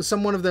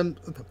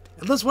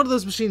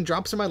those machines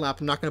drops in my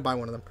lap, I'm not going to buy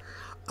one of them.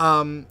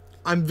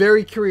 I'm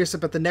very curious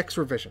about the next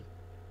revision.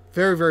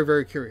 Very, very,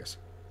 very curious.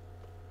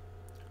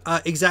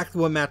 Exactly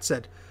what Matt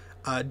said.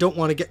 Don't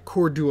want to get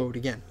Core Duo'd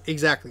again.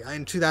 Exactly.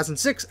 In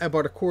 2006, I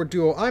bought a Core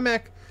Duo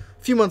iMac.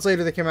 A few months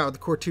later, they came out with the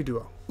Core 2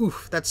 Duo.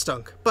 Oof, that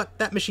stunk. But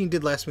that machine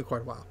did last me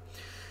quite a while.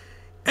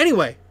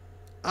 Anyway,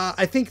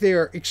 I think they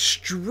are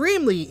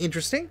extremely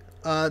interesting.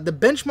 The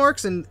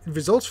benchmarks and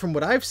results from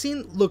what I've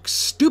seen look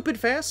stupid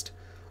fast.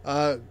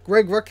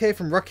 Greg Rucke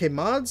from Rucke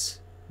Mods,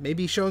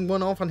 maybe showing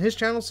one off on his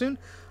channel soon.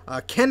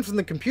 Ken from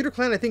the Computer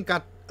Clan, I think,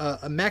 got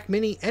a Mac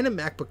Mini and a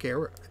MacBook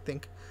Air, I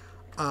think.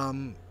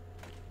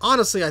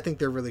 Honestly, I think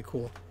they're really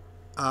cool.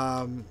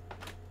 And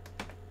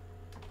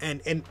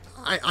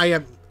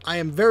I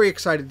am very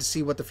excited to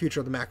see what the future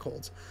of the Mac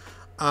holds.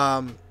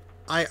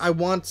 I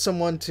want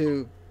someone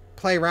to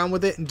play around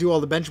with it and do all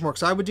the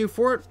benchmarks I would do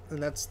for it,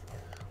 and that's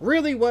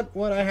really what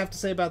I have to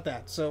say about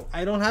that. So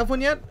I don't have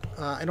one yet.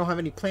 I don't have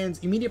any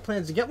immediate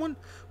plans to get one,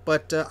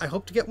 but I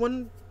hope to get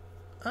one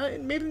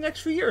in maybe the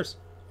next few years.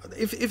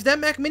 If that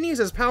Mac Mini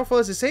is as powerful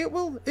as they say it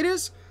will, it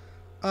is.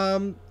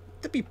 That'd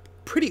be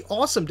pretty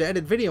awesome to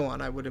edit video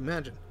on, I would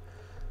imagine.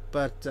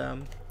 But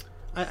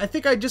I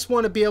think I just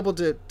want to be able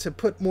to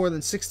put more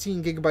than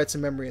 16 gigabytes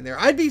of memory in there.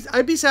 I'd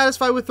be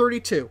satisfied with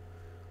 32.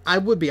 I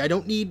would be. I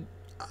don't need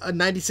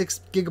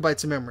 96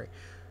 gigabytes of memory.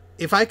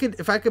 If I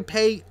could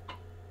pay,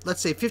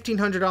 let's say,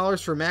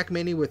 $1,500 for a Mac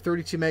Mini with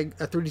 32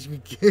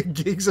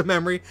 gigs of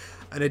memory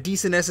and a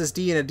decent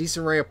SSD and a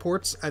decent array of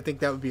ports, I think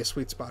that would be a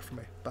sweet spot for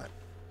me. But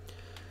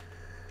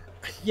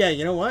yeah,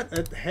 you know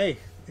what? Hey,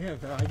 yeah,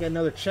 if I get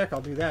another check,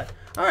 I'll do that.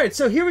 All right,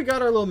 so here we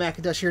got our little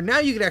Macintosh here. Now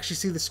you can actually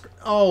see the screen.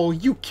 Oh,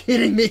 you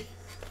kidding me?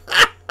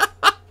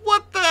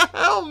 What the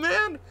hell,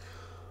 man?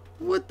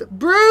 What the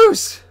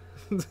Bruce?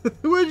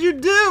 What'd you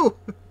do?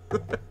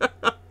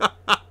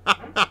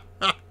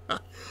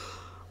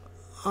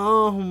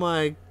 Oh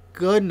my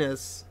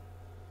goodness.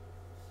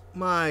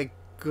 My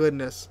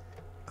goodness.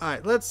 All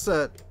right, let's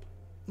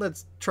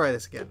try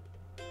this again.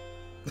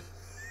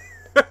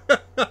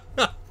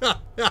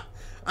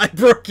 I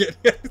broke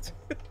it.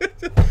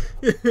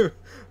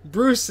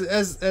 Bruce,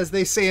 as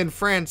they say in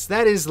France,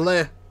 that is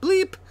le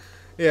bleep.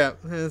 Yeah,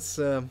 let's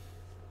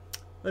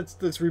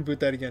reboot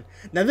that again.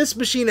 Now this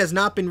machine has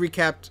not been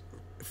recapped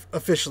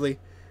officially.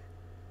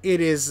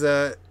 It is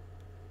not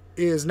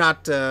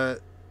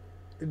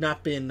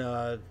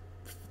been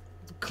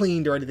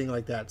cleaned or anything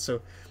like that.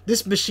 So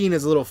this machine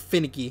is a little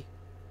finicky.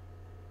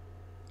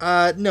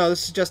 No,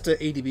 this is just an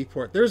ADB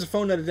port. There's a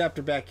PhoneNet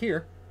adapter back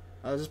here.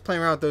 I was just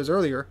playing around with those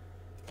earlier.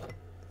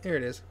 There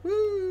it is.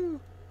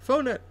 Woo!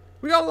 PhoneNet.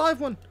 We got a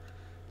live one.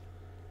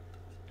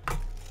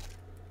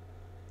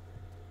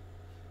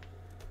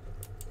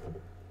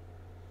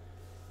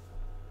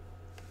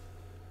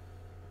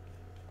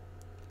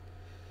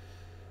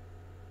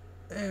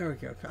 There we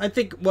go. I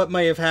think what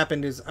may have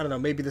happened is, I don't know,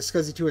 maybe the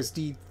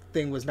SCSI2SD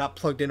thing was not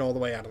plugged in all the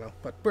way. I don't know.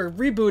 But we're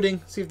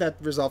rebooting. See if that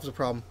resolves the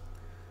problem.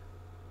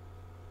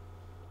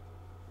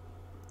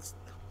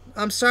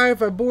 I'm sorry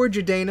if I bored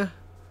you, Dana.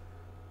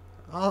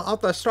 I'll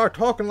have to start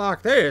talking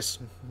like this.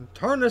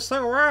 Turn this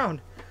thing around.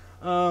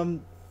 No,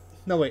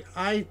 wait.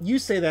 You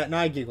say that and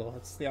I giggle.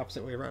 It's the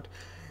opposite way around.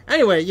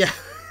 Anyway, yeah.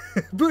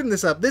 Booting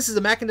this up. This is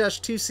a Macintosh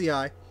 2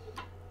 CI.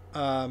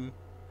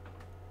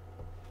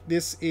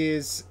 This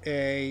is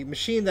a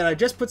machine that I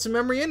just put some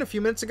memory in a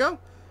few minutes ago.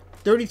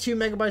 32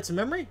 megabytes of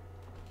memory.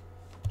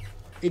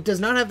 It does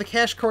not have the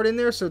cache card in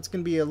there, so it's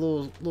going to be a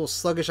little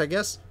sluggish, I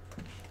guess.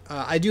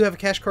 I do have a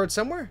cache card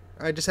somewhere.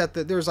 I just had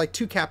there's like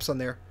 2 caps on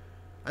there.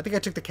 I think I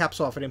took the caps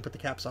off. I didn't put the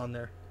caps on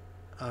there.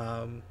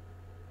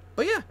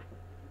 But yeah,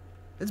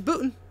 it's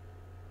booting.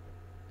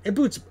 It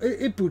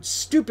boots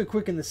stupid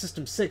quick in the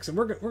System 6, and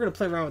we're gonna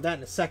play around with that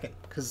in a second.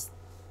 Cause,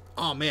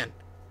 oh man,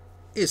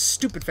 it is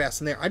stupid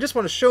fast in there. I just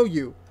want to show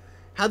you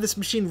how this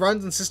machine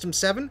runs in System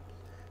 7.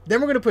 Then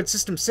we're gonna put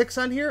System 6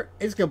 on here.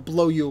 It's gonna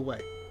blow you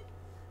away.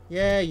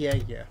 Yeah.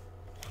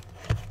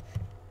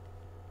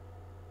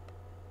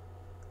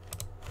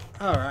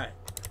 All right.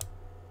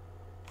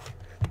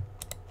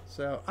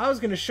 So I was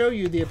going to show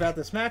you the About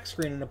This Mac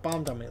screen and it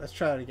bombed on me. Let's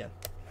try it again.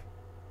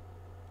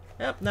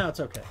 Yep, now it's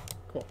okay.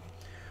 Cool.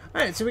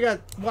 Alright, so we got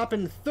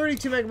whopping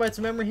 32 megabytes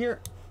of memory here.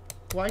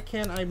 Why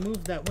can't I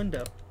move that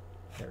window?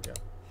 There we go.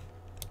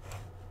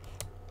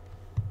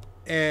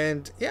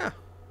 And yeah,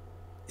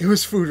 it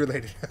was food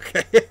related.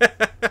 Okay.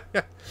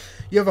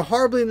 You have a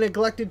horribly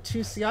neglected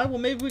 2CI? Well,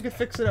 maybe we could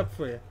fix it up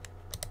for you.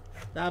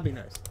 That'd be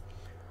nice.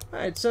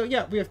 Alright, so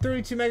yeah, we have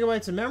 32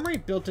 megabytes of memory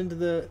built into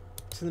the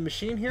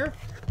machine here.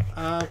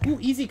 Ooh,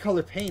 easy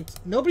color paint.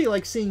 Nobody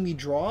likes seeing me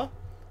draw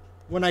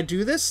when I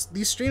do this,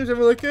 these streams are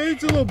like, hey,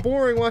 it's a little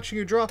boring watching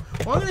you draw.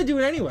 Well, I'm going to do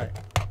it anyway.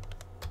 I'm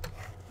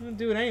going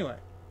to do it anyway.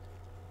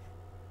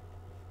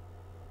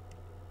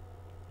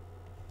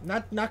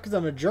 Not because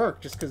I'm a jerk,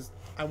 just because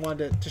I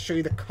wanted to show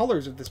you the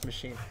colors of this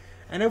machine.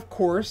 And of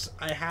course,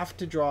 I have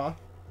to draw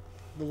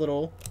the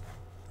little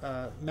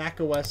Mac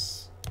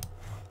OS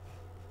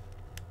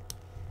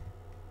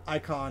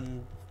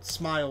icon,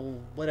 smile,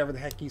 whatever the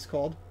heck he's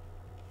called.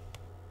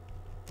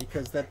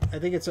 Because that, I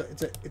think it's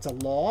a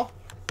law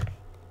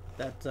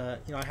that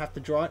you know, I have to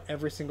draw it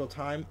every single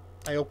time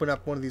I open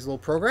up one of these little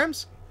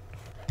programs.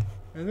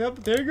 And yep,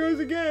 there he goes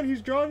again.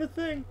 He's drawing the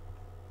thing.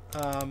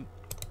 The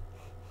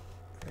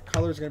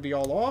color's gonna be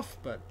all off,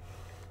 but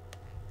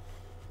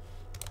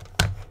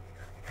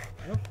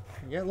oh,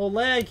 you get a little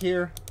lag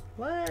here.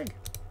 Lag.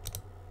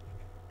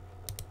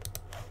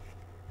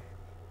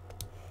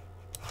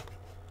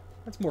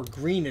 That's more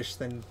greenish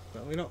than,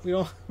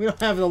 well, we don't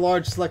have a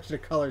large selection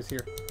of colors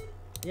here.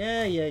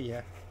 Yeah.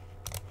 There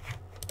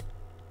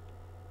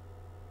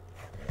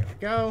we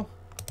go.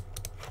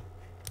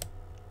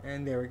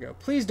 And there we go.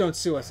 Please don't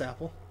sue us,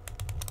 Apple.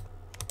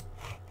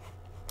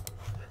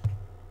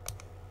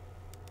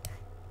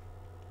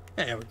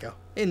 There we go.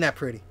 Isn't that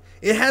pretty?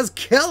 It has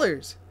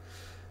colors.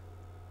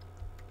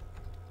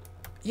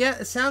 Yeah,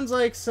 it sounds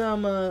like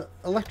some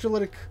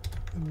electrolytic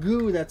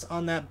goo that's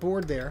on that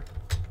board there.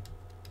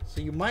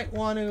 So you might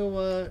want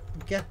to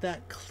get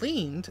that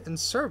cleaned and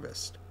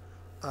serviced.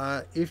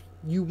 If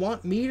you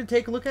want me to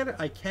take a look at it,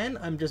 I can.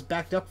 I'm just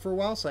backed up for a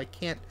while, so I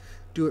can't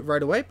do it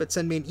right away. But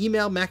send me an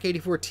email,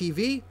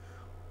 Mac84TV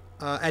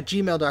at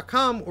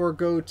gmail.com, or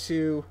go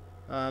to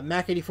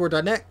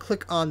Mac84.net,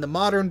 click on the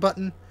Modern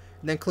button,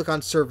 and then click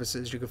on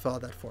Services. You can fill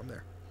out that form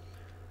there.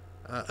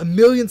 A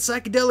million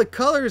psychedelic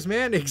colors,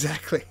 man.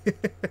 Exactly.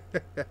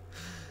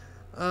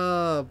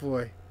 Oh,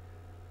 boy.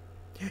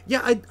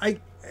 Yeah,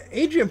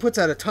 Adrian puts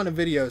out a ton of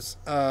videos.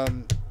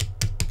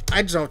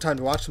 I just don't have time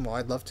to watch them all.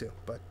 I'd love to,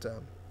 but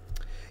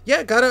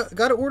yeah,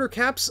 gotta order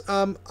caps.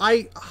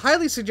 I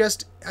highly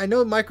suggest. I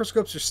know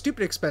microscopes are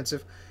stupid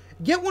expensive.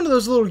 Get one of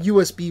those little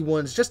USB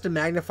ones just to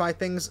magnify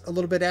things a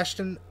little bit,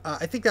 Ashton.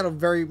 I think that'll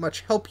very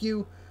much help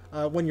you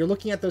when you're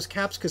looking at those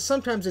caps, because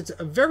sometimes it's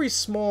a very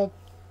small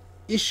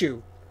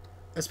issue,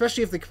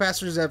 especially if the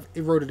capacitors have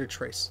eroded a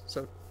trace.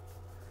 So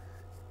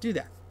do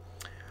that.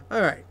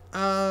 All right.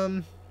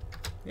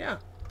 Yeah.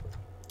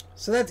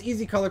 So that's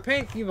easy color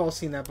paint. You've all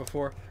seen that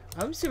before.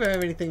 Let me see if I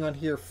have anything on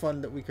here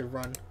fun that we could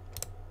run.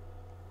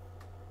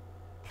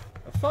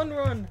 A fun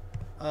run.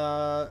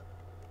 I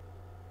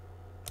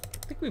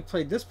think we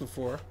played this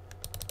before.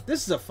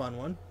 This is a fun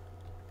one.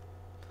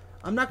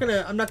 I'm not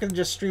gonna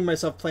just stream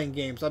myself playing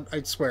games.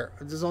 I swear.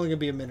 This is only gonna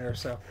be a minute or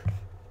so.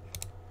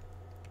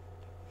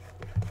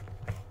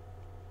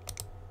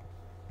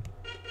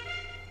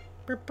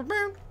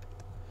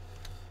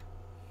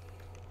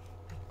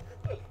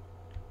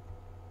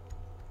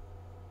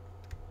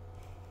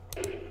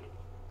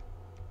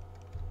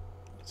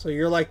 So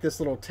you're like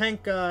this little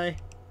tank guy,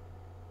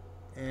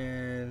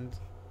 and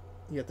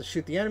you have to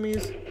shoot the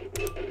enemies.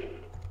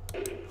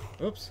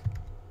 Oops.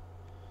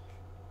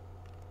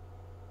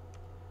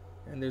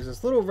 And there's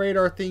this little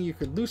radar thing you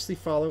could loosely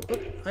follow.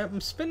 Oop, I'm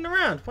spinning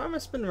around. Why am I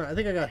spinning around? I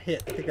think I got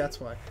hit. I think that's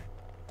why.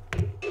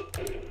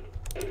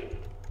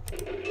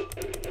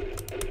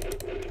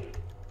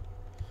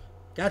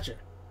 Gotcha.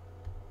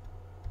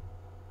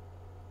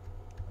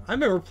 I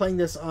remember playing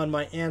this on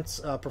my aunt's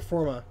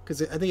Performa,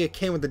 because I think it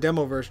came with the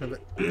demo version of it.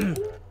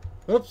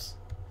 Oops.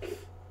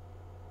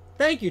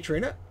 Thank you,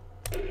 Trina.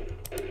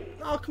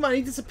 Oh, come on,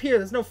 he disappeared.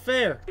 That's no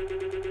fair.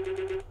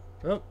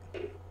 Oh.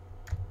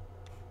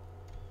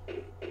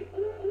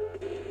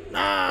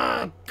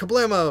 Ah!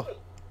 Kablamo!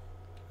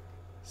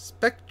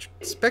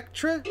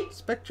 Spectra?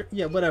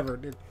 Yeah, whatever.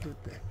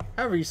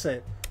 However you say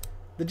it.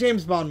 The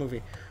James Bond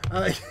movie.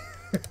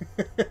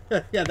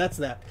 Yeah, that's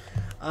that.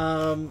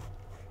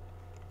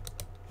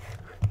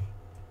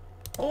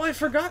 Oh, I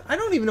forgot. I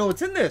don't even know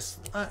what's in this.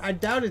 I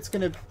doubt it's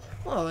gonna.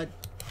 Well,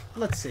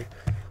 let's see.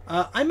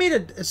 I made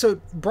a.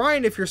 So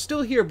Brian, if you're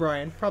still here,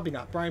 Brian, probably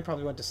not. Brian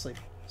probably went to sleep.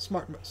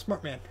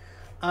 Smart man.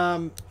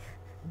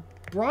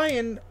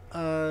 Brian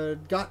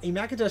got a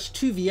Macintosh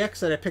 2VX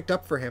that I picked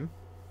up for him,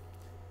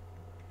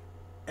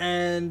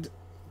 and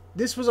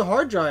this was a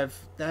hard drive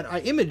that I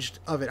imaged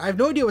of it. I have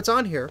no idea what's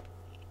on here.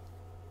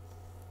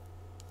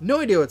 No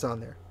idea what's on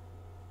there,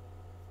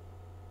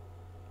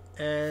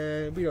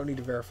 and we don't need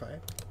to verify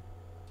it.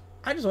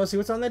 I just want to see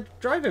what's on that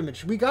drive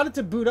image. We got it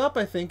to boot up,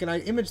 I think, and I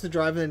imaged the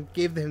drive and then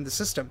gave him the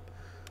system.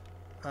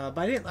 But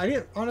I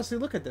didn't honestly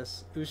look at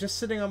this. It was just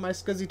sitting on my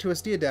SCSI to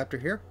SD adapter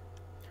here.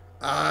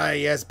 Ah,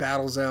 yes,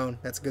 Battlezone.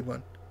 That's a good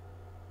one.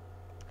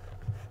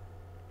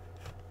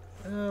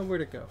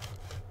 Where'd it go?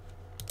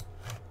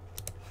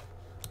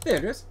 There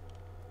it is.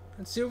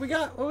 Let's see what we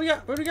got. What do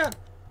we got?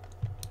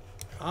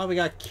 Oh, we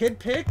got Kid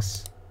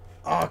Picks.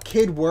 Oh,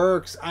 Kid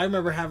Works. I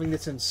remember having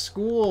this in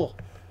school.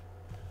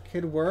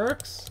 Kid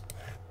Works.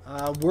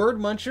 Word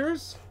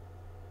Munchers.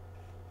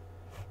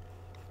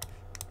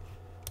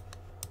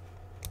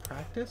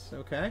 Practice,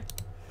 okay.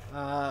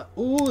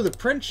 Ooh, the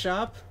print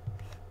shop.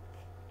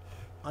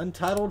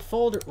 Untitled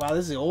folder. Wow,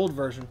 this is the old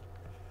version.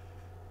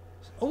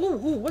 Ooh,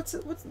 what's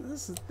it? What's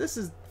this? This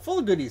is full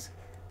of goodies.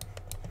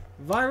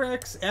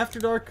 Virex,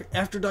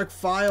 After Dark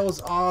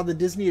Files. Oh, the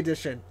Disney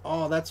edition.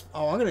 Oh, that's.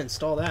 Oh, I'm gonna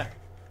install that.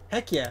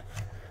 Heck yeah.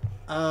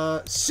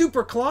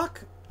 Super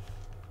Clock.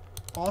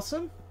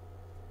 Awesome.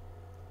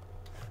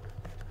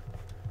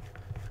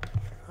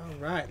 All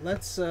right,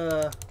 let's.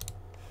 Yeah,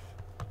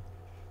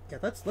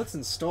 let's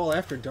install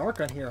After Dark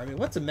on here. I mean,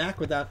 what's a Mac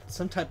without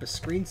some type of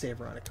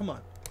screensaver on it? Come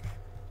on.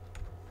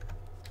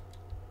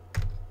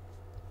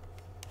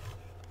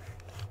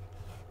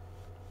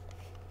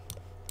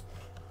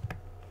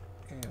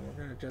 And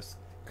we're gonna just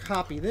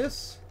copy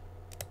this.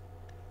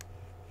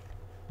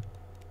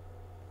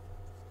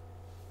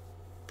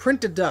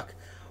 Print a duck.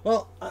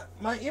 Well,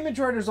 my image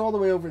writer's all the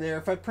way over there.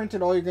 If I print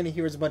it, all you're going to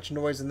hear is a bunch of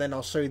noise, and then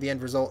I'll show you the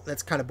end result.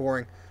 That's kind of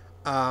boring.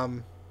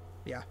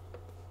 Yeah.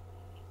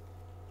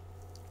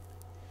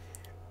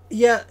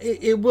 Yeah,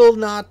 it will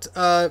not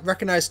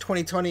recognize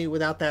 2020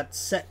 without that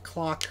set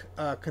clock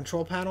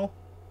control panel,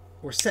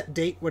 or set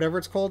date, whatever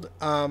it's called.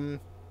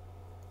 And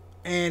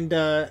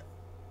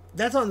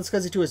that's on the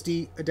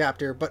SCSI2SD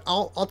adapter, but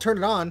I'll turn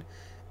it on,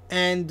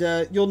 and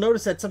you'll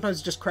notice that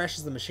sometimes it just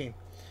crashes the machine.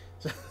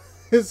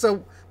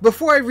 So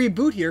before I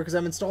reboot here, because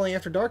I'm installing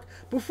After Dark,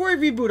 before I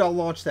reboot, I'll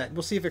launch that.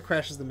 We'll see if it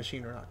crashes the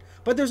machine or not.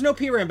 But there's no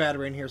PRAM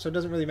battery in here, so it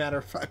doesn't really matter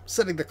if I'm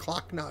setting the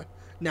clock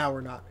now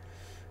or not.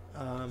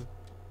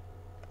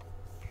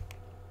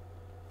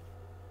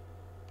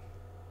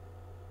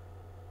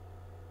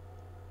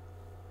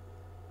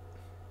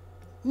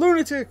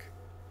 Lunatic!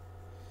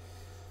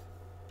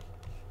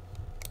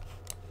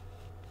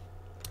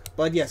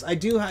 But yes, I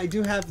do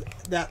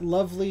have that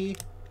lovely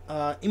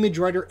Image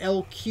Writer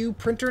LQ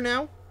printer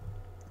now.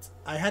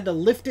 I had to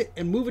lift it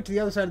and move it to the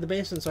other side of the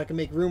basement so I can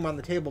make room on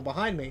the table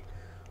behind me.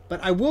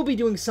 But I will be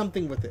doing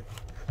something with it.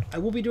 I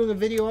will be doing a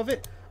video of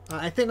it.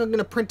 I think I'm going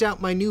to print out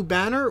my new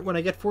banner when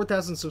I get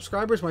 4,000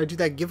 subscribers, when I do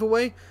that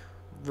giveaway.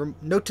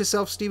 Note to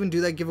self, Steven,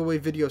 do that giveaway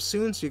video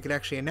soon so you can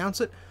actually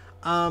announce it.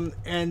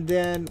 And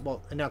then,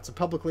 well, announce it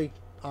publicly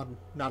on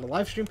not a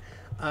live stream.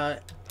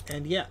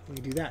 And yeah, we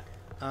can do that.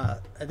 I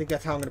think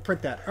that's how I'm going to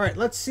print that. All right,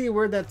 let's see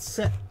where that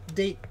set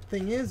date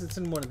thing is. It's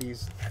in one of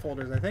these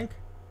folders, I think.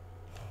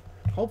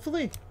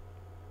 Hopefully.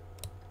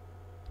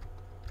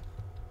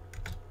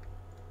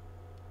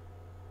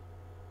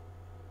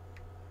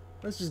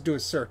 Let's just do a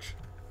search.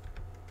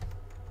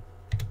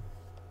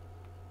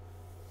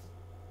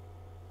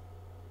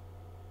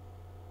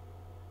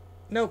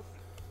 Nope.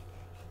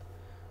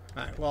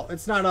 Alright, well,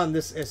 it's not on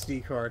this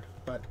SD card,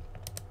 but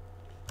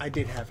I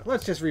did have it.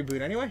 Let's just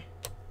reboot anyway.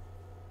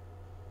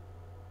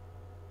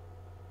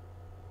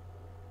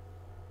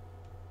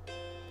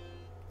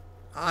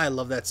 I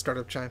love that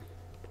startup chime.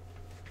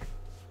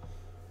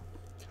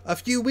 A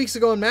few weeks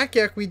ago on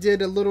MacYak, we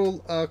did a little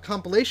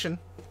compilation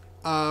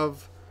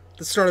of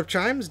the startup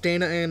chimes.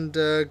 Dana and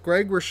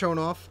Greg were showing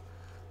off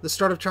the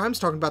startup chimes,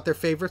 talking about their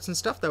favorites and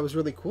stuff. That was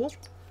really cool.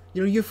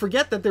 You know, you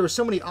forget that there were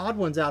so many odd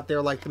ones out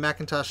there, like the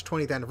Macintosh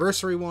 20th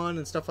anniversary one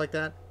and stuff like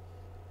that.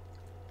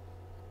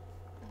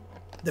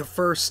 The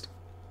first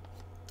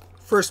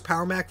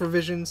Power Mac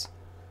revisions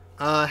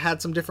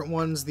had some different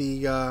ones.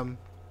 The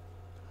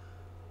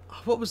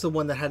what was the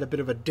one that had a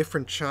bit of a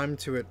different chime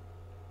to it?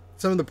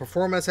 Some of the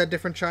Performas had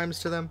different chimes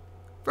to them.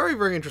 Very,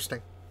 very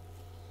interesting.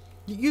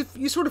 You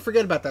sort of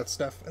forget about that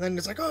stuff, and then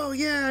it's like, oh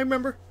yeah, I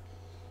remember.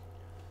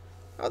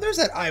 Oh, there's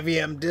that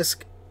IBM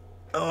disc.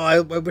 Oh, I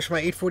wish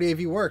my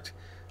 840AV worked.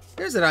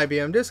 There's that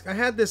IBM disc. I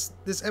had this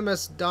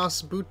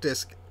MS-DOS boot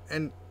disc,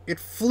 and it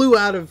flew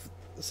out of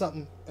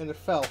something, and it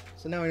fell.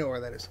 So now I know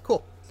where that is.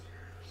 Cool.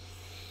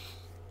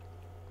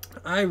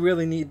 I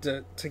really need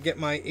to get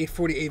my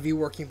 840AV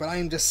working, but I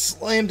am just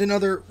slammed in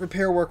other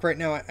repair work right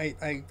now.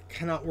 I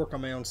cannot work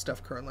on my own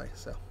stuff currently,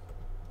 so.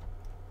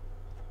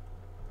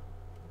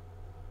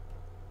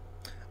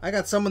 I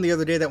got someone the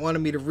other day that wanted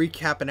me to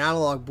recap an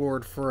analog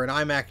board for an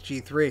iMac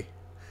G3.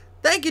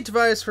 Thank you,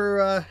 Tobias,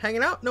 for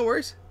hanging out. No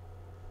worries.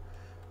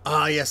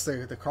 Ah, yes,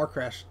 the car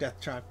crash death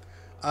chime.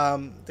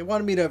 They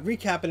wanted me to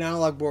recap an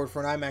analog board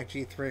for an iMac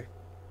G3,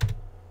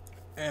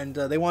 and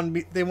they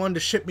wanted to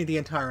ship me the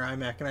entire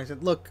iMac. And I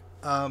said, look,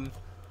 I'm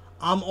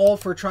all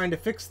for trying to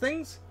fix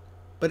things,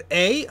 but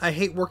A, I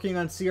hate working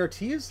on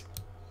CRTs,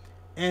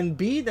 and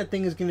B, that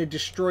thing is going to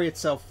destroy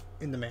itself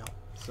in the mail.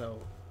 So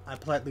I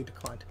politely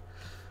declined.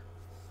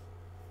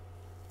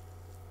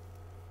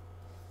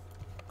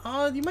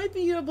 You might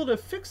be able to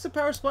fix the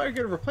power supply or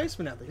get a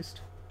replacement at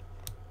least.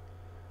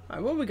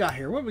 Alright, what we got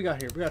here? What we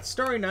got here? We got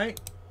Starry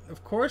Night,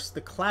 of course, the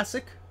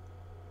classic.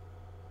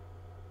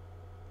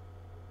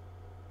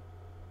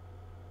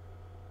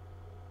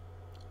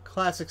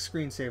 Classic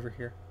screensaver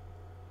here.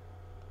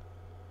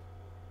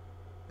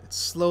 It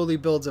slowly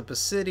builds up a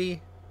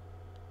city.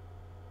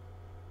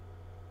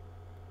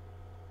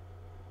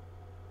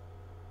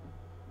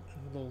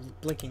 Little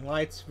blinking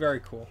lights, very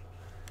cool.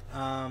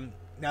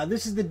 Now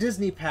this is the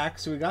Disney pack,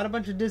 so we got a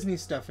bunch of Disney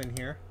stuff in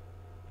here.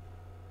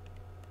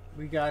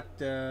 We got,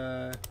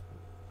 what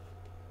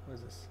What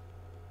is this?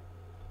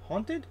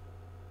 Haunted?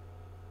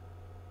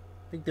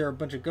 I think there are a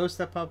bunch of ghosts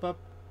that pop up.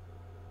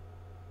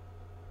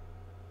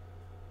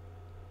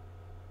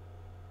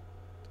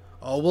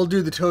 Oh, we'll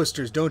do the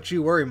toasters. Don't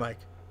you worry, Mike.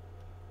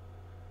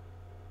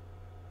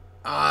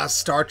 Ah,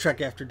 Star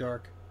Trek After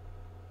Dark.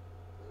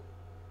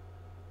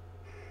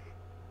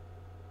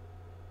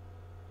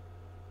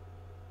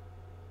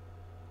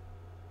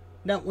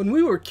 Now, when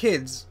we were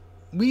kids,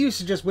 we used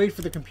to just wait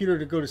for the computer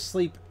to go to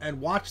sleep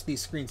and watch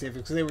these screensavers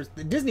because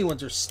the Disney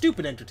ones are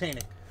stupid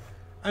entertaining.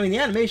 I mean, the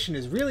animation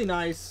is really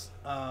nice.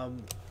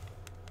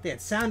 They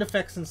had sound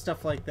effects and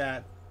stuff like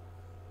that.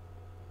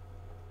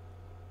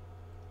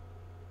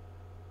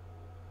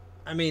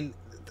 I mean,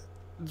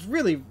 it's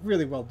really,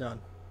 really well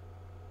done.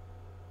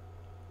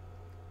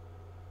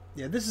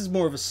 Yeah, this is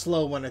more of a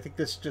slow one. I think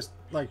this just,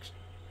 like,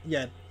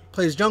 yeah,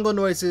 plays jungle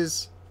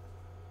noises.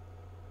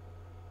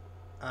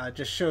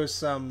 Just shows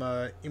some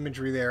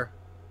imagery there.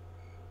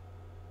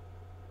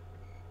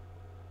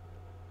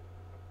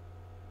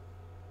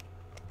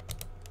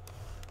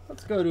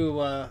 Let's go to,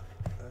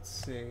 let's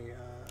see,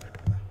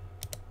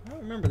 I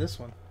don't remember this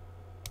one.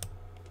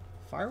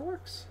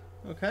 Fireworks?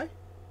 Okay.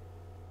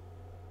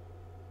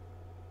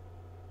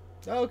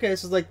 Oh, okay,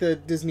 this is like the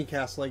Disney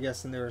castle, I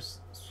guess, and there's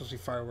supposed to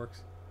be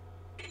fireworks.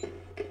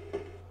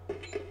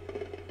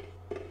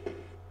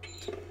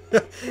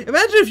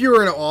 Imagine if you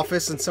were in an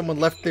office and someone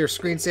left their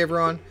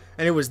screensaver on,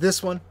 and it was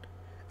this one,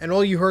 and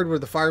all you heard were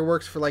the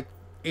fireworks for like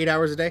 8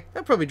 hours a day.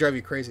 That'd probably drive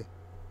you crazy.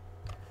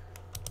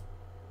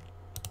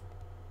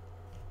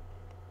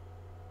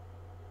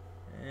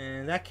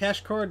 And that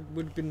cash card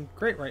would have been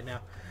great right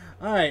now.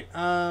 All right.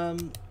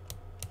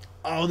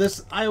 Oh,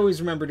 this, I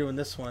always remember doing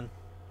this one.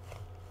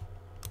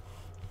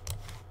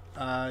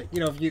 You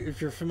know,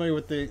 if you're familiar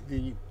with the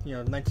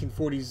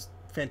 1940s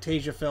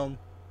Fantasia film,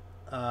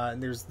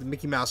 and there's the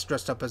Mickey Mouse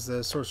dressed up as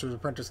the Sorcerer's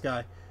Apprentice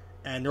guy,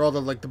 and they're all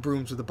the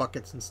brooms with the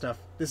buckets and stuff.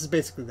 This is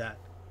basically that,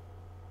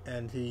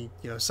 and he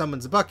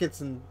summons the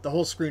buckets, and the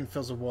whole screen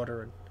fills with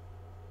water.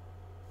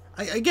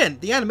 And again,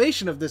 the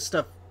animation of this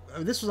stuff.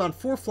 This was on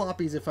 4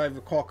 floppies, if I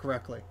recall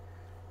correctly,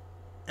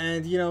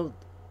 and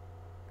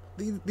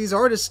these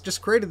artists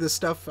just created this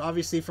stuff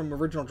obviously from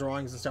original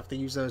drawings and stuff. They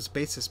use those as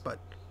basis, but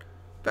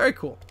very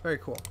cool, very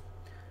cool.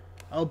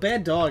 Oh,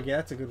 Bad Dog, yeah,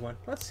 that's a good one.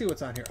 Let's see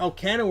what's on here. Oh,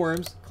 Can of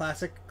Worms,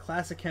 classic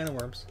Can of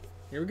Worms.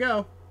 Here we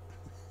go.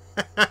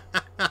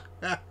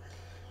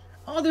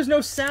 Oh, there's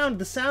no sound.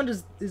 The sound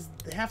is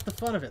half the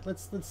fun of it.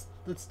 Let's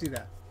do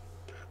that.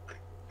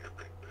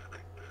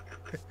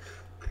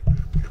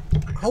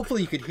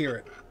 Hopefully you could hear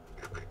it.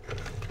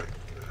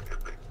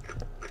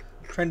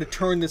 I'm trying to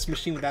turn this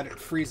machine without it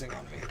freezing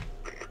on me.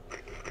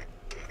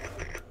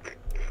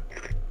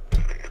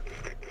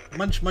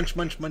 Munch, munch,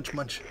 munch, munch,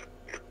 munch.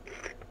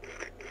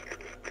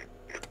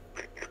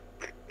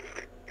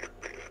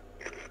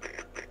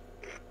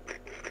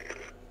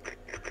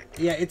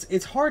 Yeah,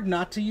 it's hard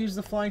not to use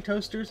the flying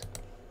toasters,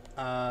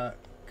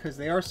 because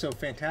they are so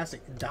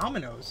fantastic.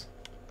 Dominoes.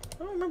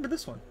 I don't remember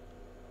this one.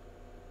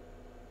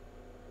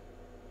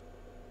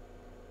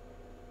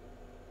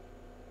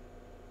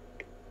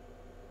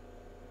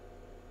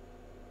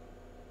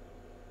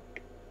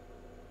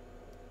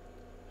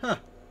 Huh.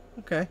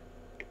 Okay.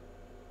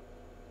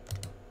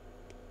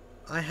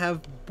 I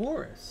have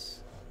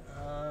Boris.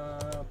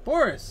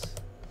 Boris.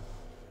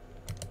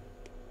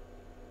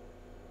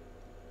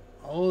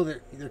 Oh,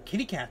 they're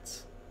kitty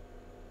cats.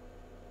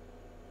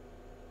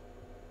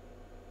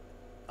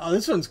 Oh,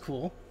 this one's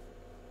cool.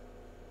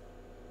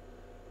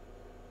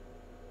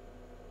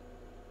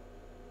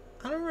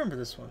 I don't remember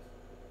this one.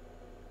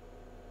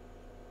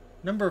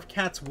 Number of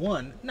cats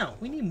 1. No,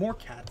 we need more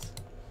cats.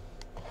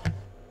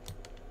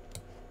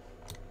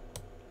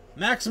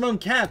 Maximum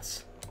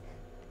cats.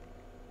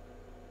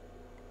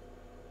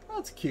 Oh,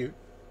 that's cute.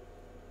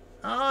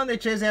 Oh, and they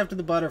chase after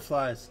the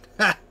butterflies.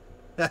 Ha!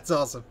 That's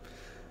awesome.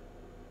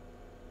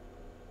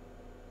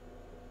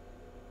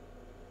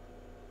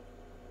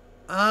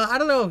 I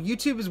don't know.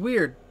 YouTube is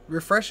weird.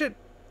 Refresh it?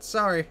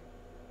 Sorry.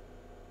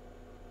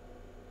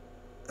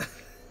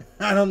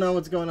 I don't know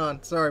what's going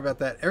on. Sorry about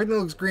that. Everything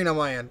looks green on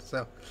my end,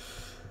 so.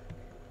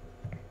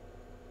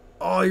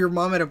 Oh, your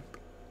mom had a...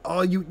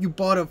 Oh, you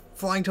bought a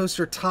flying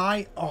toaster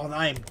tie? Oh,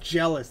 I am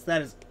jealous.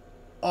 That is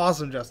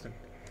awesome, Justin.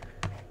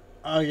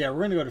 Oh, yeah, we're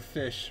going to go to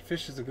Fish.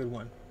 Fish is a good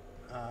one.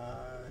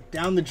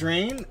 Down the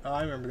Drain. Oh,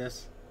 I remember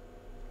this.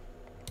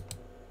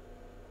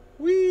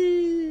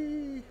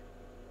 Whee!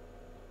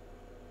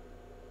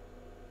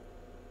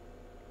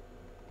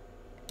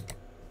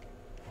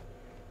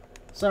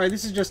 Sorry,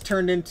 this is just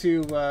turned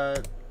into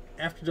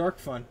After Dark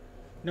fun.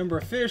 Number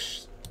of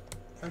fish.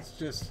 Let's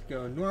just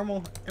go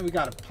normal. And we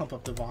got to pump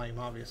up the volume,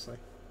 obviously.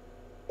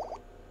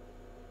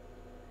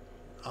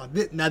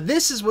 Now,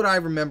 this is what I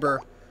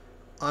remember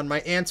on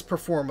my aunt's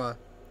Performa.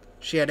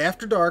 She had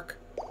After Dark,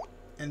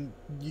 and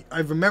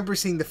I remember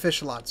seeing the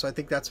fish a lot, so I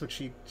think that's what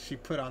she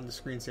put on the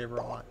screensaver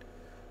a lot.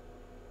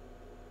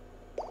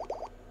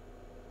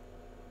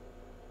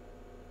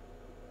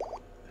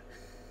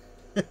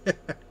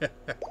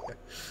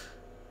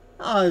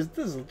 Oh,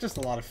 this is just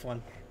a lot of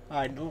fun.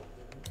 Alright,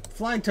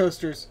 flying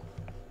toasters.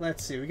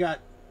 Let's see.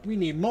 We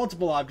need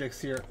multiple objects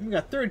here. We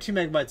got 32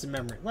 megabytes of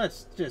memory.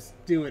 Let's just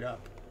do it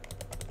up.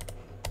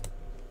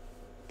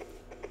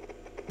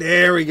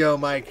 There we go,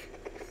 Mike.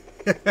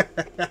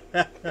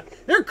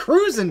 They're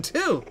cruising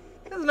too.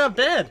 That's not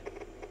bad.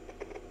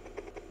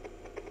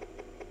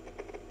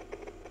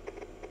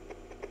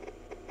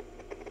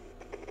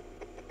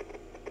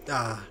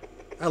 Ah,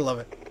 I love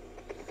it.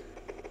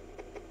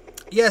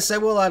 Yes, I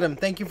will, Adam.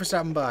 Thank you for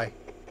stopping by.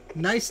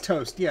 Nice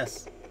toast,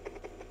 yes.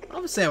 I'll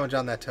have a sandwich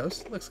on that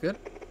toast. Looks good.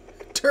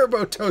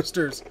 Turbo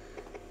toasters.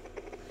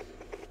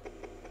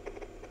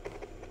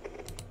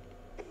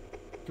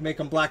 You can make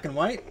them black and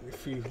white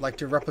if you like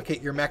to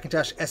replicate your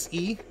Macintosh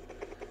SE.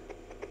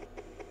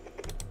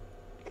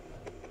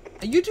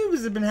 YouTube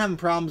has been having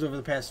problems over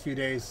the past few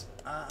days.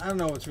 I don't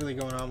know what's really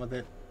going on with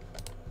it.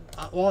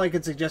 All I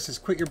could suggest is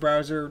quit your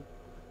browser,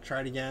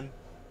 try it again.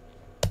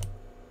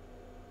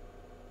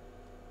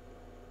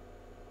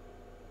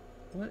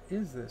 What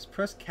is this?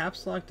 Press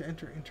caps lock to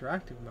enter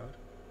interactive mode.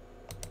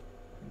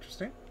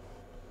 Interesting.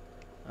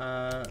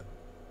 I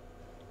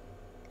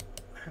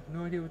have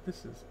no idea what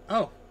this is.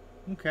 Oh,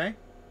 okay.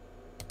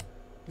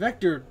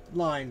 Vector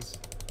lines.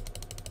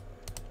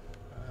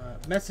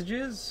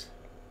 Messages.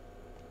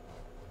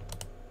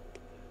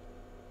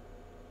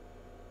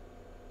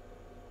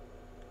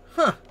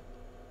 Huh.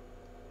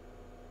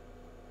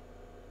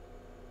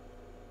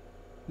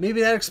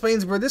 Maybe that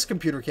explains where this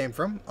computer came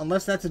from,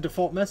 unless that's a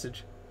default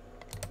message.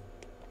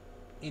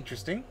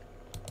 Interesting.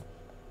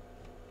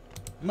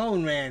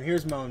 Moan Man.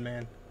 Here's Moan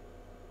Man.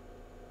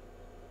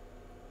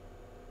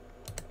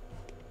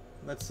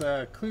 Let's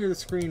clear the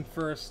screen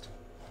first.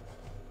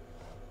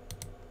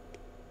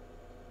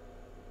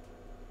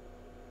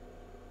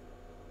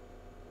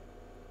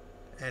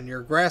 And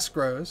your grass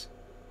grows.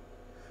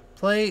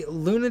 Play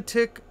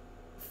Lunatic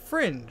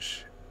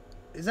Fringe.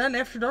 Is that an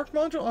After Dark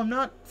module? I'm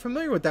not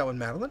familiar with that one,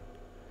 Madeline.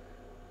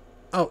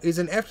 Oh, is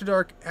an After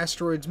Dark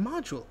Asteroids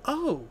module.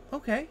 Oh,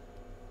 okay.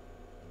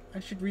 I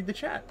should read the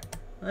chat.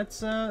 Let's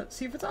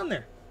see if it's on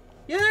there.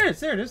 Yeah, there it is.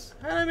 There it is.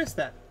 How did I miss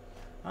that?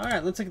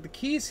 Alright, let's look at the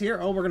keys here.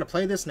 Oh, we're going to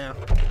play this now.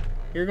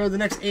 Here go the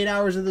next 8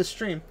 hours of this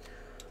stream.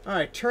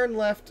 Alright, turn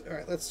left.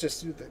 Alright, let's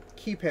just do the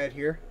keypad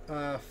here.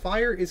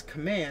 Fire is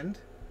command.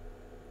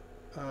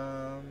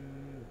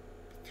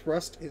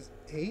 Thrust is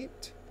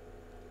 8.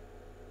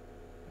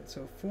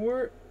 So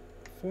 4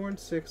 and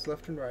 6,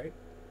 left and right.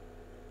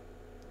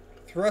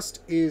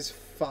 Thrust is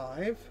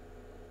 5.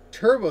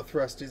 Turbo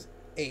thrust is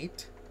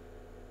 8.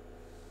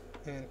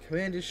 And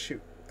command is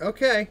shoot.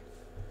 Okay.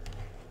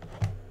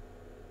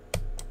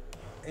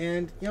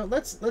 And you know,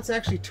 let's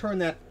actually turn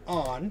that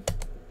on,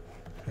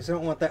 because I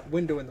don't want that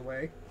window in the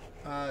way.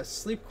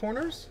 Sleep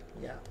corners?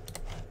 Yeah.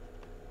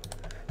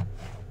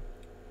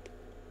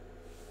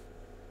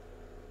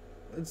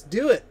 Let's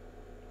do it.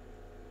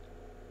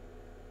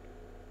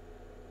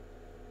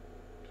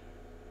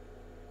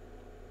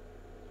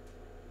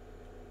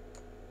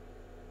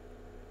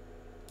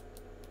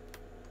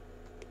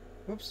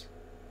 Whoops.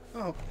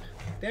 Oh,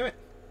 damn it.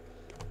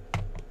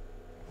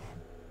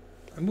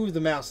 I moved the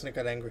mouse and it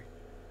got angry.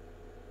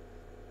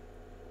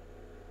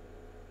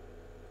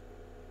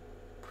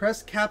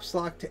 Press caps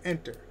lock to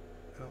enter.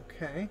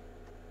 Okay.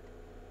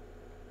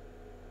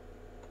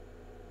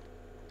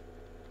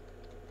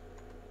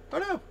 Oh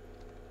no!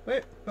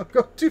 Wait, I'm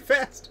going too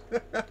fast.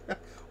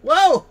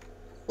 Whoa!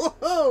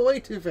 Whoa, way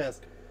too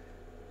fast.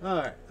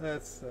 Alright,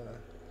 that's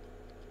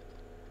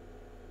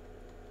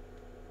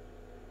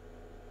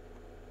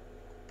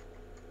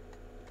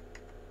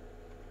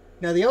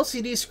Now the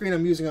LCD screen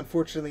I'm using,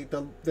 unfortunately,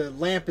 the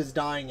lamp is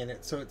dying in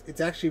it, so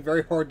it's actually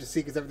very hard to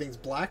see because everything's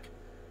black.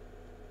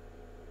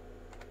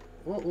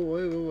 Whoa,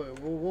 whoa, whoa,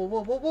 whoa, whoa,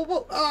 whoa, whoa, whoa,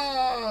 whoa,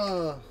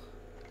 ah!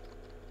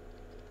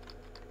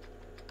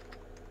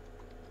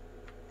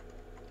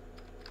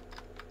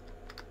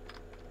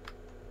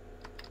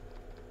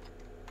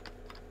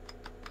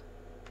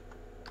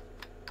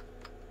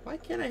 Why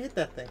can't I hit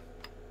that thing?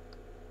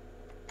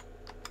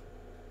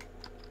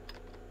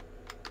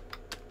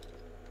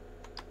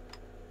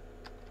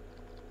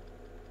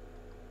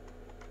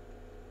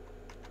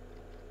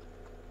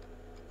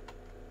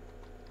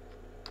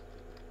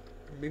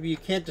 Maybe you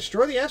can't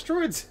destroy the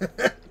asteroids?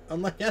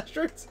 Unlike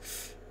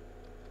asteroids?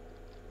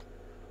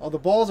 Oh, the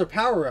balls are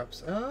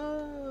power-ups.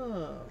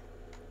 Oh.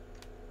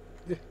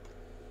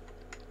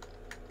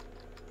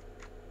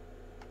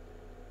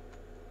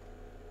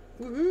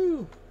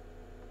 Woohoo!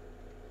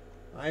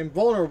 I'm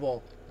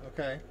vulnerable.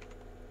 Okay.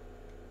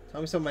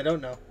 Tell me something I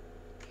don't know.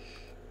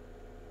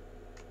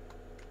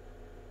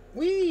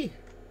 Whee!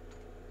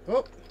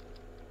 Oh.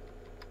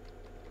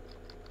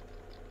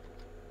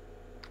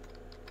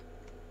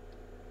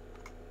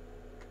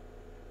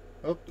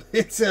 Oh,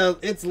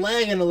 it's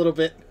lagging a little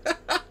bit.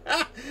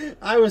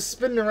 I was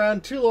spinning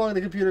around too long.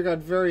 The computer got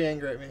very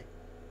angry at me.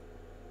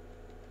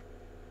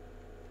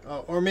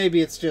 Oh, or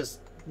maybe that's just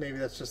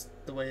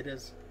the way it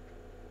is.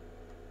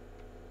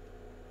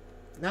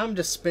 Now I'm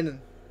just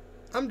spinning.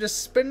 I'm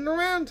just spinning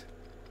around.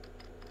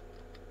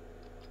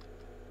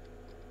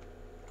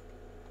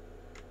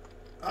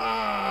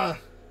 Ah.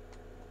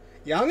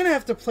 Yeah, I'm going to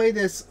have to play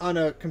this on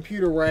a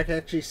computer where I can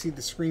actually see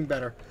the screen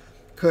better.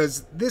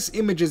 Because this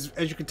image is,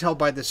 as you can tell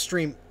by the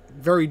stream,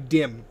 very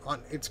dim.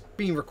 It's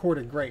being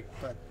recorded great,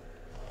 but...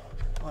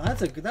 Oh, that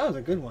was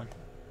a good one.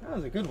 That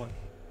was a good one.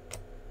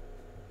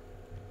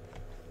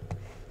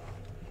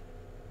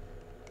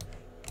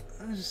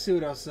 Let's just see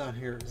what else is on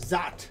here.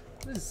 Zot.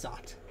 What is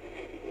Zot?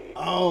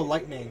 Oh,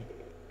 lightning.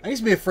 I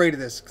used to be afraid of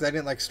this because I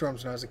didn't like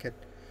storms when I was a kid.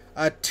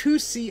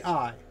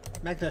 2CI.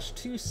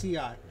 Mac-2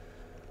 CI.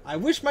 I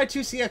wish my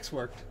 2CX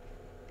worked.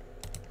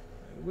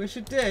 I wish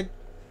it did.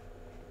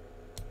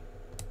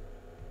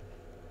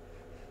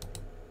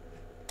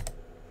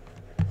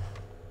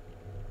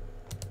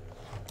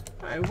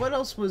 Alright, what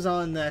else was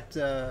on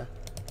that,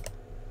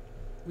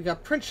 we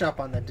got print shop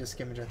on that disk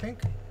image, I think.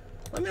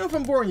 Let me know if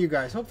I'm boring you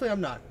guys. Hopefully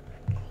I'm not.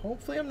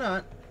 Hopefully I'm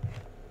not.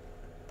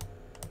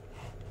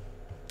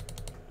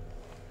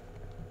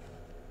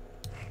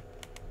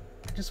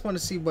 I just want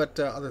to see what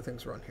other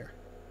things are on here.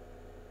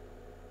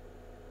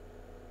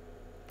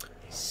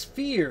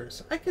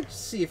 Spheres. I could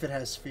see if it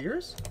has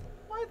spheres.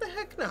 Why the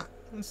heck not?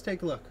 Let's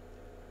take a look.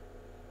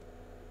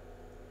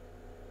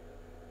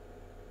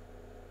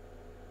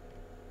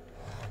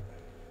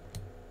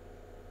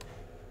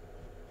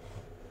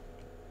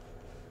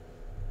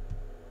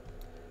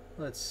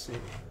 Let's see.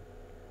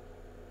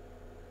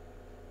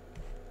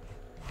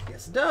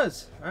 Yes, it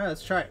does. Alright,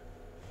 let's try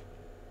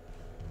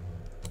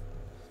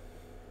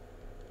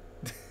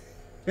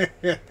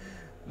it.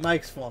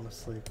 Mike's falling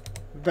asleep.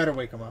 We better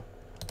wake him up.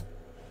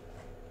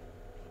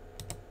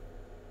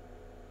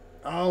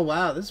 Oh,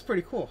 wow. This is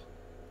pretty cool.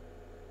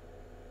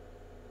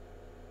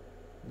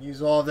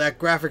 Use all of that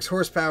graphics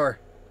horsepower.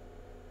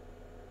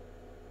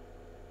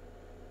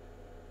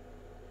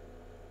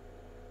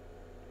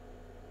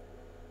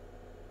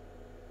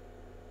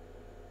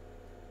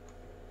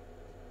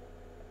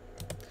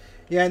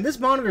 Yeah, and this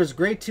monitor is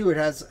great too. It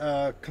has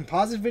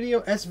composite video,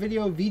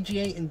 S-video,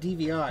 VGA, and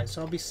DVI.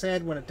 So I'll be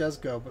sad when it does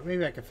go, but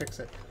maybe I can fix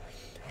it.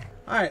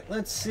 Alright,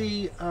 let's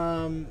see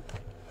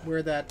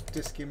where that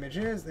disk image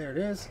is. There it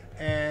is.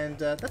 And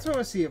that's what I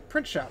want to see, a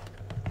print shop.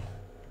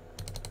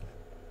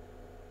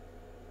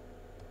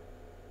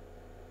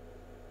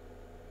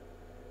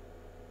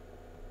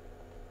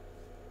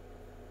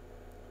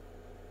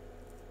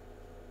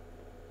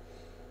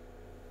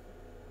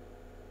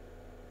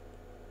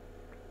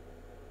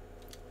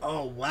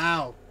 Oh,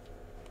 wow.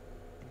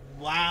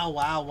 Wow,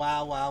 wow,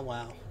 wow, wow,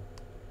 wow.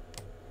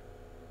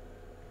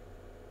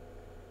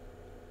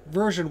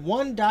 Version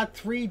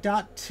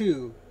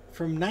 1.3.2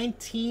 from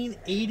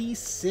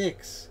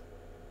 1986.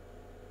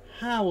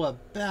 How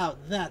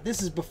about that?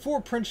 This is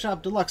before Print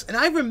Shop Deluxe. And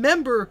I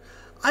remember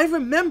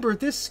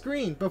this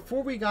screen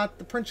before we got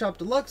the Print Shop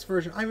Deluxe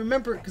version. I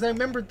remember, because I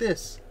remembered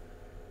this.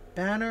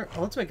 Banner.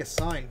 Oh, let's make a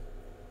sign.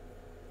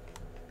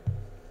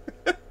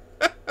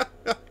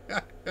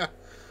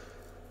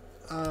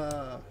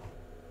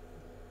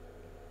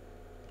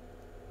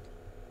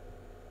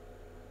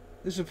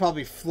 This would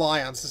probably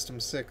fly on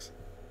System 6.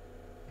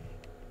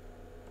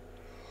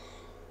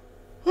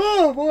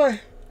 Oh,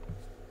 boy.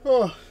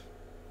 Oh.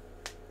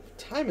 What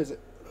time is it?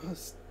 Oh,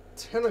 it's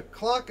 10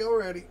 o'clock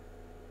already.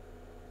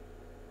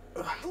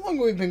 How long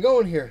have we been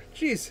going here?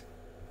 Jeez.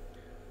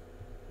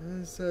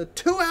 It's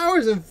 2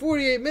 hours and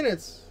 48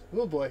 minutes.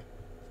 Oh, boy.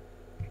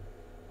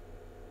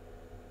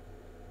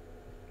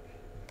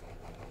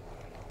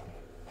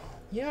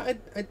 Yeah,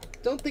 I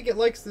don't think it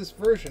likes this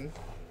version.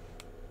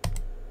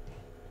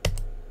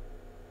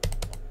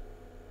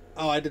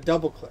 Oh, I had to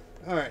double click.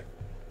 Alright.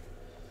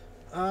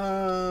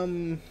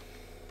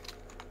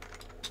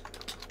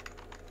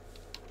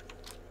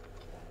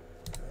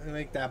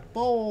 Make that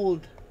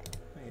bold.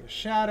 Make a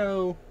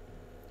shadow.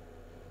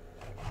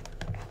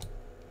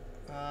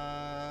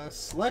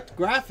 Select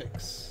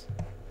graphics.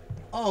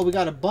 Oh, we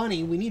got a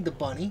bunny. We need the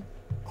bunny.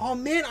 Oh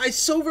man, I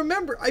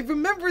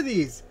remember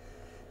these.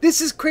 This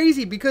is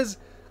crazy because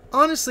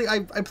honestly, I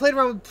played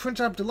around with Print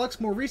Shop Deluxe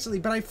more recently,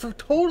 but I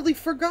totally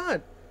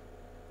forgot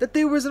that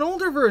there was an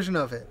older version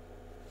of it.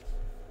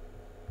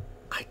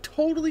 I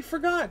totally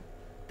forgot.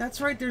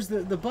 That's right, there's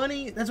the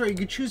bunny. That's right, you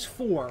could choose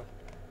 4.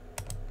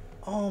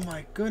 Oh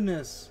my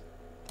goodness.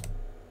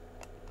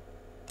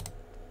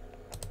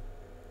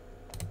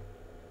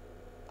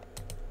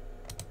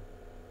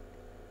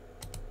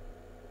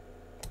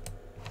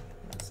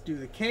 Let's do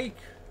the cake.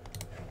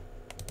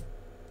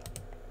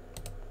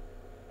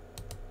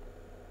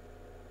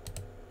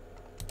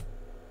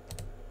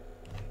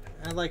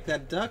 I like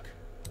that duck.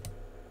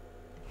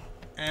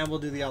 And we'll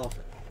do the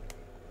elephant.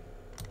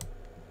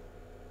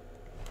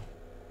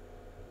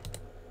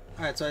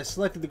 Alright, so I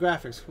selected the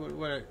graphics.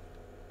 What are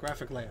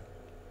graphic layout?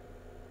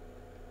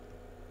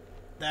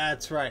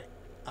 That's right.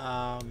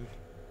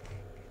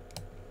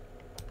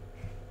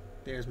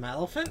 There's my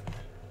elephant.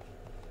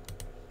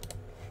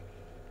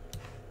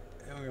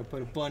 And we're going to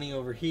put a bunny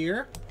over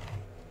here.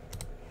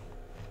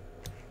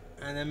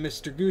 And then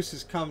Mr. Goose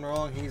is coming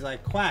along. He's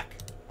like, quack.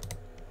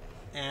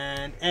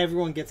 And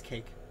everyone gets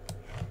cake.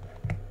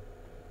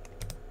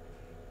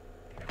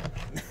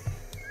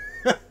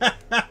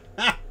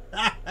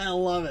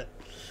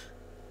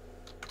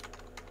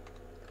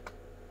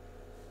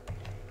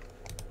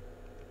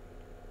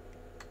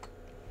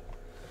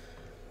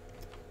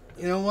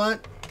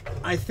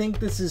 I think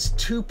this is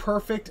too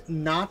perfect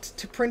not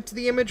to print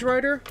the image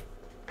writer.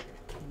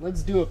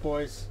 Let's do it,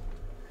 boys.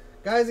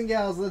 Guys and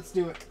gals, let's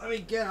do it. Let me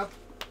get up.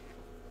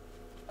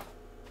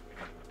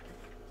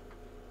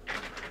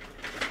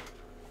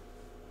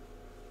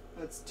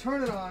 Let's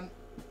turn it on.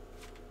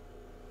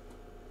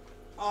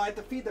 Oh, I have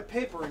to feed the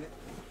paper in it.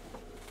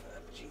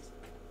 Jeez.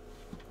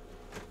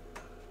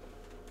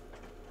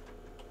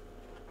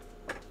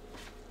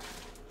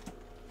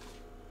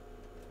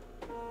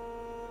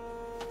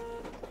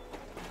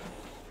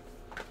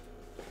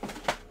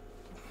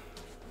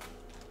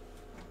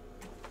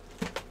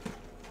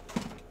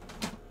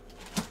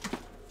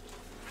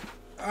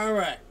 All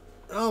right.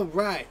 All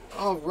right.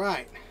 All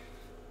right.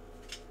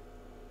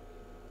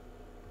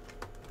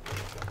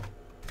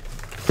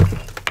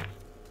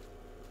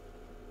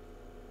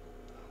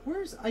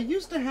 I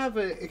used to have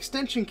an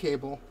extension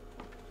cable.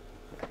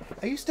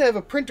 I used to have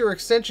a printer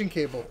extension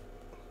cable.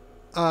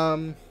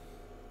 I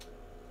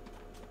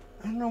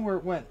don't know where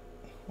it went.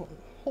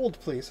 Hold,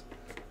 please.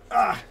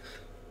 Ah.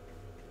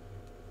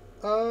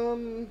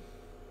 I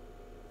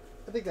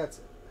think that's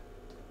it.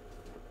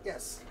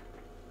 Yes.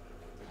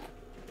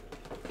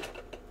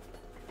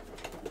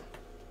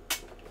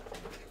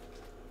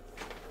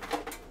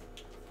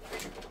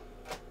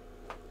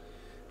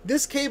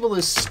 This cable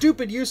is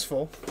stupid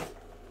useful.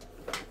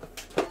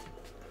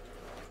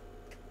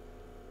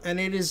 And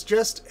it is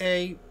just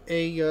a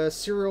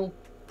serial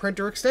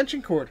printer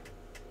extension cord.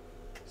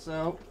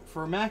 So,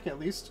 for a Mac at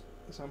least.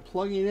 So I'm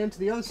plugging it into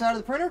the other side of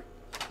the printer.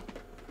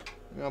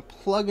 I'm going to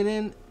plug it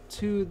in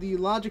to the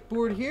logic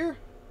board here.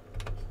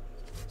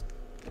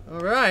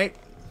 Alright.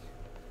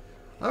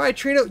 Alright,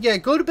 Trino. Yeah,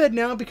 go to bed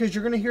now because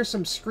you're going to hear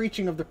some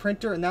screeching of the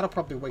printer and that'll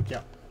probably wake you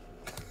up.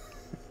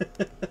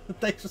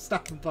 Thanks for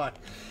stopping by.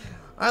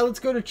 Alright, let's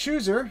go to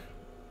Chooser.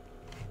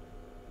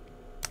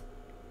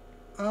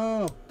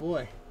 Oh,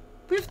 boy.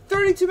 We have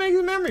 32 megs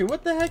of memory.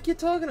 What the heck are you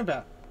talking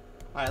about?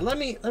 All right, let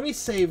me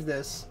save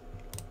this.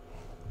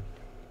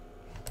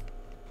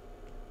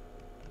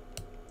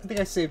 I think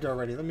I saved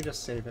already. Let me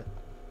just save it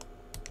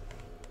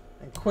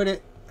and quit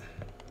it.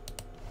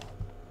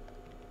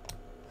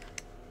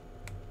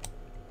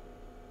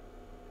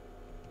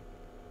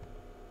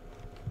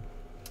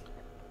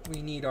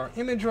 We need our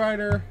image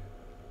writer.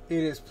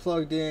 It is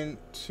plugged in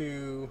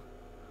to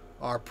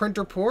our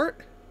printer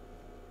port.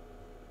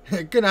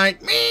 Good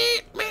night.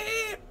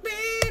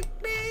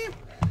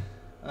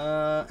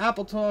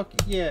 AppleTalk,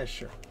 yeah,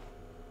 sure.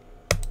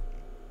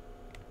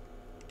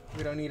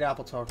 We don't need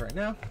AppleTalk right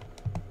now.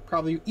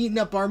 Probably eating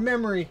up our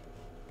memory.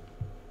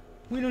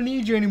 We don't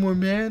need you anymore,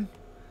 man.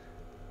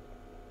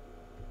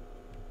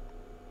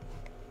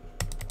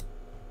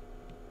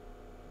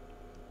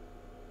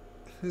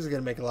 This is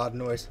gonna make a lot of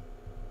noise.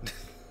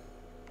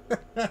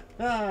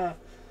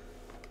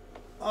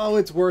 Oh,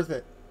 it's worth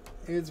it.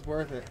 It's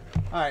worth it.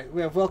 Alright,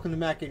 we have welcome to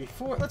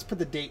Mac84. Let's put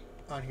the date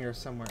on here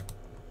somewhere.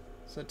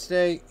 So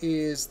today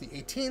is the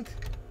 18th.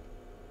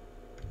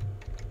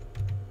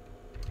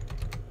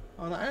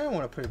 Oh, no, I don't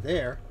want to put it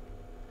there.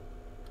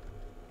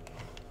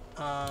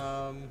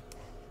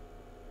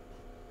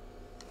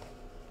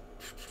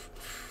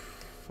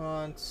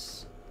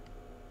 Fonts.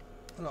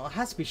 No, it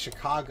has to be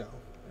Chicago.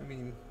 I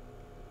mean,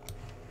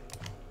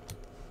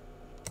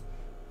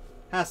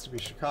 has to be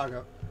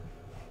Chicago.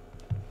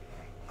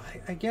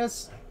 I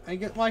guess.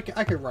 Well,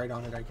 I could write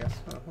on it. I guess.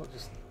 Oh,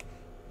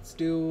 let's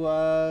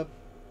do.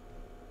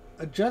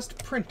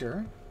 Adjust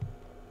printer.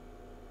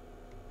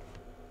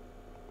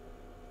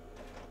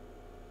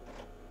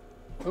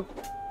 Oh,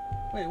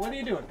 wait, what are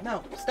you doing?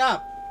 No,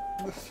 stop.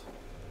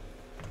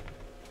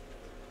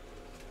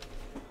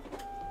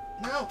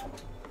 No.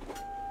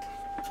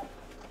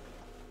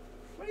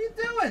 What are you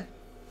doing?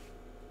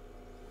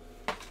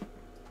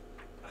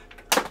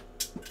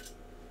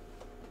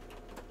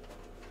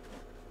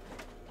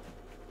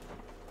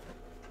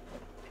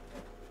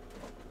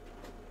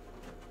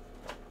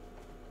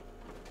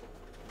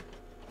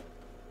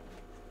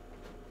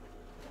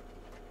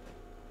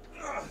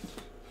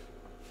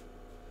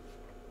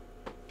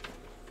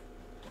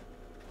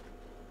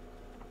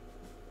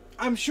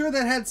 I'm sure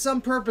that had some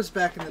purpose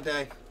back in the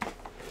day.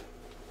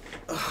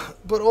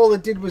 But all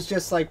it did was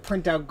just like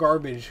print out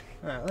garbage.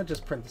 Alright, let's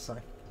just print the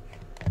sign.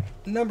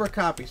 Number of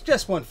copies.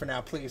 Just one for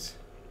now, please.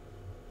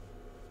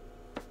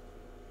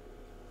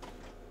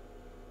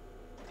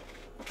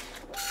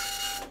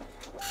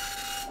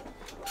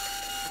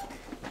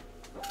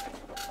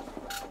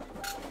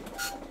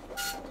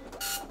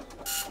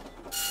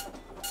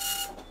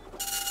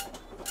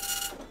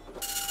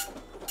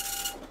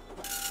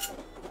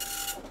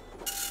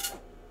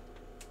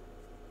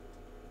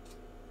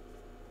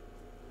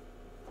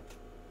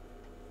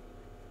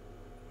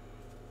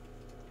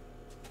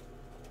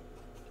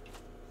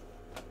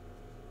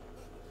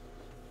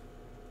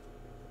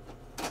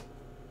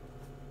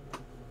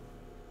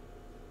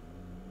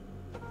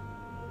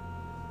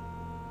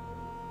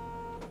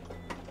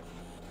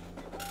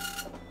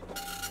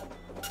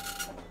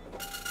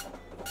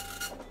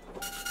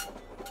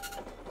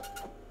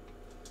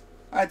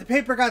 Alright, the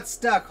paper got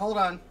stuck. Hold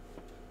on.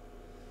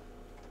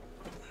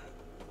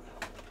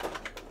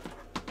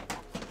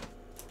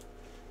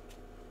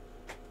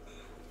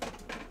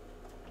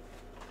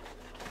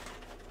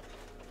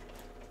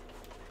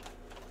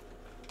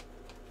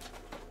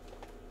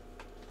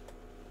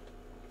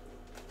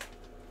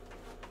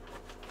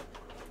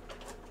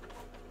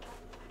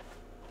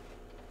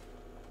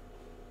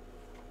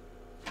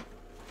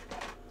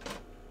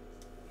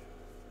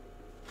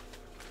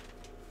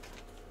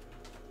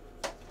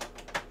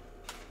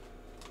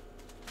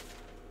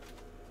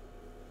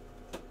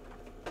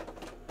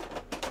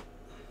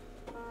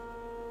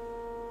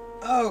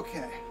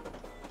 Okay.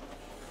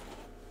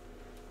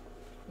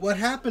 What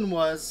happened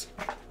was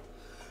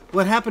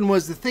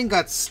the thing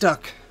got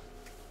stuck.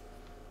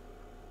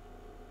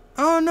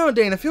 Oh no,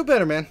 Dana, feel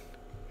better, man.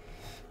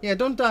 Yeah,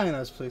 don't die on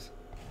us, please.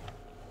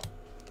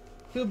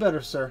 Feel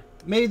better, sir.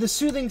 May the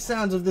soothing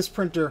sounds of this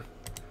printer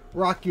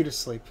rock you to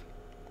sleep.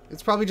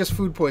 It's probably just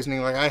food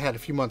poisoning like I had a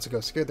few months ago.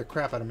 Scared the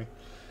crap out of me.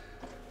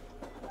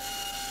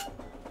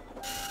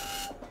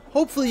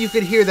 Hopefully you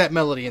could hear that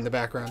melody in the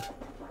background.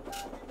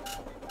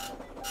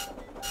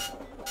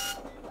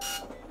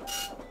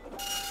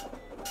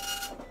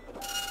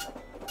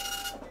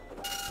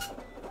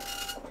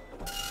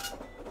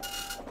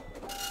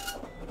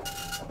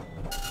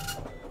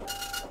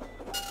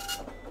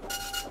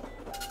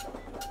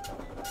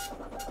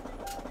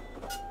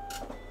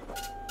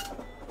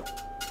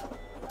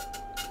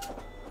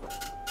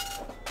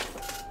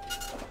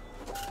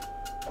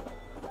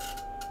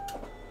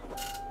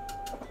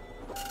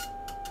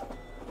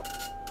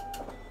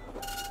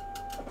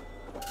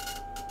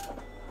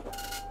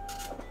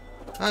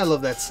 I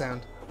love that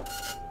sound.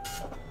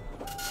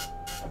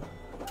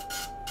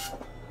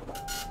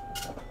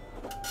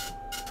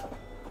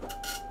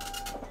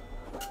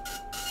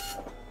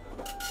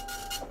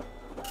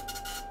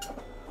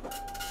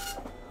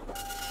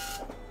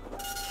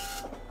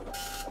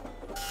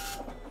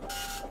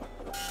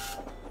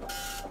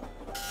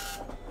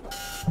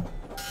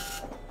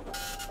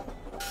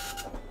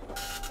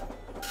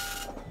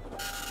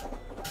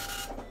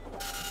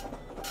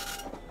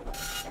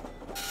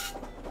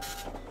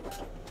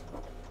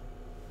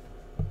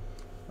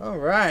 All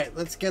right,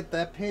 let's get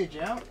that page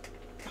out.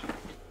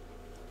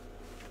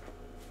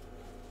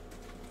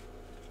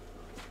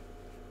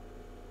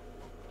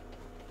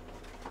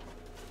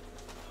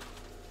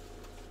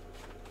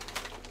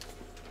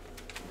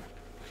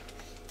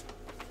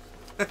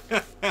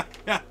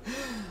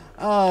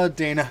 Oh,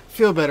 Dana,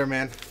 feel better,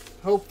 man.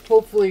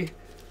 Hopefully,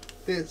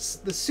 the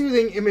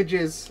soothing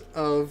images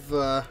of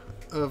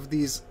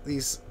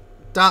these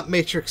dot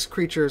matrix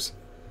creatures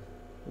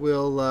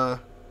will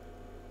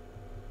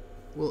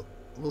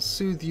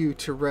soothe you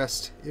to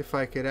rest. If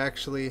I could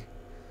actually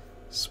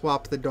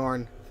swap the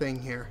darn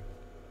thing here.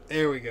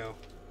 There we go.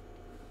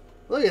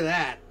 Look at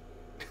that.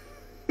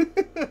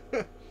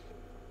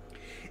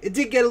 It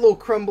did get a little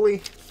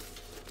crumbly.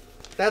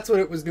 That's what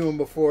it was doing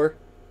before.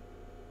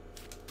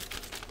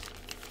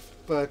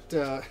 But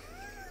I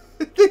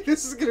think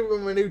this is going to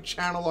be my new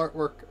channel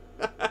artwork.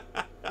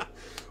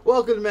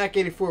 Welcome to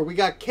Mac84. We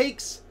got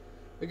cakes,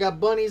 we got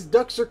bunnies,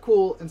 ducks are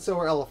cool, and so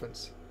are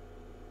elephants.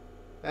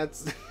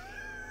 That's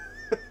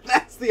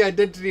that's the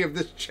identity of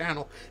this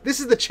channel. This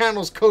is the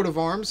channel's coat of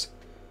arms.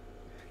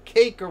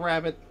 Cake, a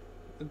rabbit,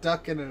 a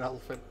duck, and an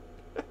elephant.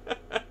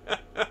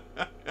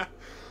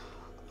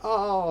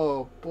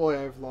 Oh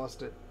boy, I've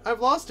lost it. I've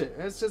lost it.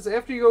 It's just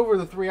after you go over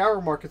the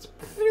 3-hour mark, it's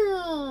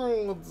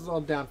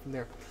all down from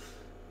there.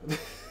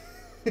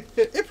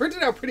 It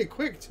printed out pretty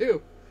quick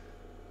too.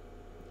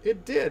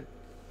 It did.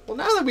 Well,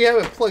 now that we have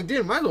it plugged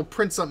in, might as well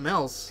print something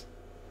else.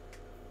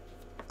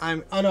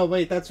 Oh no,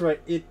 wait, that's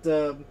right. It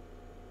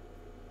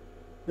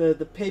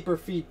the paper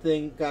feed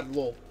thing got a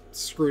little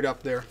screwed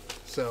up there.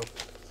 So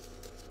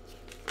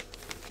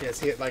yeah,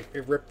 see it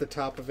ripped the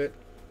top of it.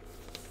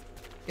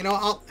 You know,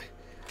 all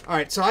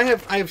right, so I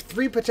have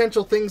 3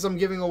 potential things I'm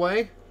giving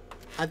away.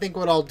 I think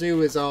what I'll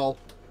do is I'll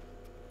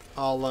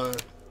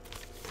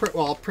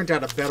print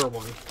out a better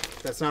one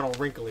that's not all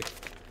wrinkly,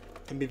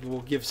 and maybe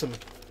we'll give some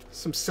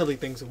silly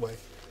things away.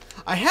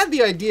 I had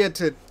the idea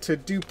to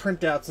do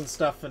printouts and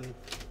stuff and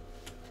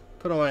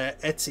put on my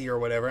Etsy or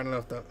whatever. I don't know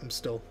if I'm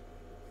still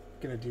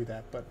gonna do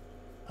that, but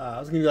I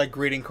was gonna do like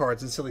greeting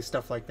cards and silly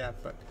stuff like that.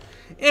 But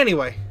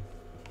anyway,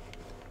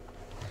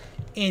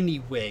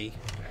 yeah.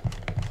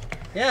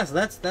 So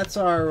that's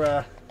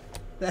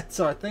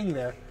our thing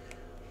there.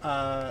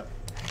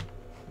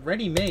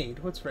 Ready made.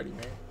 What's ready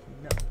made?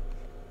 No.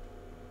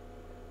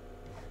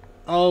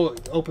 Oh,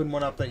 open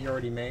one up that you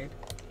already made.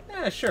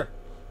 Yeah, sure.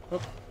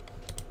 Oh.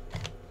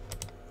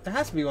 There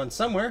has to be one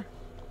somewhere.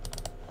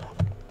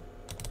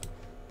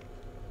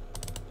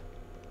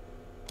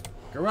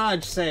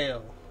 Garage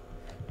sale.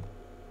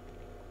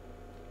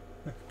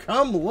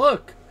 Come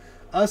look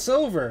us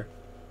over.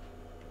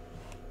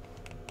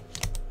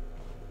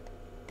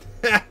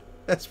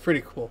 That's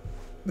pretty cool.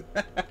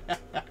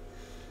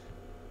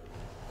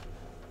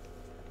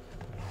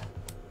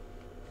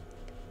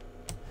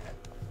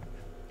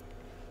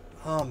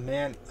 Oh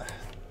man.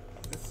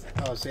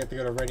 Oh, so you have to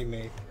go to ready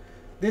made.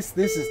 This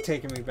is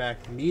taking me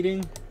back.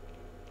 Meeting.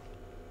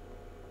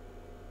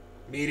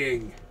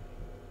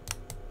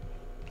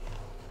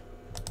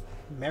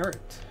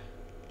 Merit.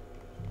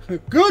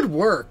 Good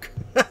work.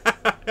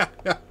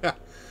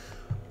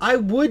 I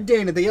would,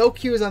 Dana. The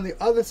LQ is on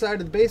the other side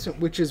of the basement,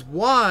 which is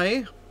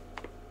why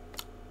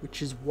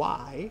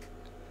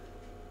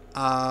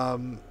I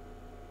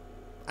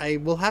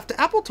will have to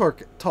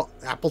AppleTalk it.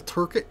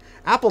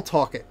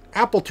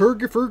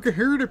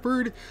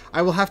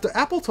 I will have to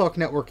AppleTalk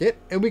network it,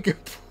 and we can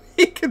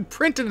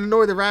print and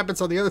annoy the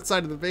rabbits on the other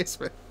side of the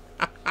basement.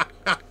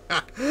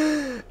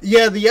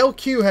 Yeah, the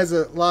LQ has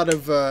a lot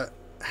of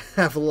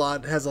has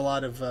a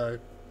lot of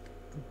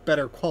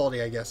better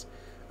quality, I guess.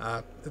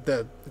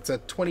 It's a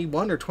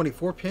 21 or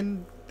 24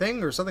 pin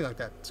thing or something like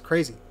that. It's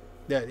crazy.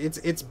 Yeah,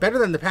 it's better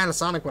than the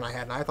Panasonic one I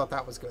had, and I thought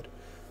that was good.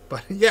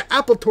 But yeah,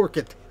 AppleTalk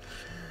it.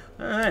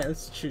 All right,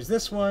 let's choose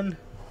this one.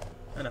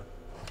 I know.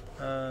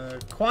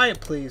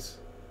 Quiet, please.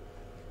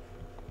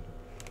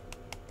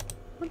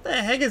 What the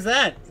heck is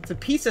that? It's a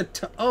piece of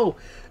oh,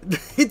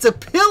 it's a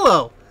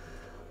pillow.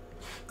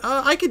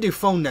 I could do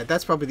PhoneNet.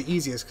 That's probably the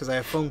easiest because I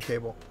have phone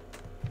cable.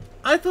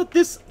 I thought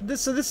so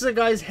this is a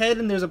guy's head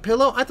and there's a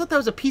pillow. I thought that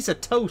was a piece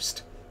of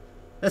toast.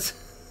 That's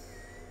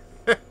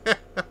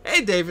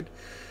Hey, David.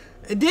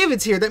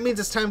 David's here. That means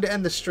it's time to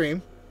end the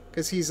stream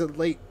because he's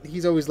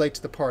always late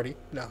to the party.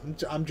 No,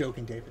 I'm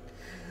joking, David.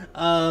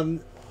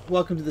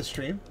 Welcome to the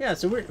stream. Yeah,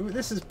 so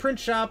this is Print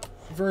Shop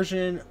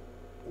version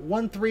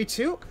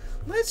 132.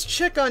 Let's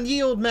check on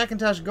ye old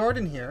Macintosh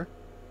Garden here.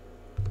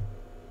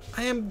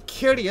 I am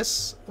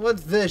curious what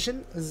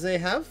version they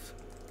have.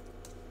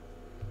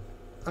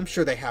 I'm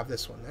sure they have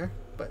this one there,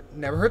 but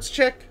never hurts to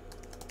check.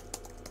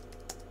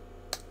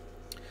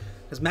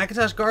 Because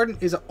Macintosh Garden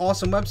is an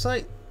awesome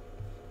website,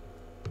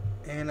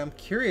 and I'm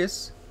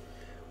curious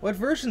what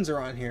versions are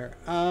on here.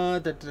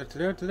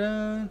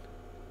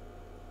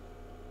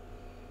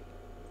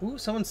 Ooh,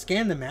 someone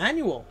scanned the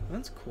manual.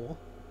 That's cool.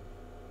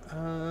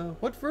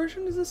 What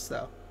version is this,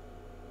 though?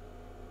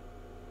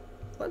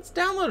 Let's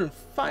download and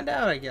find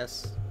out, I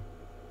guess.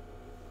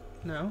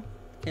 No,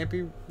 can't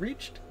be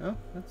reached. Oh,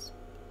 that's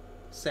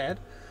sad.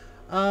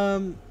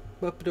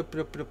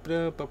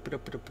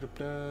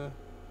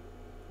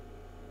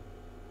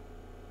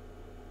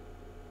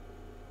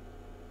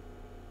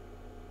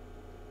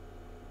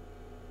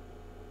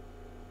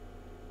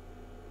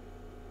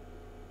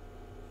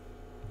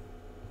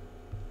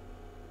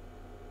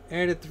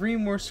 Added 3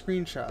 more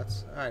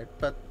screenshots. Alright,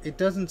 but it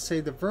doesn't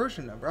say the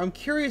version number. I'm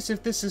curious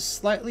if this is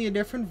slightly a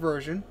different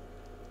version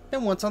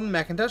than what's on the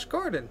Macintosh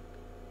Garden.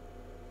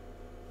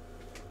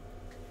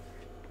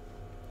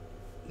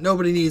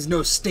 Nobody needs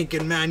no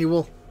stinking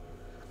manual.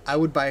 I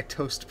would buy a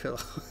toast pillow.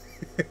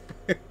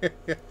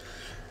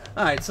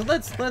 Alright, so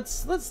let's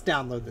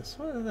download this.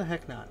 What the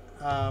heck not?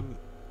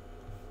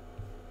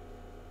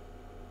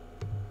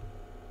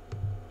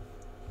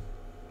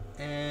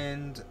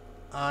 And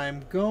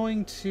I'm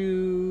going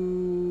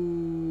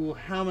to...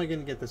 How am I going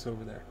to get this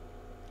over there?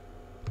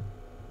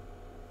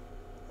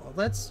 Well,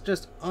 let's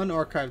just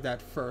unarchive that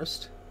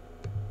first.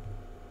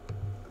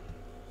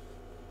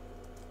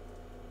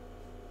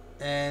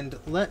 And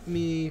let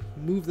me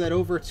move that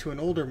over to an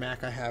older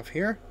Mac I have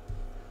here.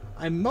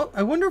 I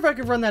wonder if I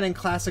could run that in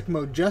classic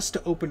mode just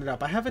to open it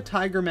up. I have a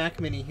Tiger Mac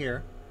Mini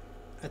here.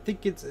 I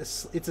think it's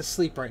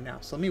asleep right now.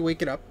 So let me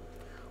wake it up.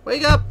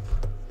 Wake up!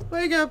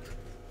 Wake up!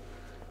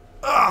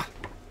 Ah!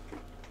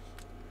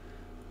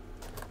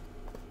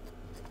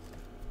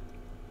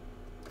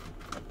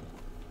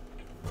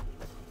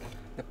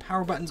 The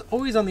power button's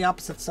always on the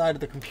opposite side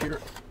of the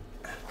computer.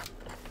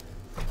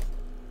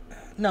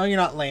 No, you're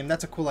not lame.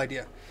 That's a cool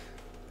idea.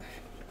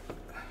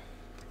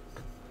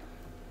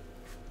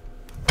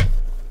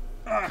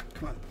 Ah,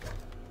 come on.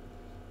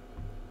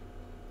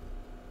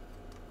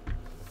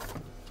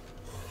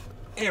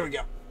 There we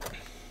go.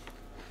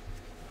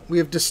 We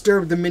have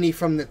disturbed the Mini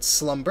from its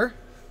slumber.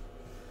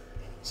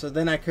 So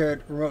then I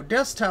could remote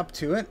desktop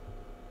to it.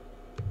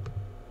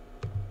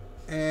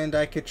 And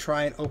I could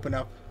try and open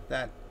up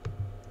that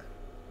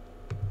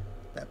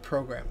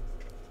program.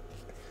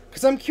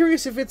 Because I'm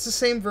curious if it's the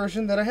same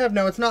version that I have.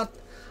 Now, it's not...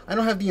 I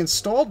don't have the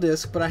install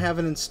disk, but I have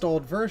an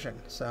installed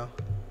version, so...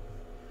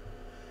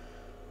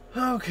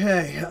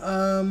 Okay,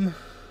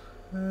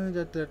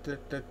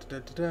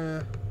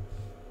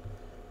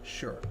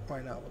 sure,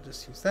 why not? We'll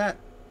just use that.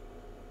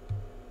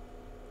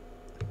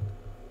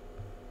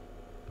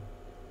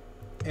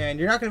 And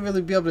you're not going to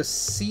really be able to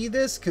see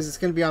this because it's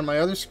going to be on my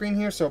other screen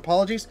here, so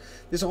apologies.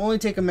 This will only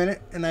take a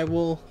minute, and I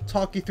will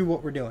talk you through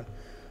what we're doing.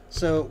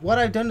 So what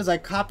I've done is I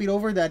copied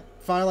over that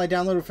file I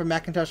downloaded from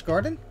Macintosh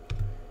Garden,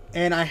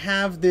 and I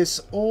have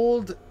this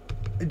old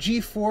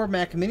G4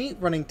 Mac Mini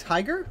running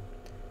Tiger.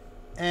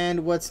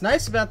 And what's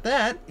nice about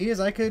that is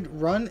I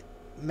could run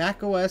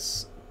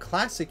macOS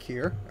Classic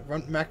here,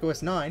 run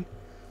macOS 9.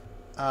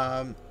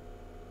 And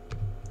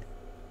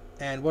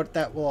what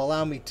that will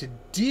allow me to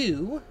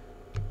do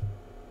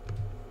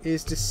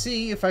is to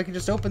see if I can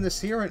just open this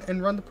here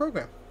and run the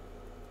program.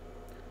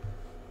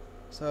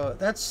 So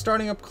that's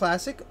starting up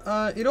Classic.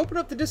 It opened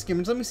up the disk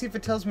image. Let me see if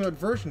it tells me what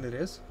version it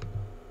is.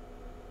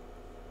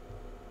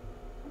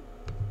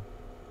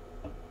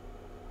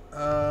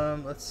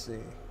 Let's see.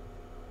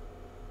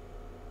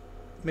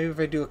 Maybe if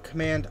I do a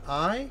Command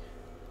I.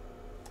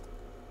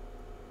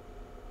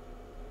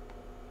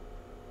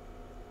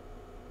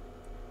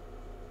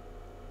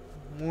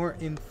 More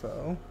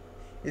info.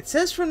 It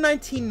says from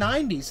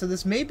 1990, so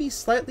this may be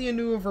slightly a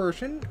newer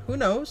version. Who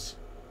knows?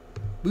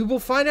 We will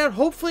find out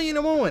hopefully in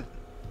a moment.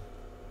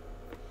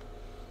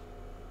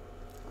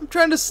 I'm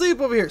trying to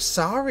sleep over here.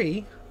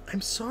 Sorry.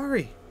 I'm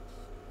sorry.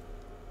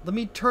 Let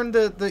me turn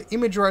the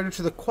image writer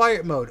to the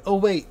quiet mode. Oh,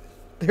 wait.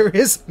 There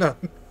is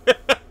none.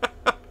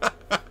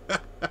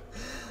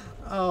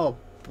 Oh,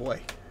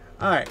 boy.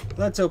 Alright,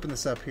 let's open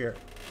this up here.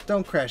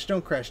 Don't crash,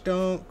 don't crash,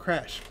 don't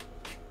crash.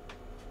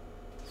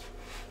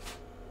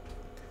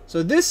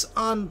 So this,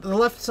 on the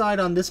left side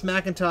on this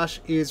Macintosh,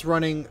 is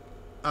running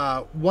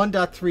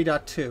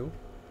 1.3.2.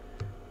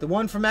 The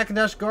one from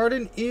Macintosh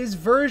Garden is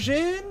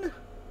version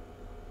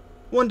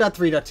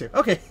 1.3.2.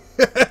 Okay,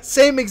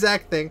 same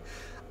exact thing.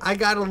 I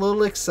got a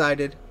little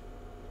excited.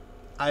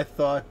 I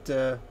thought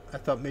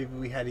maybe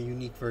we had a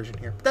unique version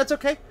here, but that's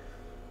okay.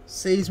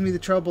 Saves me the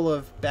trouble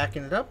of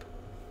backing it up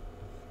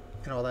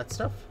and all that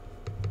stuff.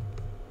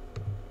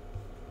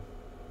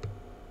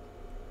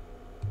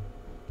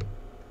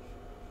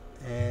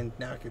 And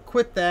now I can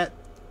quit that.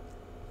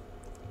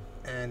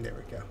 And there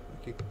we go.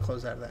 We can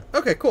close out of that.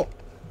 Okay, cool.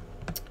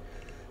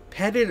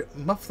 Padded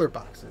muffler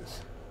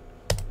boxes.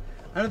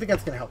 I don't think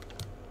that's going to help.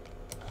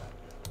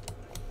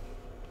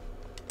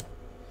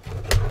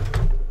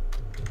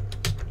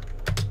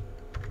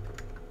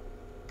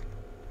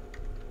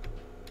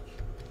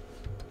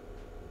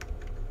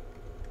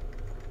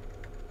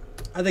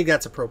 I think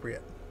that's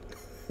appropriate.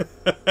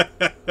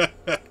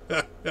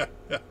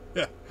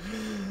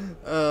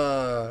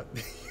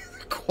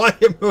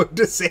 Quiet mode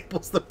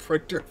disables the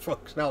printer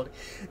functionality.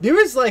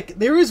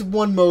 There is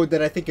one mode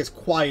that I think is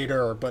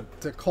quieter,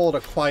 but to call it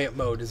a quiet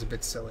mode is a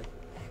bit silly.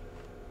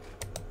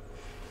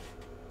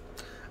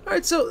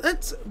 Alright, so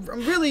that's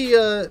really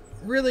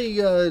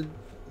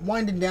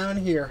winding down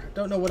here.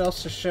 Don't know what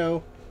else to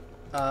show.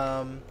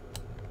 I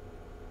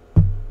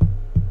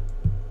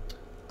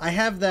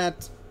have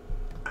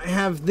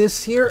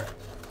this here.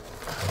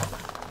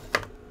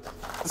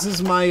 This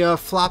is my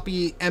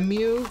floppy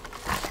MU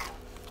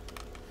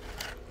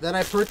that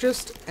I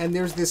purchased, and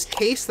there's this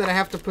case that I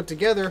have to put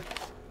together.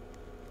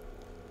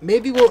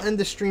 Maybe we'll end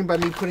the stream by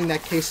me putting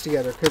that case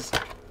together, because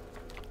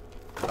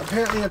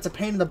apparently that's a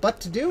pain in the butt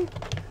to do.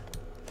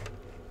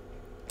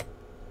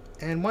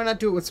 And why not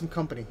do it with some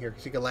company here,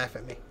 because you can laugh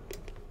at me.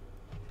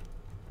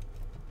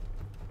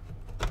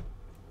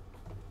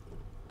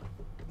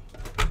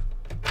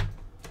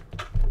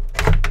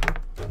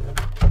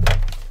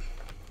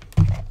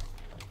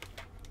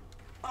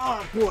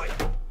 Oh boy.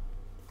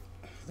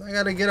 I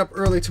gotta get up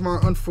early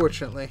tomorrow,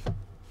 unfortunately.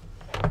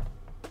 I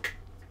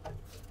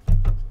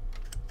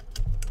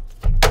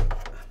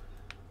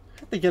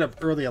have to get up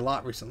early a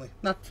lot recently.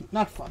 Not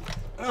fun.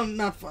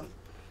 Not fun.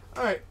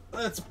 Alright,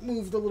 let's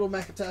move the little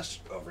Macintosh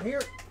over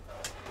here.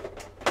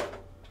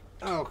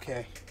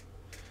 Okay.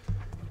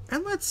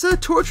 And let's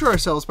torture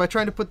ourselves by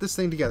trying to put this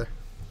thing together.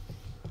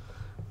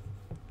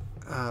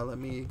 Let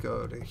me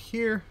go to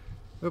here.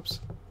 Oops.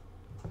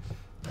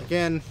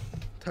 Again,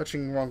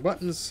 touching the wrong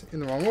buttons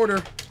in the wrong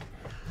order.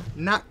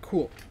 Not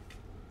cool.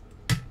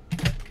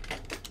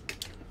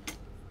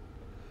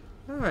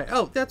 Alright.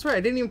 Oh, that's right.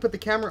 I didn't even put the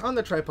camera on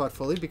the tripod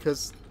fully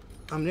because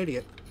I'm an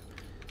idiot.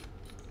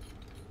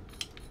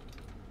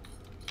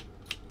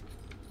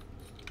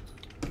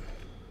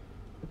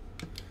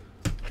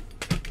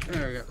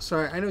 There we go.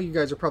 Sorry, I know you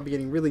guys are probably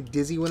getting really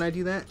dizzy when I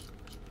do that,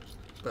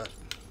 but...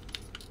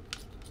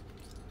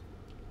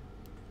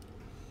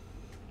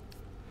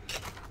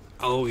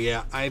 Oh,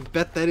 yeah. I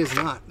bet that is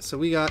not. So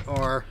we got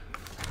our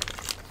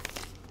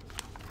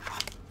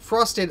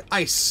Frosted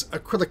Ice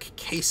acrylic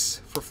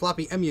case for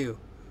floppy MU.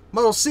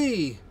 Model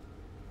C!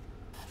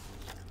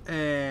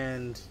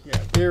 And,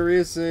 yeah, there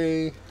is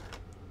a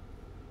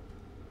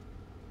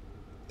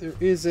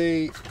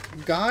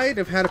guide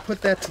of how to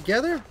put that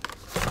together.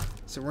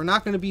 So we're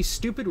not going to be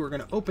stupid. We're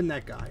going to open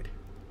that guide.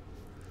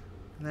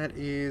 And that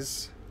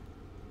is...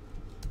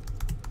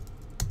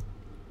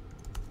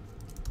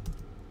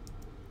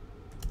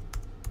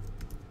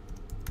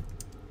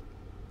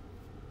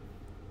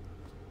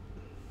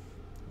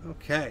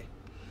 Okay.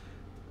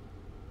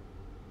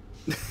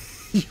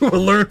 You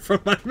will learn from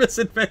my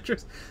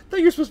misadventures. I thought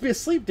you were supposed to be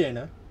asleep,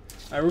 Dana.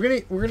 All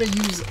right, we're gonna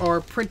use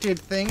our printed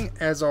thing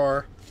as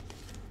our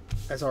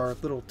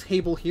little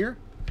table here.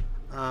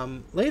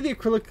 Lay the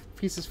acrylic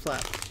pieces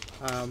flat.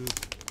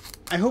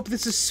 I hope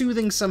this is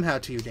soothing somehow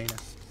to you, Dana.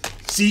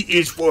 C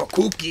is for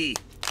cookie.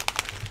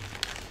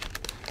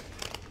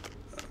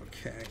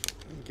 Okay,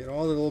 get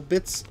all the little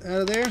bits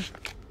out of there.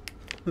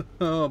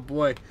 Oh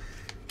boy.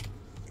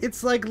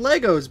 It's like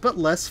Legos, but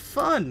less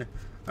fun.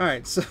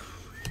 Alright, so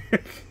we're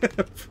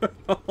gonna put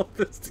all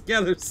this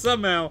together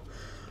somehow.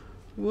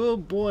 Oh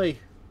boy.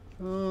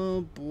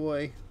 Oh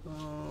boy.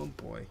 Oh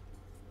boy.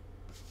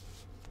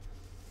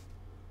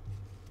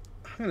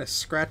 I'm gonna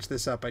scratch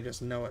this up, I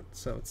just know it.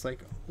 So it's like,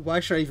 why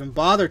should I even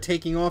bother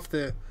taking off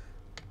the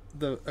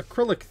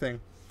acrylic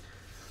thing?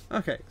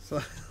 Okay,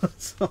 so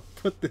let's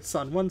put this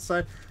on one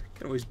side.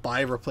 Can always buy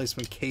a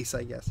replacement case,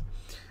 I guess.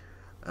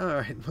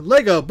 Alright,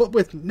 Lego, but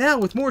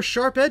with more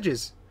sharp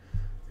edges.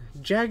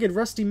 Jagged,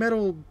 rusty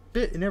metal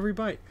bit in every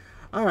bite.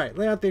 Alright,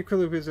 lay out the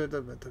acrylic.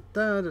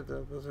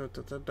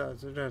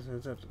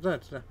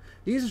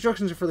 These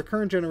instructions are for the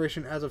current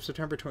generation as of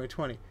September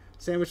 2020.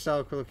 Sandwich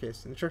style acrylic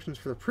case. Instructions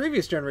for the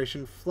previous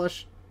generation,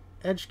 flush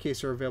edge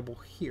case are available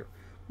here.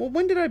 Well,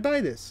 when did I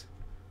buy this?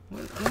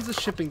 When's the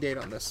shipping date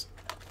on this?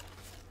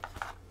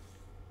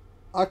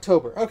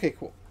 October. Okay,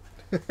 cool.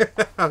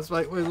 I was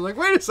like,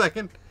 wait a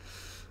second.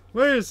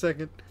 Wait a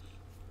second.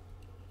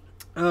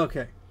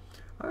 Okay.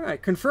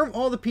 Alright, confirm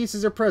all the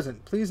pieces are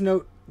present. Please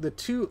note the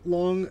two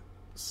long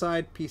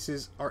side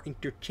pieces are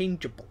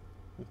interchangeable.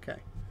 Okay.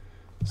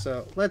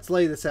 So let's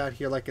lay this out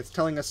here like it's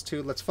telling us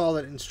to. Let's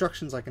follow the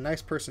instructions like a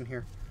nice person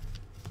here.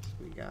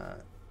 We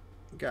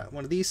got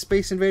one of these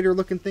Space Invader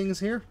looking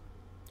things here.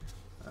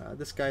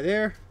 This guy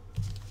there.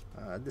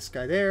 This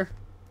guy there.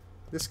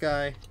 This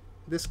guy.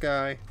 This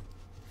guy.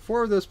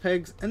 4 of those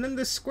pegs. And then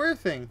this square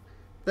thing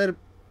that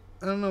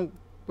I don't know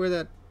where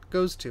that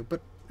goes to.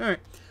 But alright.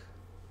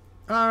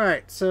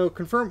 Alright, so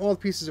confirm all the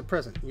pieces are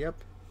present. Yep.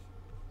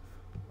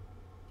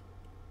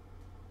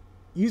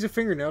 Use a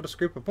fingernail to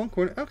scrape up one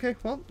corner. Okay,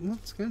 well,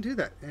 let's go do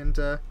that. And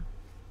so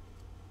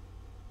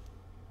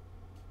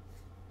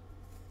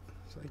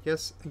I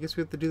guess we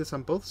have to do this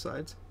on both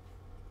sides.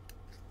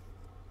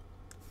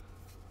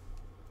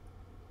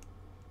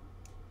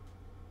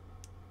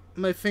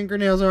 My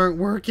fingernails aren't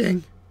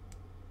working.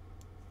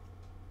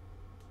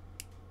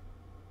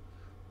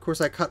 Of course,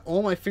 I cut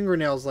all my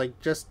fingernails like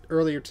just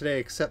earlier today,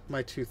 except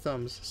my 2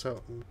 thumbs.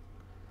 So,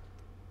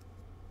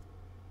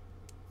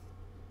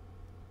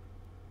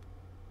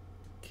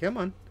 come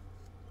on.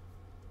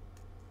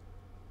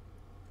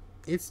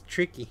 It's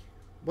tricky.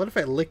 What if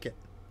I lick it?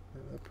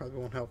 That probably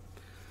won't help.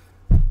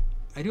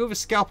 I do have a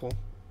scalpel,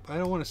 but I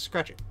don't want to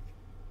scratch it.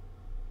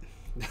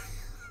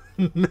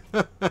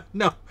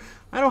 No,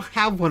 I don't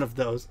have one of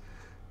those.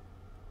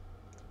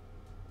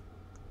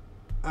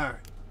 Alright,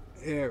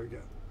 there we go.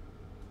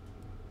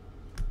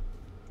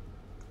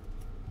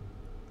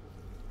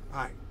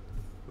 Alright.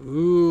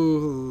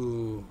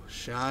 Ooh,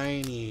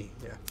 shiny.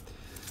 Yeah.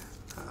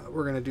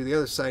 We're going to do the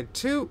other side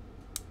too.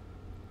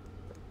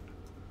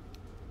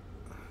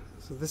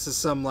 So this is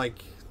some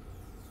like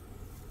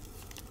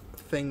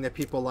thing that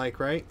people like,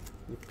 right?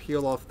 You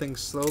peel off things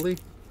slowly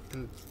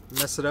and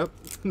mess it up.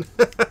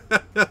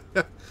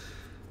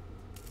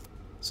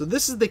 So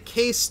this is the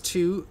case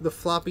to the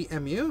floppy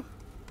MU,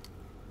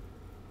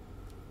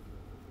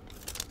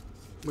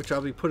 which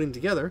I'll be putting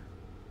together.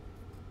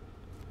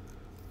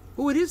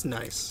 Oh, it is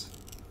nice.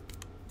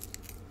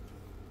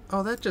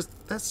 Oh,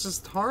 that's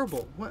just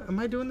horrible. What, am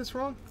I doing this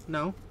wrong?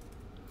 No.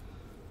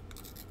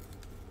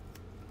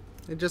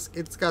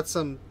 It's got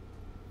some.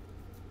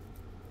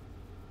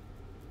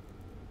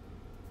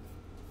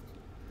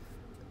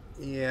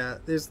 Yeah,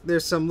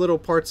 there's some little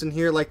parts in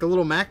here, like the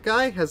little Mac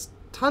guy has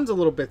tons of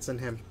little bits in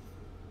him.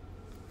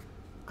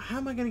 How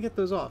am I gonna get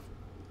those off?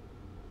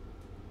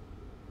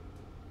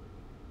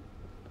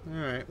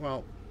 Alright,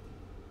 well,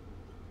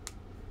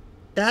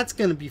 that's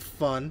gonna be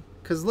fun,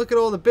 because look at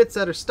all the bits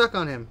that are stuck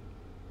on him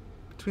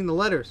between the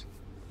letters.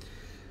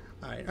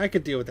 Alright, I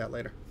could deal with that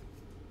later.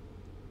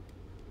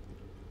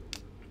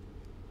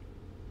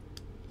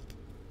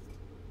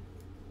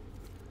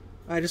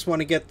 I just want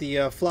to get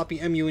the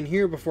floppy MU in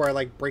here before I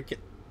like break it,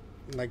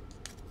 like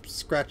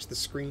scratch the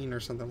screen or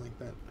something like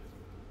that.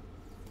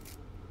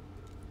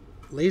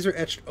 Laser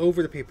etched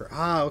over the paper.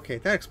 Ah, okay,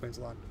 that explains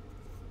a lot.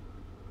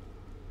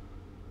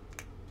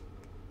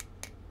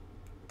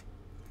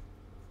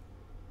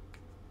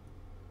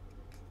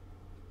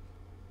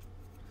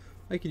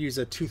 I could use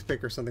a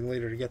toothpick or something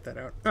later to get that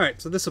out. All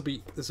right, so this will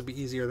be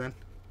easier then.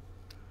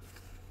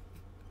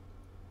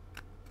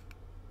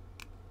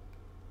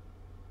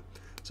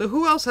 So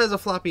who else has a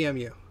floppy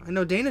MU? I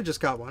know Dana just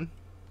got one.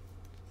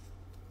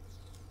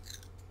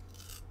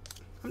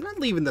 I'm not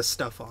leaving this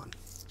stuff on.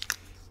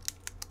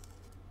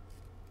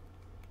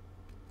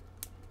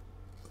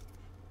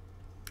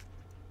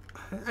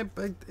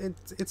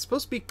 It's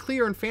supposed to be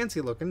clear and fancy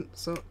looking,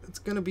 so it's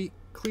going to be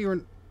clear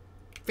and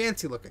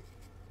fancy looking.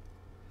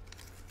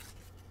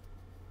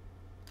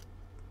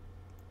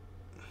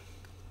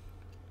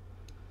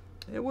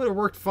 It would have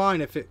worked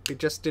fine if it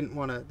just didn't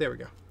want to... There we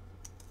go.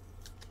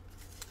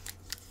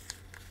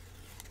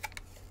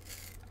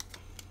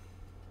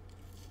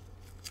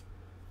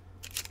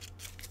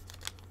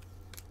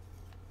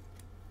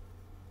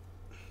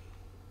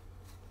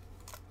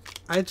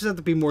 I just have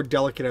to be more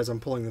delicate as I'm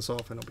pulling this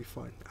off and it'll be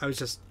fine. I was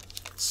just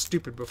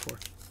stupid before.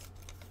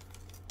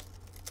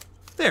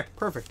 There,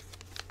 perfect.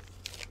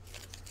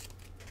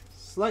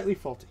 Slightly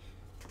faulty.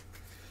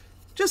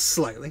 Just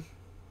slightly.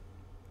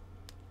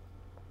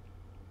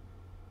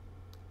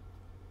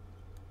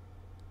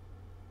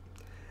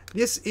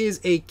 This is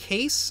a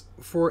case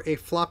for a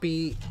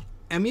floppy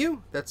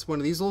MU. That's one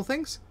of these little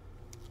things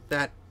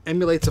that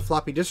emulates a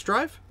floppy disk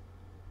drive.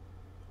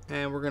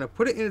 And we're going to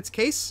put it in its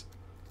case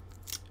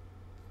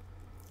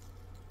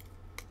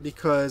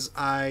because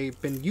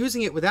I've been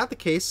using it without the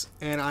case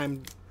and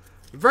I'm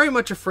very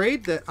much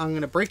afraid that I'm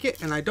going to break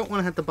it and I don't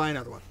want to have to buy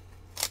another one.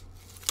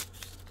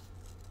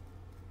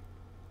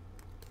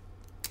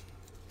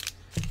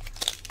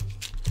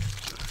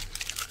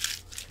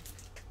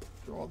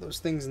 Throw all those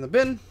things in the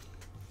bin.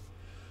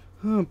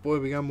 Oh boy,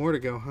 we got more to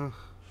go, huh?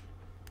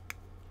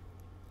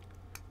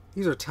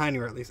 These are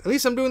tinier at least. At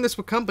least I'm doing this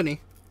with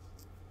company.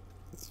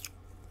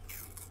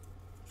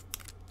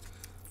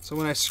 So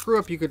when I screw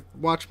up, you could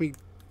watch me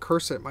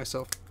curse at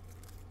myself.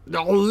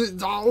 Oh,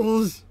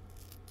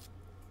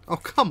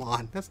 come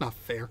on. That's not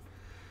fair.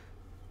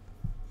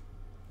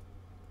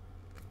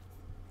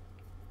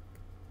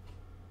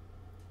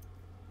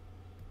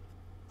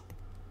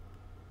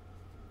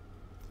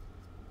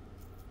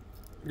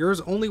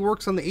 Yours only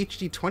works on the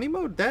HD20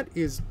 mode? That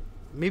is...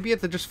 Maybe you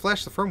have to just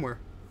flash the firmware.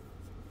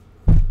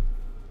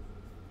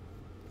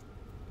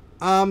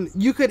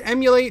 You could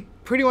emulate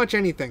pretty much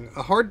anything.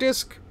 A hard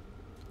disk,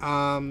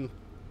 an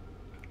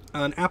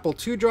Apple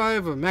II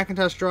drive, a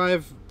Macintosh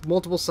drive,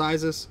 multiple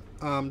sizes.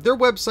 Their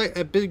website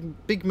at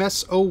Big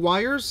Mess O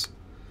Wires,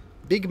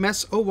 Big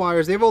Mess O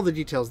Wires, they have all the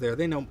details there.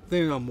 They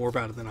know more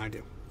about it than I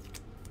do.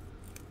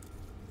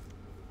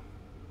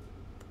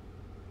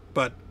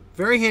 But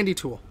very handy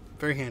tool.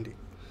 Very handy.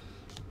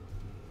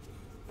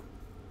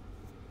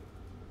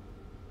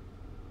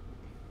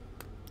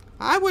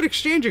 I would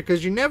exchange it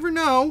because you never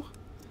know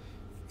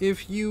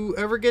if you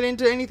ever get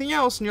into anything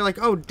else and you're like,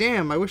 oh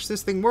damn, I wish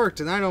this thing worked,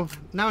 and now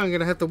I'm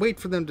gonna have to wait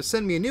for them to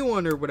send me a new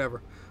one or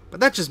whatever. But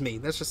that's just me.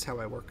 That's just how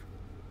I work.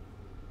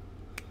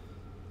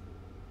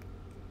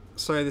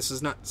 Sorry, this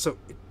is not so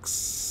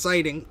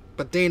exciting,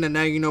 but Dana,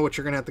 now you know what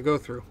you're gonna have to go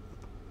through.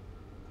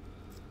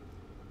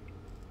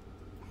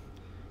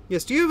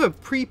 Yes, do you have a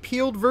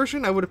pre-peeled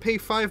version? I would have paid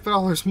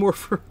 $5 more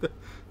for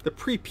the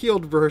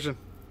pre-peeled version.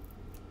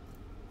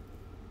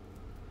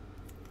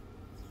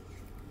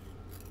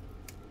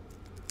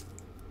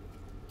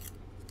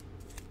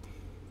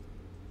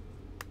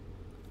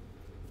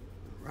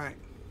 Right.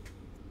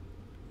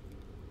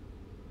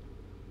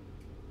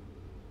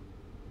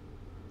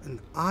 An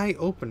eye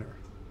opener.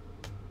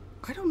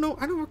 I don't know.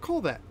 I don't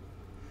recall that.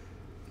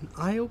 An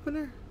eye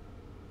opener?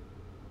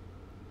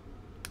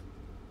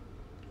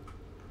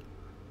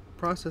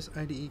 Process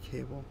IDE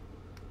cable.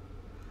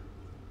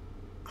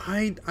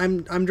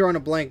 I'm drawing a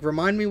blank.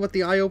 Remind me what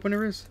the eye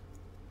opener is.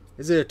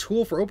 Is it a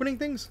tool for opening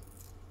things?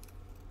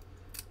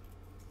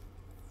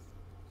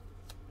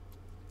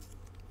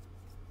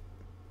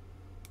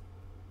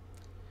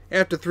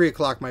 After 3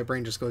 o'clock, my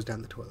brain just goes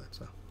down the toilet,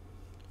 so.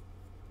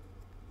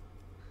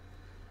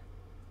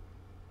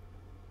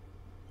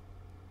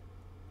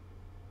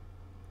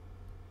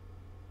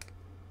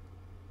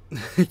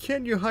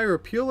 Can't you hire a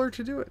peeler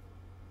to do it?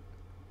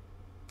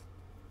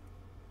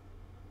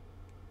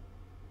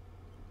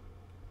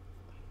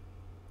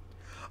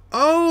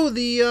 Oh,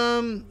 the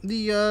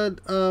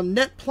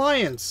net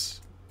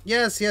pliance.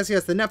 Yes,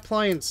 the net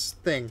pliance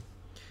thing.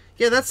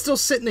 Yeah, that's still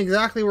sitting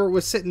exactly where it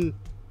was sitting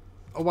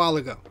a while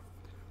ago.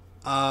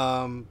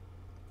 I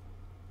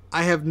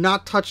have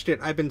not touched it.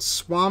 I've been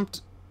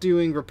swamped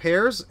doing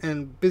repairs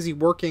and busy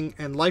working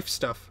and life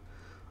stuff.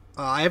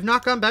 I have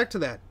not gone back to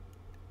that.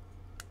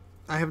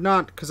 I have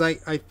not, because I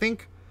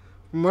think,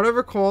 from what I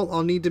recall,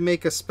 I'll need to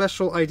make a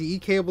special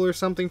IDE cable or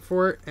something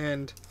for it,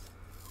 and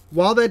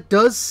while that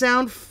does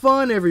sound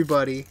fun,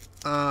 everybody,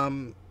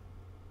 that's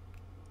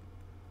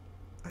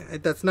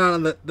not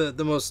on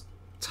the most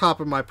top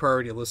of my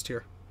priority list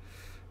here.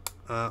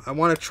 I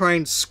want to try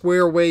and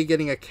square away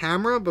getting a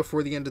camera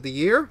before the end of the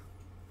year,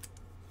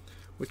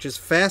 which is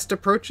fast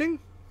approaching,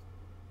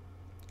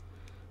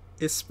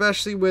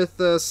 especially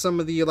with some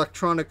of the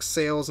electronic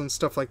sales and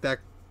stuff like that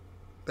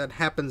that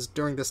happens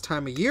during this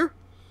time of year.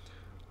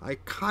 I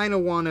kind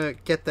of want to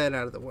get that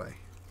out of the way.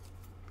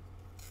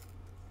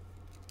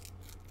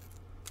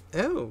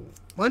 Oh,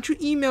 why don't you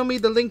email me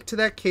the link to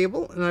that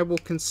cable and I will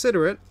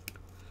consider it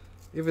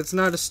if it's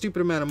not a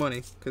stupid amount of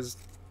money, because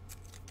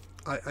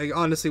I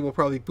honestly will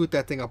probably boot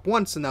that thing up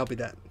once and that'll be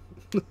that.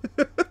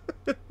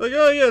 Like,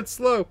 oh yeah, it's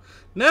slow.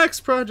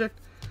 Next project.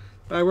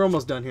 Alright, we're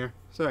almost done here.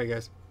 Sorry,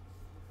 guys.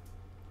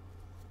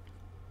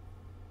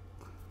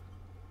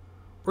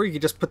 Or you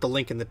could just put the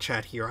link in the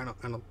chat here. I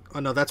don't.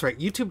 Oh no, that's right.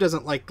 YouTube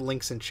doesn't like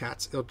links in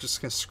chats. It'll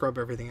just gonna scrub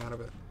everything out of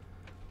it.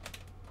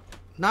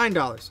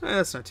 $9.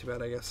 That's not too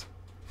bad, I guess.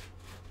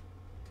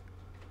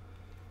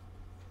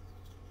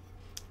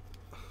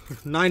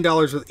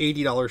 $9 with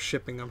 $80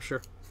 shipping, I'm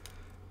sure.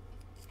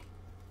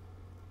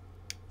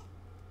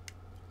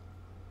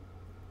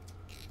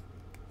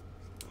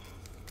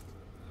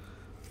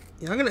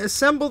 Yeah, I'm going to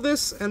assemble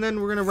this, and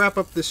then we're going to wrap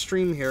up this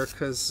stream here,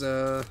 because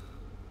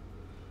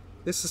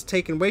this is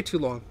taking way too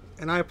long.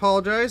 And I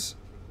apologize.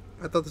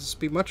 I thought this would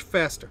be much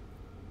faster.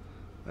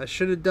 I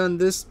should have done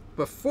this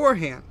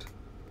beforehand.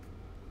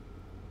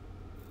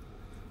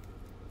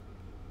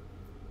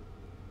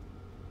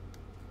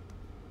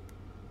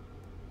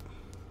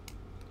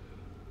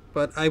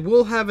 But I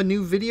will have a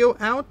new video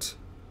out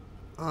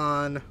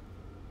on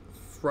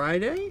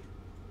Friday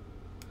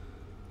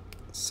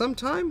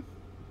sometime.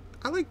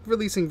 I like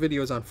releasing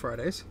videos on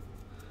Fridays.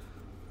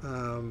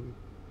 So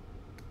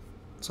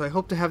I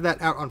hope to have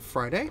that out on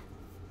Friday.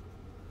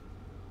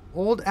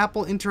 Old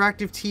Apple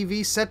Interactive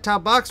TV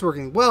set-top box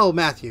working. Well,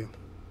 Matthew,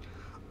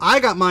 I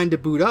got mine to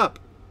boot up.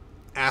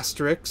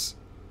 Asterisk.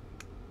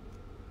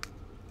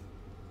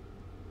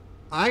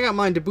 I got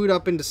mine to boot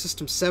up into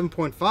System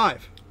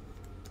 7.5.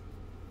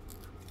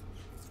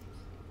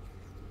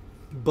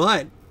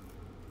 But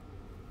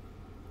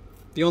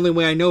the only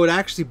way I know it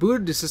actually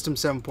booted to System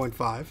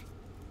 7.5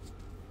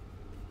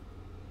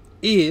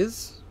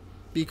 is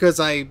because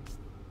I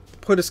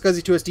put a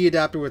SCSI to SD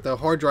adapter with a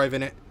hard drive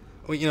in it,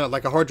 you know,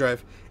 like a hard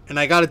drive, and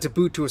I got it to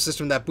boot to a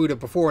system that booted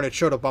before, and it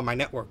showed up on my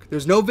network.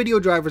 There's no video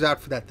drivers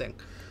out for that thing.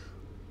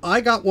 I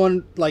got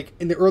one like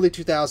in the early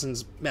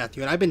 2000s,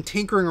 Matthew, and I've been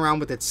tinkering around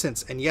with it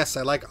since. And yes,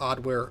 I like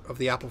oddware of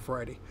the Apple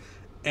variety.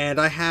 And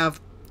I have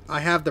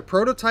the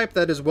prototype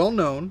that is well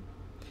known,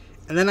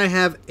 and then I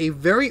have a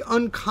very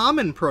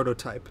uncommon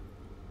prototype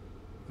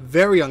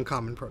that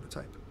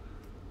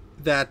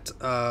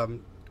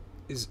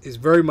is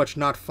very much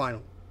not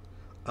final.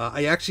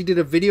 I actually did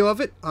a video of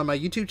it on my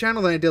YouTube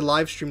channel, and I did a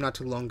live stream not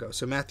too long ago.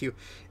 So Matthew,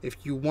 if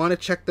you want to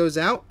check those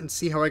out and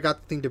see how I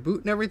got the thing to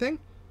boot and everything,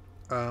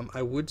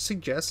 I would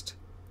suggest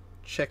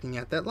checking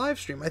out that live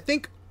stream. I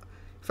think,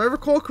 if I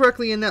recall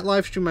correctly, in that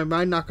live stream, I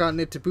might not gotten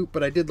it to boot,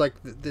 but I did like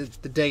the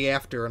day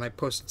after, and I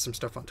posted some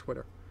stuff on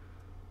Twitter.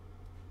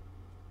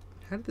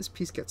 How did this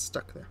piece get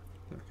stuck there?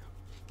 There we go.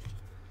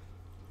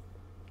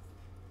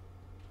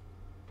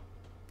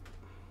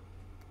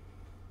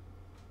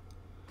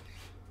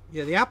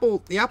 Yeah, the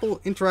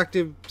Apple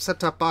interactive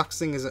set-top box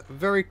thing is a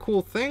very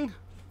cool thing.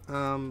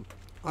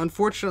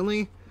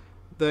 Unfortunately,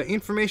 the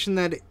information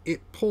that it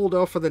pulled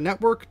off of the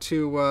network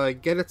to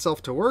get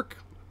itself to work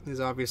is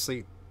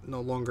obviously no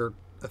longer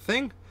a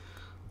thing.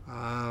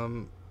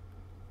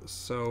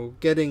 So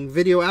getting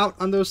video out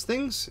on those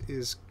things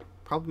is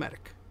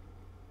problematic.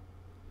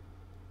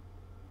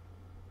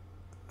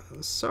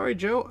 Sorry,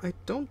 Joe, I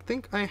don't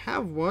think I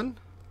have one.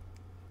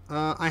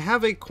 I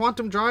have a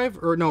quantum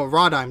drive, or no, a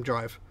Rodime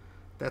drive.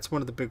 That's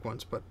one of the big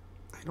ones, but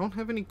I don't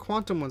have any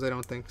quantum ones, I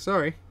don't think.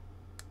 Sorry.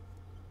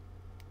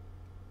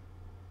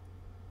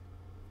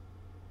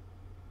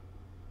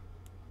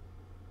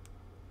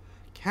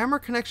 Camera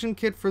connection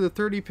kit for the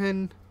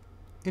 30-pin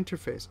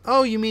interface.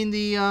 Oh, you mean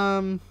the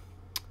old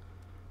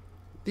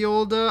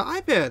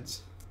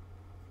iPads?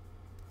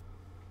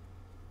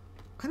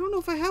 I don't know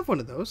if I have one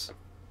of those.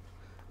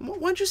 Why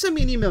don't you send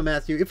me an email,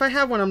 Matthew? If I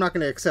have one, I'm not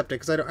going to accept it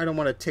because I don't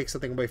want to take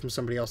something away from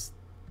somebody else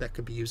that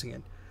could be using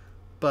it.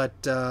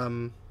 But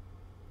I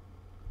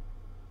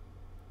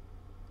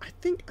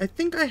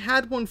think I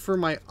had one for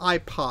my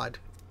iPod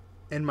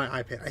and my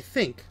iPad. I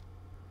think.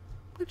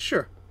 I'm not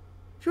sure.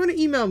 If you want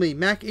to email me,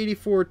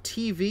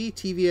 Mac84TV,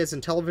 TV as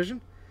in television,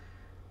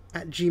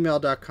 at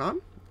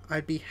gmail.com,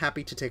 I'd be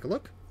happy to take a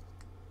look.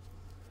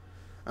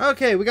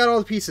 Okay, we got all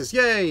the pieces.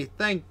 Yay!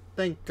 Thank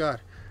God.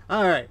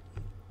 All right.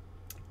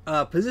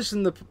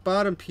 Position the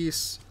bottom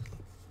piece.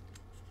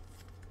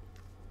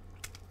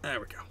 There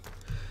we go.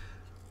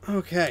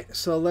 Okay,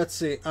 so let's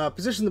see.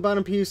 Position the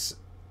bottom piece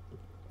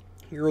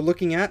you're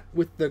looking at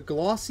with the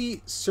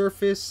glossy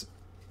surface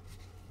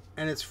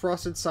and its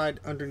frosted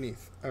side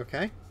underneath.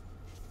 Okay.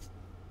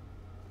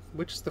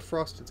 Which is the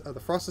frosted? Oh,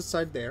 the frosted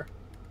side there.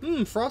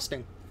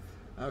 Frosting.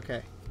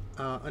 Okay.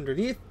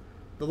 Underneath,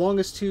 the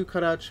longest two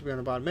cutouts should be on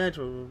the bottom edge.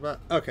 Blah, blah,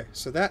 blah. Okay,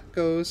 so that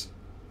goes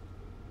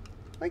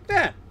like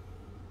that.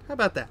 How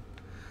about that?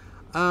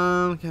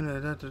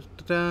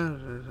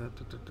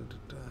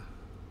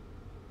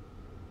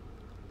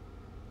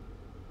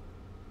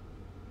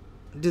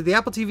 Did the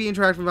Apple TV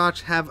Interactive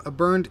Watch have a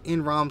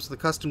burned-in ROMs with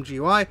a custom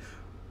GUI,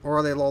 or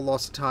are they all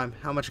lost to time?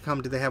 How much in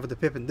common did they have with the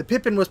Pippin? The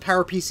Pippin was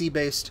PowerPC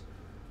based.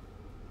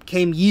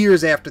 Came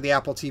years after the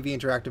Apple TV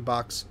Interactive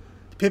Box.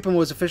 The Pippin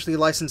was officially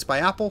licensed by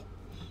Apple,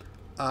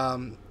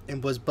 and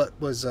was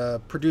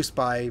produced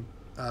by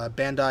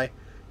Bandai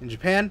in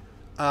Japan.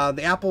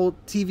 The Apple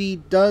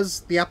TV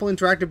does. The Apple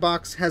Interactive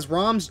Box has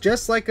ROMs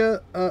just like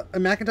a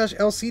Macintosh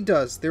LC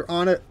does. They're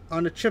on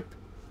a chip,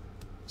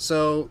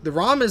 so the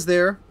ROM is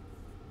there.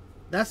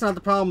 That's not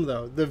the problem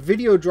though. The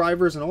video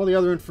drivers and all the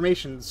other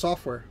information, the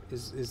software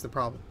is the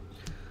problem.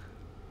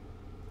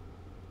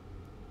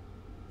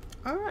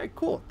 All right,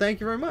 cool. Thank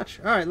you very much.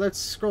 All right, let's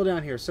scroll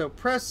down here. So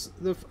press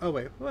the... Oh,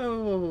 wait.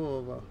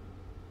 Whoa.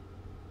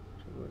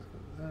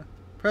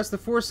 Press the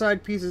four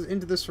side pieces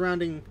into the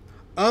surrounding...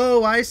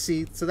 Oh, I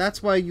see. So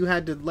that's why you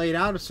had to lay it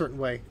out a certain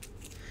way.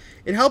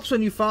 It helps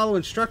when you follow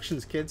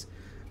instructions, kids.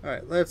 All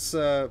right, let's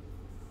set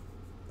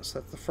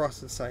the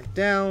frosted side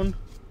down.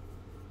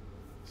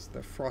 Set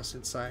the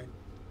frosted side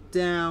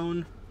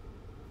down.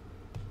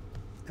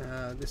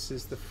 This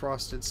is the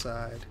frosted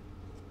side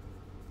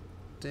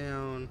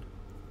down.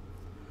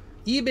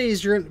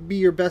 eBay's going to be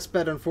your best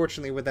bet,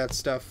 unfortunately, with that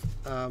stuff.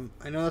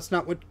 I know that's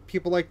not what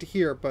people like to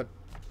hear, but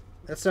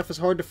that stuff is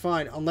hard to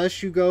find.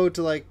 Unless you go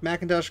to, like,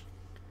 Macintosh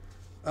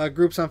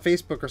groups on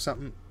Facebook or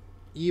something.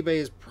 eBay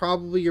is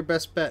probably your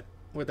best bet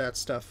with that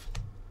stuff.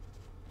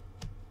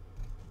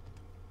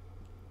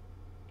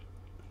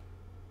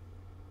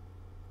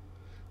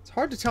 It's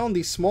hard to tell in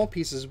these small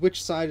pieces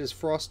which side is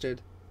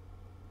frosted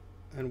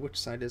and which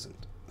side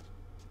isn't.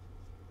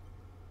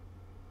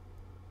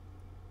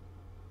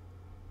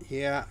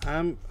 Yeah,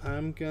 I'm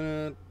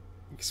gonna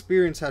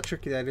experience how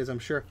tricky that is, I'm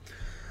sure.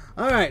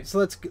 All right, so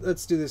let's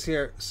do this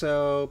here.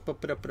 So, all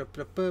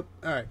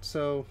right,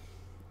 so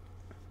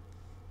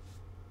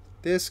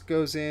this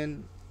goes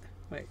in.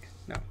 Wait,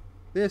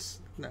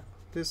 this, no,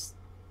 this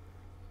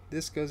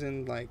goes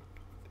in like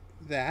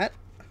that.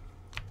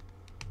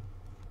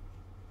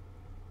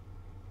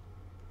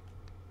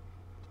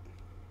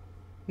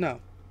 No.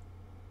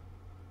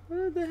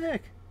 What the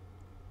heck?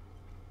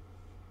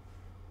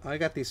 Oh, I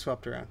got these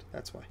swapped around.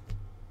 That's why.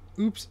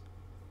 Oops.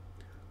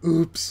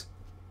 Oops.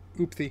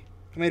 Oopsie.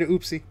 I made an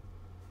oopsie.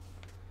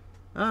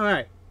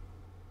 Alright.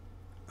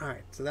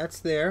 Alright, so that's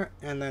there.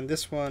 And then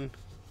this one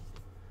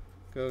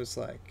goes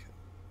like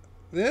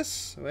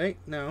this. Wait,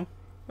 no.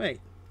 Wait.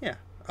 Yeah.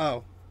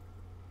 Oh.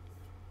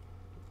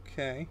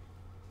 Okay.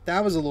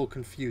 That was a little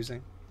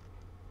confusing.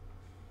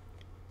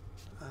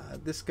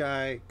 This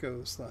guy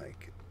goes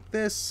like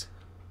this.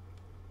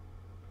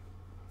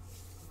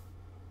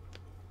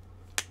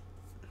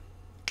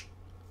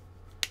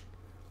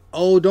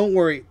 Oh, don't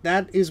worry.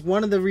 That is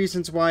one of the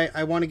reasons why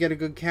I want to get a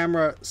good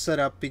camera set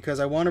up, because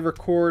I want to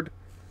record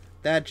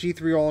that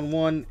G3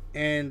 all-in-one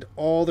and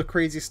all the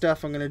crazy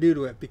stuff I'm going to do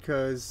to it,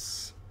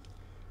 because,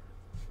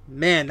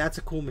 man, that's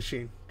a cool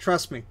machine.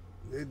 Trust me.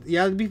 You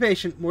have to be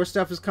patient. More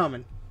stuff is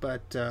coming,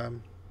 but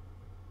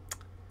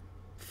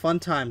fun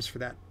times for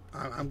that.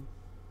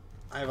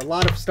 I have a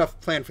lot of stuff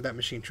planned for that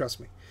machine.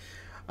 Trust me.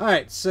 All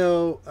right,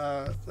 so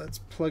let's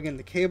plug in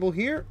the cable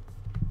here.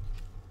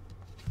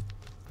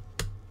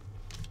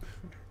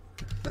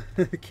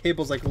 The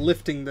cable's like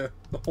lifting the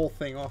whole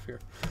thing off here.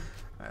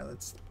 All right,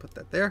 let's put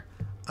that there.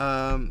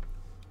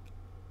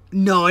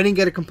 No, I didn't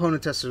get a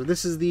component tester.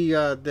 This is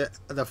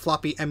the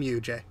floppy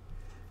MUJ.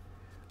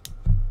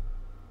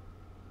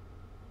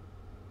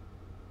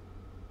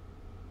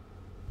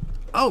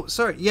 Oh,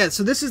 sorry. Yeah,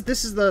 so this is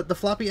the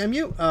floppy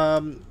MU.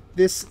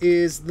 This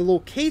is the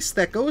little case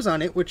that goes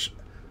on it, which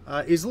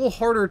is a little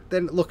harder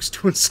than it looks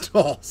to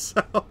install.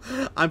 So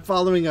I'm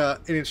following an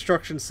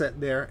instruction set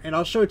there, and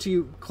I'll show it to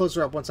you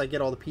closer up once I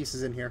get all the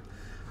pieces in here.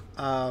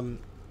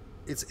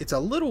 It's a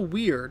little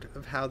weird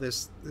of how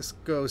this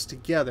goes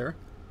together,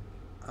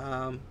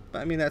 but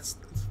I mean that's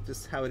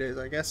just how it is,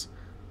 I guess.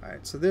 All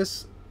right, so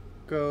this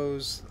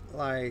goes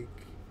like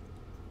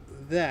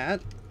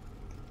that.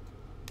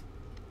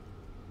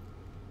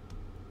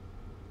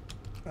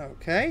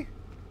 Okay.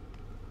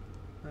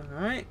 All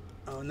right.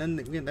 Oh, and then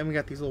we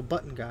got these little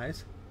button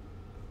guys.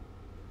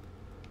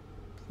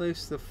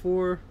 Place the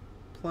 4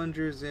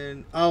 plungers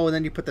in. Oh, and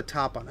then you put the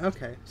top on.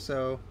 Okay,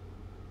 so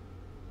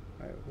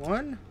all right,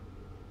 1,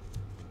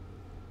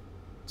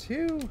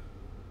 2,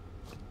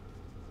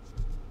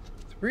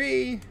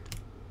 3,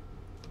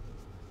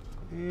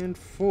 and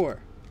 4.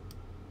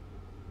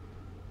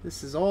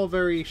 This is all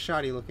very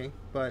shoddy looking,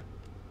 but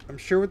I'm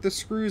sure with the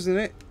screws in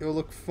it, it'll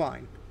look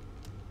fine.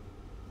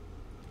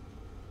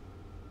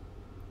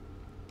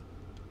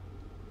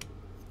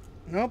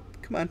 Nope,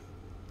 come on.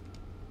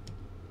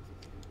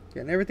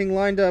 Getting everything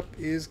lined up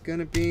is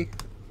gonna be...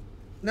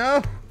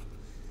 No!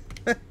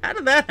 How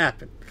did that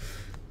happen?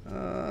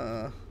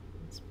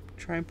 Let's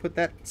try and put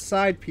that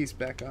side piece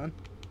back on.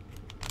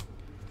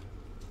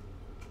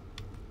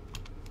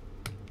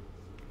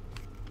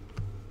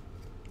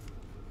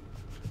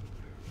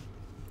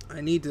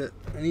 I need to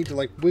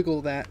like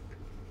wiggle that,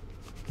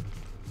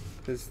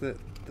 because the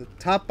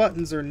top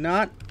buttons are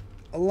not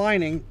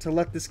aligning to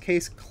let this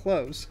case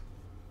close.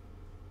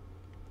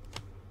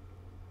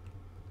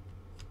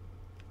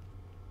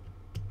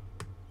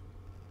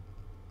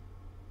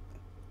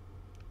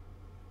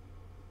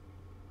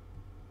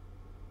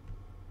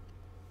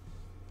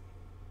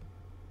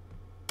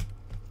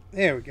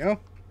 There we go.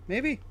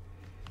 Maybe.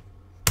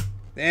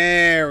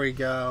 There we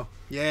go.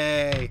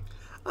 Yay.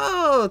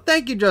 Oh,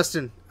 thank you,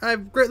 Justin. I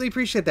greatly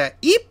appreciate that.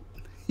 Eep.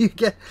 You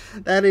get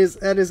that is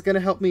going to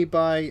help me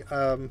buy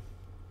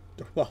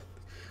well,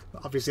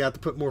 obviously I have to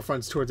put more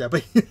funds towards that,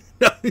 but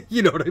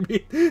you know what I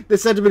mean. The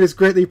sentiment is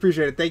greatly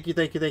appreciated. Thank you,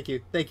 thank you, thank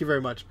you. Thank you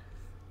very much.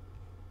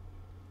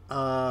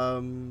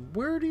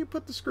 Where do you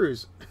put the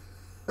screws?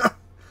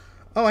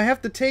 Oh, I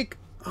have to take...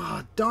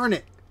 Oh, darn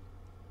it.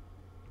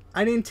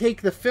 I didn't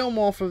take the film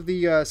off of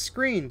the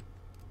screen.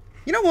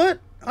 You know what?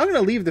 I'm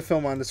going to leave the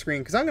film on the screen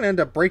because I'm going to end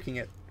up breaking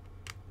it.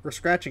 Or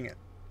scratching it.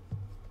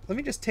 Let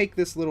me just take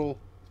this little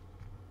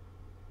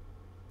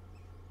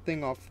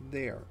thing off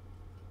there.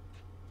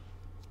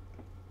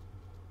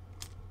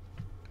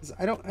 Because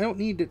I don't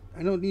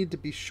need to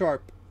be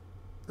sharp.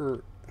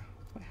 Or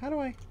how do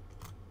I...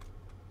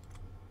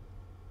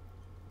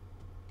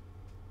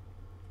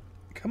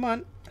 Come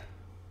on.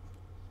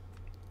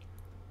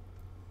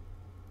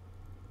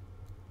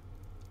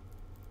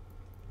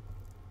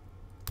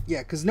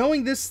 Yeah, because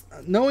knowing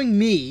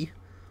me,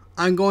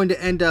 I'm going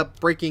to end up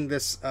breaking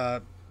this,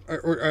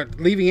 or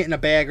leaving it in a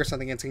bag or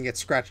something. It's going to get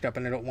scratched up,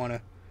 and I don't want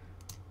to.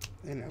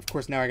 And of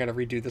course, now I got to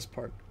redo this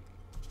part.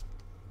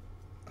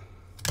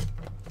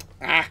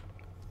 Ah!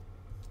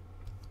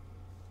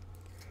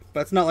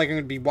 But it's not like I'm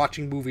going to be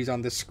watching movies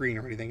on this screen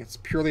or anything. It's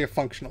purely a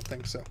functional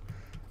thing, so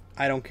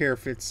I don't care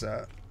if it's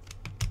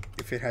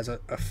if it has a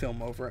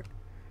film over it.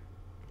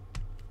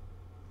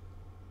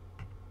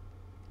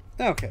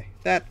 Okay,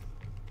 that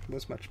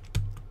was much.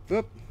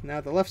 Oop,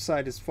 now the left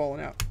side is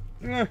falling out.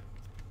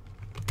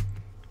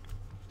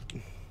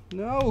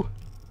 No.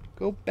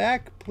 Go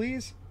back,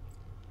 please.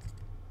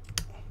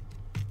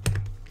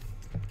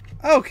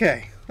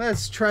 Okay,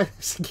 let's try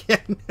this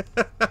again.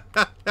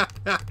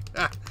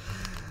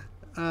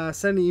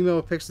 Send an email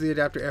with pictures of the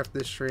adapter after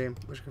this stream,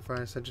 which I can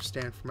find such a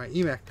stand for my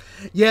eMac.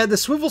 Yeah, the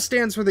swivel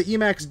stands for the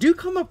eMacs do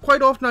come up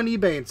quite often on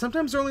eBay, and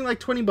sometimes they're only like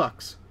 20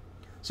 bucks.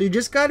 So you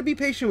just got to be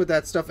patient with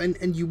that stuff,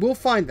 and you will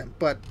find them.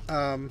 But,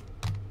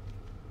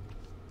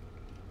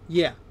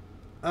 yeah.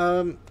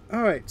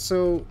 Alright,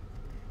 so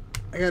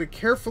I got to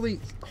carefully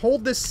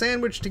hold this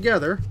sandwich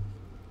together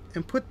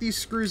and put these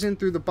screws in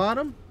through the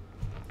bottom.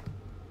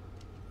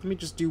 Let me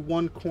just do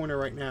one corner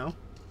right now.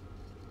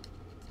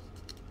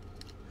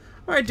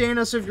 Alright,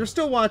 Dana, so if you're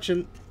still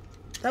watching,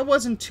 that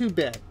wasn't too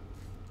bad.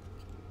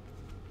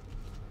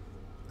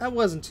 That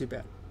wasn't too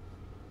bad.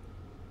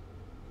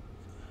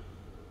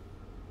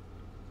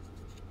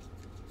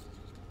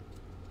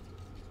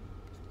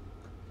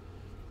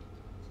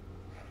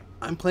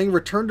 I'm playing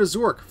Return to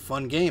Zork.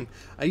 Fun game.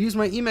 I use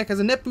my eMac as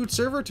a netboot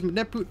server to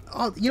netboot...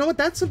 Oh, you know what?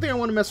 That's something I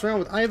want to mess around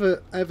with. I have an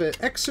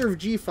Xserve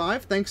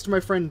G5, thanks to my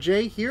friend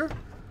Jay here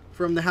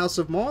from the House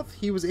of Moth.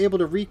 He was able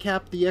to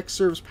recap the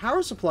Xserve's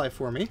power supply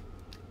for me.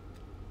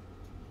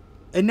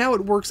 And now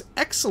it works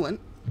excellent.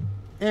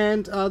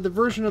 And the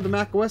version of the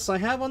macOS I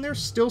have on there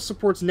still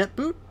supports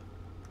netboot.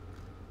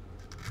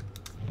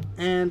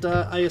 And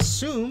I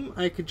assume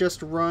I could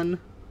just run...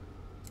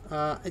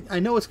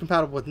 I know it's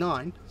compatible with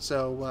 9,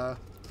 so...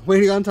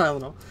 waiting on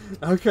Tylenol.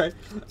 Okay.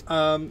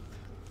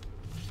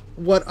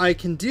 What I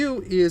can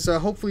do is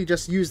hopefully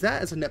just use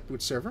that as a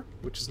netboot server,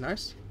 which is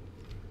nice.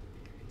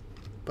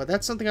 But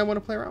that's something I want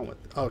to play around with.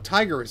 Oh,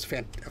 Tiger is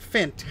a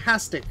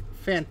fantastic,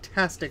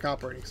 fantastic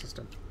operating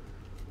system.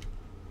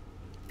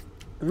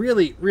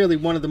 Really, really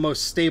one of the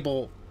most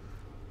stable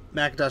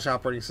Macintosh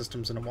operating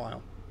systems in a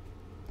while.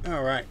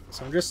 Alright,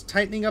 so I'm just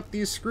tightening up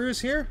these screws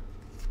here.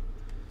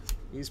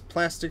 These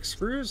plastic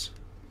screws.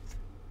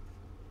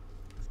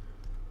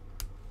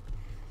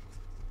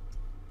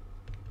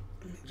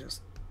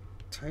 Just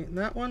tighten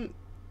that one.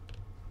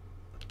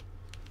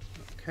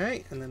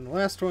 Okay, and then the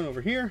last one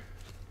over here.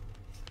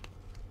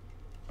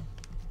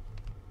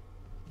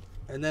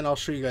 And then I'll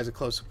show you guys a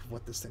close-up of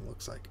what this thing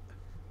looks like.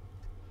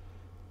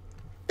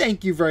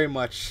 Thank you very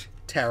much,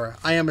 Tara.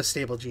 I am a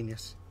stable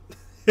genius.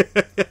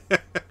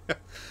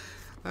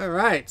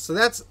 Alright, so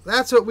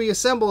that's what we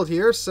assembled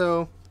here,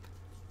 so...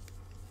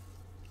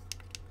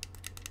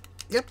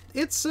 Yep,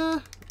 it's,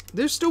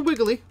 they're still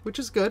wiggly, which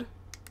is good.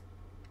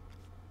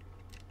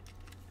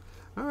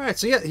 Alright,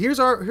 so yeah, here's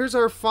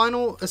our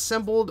final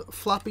assembled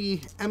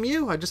floppy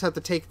MU. I just have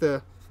to take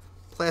the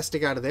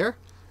plastic out of there.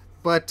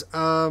 But,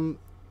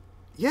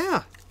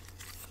 yeah.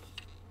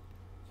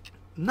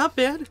 Not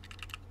bad.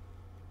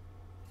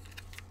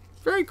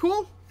 Very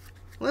cool.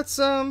 Let's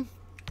get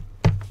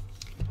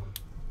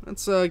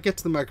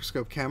to the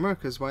microscope camera,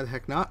 because why the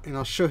heck not? And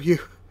I'll show you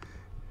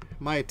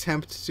my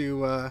attempt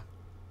to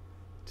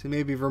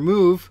maybe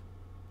remove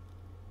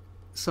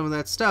some of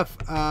that stuff.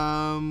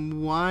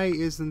 Why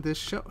isn't this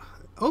show...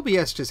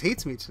 OBS just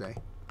hates me today.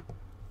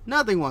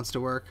 Nothing wants to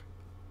work.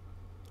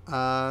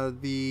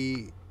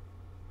 The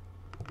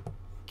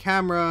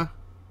camera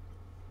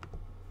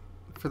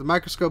for the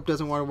microscope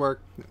doesn't want to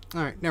work.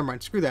 All right, never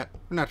mind. Screw that.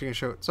 We're not going to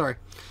show it. Sorry.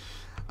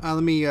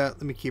 Let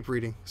me keep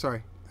reading.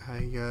 Sorry.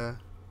 I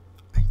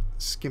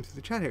skimmed through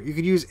the chat here. You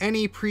could use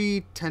any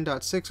pre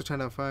 10.6 or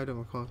 10.5.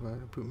 Don't call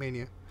it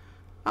Bootmania.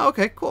 Oh,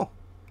 okay, cool.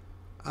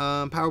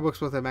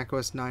 PowerBooks with a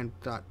macOS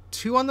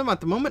 9.2 on them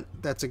at the moment.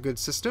 That's a good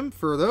system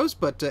for those,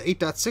 but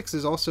 8.6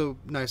 is also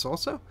nice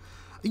also.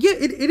 Yeah,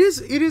 it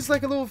is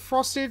like a little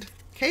frosted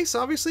case,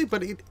 obviously,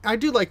 but I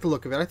do like the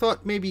look of it. I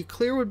thought maybe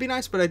clear would be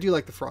nice, but I do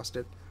like the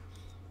frosted.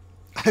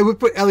 I would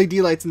put LED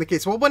lights in the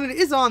case. Well, when it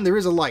is on, there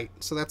is a light,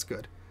 so that's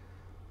good.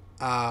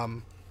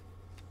 Yeah,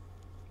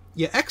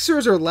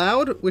 Xers are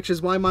loud, which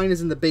is why mine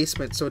is in the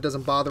basement, so it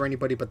doesn't bother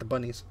anybody but the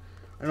bunnies.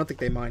 I don't think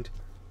they mind.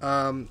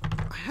 I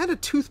had a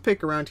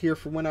toothpick around here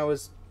for when I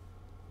was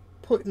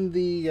putting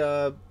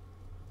the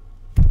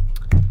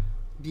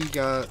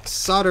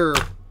solder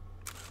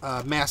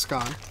mask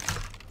on.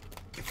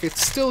 If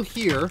it's still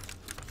here,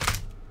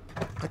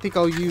 I think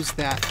I'll use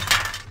that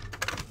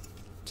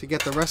to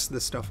get the rest of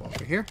the stuff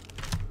off of here.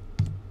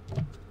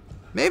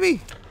 Maybe.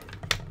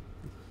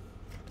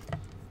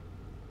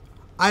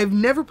 I've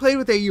never played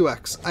with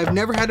AUX. I've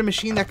never had a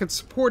machine that could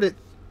support it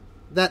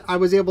that I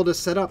was able to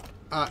set up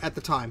at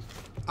the time.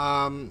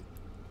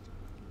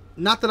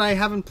 Not that I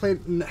haven't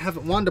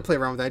wanted to play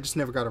around with it, I just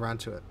never got around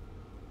to it.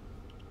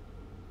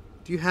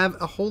 Do you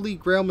have a holy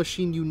grail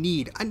machine you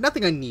need?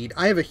 Nothing I need.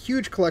 I have a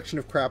huge collection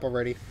of crap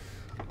already.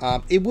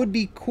 It would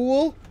be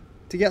cool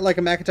to get like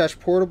a Macintosh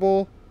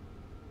Portable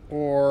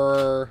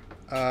or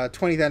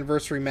 20th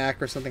anniversary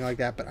Mac or something like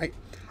that, but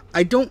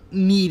I don't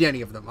need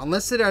any of them.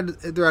 Unless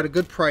they're at a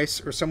good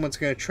price or someone's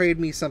going to trade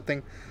me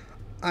something,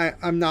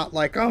 I'm not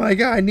like, oh my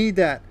god, I need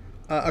that.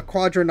 A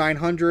Quadra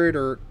 900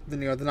 or the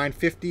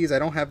 950s. I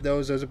don't have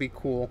those. Those would be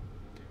cool.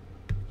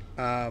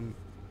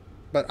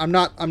 But I'm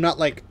not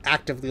like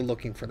actively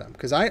looking for them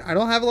because I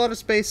don't have a lot of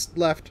space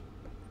left.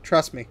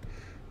 Trust me.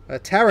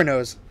 Tara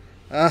knows.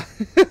 Uh,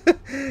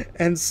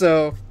 and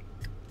so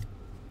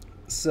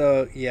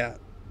yeah.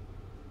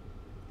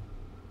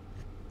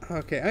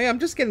 Okay, I'm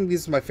just getting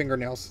these with my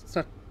fingernails.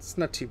 It's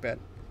not too bad.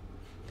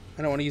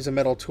 I don't want to use a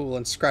metal tool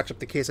and scratch up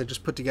the case I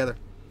just put together.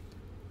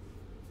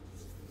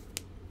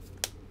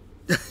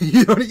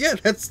 You know, yeah,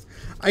 that's.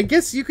 I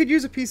guess you could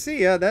use a PC.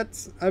 Yeah,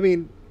 that's. I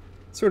mean,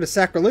 sort of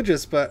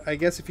sacrilegious, but I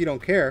guess if you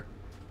don't care,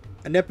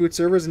 a netboot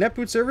server is a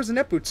netboot server is a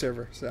netboot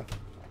server. So,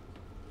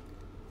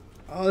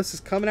 oh, this is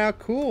coming out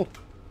cool.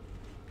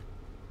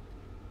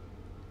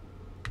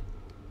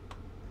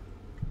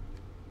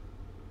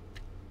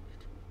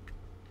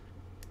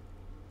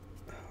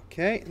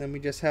 Okay, then we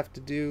just have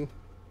to do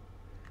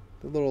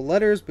the little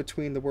letters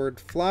between the word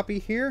floppy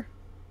here.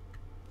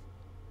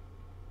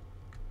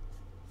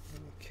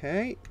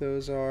 Okay,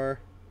 those are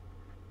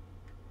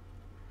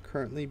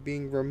currently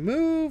being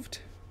removed.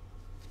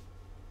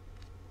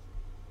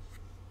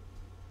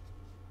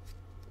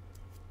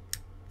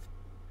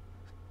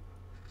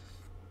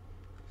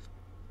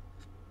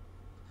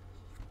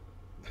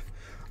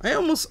 I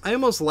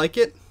almost like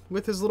it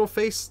with his little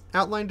face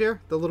outlined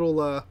there, the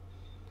little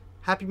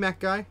Happy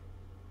Mac guy.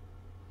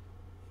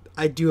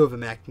 I do have a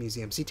Mac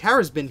museum. See,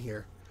 Tara's been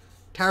here.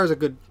 Tara's a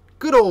good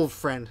old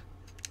friend,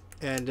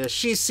 and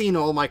she's seen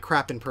all my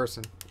crap in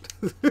person.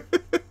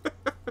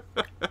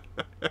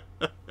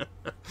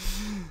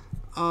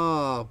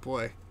 Oh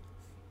boy,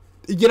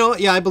 you know,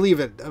 yeah, I believe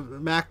it.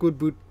 Mac would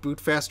boot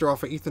faster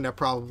off of Ethernet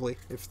probably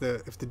if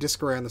the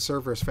disk array on the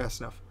server is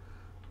fast enough.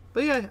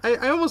 But yeah,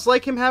 I almost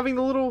like him having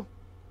the little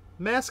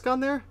mask on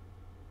there.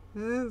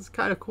 It's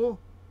kind of cool.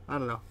 I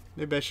don't know.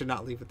 Maybe I should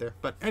not leave it there.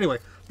 But anyway,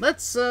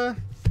 let's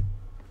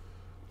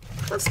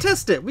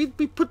test it. We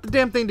put the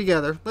damn thing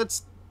together.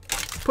 Let's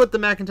put the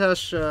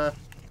Macintosh.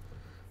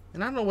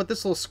 And I don't know what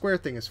this little square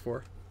thing is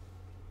for.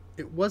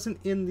 It wasn't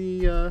in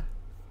the.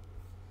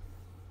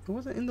 It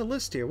wasn't in the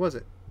list here, was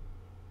it?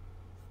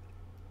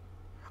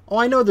 Oh,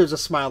 I know there's a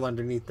smile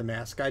underneath the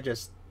mask. I'm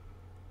just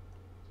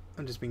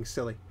being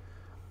silly.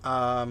 Yeah,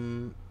 I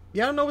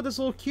don't know what this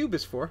little cube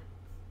is for.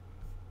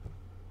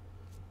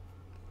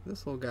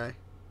 This little guy.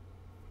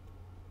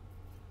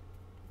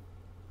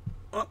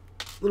 Oh,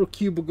 little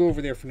cube will go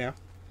over there for now.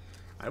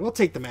 Alright, we'll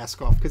take the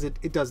mask off because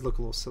it does look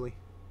a little silly.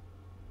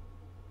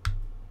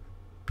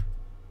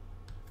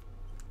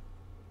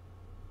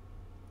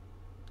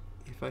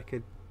 If I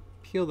could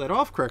peel that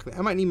off correctly.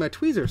 I might need my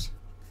tweezers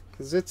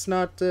because it's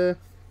not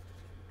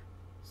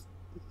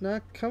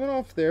coming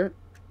off there.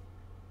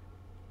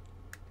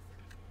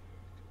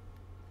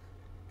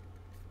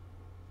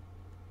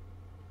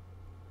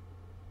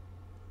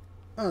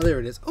 Oh, there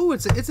it is. Oh,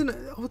 it's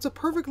a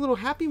perfect little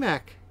Happy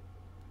Mac.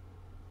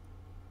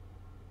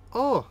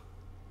 Oh,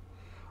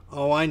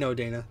 I know,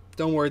 Dana.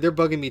 Don't worry, they're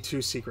bugging me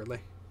too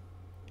secretly.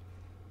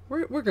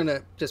 We're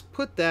gonna just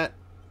put that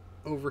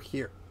over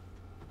here.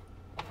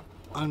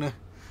 I'm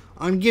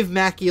gonna give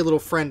Mackie a little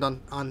friend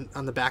on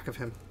the back of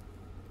him.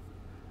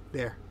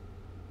 There.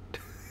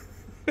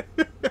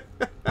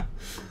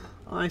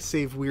 I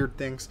save weird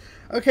things.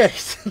 Okay,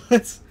 so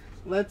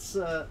let's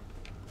oh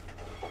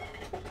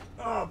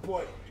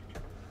boy.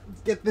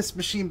 Let's get this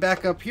machine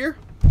back up here.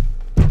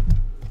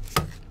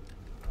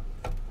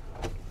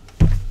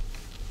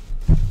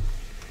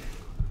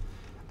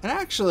 And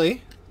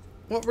actually,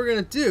 what we're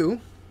gonna do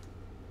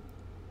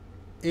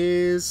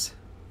is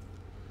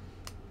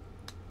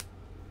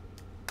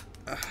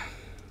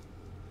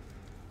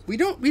we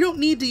don't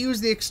need to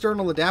use the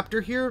external adapter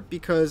here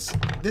because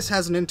this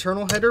has an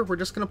internal header we're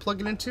just gonna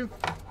plug it into.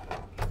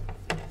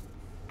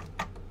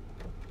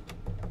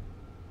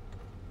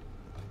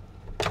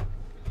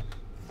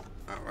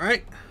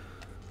 Alright.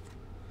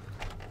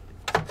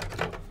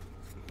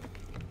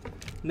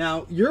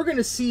 Now you're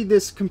gonna see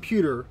this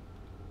computer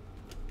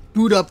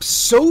boot up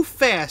so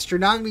fast you're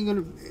not even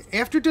gonna,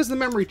 after it does the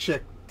memory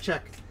check,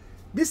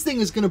 this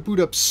thing is gonna boot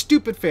up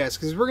stupid fast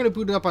because we're gonna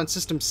boot it up on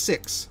system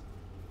 6.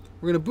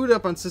 We're gonna boot it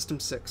up on system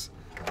 6.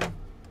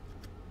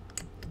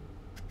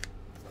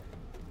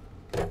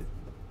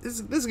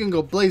 This is gonna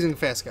go blazing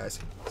fast, guys.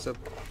 So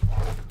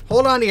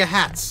hold on to your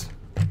hats.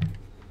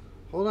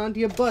 Hold on to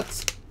your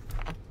butts.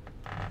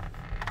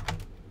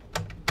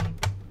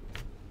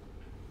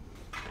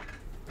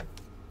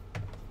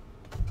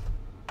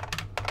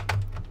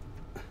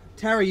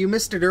 Tara, you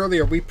missed it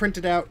earlier. We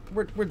printed out...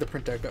 Where'd the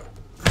printout go?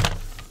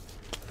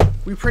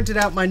 We printed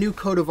out my new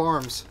coat of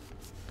arms.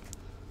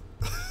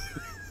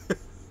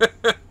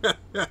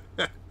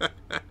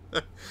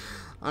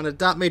 On a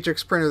dot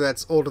matrix printer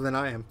that's older than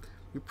I am.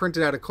 We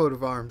printed out a coat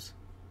of arms,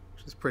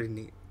 which is pretty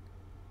neat.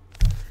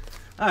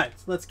 Alright,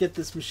 so let's get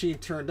this machine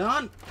turned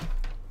on.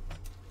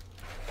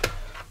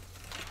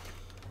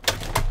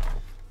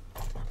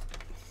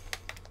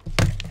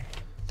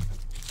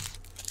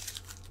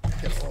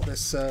 Get all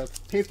this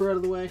paper out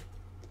of the way.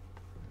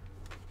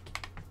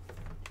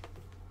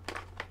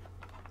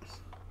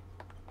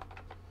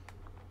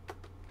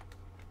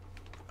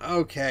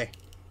 Okay.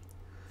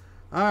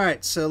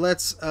 Alright, so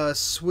let's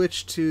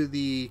switch to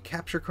the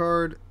capture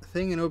card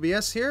thing in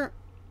OBS here.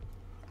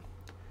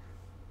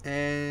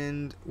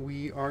 And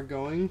we are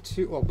going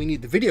to... Well, we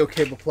need the video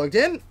cable plugged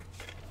in,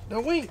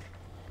 don't we?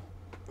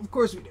 Of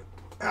course we do.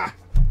 Ah.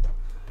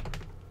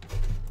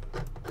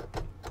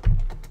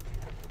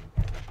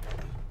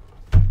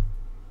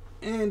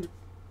 And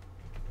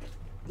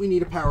we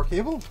need a power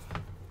cable.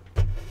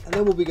 And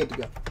then we'll be good to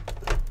go.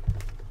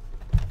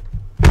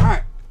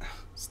 Alright.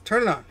 Let's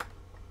turn it on.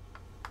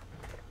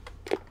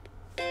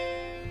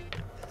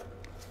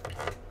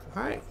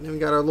 Alright. Then we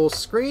got our little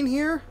screen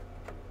here,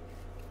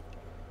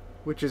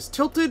 which is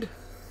tilted.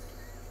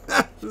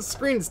 The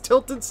screen's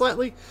tilted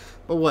slightly,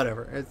 but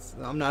whatever.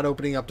 I'm not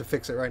opening up to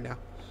fix it right now.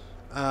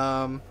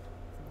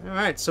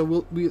 Alright,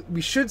 so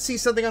we should see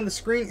something on the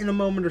screen in a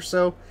moment or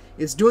so.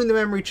 It's doing the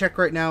memory check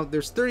right now.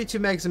 There's 32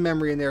 megs of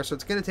memory in there, so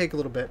it's going to take a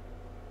little bit.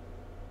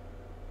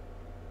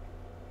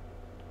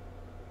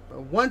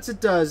 But once it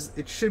does,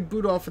 it should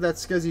boot off of that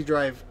SCSI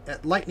drive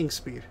at lightning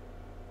speed.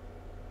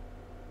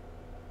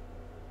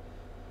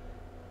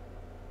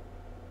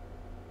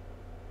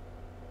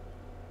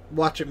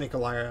 Watch it make a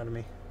liar out of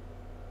me.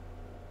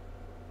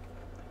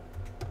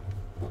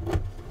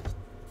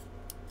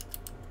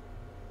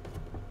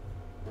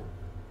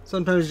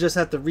 Sometimes you just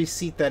have to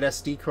reseat that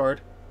SD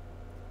card.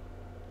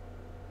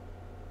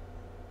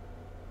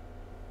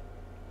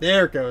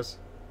 There it goes.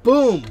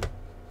 Boom!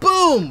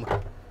 Boom!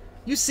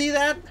 You see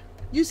that?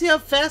 You see how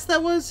fast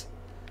that was?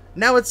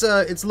 Now it's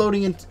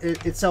loading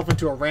itself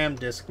into a RAM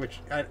disk, which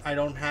I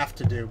don't have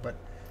to do, but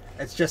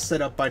it's just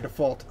set up by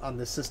default on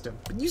this system.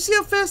 But you see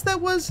how fast that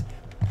was?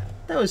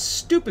 That was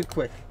stupid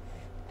quick.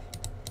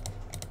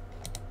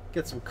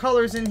 Get some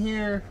colors in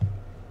here.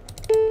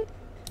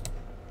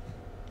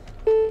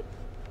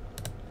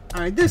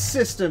 Alright, this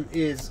system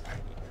is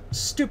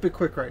stupid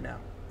quick right now.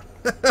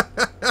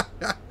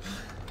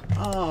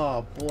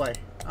 Oh boy.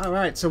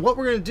 Alright, so what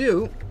we're going to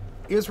do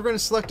is we're going to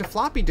select a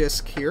floppy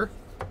disk here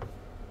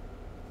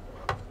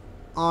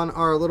on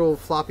our little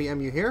floppy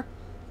MU here.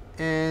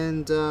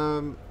 And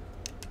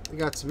we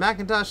got some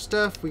Macintosh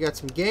stuff. We got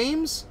some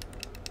games.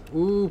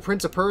 Ooh,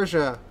 Prince of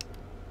Persia.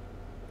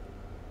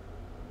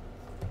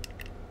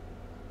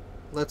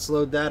 Let's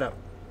load that up.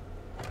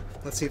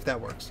 Let's see if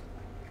that works.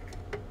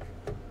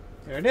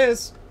 There it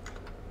is.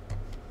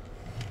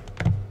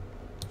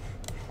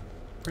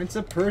 Prince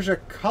of Persia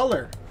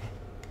Color.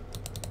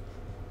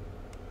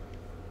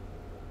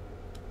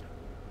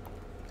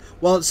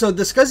 Well, so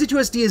the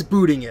SCSI2SD is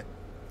booting it.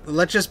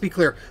 Let's just be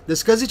clear. The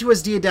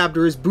SCSI2SD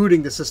adapter is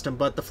booting the system,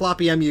 but the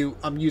floppy MU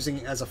I'm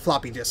using as a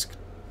floppy disk.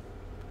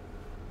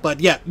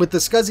 But yeah, with the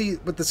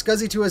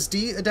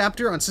SCSI2SD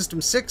adapter on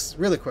System 6,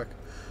 really quick.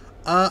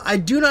 I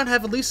do not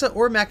have a Lisa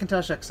or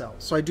Macintosh XL,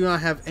 so I do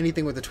not have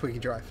anything with a Twiggy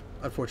drive,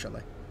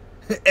 unfortunately.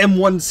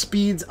 M1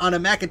 speeds on a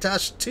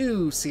Macintosh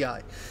 2 CI.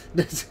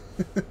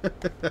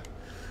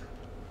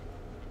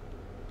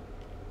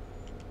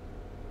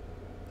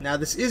 Now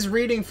this is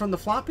reading from the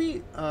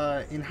floppy.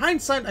 In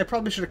hindsight, I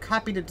probably should have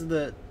copied it to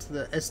the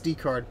SD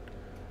card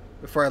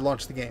before I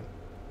launched the game.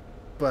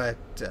 But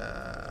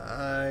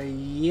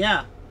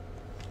yeah.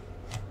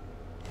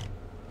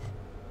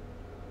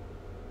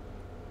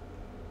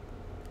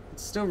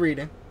 It's still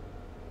reading.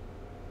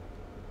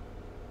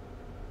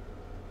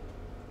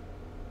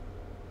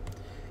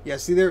 Yeah,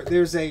 see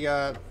there's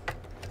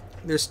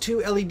two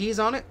LEDs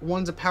on it.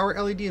 One's a power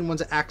LED and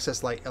one's an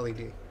access light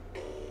LED.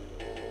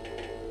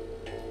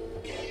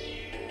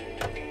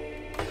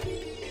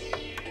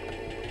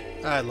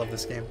 I love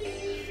this game.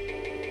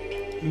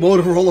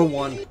 Motorola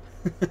 1.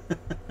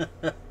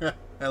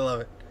 I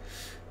love it.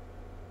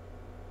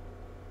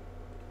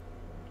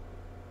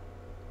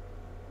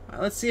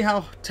 Right, let's see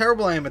how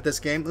terrible I am at this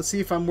game. Let's see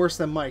if I'm worse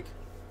than Mike.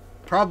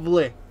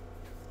 Probably.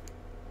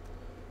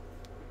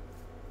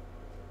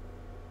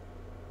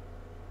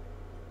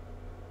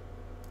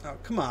 Oh,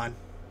 come on.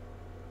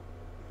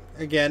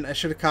 Again, I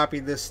should have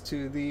copied this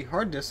to the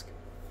hard disk.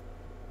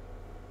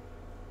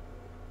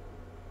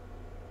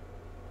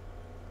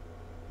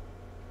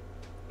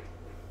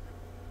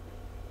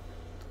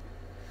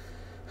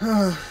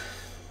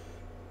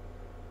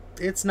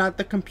 It's not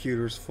the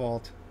computer's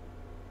fault.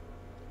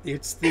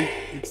 It's the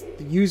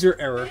user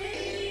error.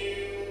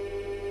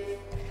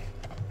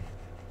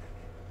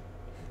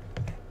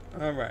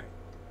 All right.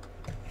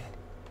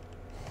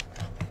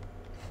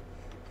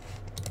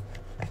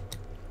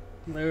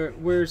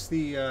 Where's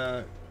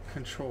the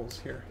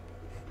controls here?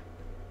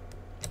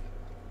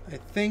 I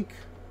think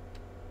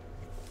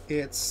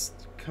it's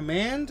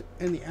command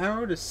and the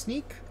arrow to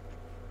sneak.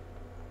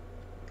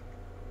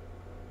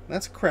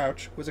 That's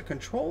crouch. Was it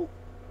control?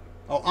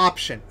 Oh,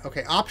 option.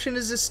 Okay, option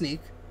is a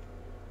sneak.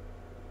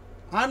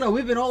 I don't know.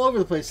 We've been all over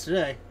the place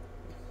today.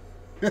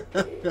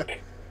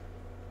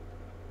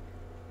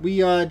 We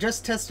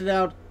just tested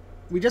out.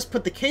 We just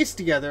put the case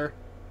together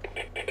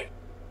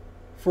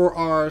for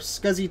our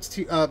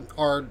SCSI,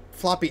 our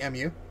floppy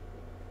MU,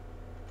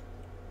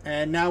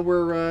 and now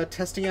we're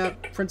testing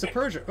out Prince of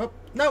Persia. Oh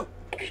no!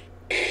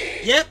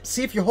 Yep.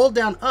 See, if you hold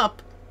down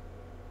up,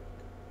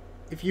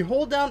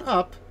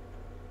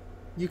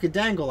 you could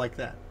dangle like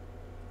that.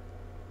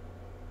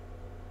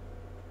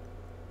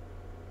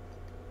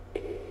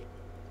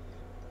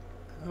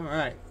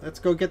 Alright, let's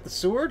go get the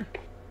sword.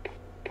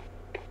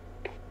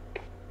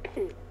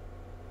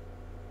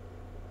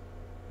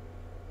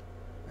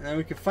 And then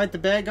we can fight the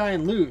bad guy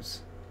and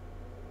lose.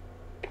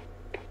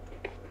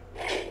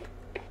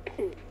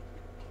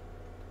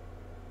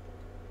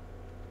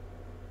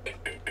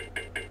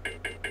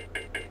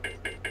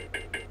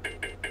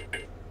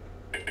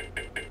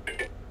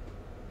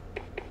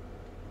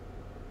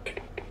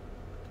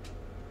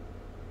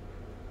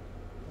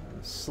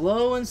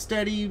 Slow and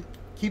steady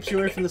keeps you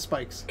away from the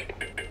spikes.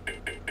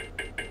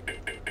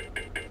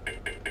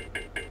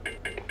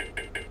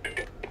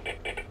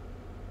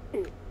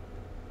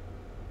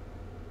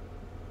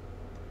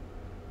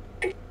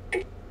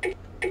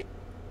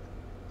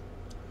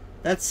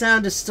 That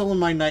sound is still in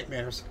my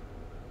nightmares.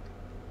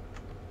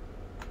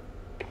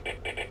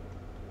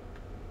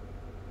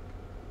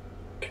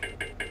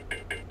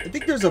 I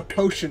think there's a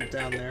potion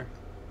down there.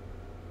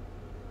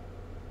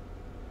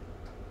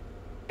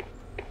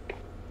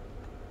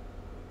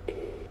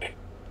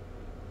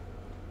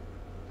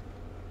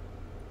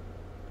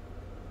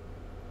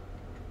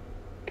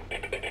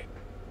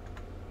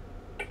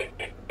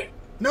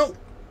 No!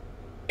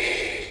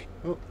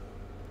 Oh.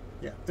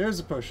 Yeah, there's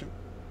a potion.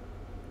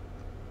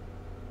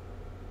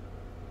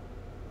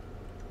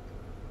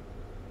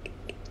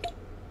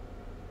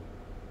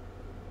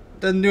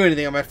 Doesn't do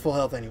anything. I'm at full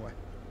health anyway.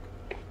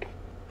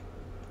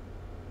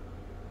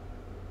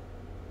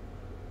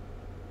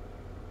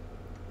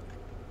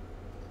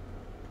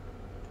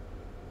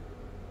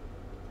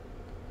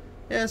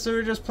 Yeah, so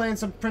we're just playing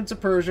some Prince of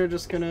Persia.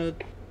 Just gonna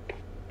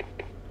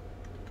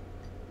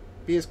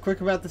be as quick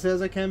about this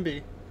as I can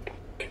be.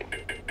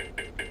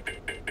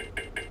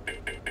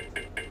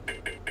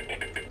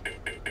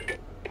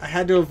 I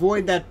had to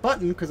avoid that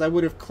button because I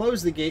would have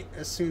closed the gate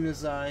as soon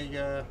as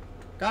I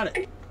got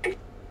it.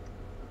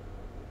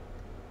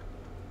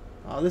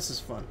 Oh, this is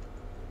fun.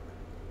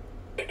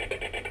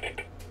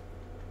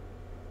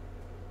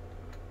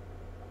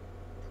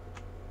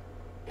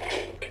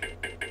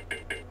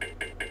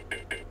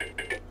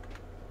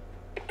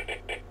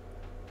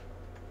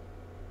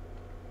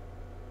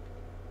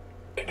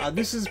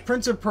 This is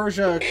Prince of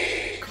Persia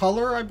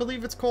Color, I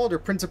believe it's called, or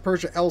Prince of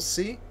Persia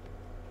LC.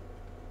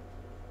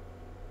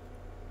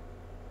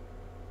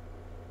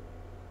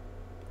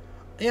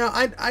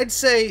 Yeah, I'd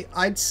say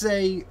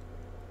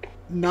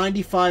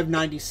 95,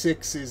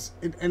 96 is,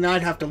 and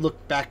I'd have to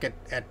look back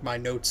at my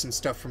notes and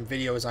stuff from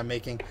videos I'm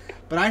making,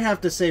 but I'd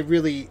have to say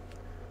really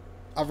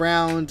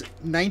around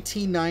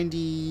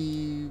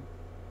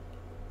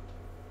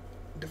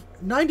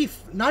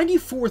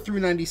 94 through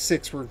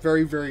 96 were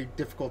very, very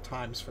difficult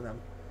times for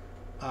them.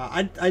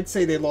 I'd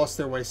say they lost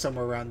their way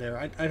somewhere around there.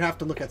 I'd have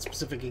to look at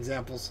specific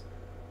examples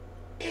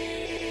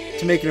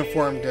to make an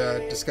informed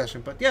discussion.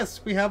 But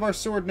yes, we have our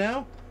sword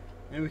now,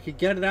 and we could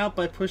get it out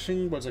by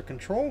pushing, was it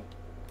Control?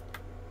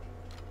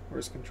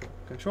 Where's Control?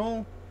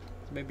 Control?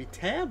 Maybe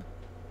Tab?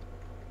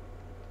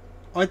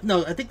 Oh,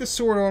 no, I think the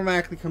sword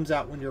automatically comes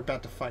out when you're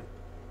about to fight.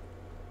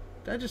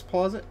 Did I just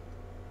pause it?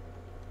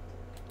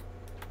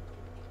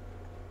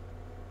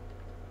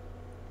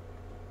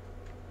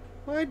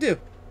 What did I do?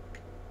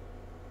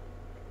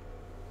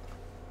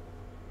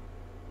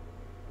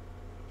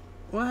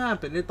 What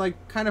happened? It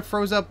like kind of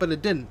froze up, but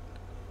it didn't.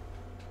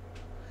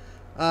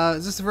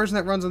 Is this the version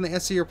that runs on the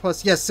SE or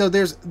Plus? Yes. So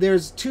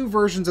there's two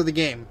versions of the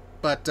game,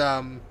 but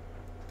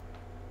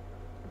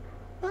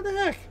what the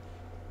heck?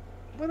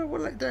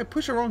 Did I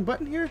push a wrong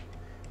button here?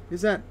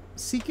 Is that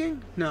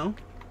seeking? No.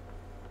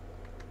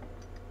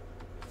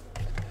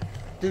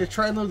 Did it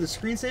try and load the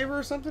screensaver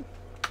or something?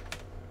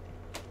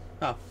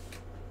 Oh.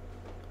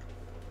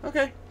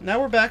 Okay, now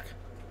we're back.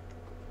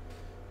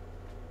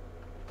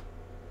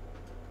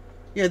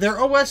 Yeah, their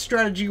OS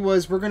strategy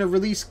was we're going to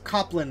release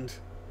Copland,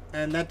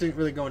 and that didn't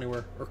really go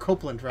anywhere. Or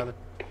Copeland, rather.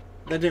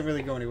 That didn't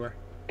really go anywhere.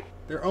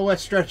 Their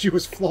OS strategy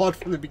was flawed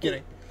from the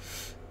beginning.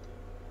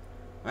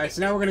 Alright,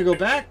 so now we're going to go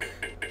back.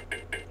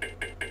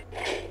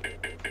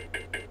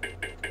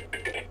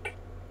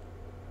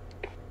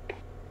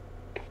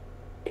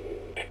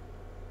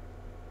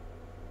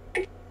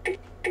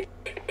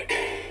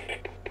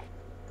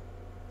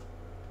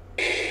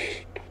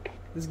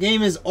 This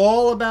game is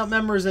all about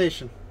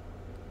memorization.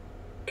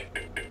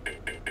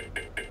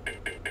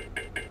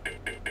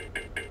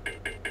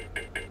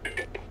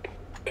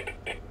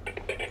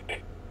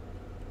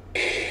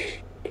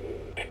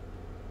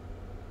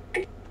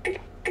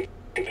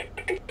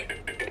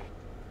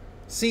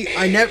 See,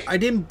 I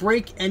didn't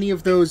break any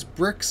of those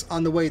bricks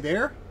on the way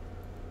there.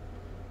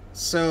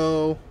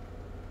 So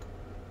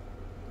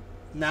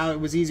now it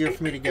was easier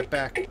for me to get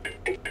back.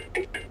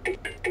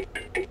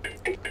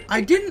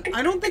 I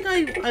don't think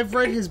I've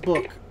read his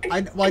book.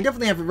 Well, I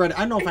definitely haven't read it.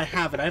 I don't know if I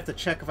have it. I have to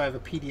check if I have a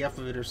PDF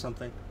of it or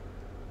something.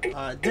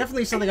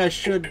 Definitely something I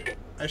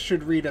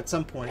should read at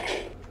some point.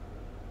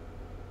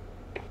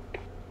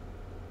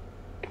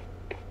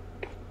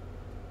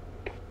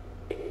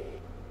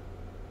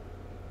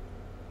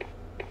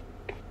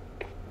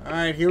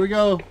 Alright, here we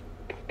go.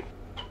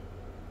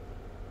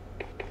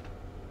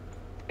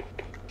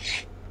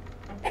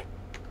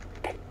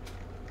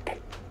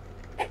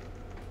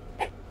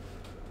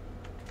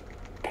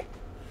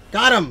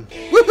 Got him!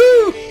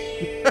 Woohoo!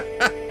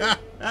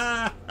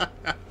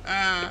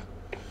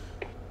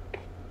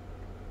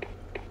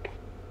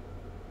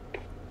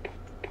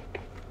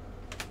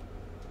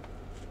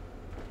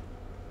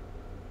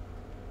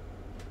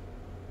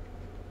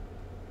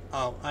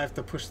 Oh, I have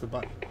to push the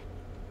button.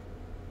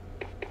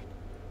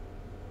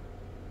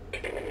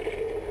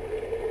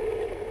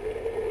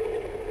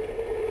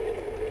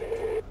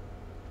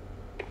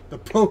 The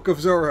poke of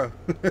Zorro.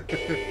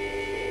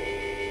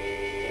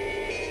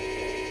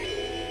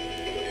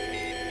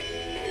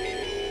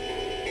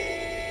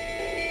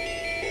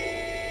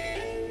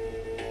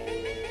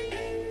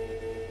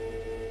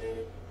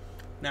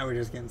 Now we're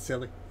just getting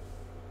silly.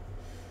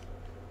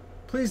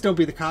 Please don't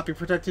be the copy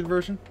protected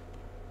version.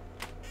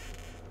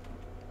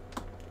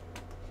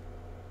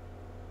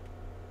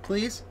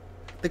 Please?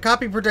 The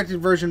copy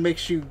protected version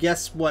makes you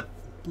guess what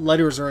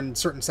letters are in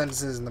certain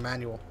sentences in the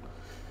manual.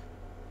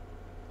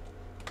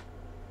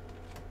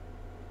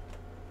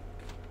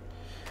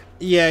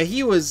 Yeah,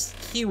 he was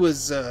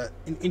an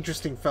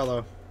interesting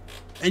fellow.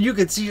 And you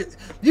could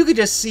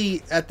just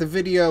see at the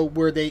video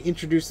where they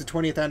introduced the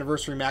 20th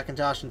anniversary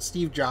Macintosh, and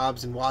Steve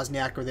Jobs and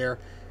Wozniak are there,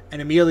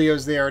 and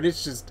Emilio's there, and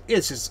it's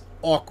just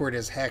awkward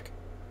as heck.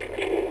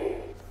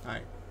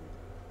 Alright.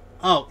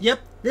 Oh, yep.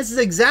 This is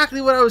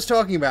exactly what I was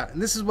talking about,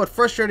 and this is what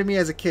frustrated me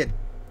as a kid.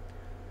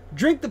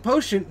 Drink the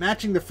potion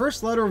matching the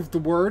first letter of the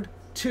word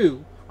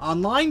 2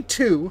 on line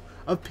 2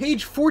 of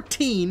page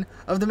 14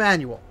 of the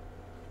manual.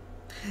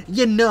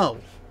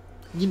 No.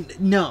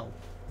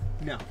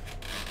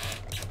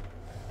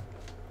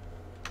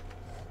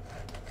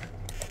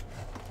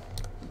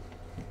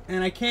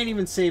 And I can't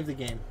even save the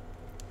game.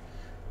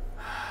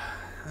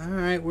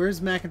 Alright,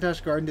 where's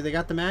Macintosh Garden? Do they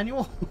got the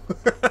manual?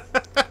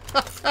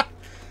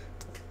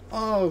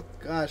 Oh,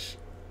 gosh.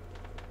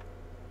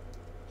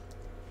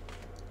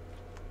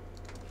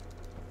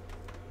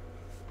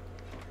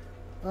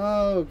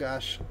 Oh,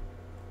 gosh.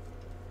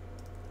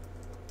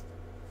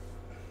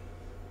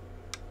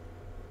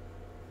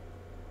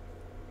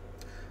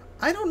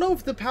 I don't know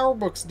if the Power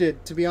Books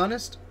did, to be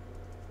honest.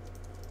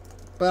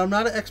 But I'm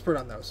not an expert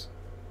on those.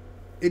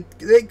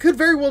 It could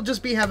very well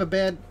just be have a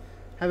bad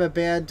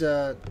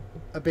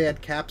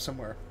cap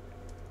somewhere.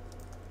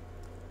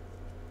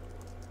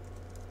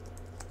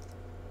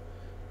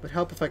 Would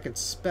help if I could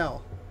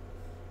spell.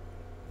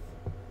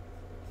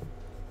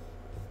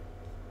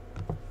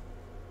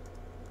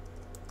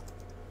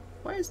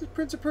 Why is the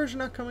Prince of Persia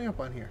not coming up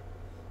on here?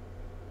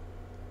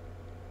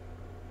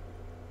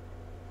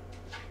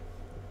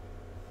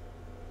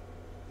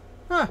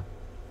 Huh.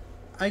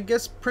 I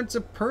guess Prince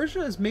of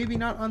Persia is maybe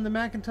not on the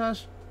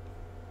Macintosh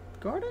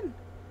Garden?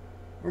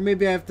 Or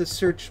maybe I have to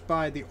search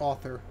by the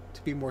author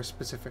to be more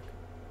specific.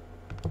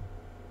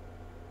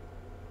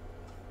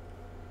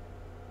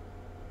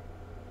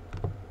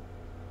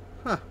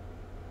 Huh.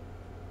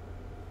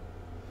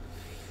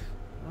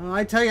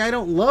 I tell you, I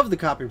don't love the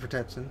copy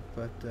protection,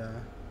 but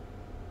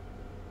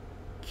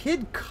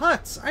Kid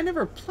Cuts. I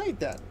never played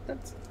that. I'm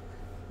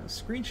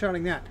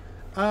screenshotting that.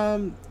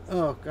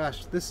 Oh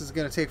gosh, this is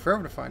gonna take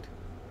forever to find.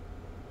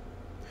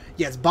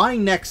 Yes,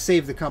 buying next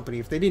saved the company.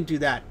 If they didn't do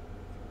that,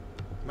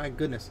 my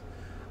goodness.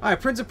 Alright,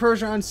 Prince of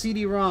Persia on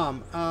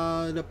CD-ROM.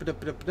 No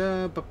about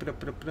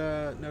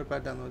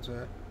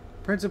downloads.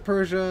 Prince of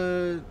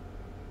Persia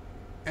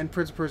and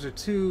Prince of Persia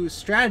 2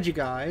 strategy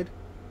guide.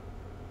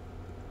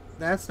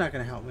 That's not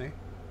going to help me.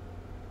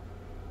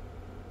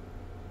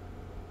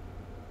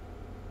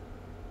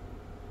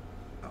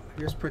 Oh,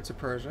 here's Prince of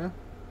Persia.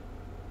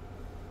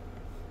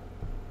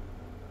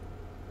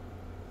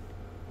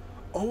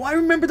 Oh, I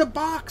remember the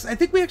box. I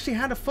think we actually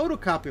had a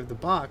photocopy of the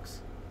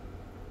box.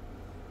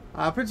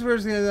 Prince of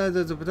Persia,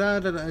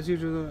 as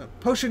usual.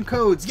 Potion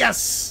codes.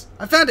 Yes!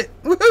 I found it!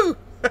 Woohoo!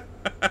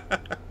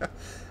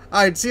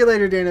 Alright, see you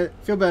later, Dana.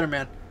 Feel better,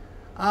 man.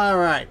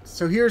 Alright,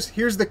 so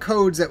here's the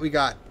codes that we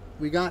got.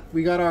 We got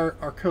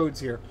our codes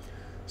here.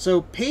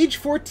 So, page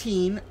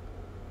 14,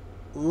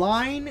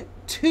 line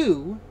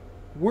 2,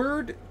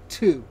 word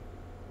 2.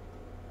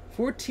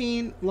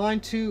 14, line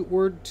 2,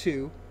 word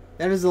 2.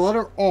 That is the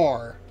letter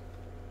R.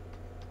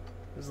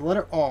 There's the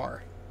letter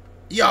R.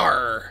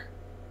 Yar!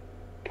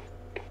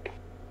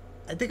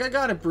 I think I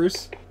got it,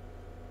 Bruce.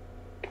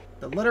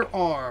 The letter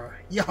R.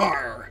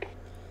 Yar.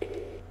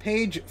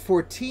 Page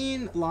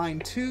 14, line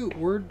 2,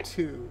 word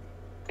 2.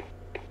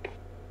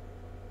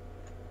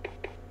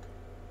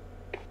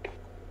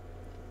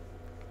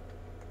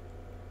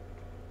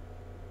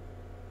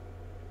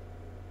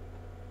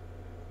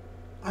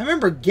 I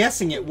remember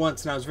guessing it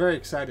once, and I was very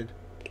excited.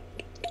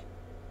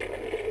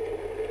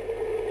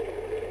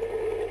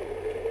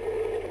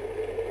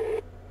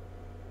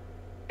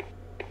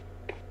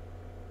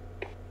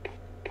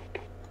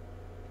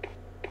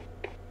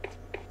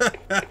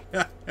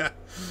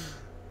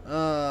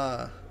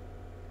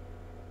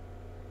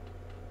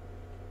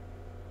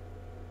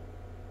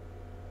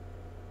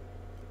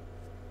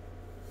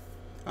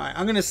 Alright,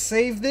 I'm going to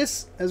save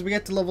this as we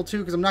get to level 2,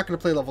 because I'm not going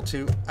to play level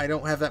 2. I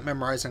don't have that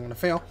memorized. I'm going to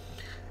fail.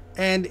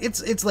 And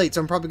it's late,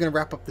 so I'm probably going to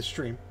wrap up the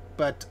stream.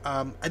 But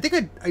I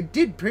think I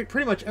did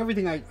pretty much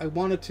everything I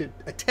wanted to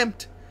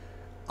attempt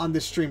on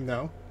this stream,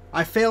 though.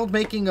 I failed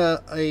making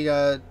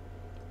a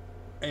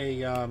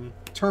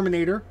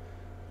terminator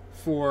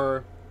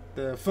for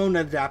the PhoneNet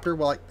adapter.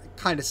 Well, I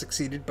kind of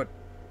succeeded, but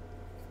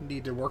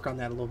need to work on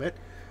that a little bit.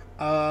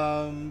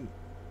 I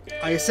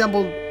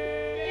assembled.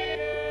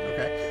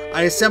 Okay,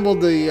 I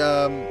assembled the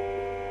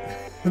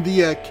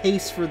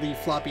case for the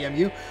floppy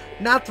MU.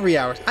 Not 3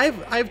 hours. I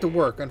have to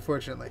work,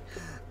 unfortunately.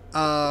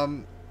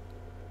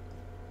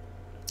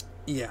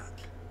 Yeah,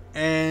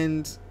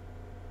 and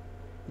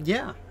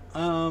yeah.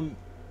 Come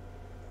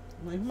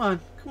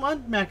on,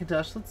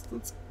 Macintosh.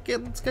 Let's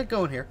get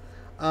going here.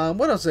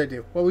 What else did I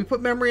do? Well, we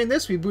put memory in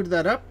this. We booted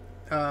that up.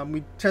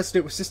 We tested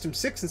it with System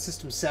 6 and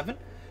System 7,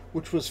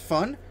 which was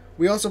fun.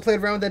 We also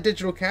played around with that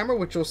digital camera,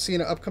 which you'll see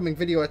in an upcoming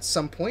video at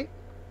some point.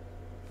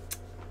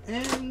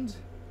 And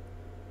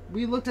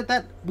we looked at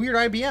that weird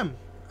IBM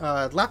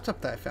laptop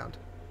that I found.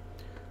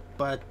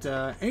 But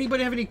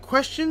anybody have any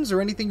questions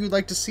or anything you'd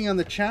like to see on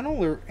the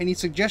channel, or any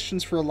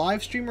suggestions for a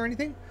live stream or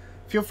anything?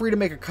 Feel free to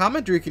make a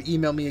comment, or you can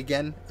email me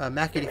again,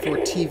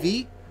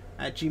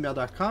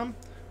 mac84tv@gmail.com.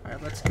 All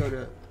right, let's go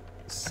to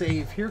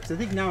save here, because I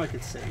think now I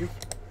could save.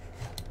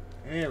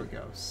 There we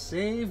go.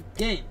 Save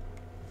game.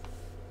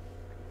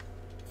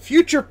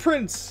 Future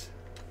Prince.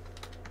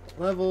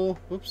 Level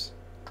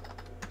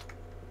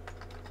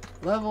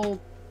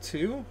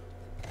 2.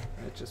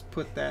 Let's just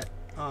put that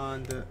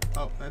on the...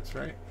 Oh, that's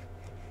right.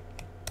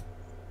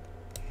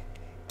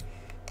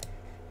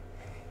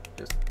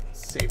 Just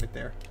save it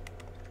there.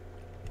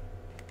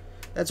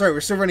 That's right,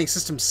 we're still running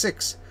System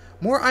 6.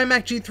 More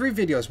iMac G3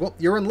 videos. Well,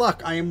 you're in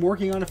luck. I am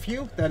working on a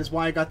few. That is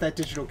why I got that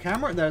digital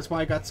camera. That is why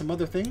I got some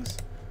other things.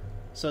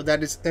 So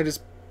that is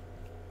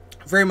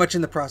very much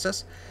in the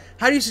process.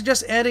 How do you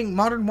suggest adding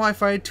modern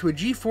Wi-Fi to a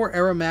G4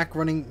 era Mac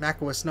running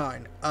macOS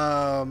 9?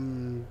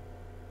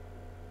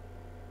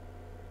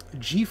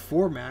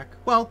 G4 Mac?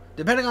 Well,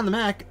 depending on the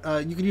Mac,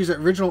 you can use the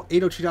original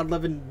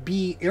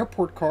 802.11b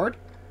airport card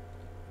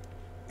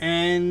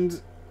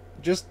and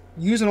just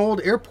use an old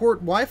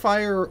airport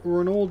Wi-Fi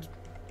or an old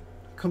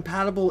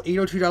compatible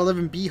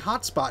 802.11b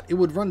hotspot. It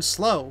would run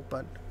slow,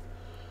 but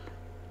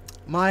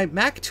my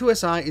Mac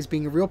 2SI is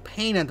being a real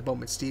pain at the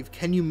moment, Steve.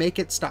 Can you make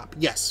it stop?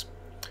 Yes.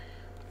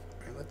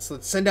 Right, let's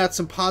send out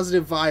some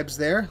positive vibes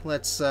there.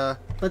 Let's oh,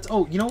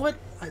 you know what?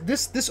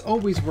 This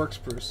always works,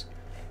 Bruce.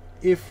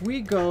 If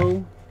we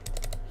go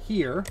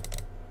here,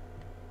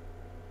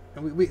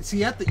 and we see,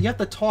 you have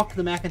to talk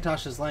the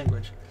Macintosh's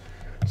language.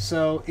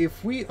 So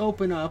if we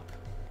open up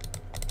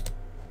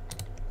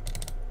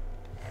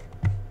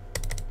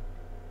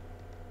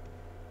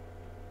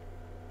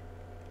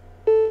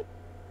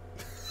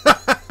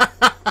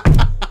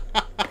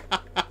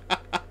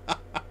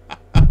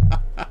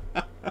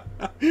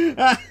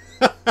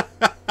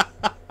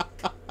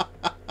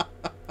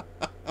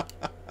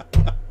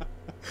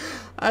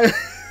I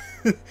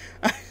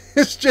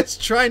was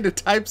just trying to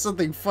type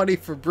something funny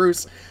for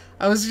Bruce.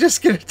 I was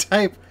just going to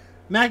type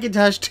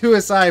Macintosh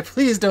 2SI,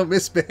 please don't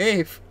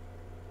misbehave.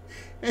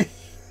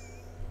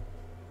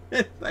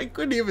 I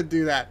couldn't even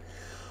do that.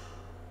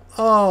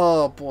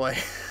 Oh, boy.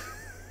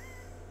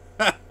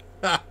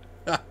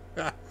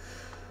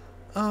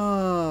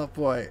 Oh,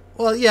 boy.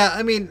 Well, yeah,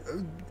 I mean,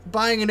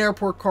 buying an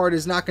airport card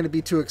is not going to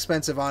be too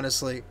expensive,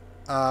 honestly.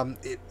 The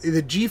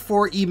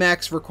G4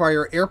 eMacs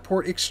require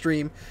Airport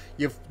Extreme.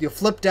 You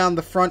flip down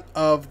the front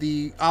of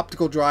the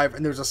optical drive,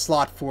 and there's a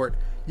slot for it.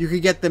 You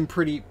could get them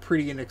pretty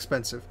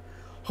inexpensive.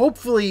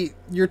 Hopefully,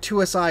 your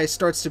 2SI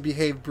starts to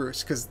behave,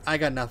 Bruce, because I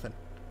got nothing.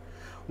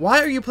 Why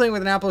are you playing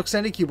with an Apple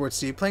extended keyboard,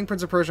 Steve? Playing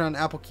Prince of Persia on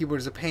an Apple keyboard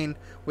is a pain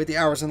with the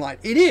hours in line.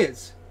 It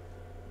is,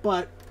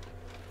 but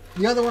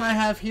the other one I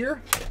have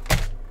here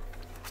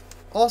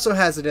also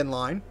has it in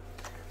line,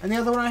 and the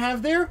other one I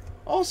have there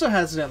also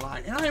has it in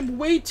line, and I'm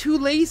way too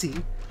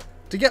lazy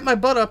to get my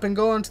butt up and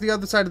go onto the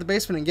other side of the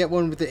basement and get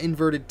one with the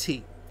inverted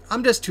T.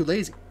 I'm just too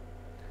lazy.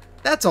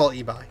 That's all,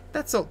 eBay.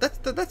 That's all.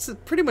 That's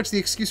pretty much the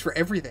excuse for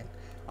everything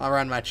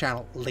around my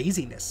channel.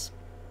 Laziness.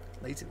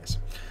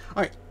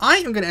 All right, I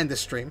am going to end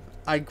this stream.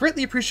 I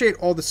greatly appreciate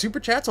all the super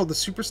chats, all the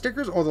super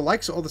stickers, all the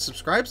likes, all the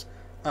subscribes.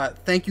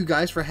 Thank you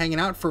guys for hanging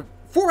out for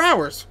 4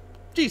 hours.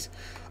 Jeez.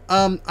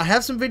 I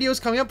have some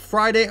videos coming up.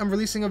 Friday, I'm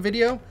releasing a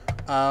video.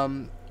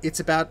 It's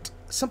about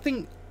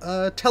something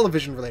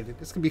television related.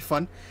 It's going to be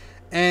fun.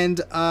 And,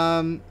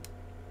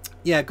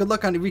 yeah, good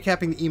luck on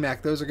recapping the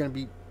eMac. Those are going to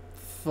be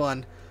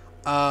fun.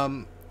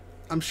 I'm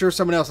sure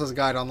someone else has a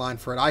guide online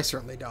for it. I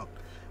certainly don't.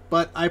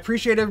 But I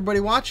appreciate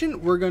everybody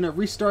watching. We're going to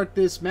restart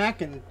this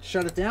Mac and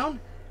shut it down.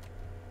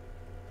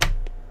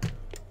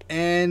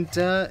 And,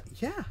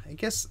 yeah, I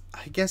guess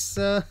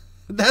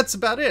that's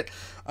about it.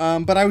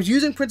 But I was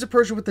using Prince of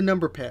Persia with the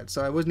number pad,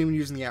 so I wasn't even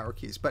using the arrow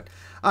keys. But,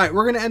 alright,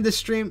 we're going to end this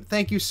stream.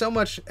 Thank you so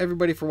much,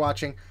 everybody, for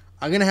watching.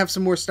 I'm going to have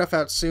some more stuff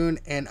out soon,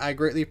 and I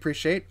greatly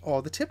appreciate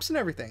all the tips and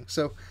everything.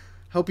 So,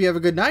 hope you have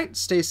a good night,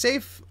 stay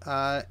safe,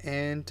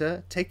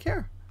 and take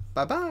care.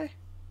 Bye-bye.